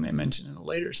another thing they mentioned in a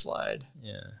later slide.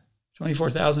 Yeah.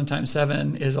 24,000 times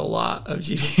 7 is a lot of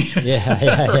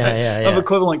GPUs. Of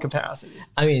equivalent capacity.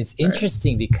 I mean, it's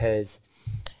interesting because,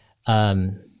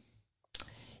 it's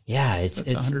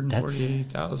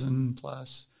 148,000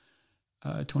 plus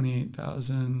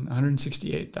 28,000,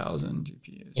 168,000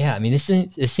 GPUs. Yeah, I mean, this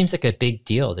seems like a big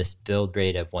deal, this build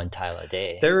rate of 1 tile a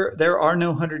day. There are no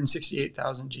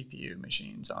 168,000 GPU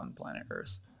machines on planet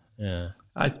Earth. Yeah.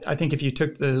 I think if you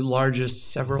took the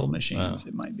largest several machines,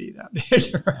 it might be that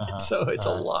big. Right? So it's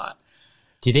a lot.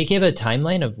 Do they give a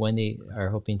timeline of when they are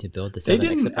hoping to build the 7 They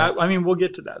didn't. exapods? I mean, we'll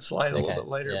get to that slide a little bit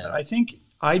later. But I think,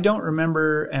 I don't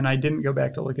remember, and I didn't go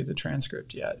back to look at the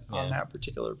transcript yet on that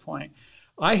particular point.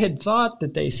 I had thought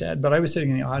that they said, but I was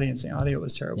sitting in the audience, the audio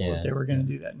was terrible, that they were going to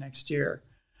do that next year.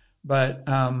 But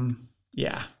that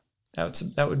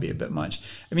would be a bit much.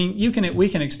 I mean, we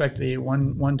can expect the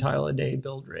one tile a day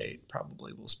build rate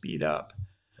probably will speed up.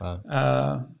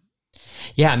 Wow.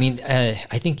 I mean,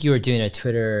 I think you were doing a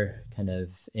Twitter kind of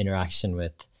interaction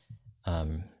with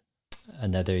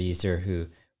another user who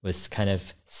was kind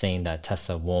of saying that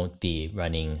Tesla won't be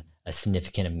running a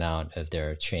significant amount of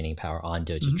their training power on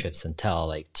Dojo chips until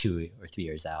like 2 or 3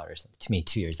 years out, or something. To me,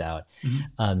 2 years out.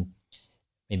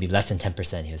 Maybe less than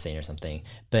 10%, he was saying, or something.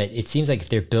 But it seems like if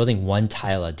they're building 1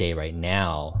 tile a day right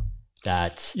now,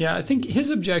 that... Yeah, I think his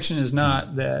objection is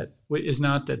not that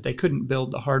they couldn't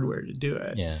build the hardware to do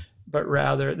it. Yeah. But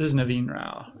rather, this is Naveen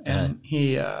Rao, and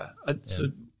he a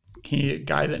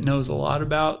guy that knows a lot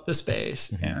about the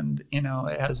space, and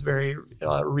has very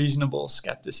reasonable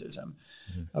skepticism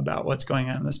about what's going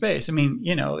on in the space. I mean,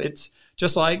 it's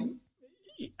just like,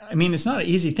 it's not an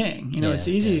easy thing. It's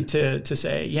easy to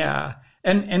say,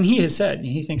 and he has said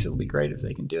he thinks it'll be great if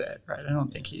they can do it, right? I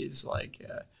don't think he's like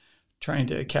trying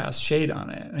to cast shade on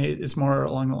it. It's more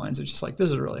along the lines of just like,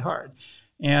 this is really hard.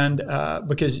 And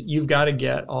because you've got to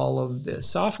get all of the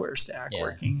software stack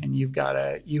working, and you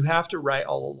have to write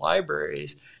all the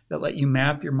libraries that let you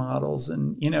map your models.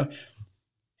 And,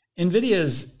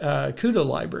 NVIDIA's CUDA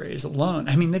libraries alone,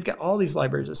 I mean, they've got all these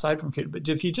libraries aside from CUDA, but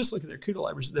if you just look at their CUDA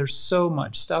libraries, there's so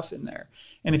much stuff in there.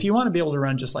 And if you want to be able to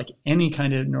run just like any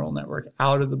kind of neural network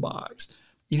out of the box,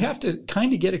 you have to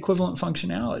kind of get equivalent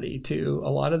functionality to a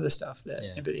lot of the stuff that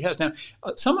NVIDIA has. Now,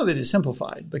 some of it is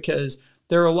simplified because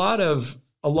there are a lot of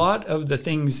the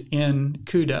things in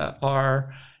CUDA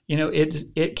are,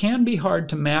 it can be hard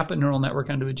to map a neural network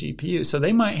onto a GPU. So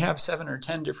they might have 7 or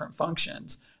 10 different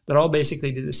functions that all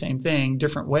basically do the same thing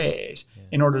different ways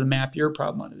in order to map your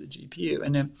problem onto the GPU.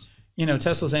 And then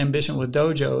Tesla's ambition with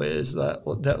Dojo is that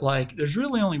like there's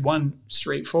really only one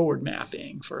straightforward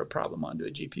mapping for a problem onto a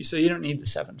GPU. So you don't need the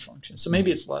 7 functions. So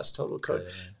maybe it's less total code,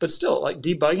 but still like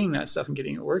debugging that stuff and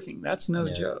getting it working, that's no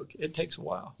joke. It takes a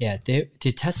while. Yeah.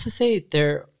 Did Tesla say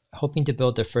they're hoping to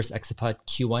build their first Exapod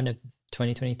Q1 of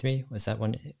 2023? Was that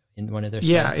one in one of their slides?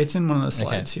 Yeah, it's in one of the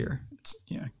slides here. It's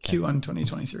Q1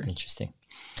 2023. Interesting.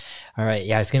 All right.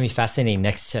 Yeah, it's going to be fascinating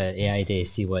next AI Day to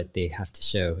see what they have to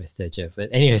show with Dojo. But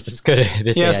anyways, let's go to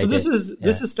this AI so this Day.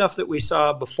 This is stuff that we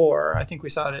saw before. I think we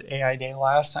saw it at AI Day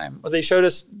last time. Well, they showed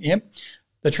us,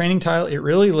 the training tile, it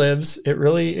really lives, it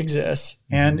really exists,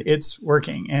 and it's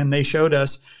working. And they showed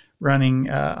us running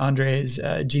Andre's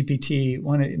GPT,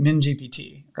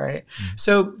 MinGPT, right?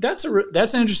 So that's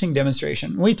an interesting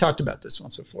demonstration. We talked about this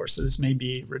once before, so this may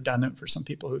be redundant for some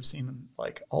people who've seen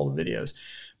like all the videos.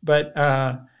 But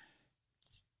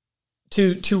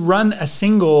to run a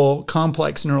single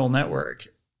complex neural network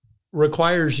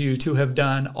requires you to have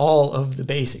done all of the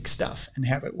basic stuff and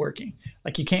have it working.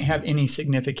 Like you can't have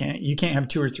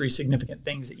 2 or 3 significant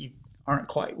things that you aren't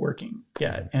quite working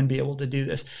yet and be able to do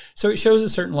this. So it shows a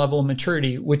certain level of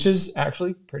maturity, which is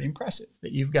actually pretty impressive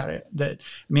that you've got it. They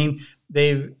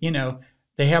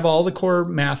have all the core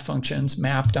math functions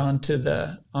mapped onto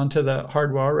the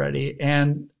hardware already,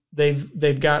 and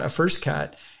they've got a first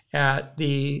cut at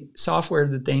the software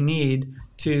that they need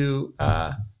to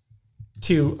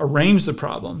arrange the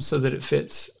problem so that it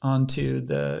fits onto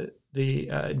the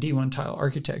D1 tile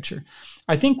architecture.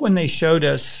 I think when they showed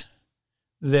us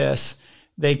this,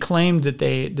 they claimed that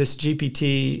this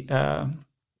GPT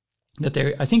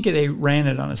I think they ran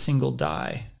it on a single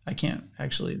die. I can't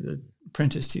actually, the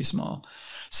print is too small.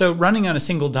 So running on a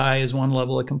single die is one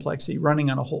level of complexity. Running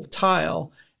on a whole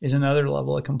tile is another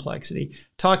level of complexity.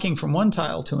 Talking from one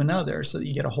tile to another so that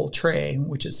you get a whole tray,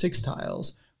 which is 6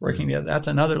 tiles working together, that's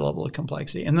another level of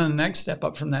complexity. And then the next step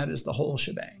up from that is the whole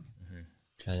shebang.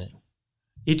 Got it.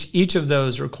 Each of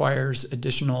those requires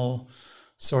additional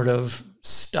sort of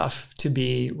stuff to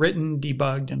be written,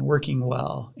 debugged, and working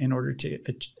well in order to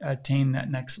attain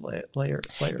that next layer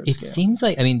of scale. It seems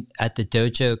like, at the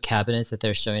Dojo cabinets that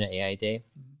they're showing at AI Day,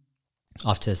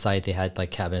 off to the side, they had like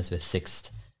cabinets with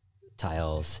 6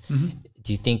 tiles.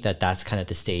 Do you think that that's kind of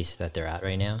the stage that they're at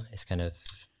right now? It's kind of...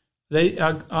 They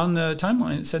on the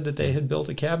timeline, it said that they had built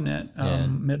a cabinet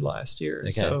mid last year.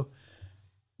 Okay. So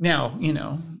now,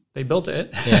 they built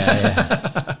it.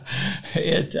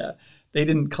 They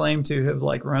didn't claim to have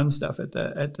like run stuff at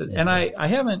the and I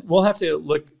haven't. We'll have to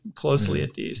look closely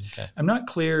at these. Okay. I'm not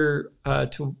clear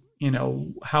to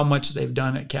how much they've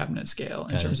done at cabinet scale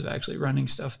in terms of actually running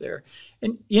stuff there,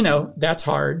 and that's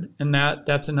hard, and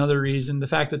that's another reason. The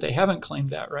fact that they haven't claimed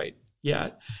that right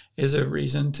yet is a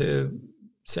reason to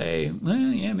say,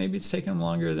 maybe it's taken them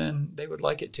longer than they would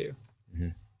like it to.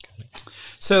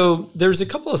 So there's a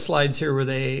couple of slides here where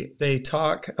they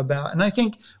talk about, and I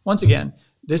think once again,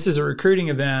 this is a recruiting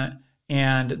event,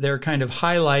 and they're kind of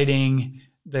highlighting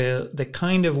the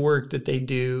kind of work that they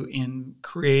do in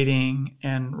creating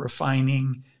and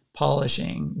refining,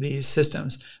 polishing these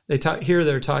systems. They're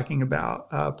talking about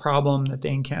a problem that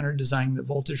they encountered designing the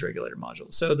voltage regulator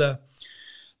module. So the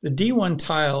D1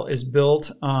 tile is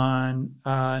built on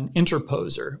an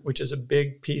interposer, which is a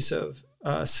big piece of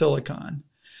silicon.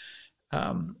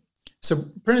 So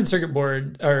printed circuit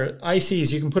board or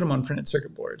ICs, you can put them on printed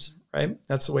circuit boards, right?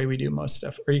 That's the way we do most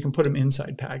stuff. Or you can put them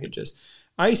inside packages.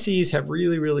 ICs have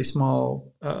really, really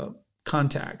small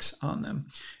contacts on them.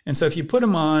 And so if you put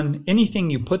them on, anything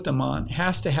you put them on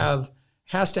has to have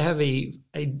a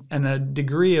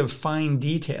degree of fine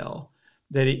detail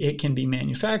that it can be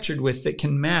manufactured with that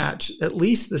can match at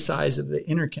least the size of the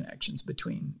interconnections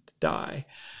between the die.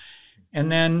 And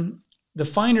then the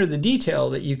finer the detail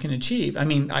that you can achieve,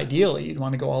 ideally you'd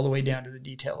want to go all the way down to the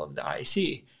detail of the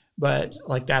IC, but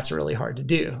like that's really hard to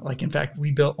do. Like in fact,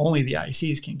 we built only the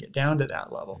ICs can get down to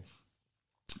that level.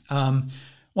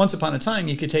 Once upon a time,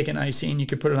 you could take an IC and you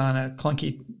could put it on a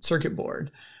clunky circuit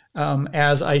board.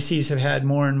 As ICs have had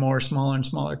more and more smaller and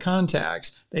smaller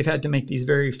contacts, they've had to make these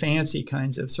very fancy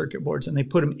kinds of circuit boards, and they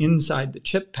put them inside the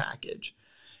chip package.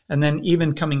 And then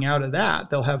even coming out of that,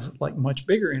 they'll have like much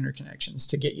bigger interconnections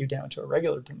to get you down to a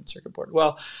regular printed circuit board.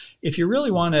 Well, if you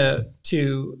really want the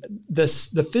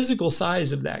physical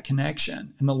size of that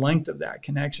connection and the length of that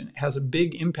connection has a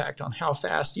big impact on how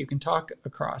fast you can talk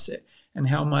across it and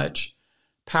how much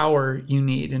power you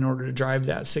need in order to drive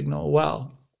that signal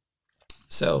well.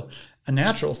 So a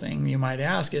natural thing you might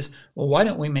ask is, well, why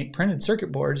don't we make printed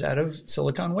circuit boards out of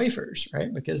silicon wafers,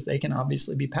 right? Because they can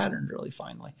obviously be patterned really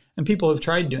finely. And people have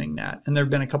tried doing that, and there have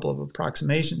been a couple of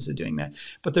approximations to doing that.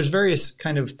 But there's various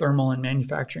kind of thermal and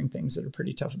manufacturing things that are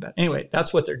pretty tough about it. Anyway,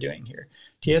 that's what they're doing here.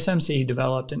 TSMC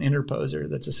developed an interposer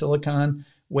that's a silicon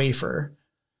wafer.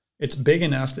 It's big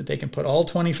enough that they can put all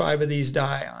 25 of these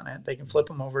die on it. They can flip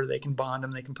them over, they can bond them,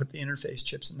 they can put the interface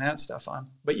chips and that stuff on.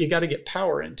 But you got to get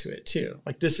power into it too.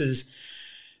 Like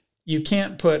you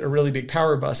can't put a really big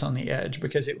power bus on the edge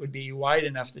because it would be wide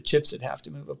enough the chips would have to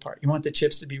move apart. You want the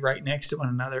chips to be right next to one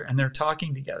another, and they're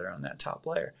talking together on that top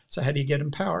layer. So how do you get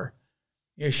them power?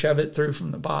 You shove it through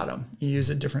from the bottom. You use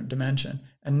a different dimension.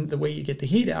 And the way you get the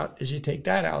heat out is you take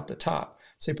that out the top.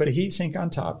 So you put a heat sink on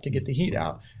top to get the heat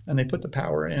out, and they put the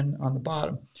power in on the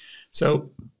bottom. So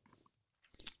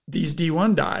these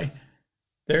D1 die,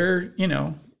 they're,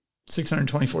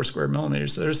 624 square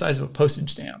millimeters. So they're the size of a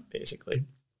postage stamp, basically.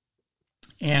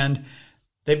 And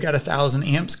they've got 1,000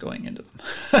 amps going into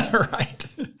them, right?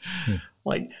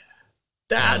 Like,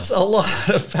 that's a lot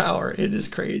of power. It is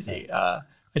crazy. I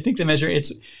think the measure,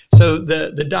 so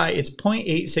the die, it's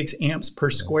 0.86 amps per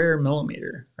square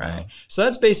millimeter, right? So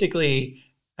that's basically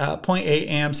 0.8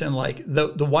 amps, and like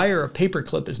the wire a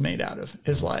paperclip is made out of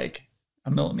is like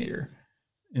a millimeter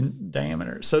in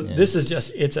diameter. So this is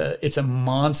just, it's a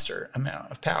monster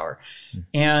amount of power.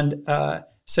 And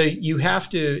so you have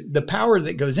to, the power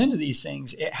that goes into these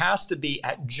things, it has to be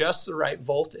at just the right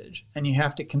voltage, and you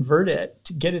have to convert it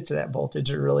to get it to that voltage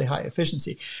at a really high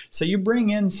efficiency. So you bring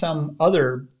in some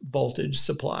other voltage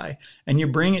supply and you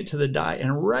bring it to the die,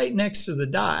 and right next to the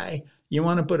die, you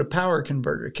want to put a power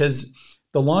converter, because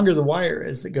the longer the wire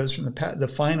is that goes from the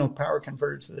final power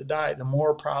converter to the die, the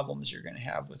more problems you're going to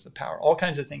have with the power. All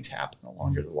kinds of things happen the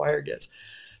longer the wire gets.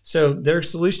 So their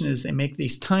solution is they make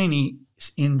these tiny,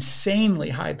 insanely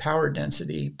high power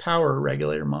density power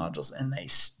regulator modules, and they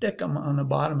stick them on the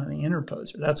bottom of the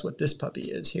interposer. That's what this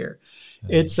puppy is here.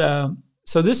 It's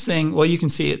so this thing, well, you can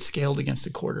see it's scaled against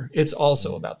a quarter. It's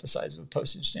also about the size of a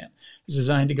postage stamp. It's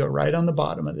designed to go right on the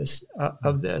bottom of this.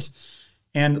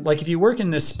 And like if you work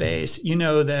in this space, you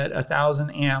know that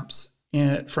 1,000 amps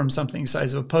from something the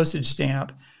size of a postage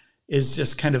stamp is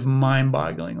just kind of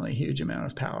mind-bogglingly huge amount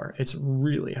of power. It's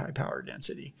really high power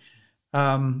density.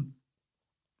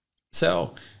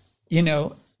 So,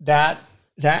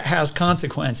 that has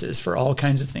consequences for all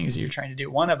kinds of things that you're trying to do.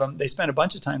 One of them, they spent a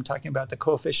bunch of time talking about the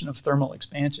coefficient of thermal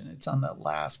expansion. It's on the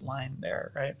last line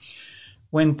there, right?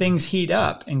 When things heat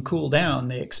up and cool down,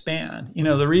 they expand.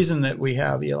 The reason that we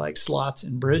have like slots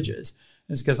in bridges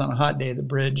is because on a hot day, the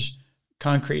bridge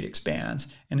concrete expands.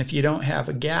 And if you don't have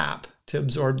a gap to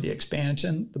absorb the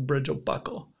expansion, the bridge will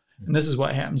buckle. And this is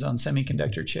what happens on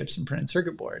semiconductor chips and printed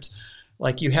circuit boards.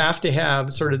 Like you have to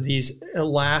have sort of these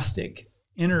elastic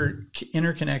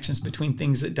interconnections between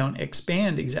things that don't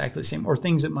expand exactly the same, or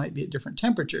things that might be at different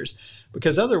temperatures,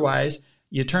 because otherwise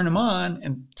you turn them on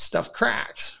and stuff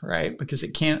cracks, right? Because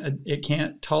it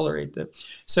can't tolerate the.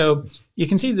 So you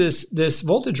can see this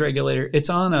voltage regulator. It's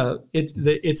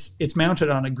mounted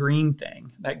on a green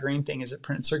thing. That green thing is a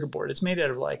printed circuit board. It's made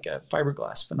out of like a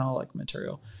fiberglass phenolic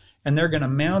material, and they're going to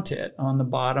mount it on the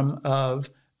bottom of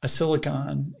a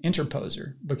silicon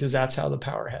interposer because that's how the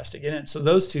power has to get in. So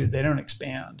those two, they don't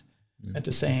expand at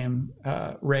the same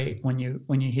rate when you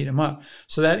heat them up.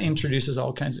 So that introduces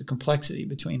all kinds of complexity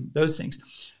between those things.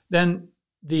 Then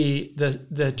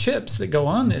the chips that go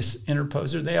on this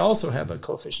interposer, they also have a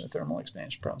coefficient of thermal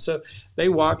expansion problem. So they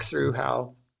walk through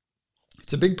how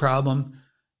it's a big problem,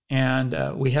 and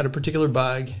we had a particular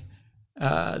bug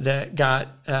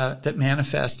that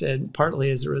manifested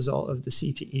partly as a result of the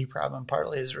CTE problem,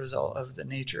 partly as a result of the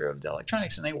nature of the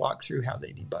electronics, and they walk through how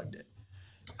they debugged it,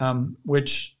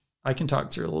 which I can talk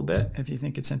through a little bit if you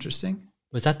think it's interesting.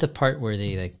 Was that the part where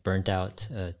they like burnt out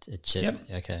a chip?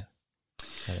 Yep. Okay.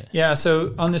 Yeah.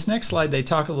 So on this next slide, they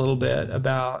talk a little bit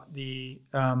about the,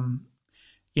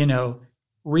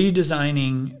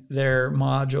 redesigning their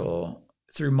module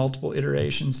through multiple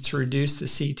iterations to reduce the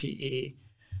CTE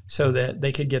so that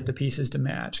they could get the pieces to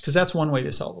match. Because that's one way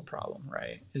to solve a problem,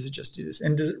 right? Is to just do this.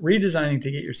 And redesigning to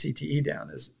get your CTE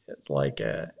down is like,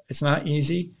 it's not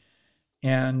easy.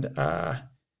 And,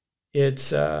 it's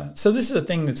so this is a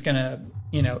thing that's going to,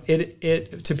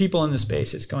 it to people in the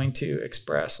space, it's going to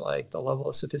express like the level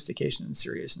of sophistication and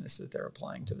seriousness that they're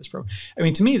applying to this program. I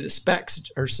mean, to me, the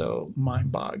specs are so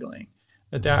mind-boggling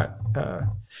but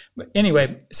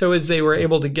anyway, so as they were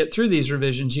able to get through these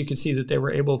revisions, you could see that they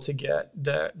were able to get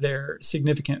their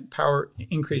significant power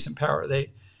increase in power.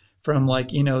 from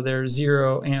like, you know, their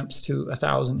 0 amps to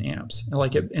 1,000 amps. And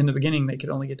like in the beginning, they could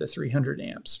only get to 300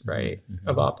 amps, right,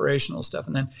 of operational stuff.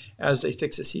 And then as they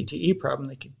fix a CTE problem,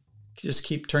 they could just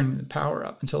keep turning the power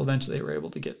up until eventually they were able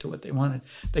to get to what they wanted.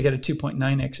 They got a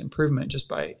 2.9x improvement just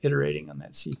by iterating on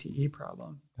that CTE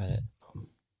problem. Got it.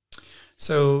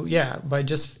 So yeah, by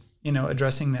just, you know,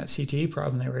 addressing that CTE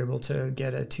problem, they were able to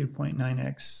get a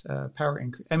 2.9x power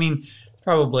increase. I mean,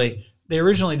 probably they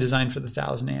originally designed for the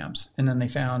 1,000 amps, and then they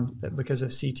found that because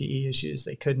of CTE issues,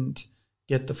 they couldn't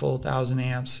get the full 1,000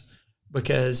 amps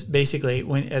because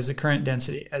basically as the current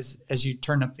density, as you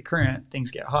turn up the current,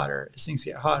 things get hotter. As things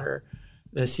get hotter,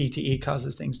 the CTE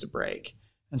causes things to break.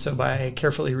 And so by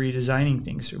carefully redesigning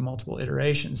things through multiple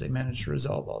iterations, they managed to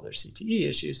resolve all their CTE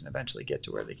issues and eventually get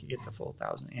to where they could get the full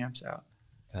 1,000 amps out.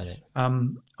 Got it.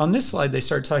 On this slide, they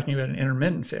start talking about an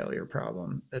intermittent failure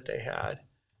problem that they had,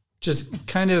 just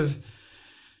kind of,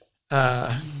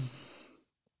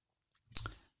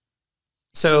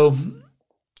 so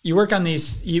you work on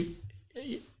these, you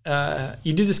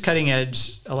do this cutting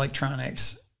edge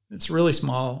electronics. It's really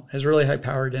small, has really high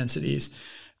power densities.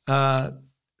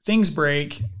 Things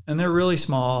break and they're really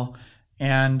small.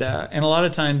 And a lot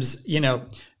of times, you know,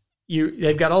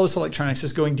 they've got all this electronics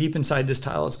that's going deep inside this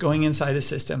tile. It's going inside a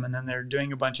system, and then they're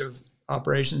doing a bunch of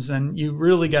operations. Then you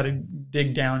really got to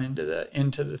dig down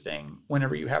into the thing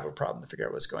whenever you have a problem to figure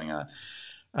out what's going on.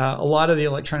 A lot of the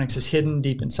electronics is hidden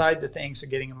deep inside the thing, so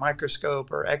getting a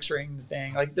microscope or X-raying the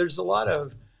thing, like there's a lot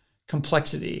of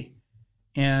complexity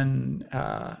in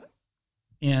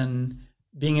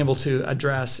being able to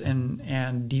address and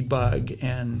debug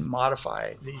and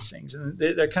modify these things. And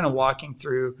they're kind of walking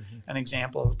through an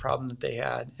example of a problem that they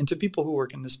had. And to people who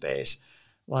work in the space,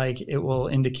 like it will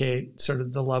indicate sort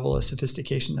of the level of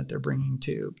sophistication that they're bringing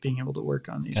to being able to work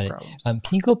on these problems. Can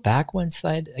you go back one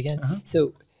slide again?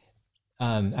 So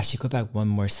actually go back one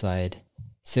more slide.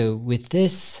 So with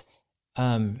this,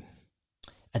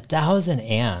 1,000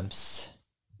 amps,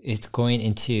 it's going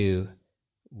into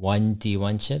one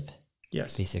D1 chip.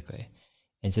 Yes. Basically.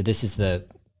 And so this is the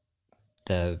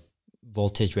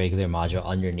voltage regulator module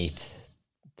underneath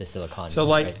the silicon. So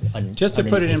like, right? Just to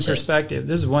put it in perspective,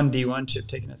 this is one D1 chip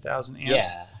taking 1,000 amps.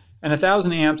 Yeah. And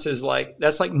 1,000 amps is like,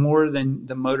 that's like more than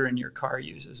the motor in your car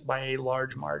uses by a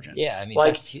large margin. Yeah. I mean,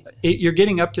 like you're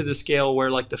getting up to the scale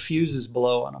where like the fuses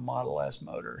blow on a Model S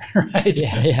motor, right?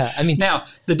 Yeah. I mean, now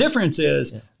the difference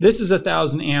is this is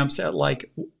 1,000 amps at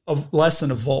like less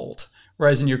than a volt.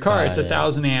 Whereas in your car, it's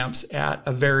 1,000 amps at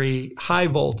a very high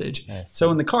voltage. So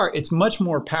in the car, it's much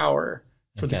more power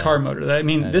for the car motor. I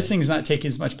mean, this thing's not taking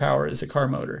as much power as a car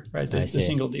motor, right? The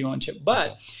single D1 chip.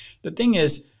 But the thing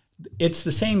is, it's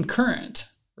the same current,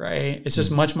 right? It's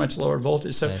just much, much lower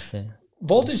voltage. So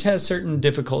voltage has certain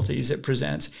difficulties it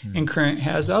presents, and current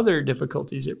has other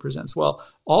difficulties it presents. Well,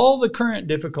 all the current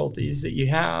difficulties that you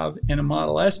have in a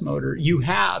Model S motor, you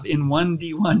have in one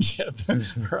D1 chip,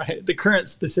 right? The current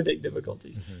specific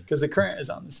difficulties, because the current is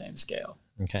on the same scale.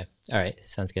 Okay. All right.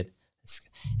 Sounds good. Let's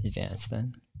advance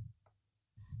then.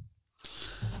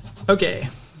 Okay.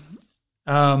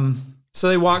 So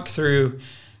they walk through.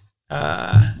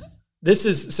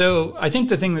 So I think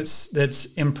the thing that's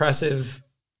impressive,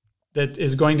 that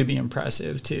is going to be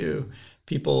impressive to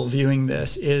people viewing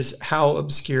this, is how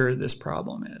obscure this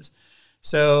problem is.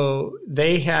 So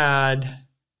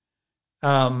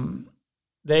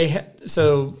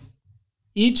so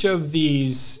each of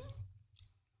these,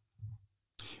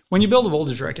 when you build a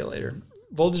voltage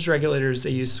regulators, they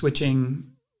use switching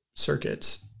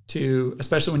circuits to,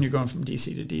 especially when you're going from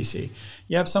DC to DC.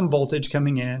 You have some voltage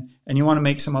coming in and you want to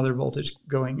make some other voltage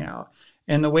going out.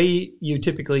 And the way you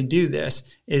typically do this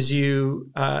is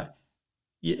you turn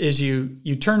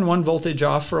one voltage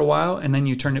off for a while and then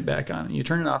you turn it back on. You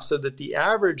turn it off so that the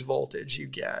average voltage you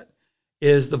get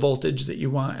is the voltage that you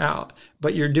want out,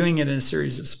 but you're doing it in a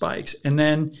series of spikes. And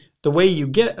then the way you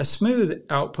get a smooth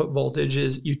output voltage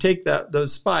is you take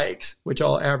those spikes, which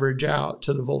all average out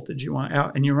to the voltage you want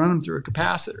out, and you run them through a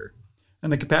capacitor.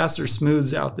 And the capacitor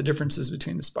smooths out the differences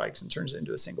between the spikes and turns it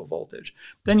into a single voltage.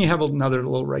 Then you have another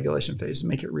little regulation phase to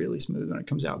make it really smooth when it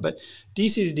comes out. But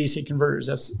DC to DC converters,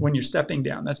 that's when you're stepping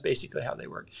down. That's basically how they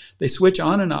work. They switch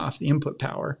on and off the input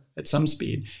power at some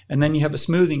speed, and then you have a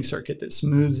smoothing circuit that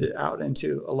smooths it out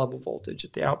into a level voltage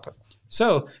at the output.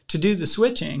 So to do the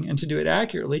switching and to do it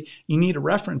accurately, you need a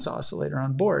reference oscillator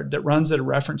on board that runs at a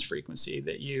reference frequency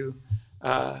that you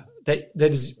that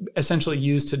is essentially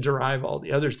used to derive all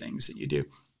the other things that you do.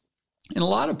 In a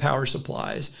lot of power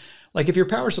supplies, like if your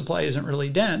power supply isn't really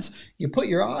dense, you put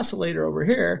your oscillator over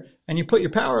here and you put your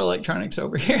power electronics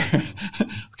over here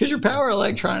because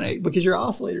your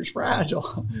oscillator is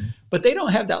fragile. But they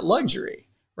don't have that luxury,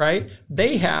 right?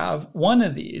 They have one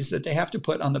of these that they have to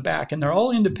put on the back, and they're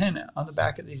all independent on the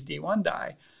back of these D1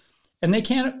 die. And they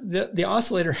can't, the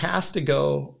oscillator has to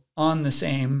go on the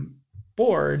same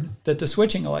board that the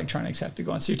switching electronics have to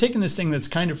go on. So you're taking this thing that's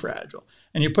kind of fragile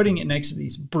and you're putting it next to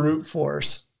these brute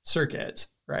force circuits,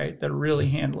 right, that are really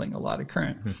handling a lot of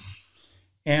current.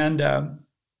 And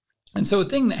so a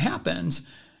thing that happens,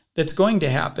 that's going to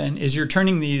happen, is you're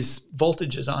turning these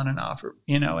voltages on and off,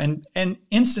 you know, and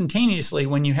instantaneously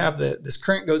when you have this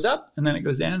current goes up and then it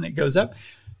goes down and it goes up,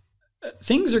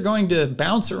 things are going to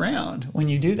bounce around when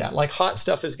you do that. Like hot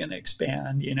stuff is going to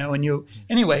expand, you know,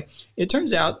 anyway, it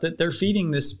turns out that they're feeding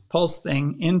this pulse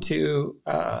thing into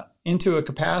a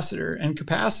capacitor, and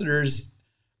capacitors,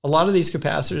 a lot of these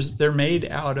capacitors, they're made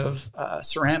out of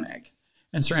ceramic,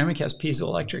 and ceramic has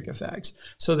piezoelectric effects.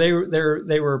 So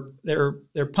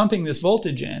they're pumping this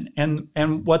voltage in,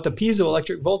 and what the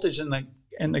piezoelectric voltage and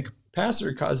the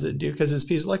capacitor causes it to do, because it's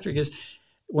piezoelectric, is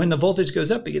when the voltage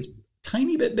goes up, it gets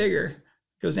tiny bit bigger,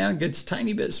 goes down, gets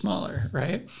tiny bit smaller,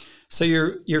 right? So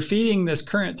you're feeding this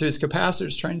current through this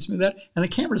capacitors, trying to smooth that, and the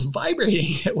camera's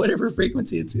vibrating at whatever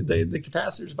frequency it's the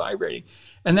capacitor's vibrating,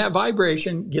 and that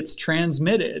vibration gets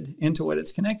transmitted into what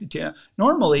it's connected to.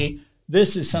 Normally,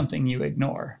 this is something you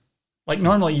ignore. Like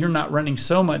normally, you're not running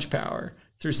so much power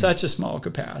through such a small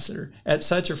capacitor at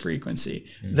such a frequency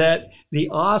that the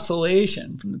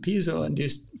oscillation from the piezo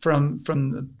induced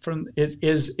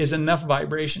is enough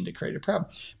vibration to create a problem.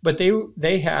 But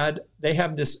they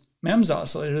have this MEMS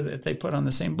oscillator that they put on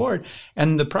the same board,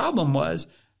 and the problem was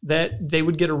that they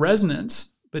would get a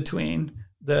resonance between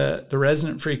the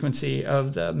resonant frequency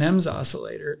of the MEMS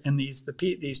oscillator and these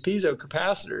piezo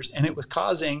capacitors, and it was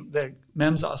causing the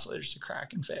MEMS oscillators to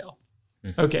crack and fail.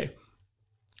 Okay.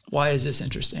 Why is this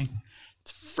interesting?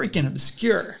 It's freaking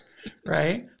obscure,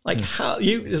 right? Like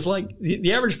it's like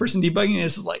the average person debugging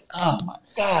this is like, oh my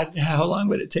God, how long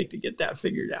would it take to get that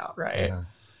figured out, right? Yeah.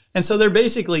 And so they're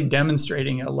basically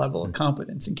demonstrating a level of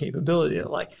competence and capability that,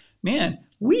 like, man,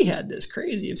 we had this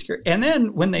crazy obscure. And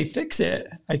then when they fix it,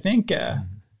 I think when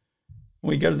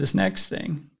we go to this next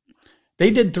thing, they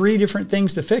did 3 different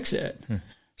things to fix it.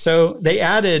 So they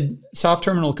added soft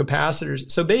terminal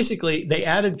capacitors. So basically, they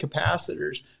added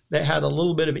capacitors that had a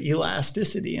little bit of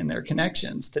elasticity in their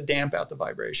connections to damp out the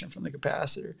vibration from the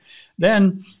capacitor.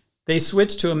 Then they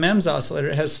switched to a MEMS oscillator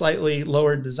that has slightly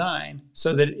lower design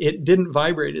so that it didn't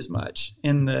vibrate as much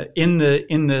in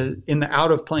the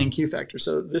out of plane Q factor.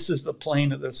 So this is the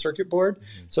plane of the circuit board.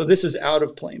 So this is out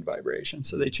of plane vibration.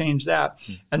 So they changed that.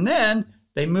 And then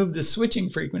they moved the switching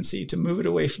frequency to move it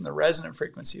away from the resonant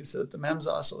frequency so that the MEMS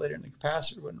oscillator and the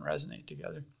capacitor wouldn't resonate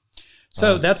together.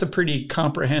 So that's a pretty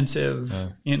comprehensive,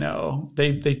 you know,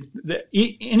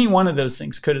 any one of those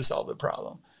things could have solved the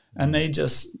problem. And they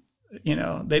just, you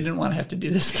know, they didn't want to have to do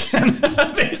this again,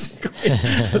 basically.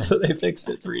 So they fixed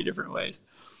it 3 different ways.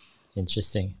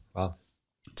 Interesting. Wow.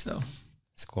 So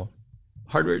it's cool.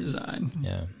 Hardware design.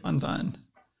 Yeah. Fun.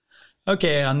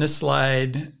 Okay, on this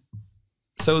slide,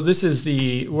 so this is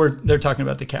they're talking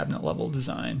about the cabinet level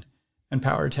design and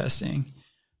power testing.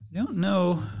 I don't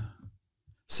know.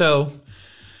 So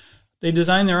they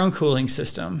design their own cooling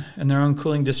system and their own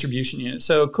cooling distribution unit.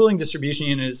 So cooling distribution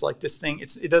unit is like this thing.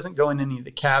 It doesn't go in any of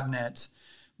the cabinets,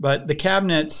 but the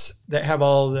cabinets that have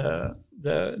all that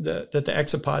the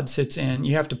Exapod sits in,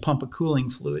 you have to pump a cooling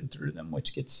fluid through them,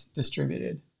 which gets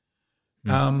distributed.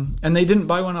 And they didn't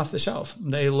buy one off the shelf.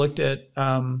 They looked at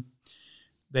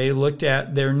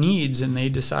their needs, and they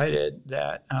decided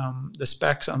that the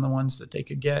specs on the ones that they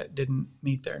could get didn't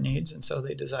meet their needs. And so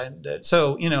they decided that,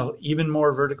 so, you know, even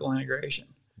more vertical integration,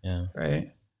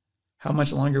 right? How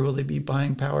much longer will they be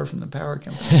buying power from the power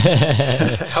company?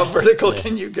 How vertical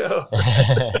can you go?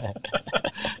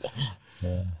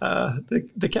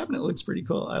 The cabinet looks pretty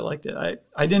cool. I liked it.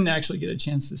 I didn't actually get a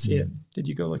chance to see it. Did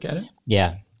you go look at it?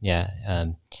 Yeah.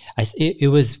 It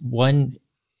was one,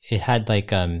 it had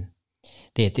like,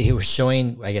 they were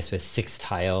showing, I guess, with 6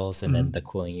 tiles and then the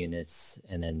cooling units,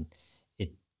 and then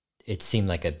it seemed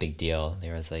like a big deal.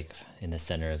 There was like in the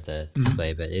center of the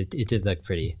display, but it did look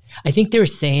pretty. I think they were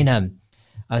saying, I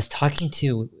was talking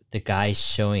to the guy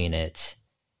showing it.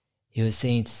 He was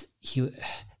saying,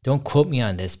 don't quote me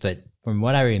on this, but from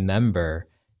what I remember,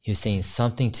 he was saying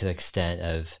something to the extent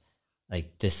of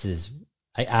like,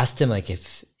 I asked him like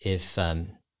if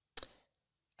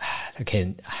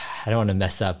okay, I don't want to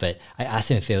mess up, but I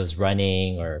asked him if it was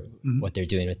running or what they're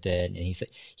doing with it. And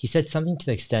he said something to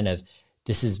the extent of,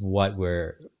 this is what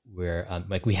we're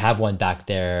like, we have one back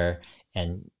there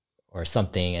or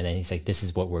something. And then he's like, this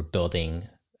is what we're building,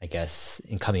 I guess,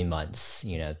 in coming months,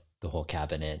 you know, the whole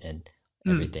cabinet and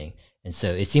everything. And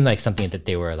so it seemed like something that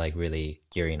they were like really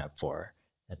gearing up for,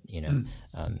 you know.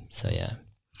 So yeah.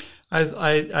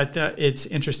 I thought it's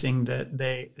interesting that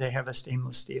they have a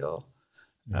stainless steel,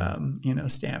 you know,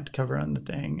 stamped cover on the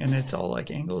thing, and it's all like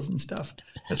angles and stuff.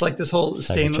 It's like this whole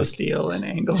stainless steel and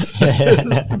angles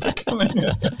is becoming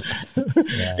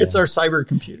it's our cyber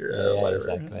computer or whatever.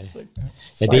 Exactly.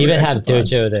 It's like they even have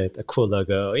Dojo, the cool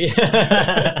logo.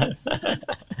 Yeah.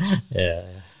 Yeah.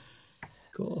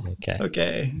 Cool.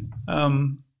 Okay.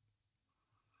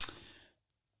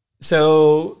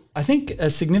 So I think a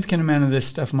significant amount of this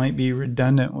stuff might be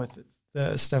redundant with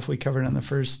the stuff we covered on the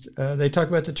first. They talk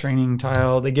about the training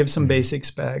tile. They give some basic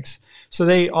specs. So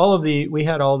we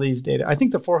had all these data. I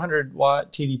think the 400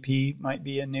 watt TDP might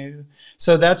be a new.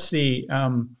 So that's the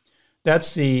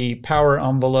power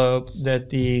envelope that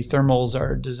the thermals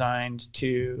are designed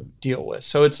to deal with.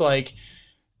 So it's like,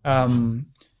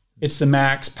 it's the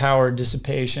max power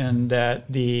dissipation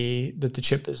that the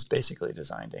chip is basically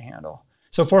designed to handle.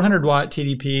 So 400 watt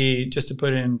TDP, just to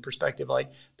put it in perspective, like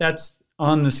that's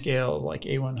on the scale of like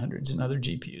A100s and other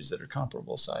GPUs that are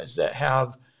comparable size that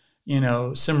have, you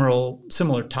know,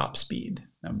 similar top speed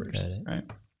numbers, right?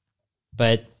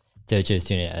 But Dojo is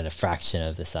doing it at a fraction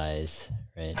of the size,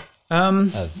 right?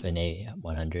 Of an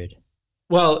A100.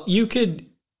 Well,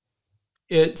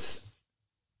 it's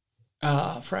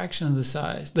a fraction of the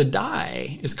size. The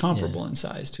die is comparable in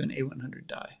size to an A100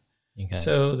 die. Okay.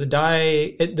 So the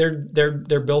die,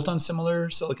 they're built on similar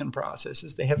silicon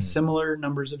processes. They have similar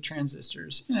numbers of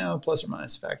transistors, you know, plus or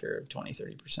minus a factor of 20,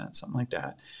 30%, something like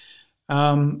that.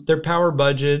 Their power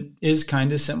budget is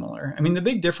kind of similar. I mean, the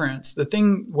big difference, the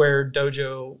thing where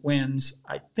Dojo wins,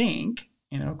 I think,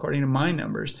 you know, according to my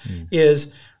numbers,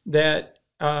 is that,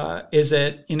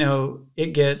 you know, it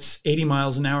gets 80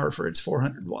 miles an hour for its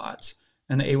 400 watts,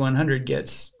 and the A100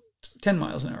 gets 10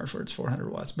 miles an hour for its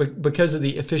 400 watts, but because of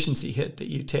the efficiency hit that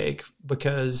you take,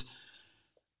 because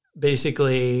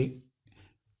basically,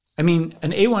 I mean,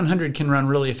 an A100 can run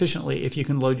really efficiently if you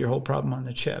can load your whole problem on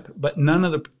the chip, but none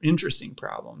of the interesting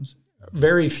problems,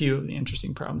 very few of the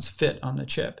interesting problems fit on the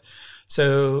chip.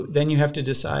 So then you have to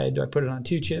decide, do I put it on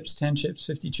 2 chips, 10 chips,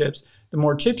 50 chips? The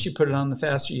more chips you put it on, the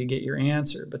faster you get your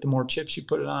answer, but the more chips you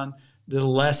put it on, the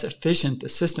less efficient the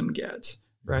system gets,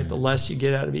 right? The less you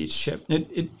get out of each chip.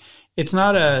 It's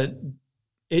not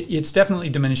it's definitely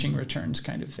diminishing returns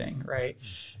kind of thing, right?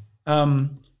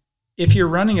 If you're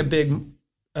running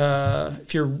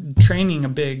if you're training a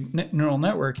big neural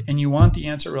network and you want the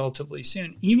answer relatively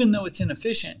soon, even though it's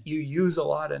inefficient, you use a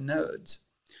lot of nodes.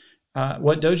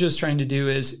 What Dojo is trying to do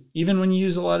is, even when you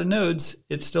use a lot of nodes,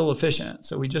 it's still efficient.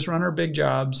 So we just run our big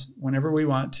jobs whenever we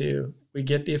want to. We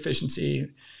get the efficiency,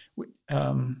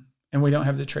 and we don't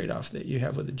have the trade-off that you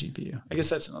have with a GPU. I guess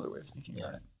that's another way of thinking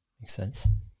about it. Makes sense.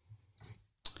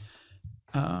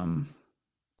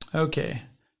 Okay,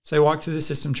 so I walk through the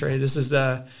system tray. This is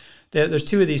there's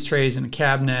 2 of these trays in a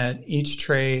cabinet. Each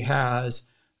tray has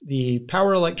the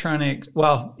power electronic.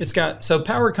 Well, so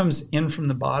power comes in from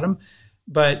the bottom,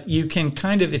 but you can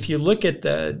kind of, if you look at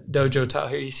the Dojo tile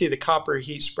here, you see the copper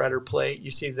heat spreader plate, you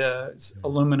see the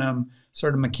aluminum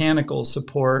sort of mechanical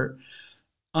support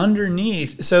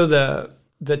underneath. So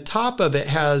the top of it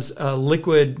has a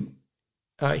liquid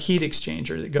heat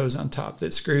exchanger that goes on top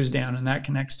that screws down, and that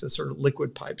connects to sort of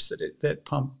liquid pipes that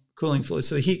pump cooling fluid.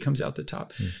 So the heat comes out the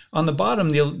top. On the bottom,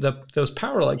 those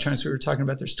power electronics we were talking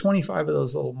about, there's 25 of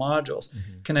those little modules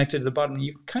connected to the bottom.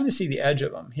 You can kind of see the edge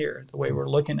of them here, the way we're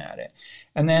looking at it.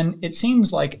 And then it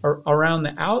seems like around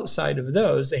the outside of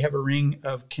those, they have a ring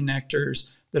of connectors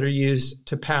that are used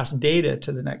to pass data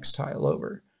to the next tile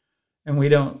over. And we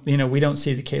don't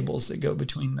see the cables that go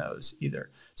between those either.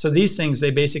 So these things,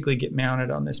 they basically get mounted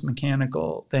on this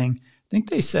mechanical thing. I think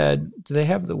they said, do they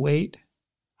have the weight?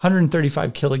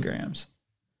 135 kilograms.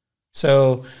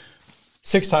 So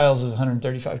 6 tiles is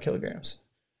 135 kilograms.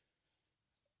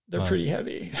 They're pretty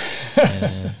heavy.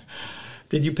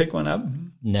 Did you pick one up?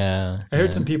 No. I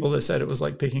heard some people that said it was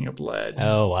like picking up lead.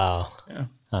 Oh, wow. Yeah.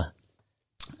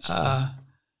 Huh.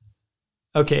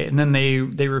 Okay, and then they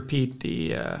repeat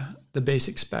the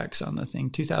basic specs on the thing,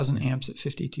 2,000 amps at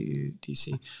 52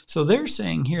 DC. So they're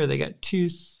saying here they got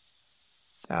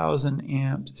 2,000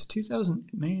 amps. It's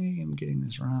 2,000, maybe I'm getting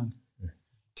this wrong.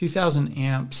 2,000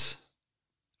 amps.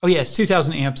 Oh, yes,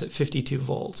 2,000 amps at 52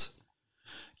 volts.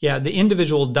 Yeah, the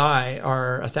individual die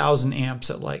are 1,000 amps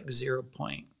at like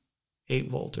 0.8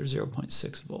 volt or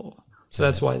 0.6 volt. So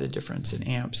that's why the difference in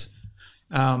amps.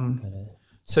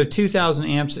 So 2,000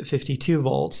 amps at 52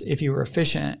 volts, if you were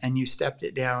efficient and you stepped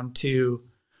it down to,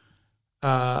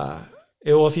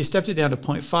 if you stepped it down to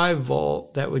 0.5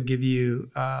 volt, that would give you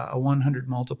a 100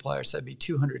 multiplier. So that'd be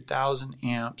 200,000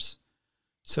 amps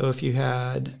So if you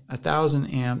had 1,000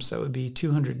 amps, that would be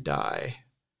 200 die.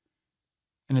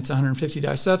 And it's 150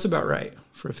 die. So that's about right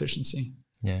for efficiency.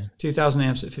 Yeah. 2,000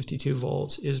 amps at 52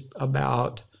 volts is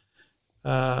about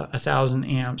 1,000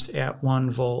 amps at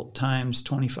 1 volt times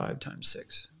 25 times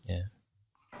 6. Yeah.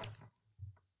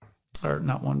 Or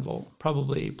not 1 volt,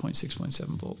 probably 0.6,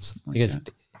 0.7 volts. Because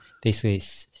basically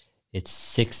it's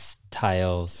 6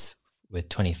 tiles with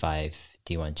 25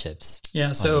 D1 chips.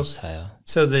 Yeah, so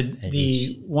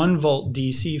the 1 volt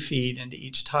DC feed into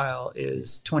each tile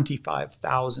is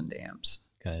 25,000 amps.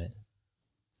 Got it.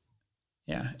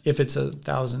 Yeah, if it's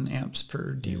 1,000 amps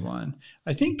per D1.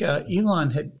 I think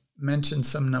Elon had mentioned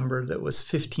some number that was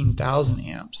 15,000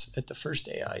 amps at the first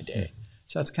AI day.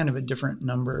 So that's kind of a different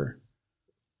number.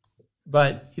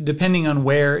 But depending on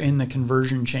where in the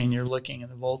conversion chain you're looking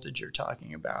and the voltage you're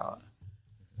talking about,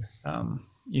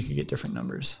 you could get different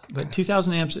numbers. But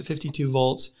 2,000 amps at 52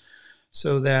 volts.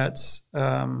 So that's,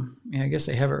 I guess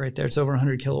they have it right there. It's over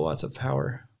 100 kilowatts of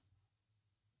power.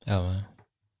 Oh, wow.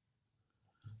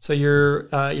 So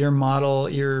your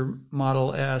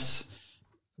Model S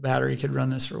battery could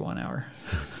run this for 1 hour.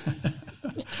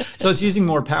 So it's using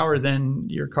more power than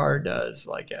your car does,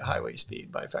 like at highway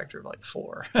speed, by a factor of like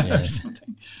 4 or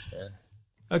something. Yeah.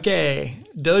 Okay,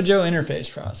 Dojo interface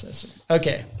processor.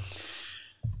 Okay,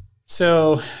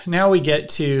 so now we get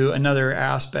to another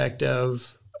aspect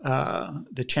of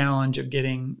the challenge of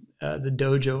getting the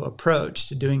Dojo approach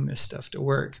to doing this stuff to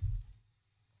work,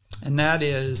 and that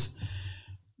is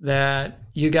that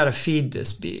you got to feed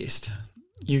this beast.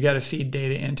 You got to feed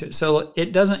data into it. So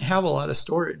it doesn't have a lot of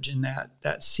storage in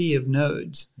that sea of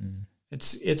nodes. Mm.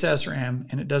 It's SRAM,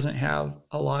 and it doesn't have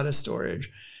a lot of storage.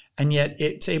 And yet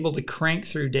it's able to crank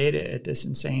through data at this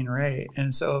insane rate.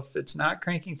 And so if it's not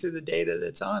cranking through the data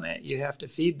that's on it, you have to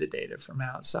feed the data from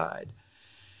outside.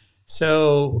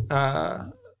 So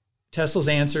Tesla's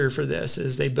answer for this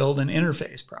is they build an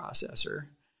interface processor,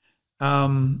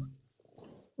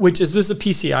 which is this a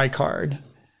PCI card.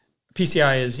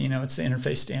 PCI is, it's the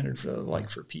interface standard for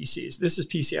PCs. This is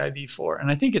PCI v4,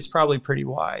 and I think it's probably pretty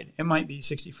wide. It might be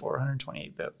 64,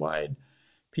 128-bit wide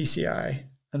PCI.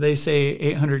 They say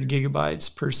 800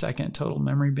 gigabytes per second total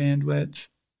memory bandwidth.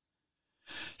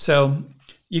 So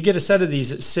you get a set of these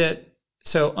that sit.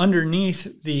 So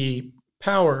underneath the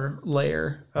power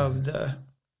layer of the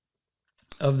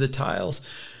tiles,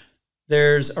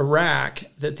 there's a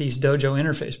rack that these Dojo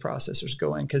interface processors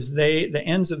go in, because the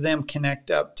ends of them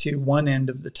connect up to one end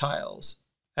of the tiles.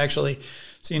 Actually,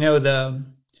 so the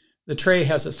tray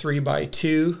has a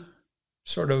 3x2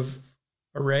 sort of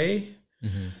array.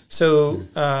 Mm-hmm. So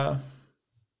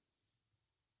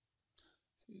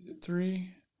is it 3?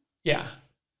 Yeah.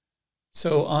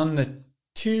 So on the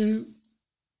two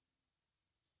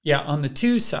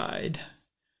side,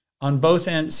 on both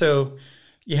ends, so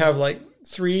you have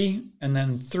 3 and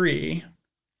then 3,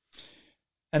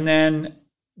 and then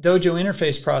Dojo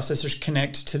interface processors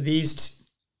connect to these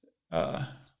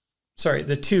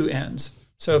the two ends.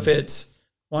 So if it's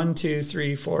 1, 2,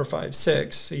 3, 4, 5,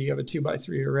 6, so you have a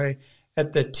 2x3 array.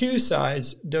 At the two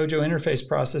sides, Dojo interface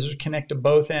processors connect to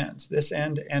both ends, this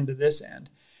end and to this end.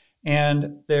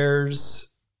 And there's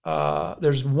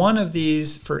one of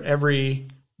these for every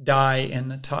die in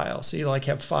the tile. So you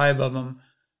have 5 of them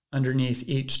underneath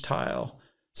each tile.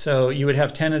 So you would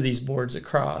have 10 of these boards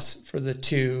across for the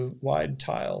 2 wide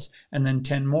tiles, and then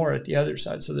 10 more at the other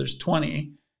side. So there's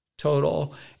 20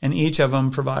 total, and each of them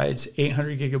provides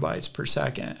 800 gigabytes per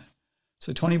second.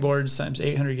 So 20 boards times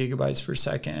 800 gigabytes per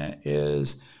second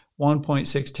is 1.6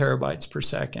 terabytes per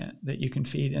second that you can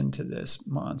feed into this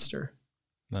monster.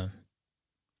 Wow.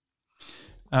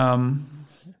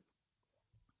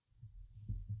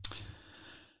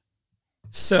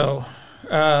 So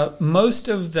most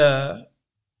of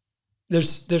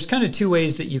there's kind of 2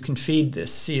 ways that you can feed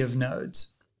this sea of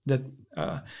nodes. That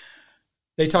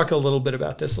they talk a little bit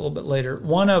about this a little bit later.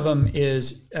 One of them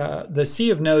is the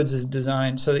sea of nodes is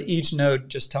designed so that each node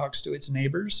just talks to its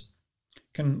neighbors,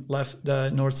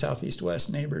 the north, south, east,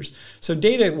 west neighbors. So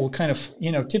data will kind of,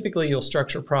 typically you'll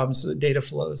structure problems so that data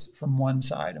flows from one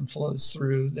side and flows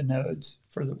through the nodes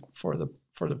for the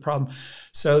problem.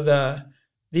 So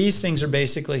these things are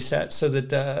basically set so that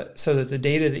the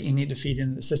data that you need to feed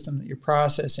into the system that you're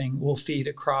processing will feed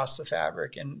across the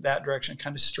fabric in that direction,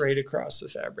 kind of straight across the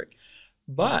fabric.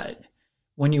 But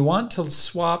when you want to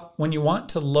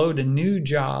load a new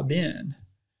job in,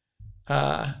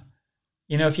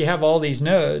 if you have all these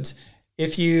nodes,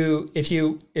 if you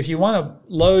want to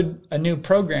load a new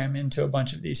program into a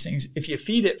bunch of these things, if you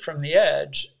feed it from the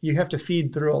edge, you have to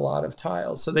feed through a lot of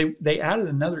tiles. So they added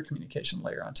another communication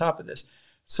layer on top of this.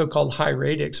 so-called high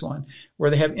radix one, where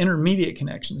they have intermediate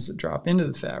connections that drop into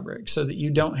the fabric so that you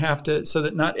don't have to, so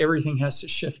that not everything has to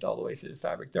shift all the way through the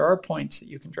fabric. There are points that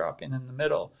you can drop in the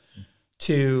middle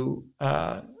to,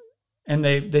 and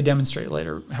they demonstrate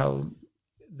later how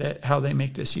they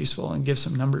make this useful and give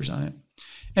some numbers on it.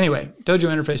 Anyway, Dojo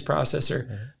interface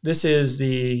processor. This is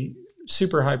the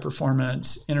super high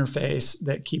performance interface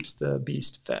that keeps the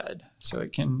beast fed. So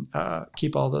it can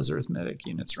keep all those arithmetic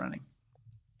units running.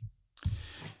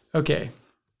 Okay.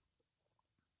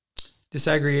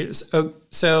 Disaggregate. Oh,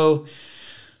 so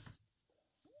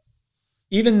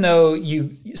even though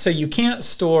you can't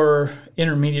store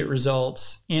intermediate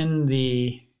results in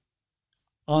the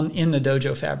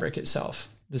Dojo fabric itself,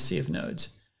 the sea of nodes.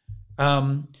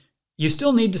 You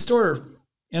still need to store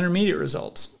intermediate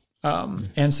results.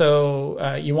 And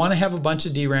so you want to have a bunch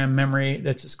of DRAM memory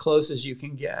that's as close as you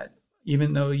can get,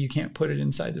 even though you can't put it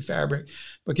inside the fabric,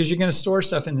 because you're going to store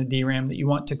stuff in the DRAM that you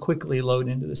want to quickly load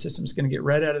into the system. It's going to get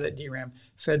read out of that DRAM,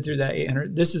 fed through that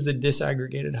 800. This is the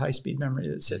disaggregated high-speed memory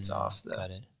that sits off the, got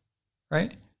it.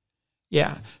 Right?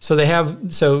 Yeah. So they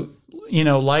have, so, you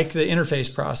know, like the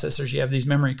interface processors, you have these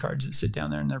memory cards that sit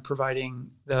down there and they're providing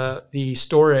the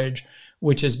storage,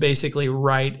 which is basically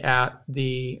right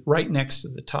next to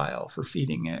the tile for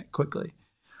feeding it quickly.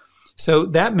 So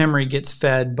that memory gets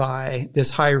fed by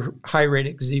this high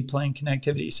radix Z-plane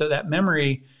connectivity. So that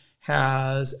memory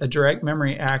has a direct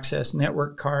memory access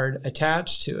network card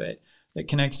attached to it that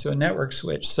connects to a network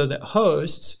switch so that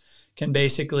hosts can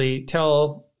basically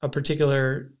tell a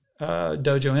particular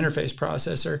Dojo interface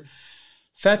processor,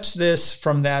 fetch this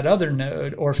from that other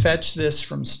node or fetch this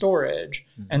from storage,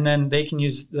 and then they can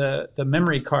use the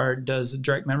memory card does the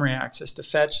direct memory access to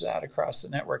fetch that across the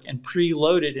network and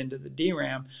preload it into the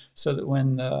DRAM so that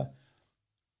when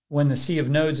the sea of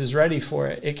nodes is ready for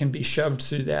it, it can be shoved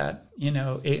through that,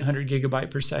 800 gigabyte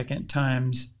per second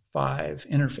times 5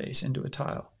 interface into a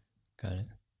tile. Got it.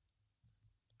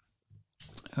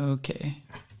 Okay.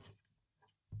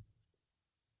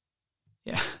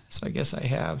 Yeah, so I guess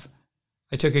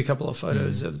I took a couple of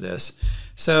photos of this.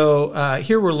 So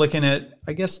here we're looking at,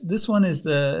 I guess this one is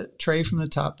the tray from the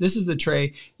top. This is the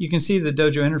tray. You can see the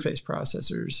Dojo interface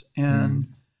processors, and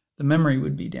the memory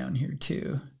would be down here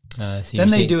too. So then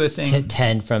they do a thing.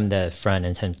 10 from the front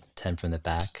and 10 from the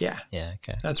back. Yeah. Yeah,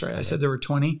 okay. That's right. I said there were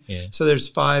 20. Yeah. So there's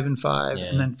 5 and 5,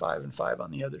 and then 5 and 5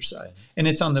 on the other side. And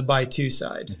it's on the by 2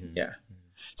 side. Yeah.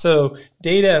 So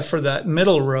data for that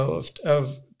middle row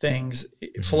of things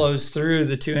flows through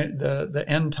the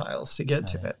end tiles to get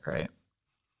to it, right?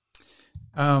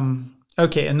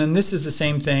 Okay, and then this is the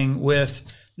same thing with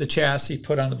the chassis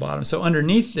put on the bottom. So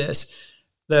underneath this,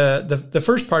 the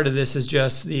first part of this is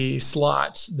just the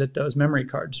slots that those memory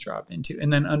cards drop into,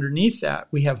 and then underneath that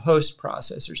we have host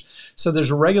processors. So there's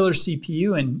a regular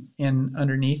CPU in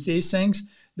underneath these things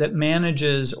that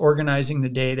manages organizing the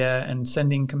data and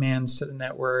sending commands to the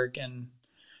network. And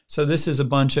so this is a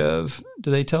bunch of,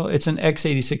 it's an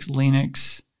x86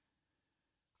 Linux,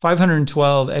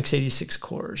 512 x86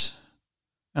 cores.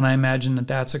 And I imagine that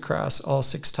that's across all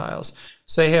 6 tiles.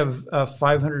 So they have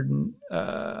 500,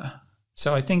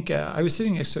 so I think I was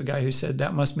sitting next to a guy who said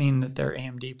that must mean that they're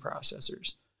AMD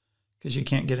processors, because you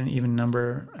can't get an even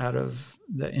number out of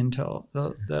the Intel,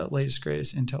 the latest,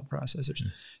 greatest Intel processors.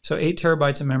 So 8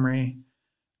 terabytes of memory.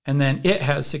 And then it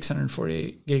has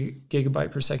 648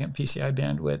 gigabyte per second PCI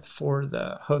bandwidth for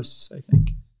the hosts, I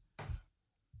think.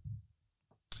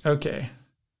 Okay.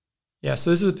 Yeah, so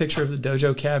this is a picture of the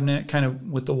Dojo cabinet, kind of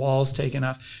with the walls taken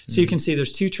off. So you can see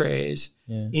there's 2 trays.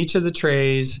 Yeah. Each of the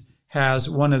trays has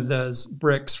one of those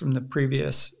bricks from the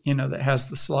previous, that has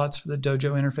the slots for the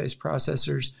Dojo interface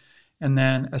processors, and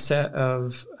then a set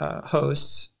of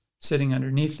hosts sitting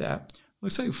underneath that.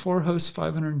 Looks like 4 hosts,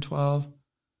 512.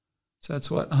 So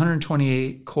that's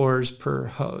 128 cores per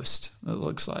host, it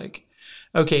looks like.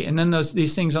 Okay, and then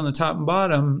these things on the top and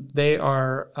bottom, they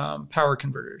are power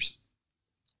converters.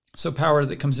 So power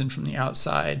that comes in from the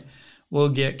outside will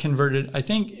get converted. I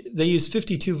think they use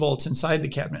 52 volts inside the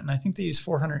cabinet, and I think they use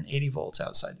 480 volts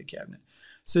outside the cabinet.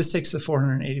 So this takes the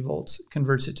 480 volts,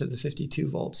 converts it to the 52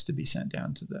 volts to be sent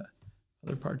down to the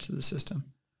other parts of the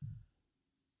system.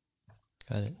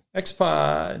 Got it.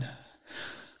 XPod.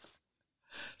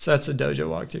 So that's a Dojo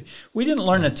walkthrough. We didn't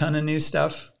learn a ton of new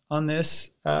stuff on this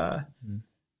about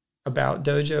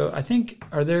Dojo. I think,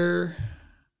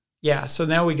 so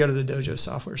now we go to the Dojo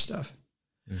software stuff.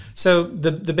 So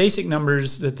the basic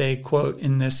numbers that they quote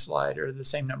in this slide are the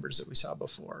same numbers that we saw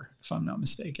before, if I'm not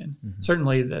mistaken.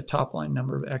 Certainly the top line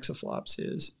number of exaflops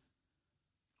is.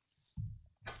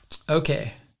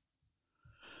 Okay.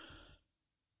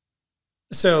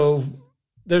 So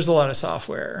there's a lot of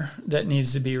software that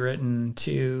needs to be written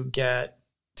to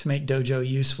make Dojo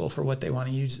useful for what they want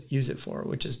to use it for,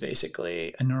 which is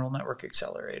basically a neural network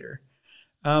accelerator.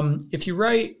 If you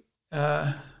write,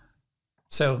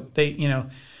 so they,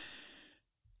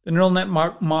 the neural net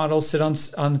models sit on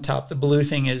the top. The blue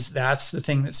thing that's the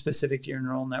thing that's specific to your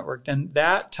neural network. Then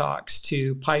that talks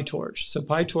to PyTorch. So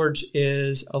PyTorch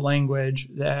is a language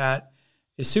that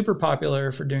is super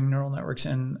popular for doing neural networks.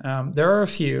 And there are a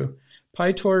few.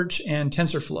 PyTorch and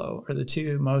TensorFlow are the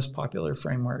two most popular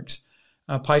frameworks.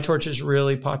 PyTorch is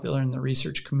really popular in the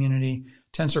research community.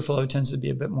 TensorFlow tends to be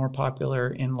a bit more popular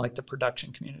in like the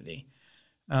production community.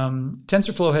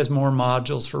 TensorFlow has more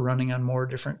modules for running on more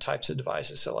different types of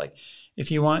devices. So like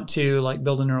if you want to like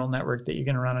build a neural network that you're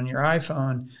going to run on your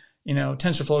iPhone,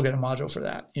 TensorFlow get a module for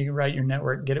that. You can write your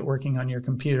network, get it working on your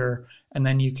computer, and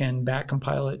then you can back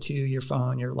compile it to your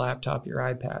phone, your laptop, your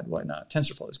iPad, whatnot.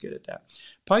 TensorFlow is good at that.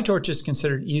 PyTorch is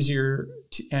considered easier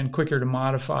and quicker to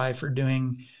modify for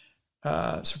doing,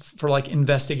 for like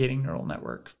investigating neural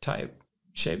network type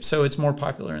shape. So it's more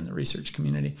popular in the research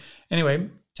community. Anyway,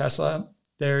 Tesla,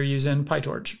 they're using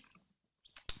PyTorch.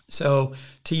 So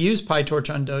to use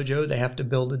PyTorch on Dojo, they have to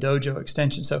build a Dojo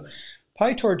extension. So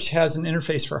PyTorch has an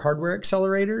interface for hardware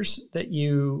accelerators that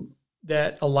enable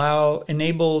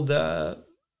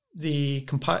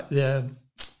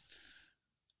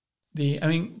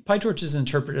PyTorch is an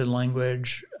interpreted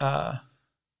language.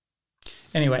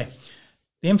 Anyway,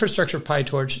 the infrastructure of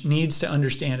PyTorch needs to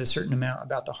understand a certain amount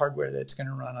about the hardware that it's going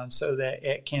to run on so that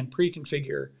it can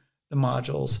pre-configure the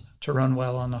modules to run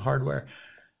well on the hardware.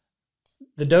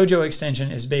 The Dojo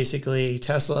extension is basically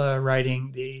Tesla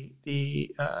writing the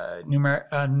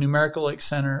numerical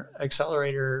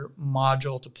accelerator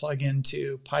module to plug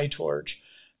into PyTorch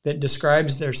that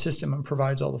describes their system and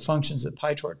provides all the functions that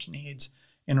PyTorch needs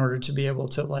in order to be able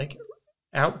to like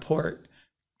output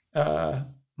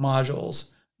modules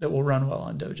that will run well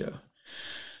on Dojo.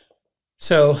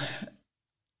 So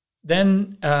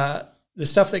then the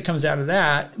stuff that comes out of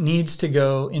that needs to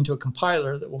go into a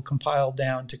compiler that will compile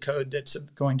down to code that's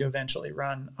going to eventually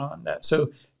run on that.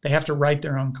 So they have to write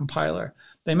their own compiler.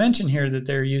 They mention here that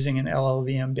they're using an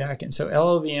LLVM backend. So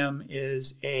LLVM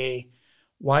is a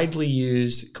widely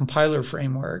used compiler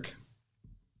framework.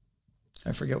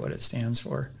 I forget what it stands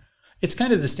for. It's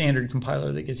kind of the standard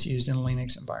compiler that gets used in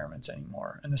Linux environments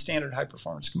anymore, and the standard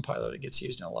high-performance compiler that gets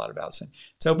used in a lot of outside.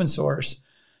 It's open source.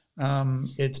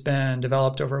 It's been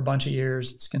developed over a bunch of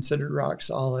years. It's considered rock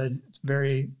solid. It's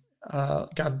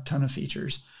got a ton of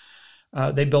features.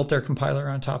 They built their compiler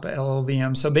on top of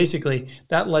LLVM. So basically,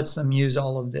 that lets them use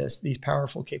all of these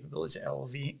powerful capabilities that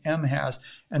LLVM has,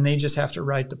 and they just have to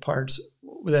write the parts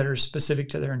that are specific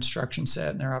to their instruction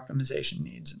set and their optimization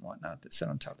needs and whatnot that sit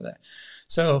on top of that.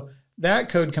 So that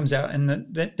code comes out, and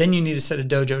then you need a set of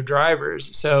Dojo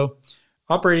drivers. So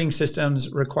operating systems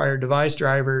require device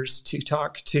drivers to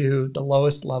talk to the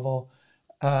lowest level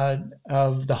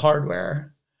of the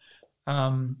hardware.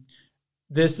 The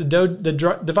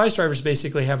device drivers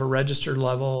basically have a register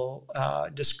level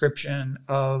description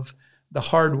of the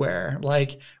hardware,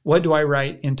 like what do I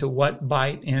write into what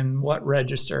byte in what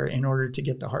register in order to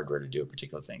get the hardware to do a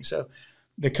particular thing. So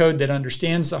the code that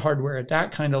understands the hardware at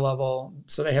that kind of level,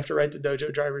 so they have to write the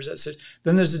Dojo drivers.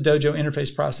 Then there's the Dojo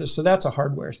interface process, so that's a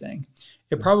hardware thing.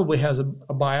 It probably has a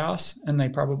BIOS, and they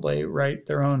probably write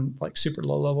their own like super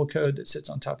low-level code that sits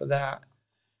on top of that.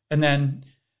 And then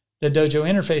the Dojo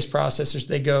interface processors,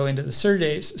 they go into the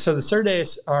SerDes. So the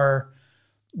SerDes are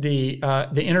the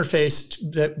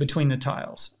interface between the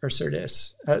tiles, or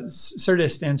SerDes.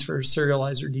 SerDes stands for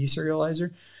serializer,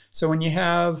 deserializer. So when you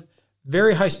have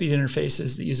very high-speed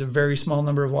interfaces that use a very small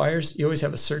number of wires, you always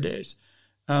have a SerDes.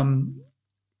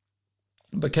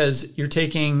 Because you're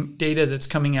taking data that's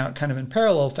coming out kind of in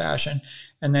parallel fashion,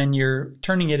 and then you're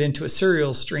turning it into a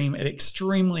serial stream at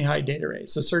extremely high data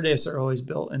rates. So SerDes are always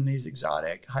built in these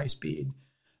exotic, high-speed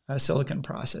silicon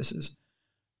processes.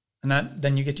 And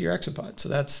then you get to your Exapod. So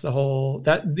that's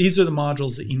these are the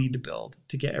modules that you need to build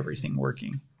to get everything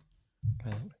working.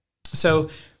 Okay. So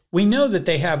we know that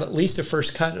they have at least a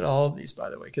first cut at all of these, by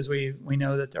the way, because we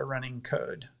know that they're running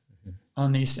code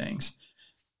on these things.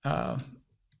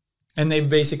 And they've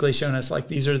basically shown us like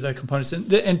these are the components.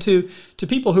 And to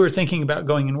people who are thinking about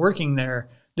going and working there,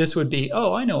 this would be,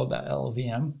 oh, I know about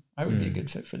LLVM. I would be a good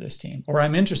fit for this team. Or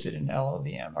I'm interested in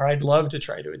LLVM. Or I'd love to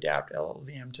try to adapt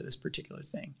LLVM to this particular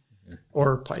thing.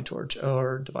 Or PyTorch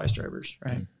or device drivers,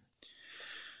 right?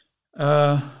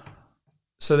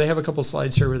 So they have a couple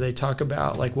slides here where they talk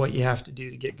about like what you have to do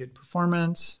to get good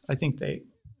performance. I think they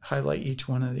highlight each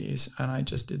one of these, and I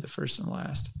just did the first and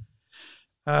last.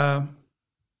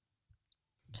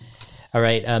 All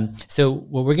right. So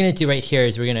what we're going to do right here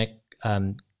is we're going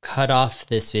to cut off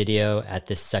this video at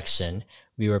this section.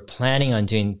 We were planning on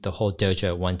doing the whole dojo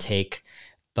at one take,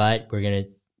 but we're going to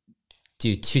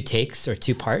do 2 takes or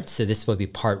 2 parts. So this will be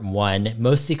part 1,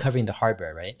 mostly covering the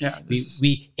hardware, right? Yeah.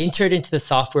 We entered into the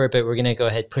software, but we're going to go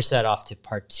ahead, push that off to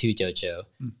part 2 dojo,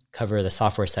 cover the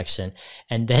software section.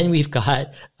 And then we've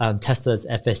got Tesla's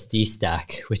FSD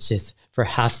stack, which is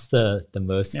perhaps the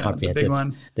most comprehensive,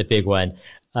 the big one.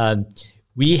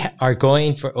 We are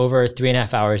going for over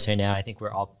 3.5 hours right now. I think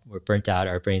we're burnt out.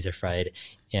 Our brains are fried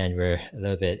and we're a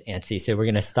little bit antsy. So we're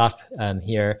going to stop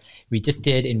here. We just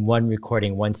did in one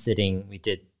recording, one sitting, we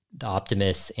did the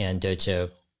Optimus and Dojo.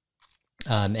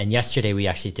 And yesterday we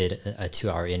actually did a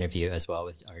 2-hour interview as well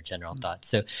with our general thoughts.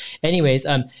 So anyways,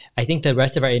 I think the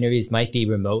rest of our interviews might be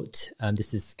remote.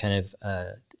 This is kind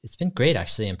of, it's been great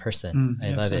actually in person.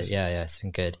 I love it. Yeah, it's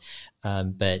been good.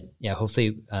 But yeah,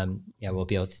 hopefully, we'll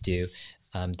be able to do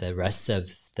the rest of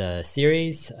the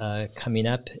series coming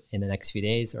up in the next few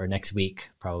days or next week,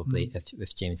 probably,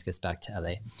 if James gets back to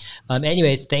LA.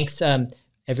 Anyways, thanks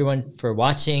everyone for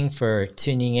watching, for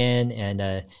tuning in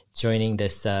and joining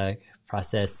this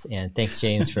process. And thanks,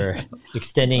 James, for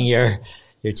extending your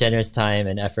generous time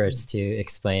and efforts to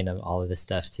explain all of this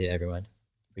stuff to everyone.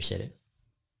 Appreciate it.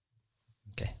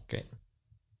 Okay, great.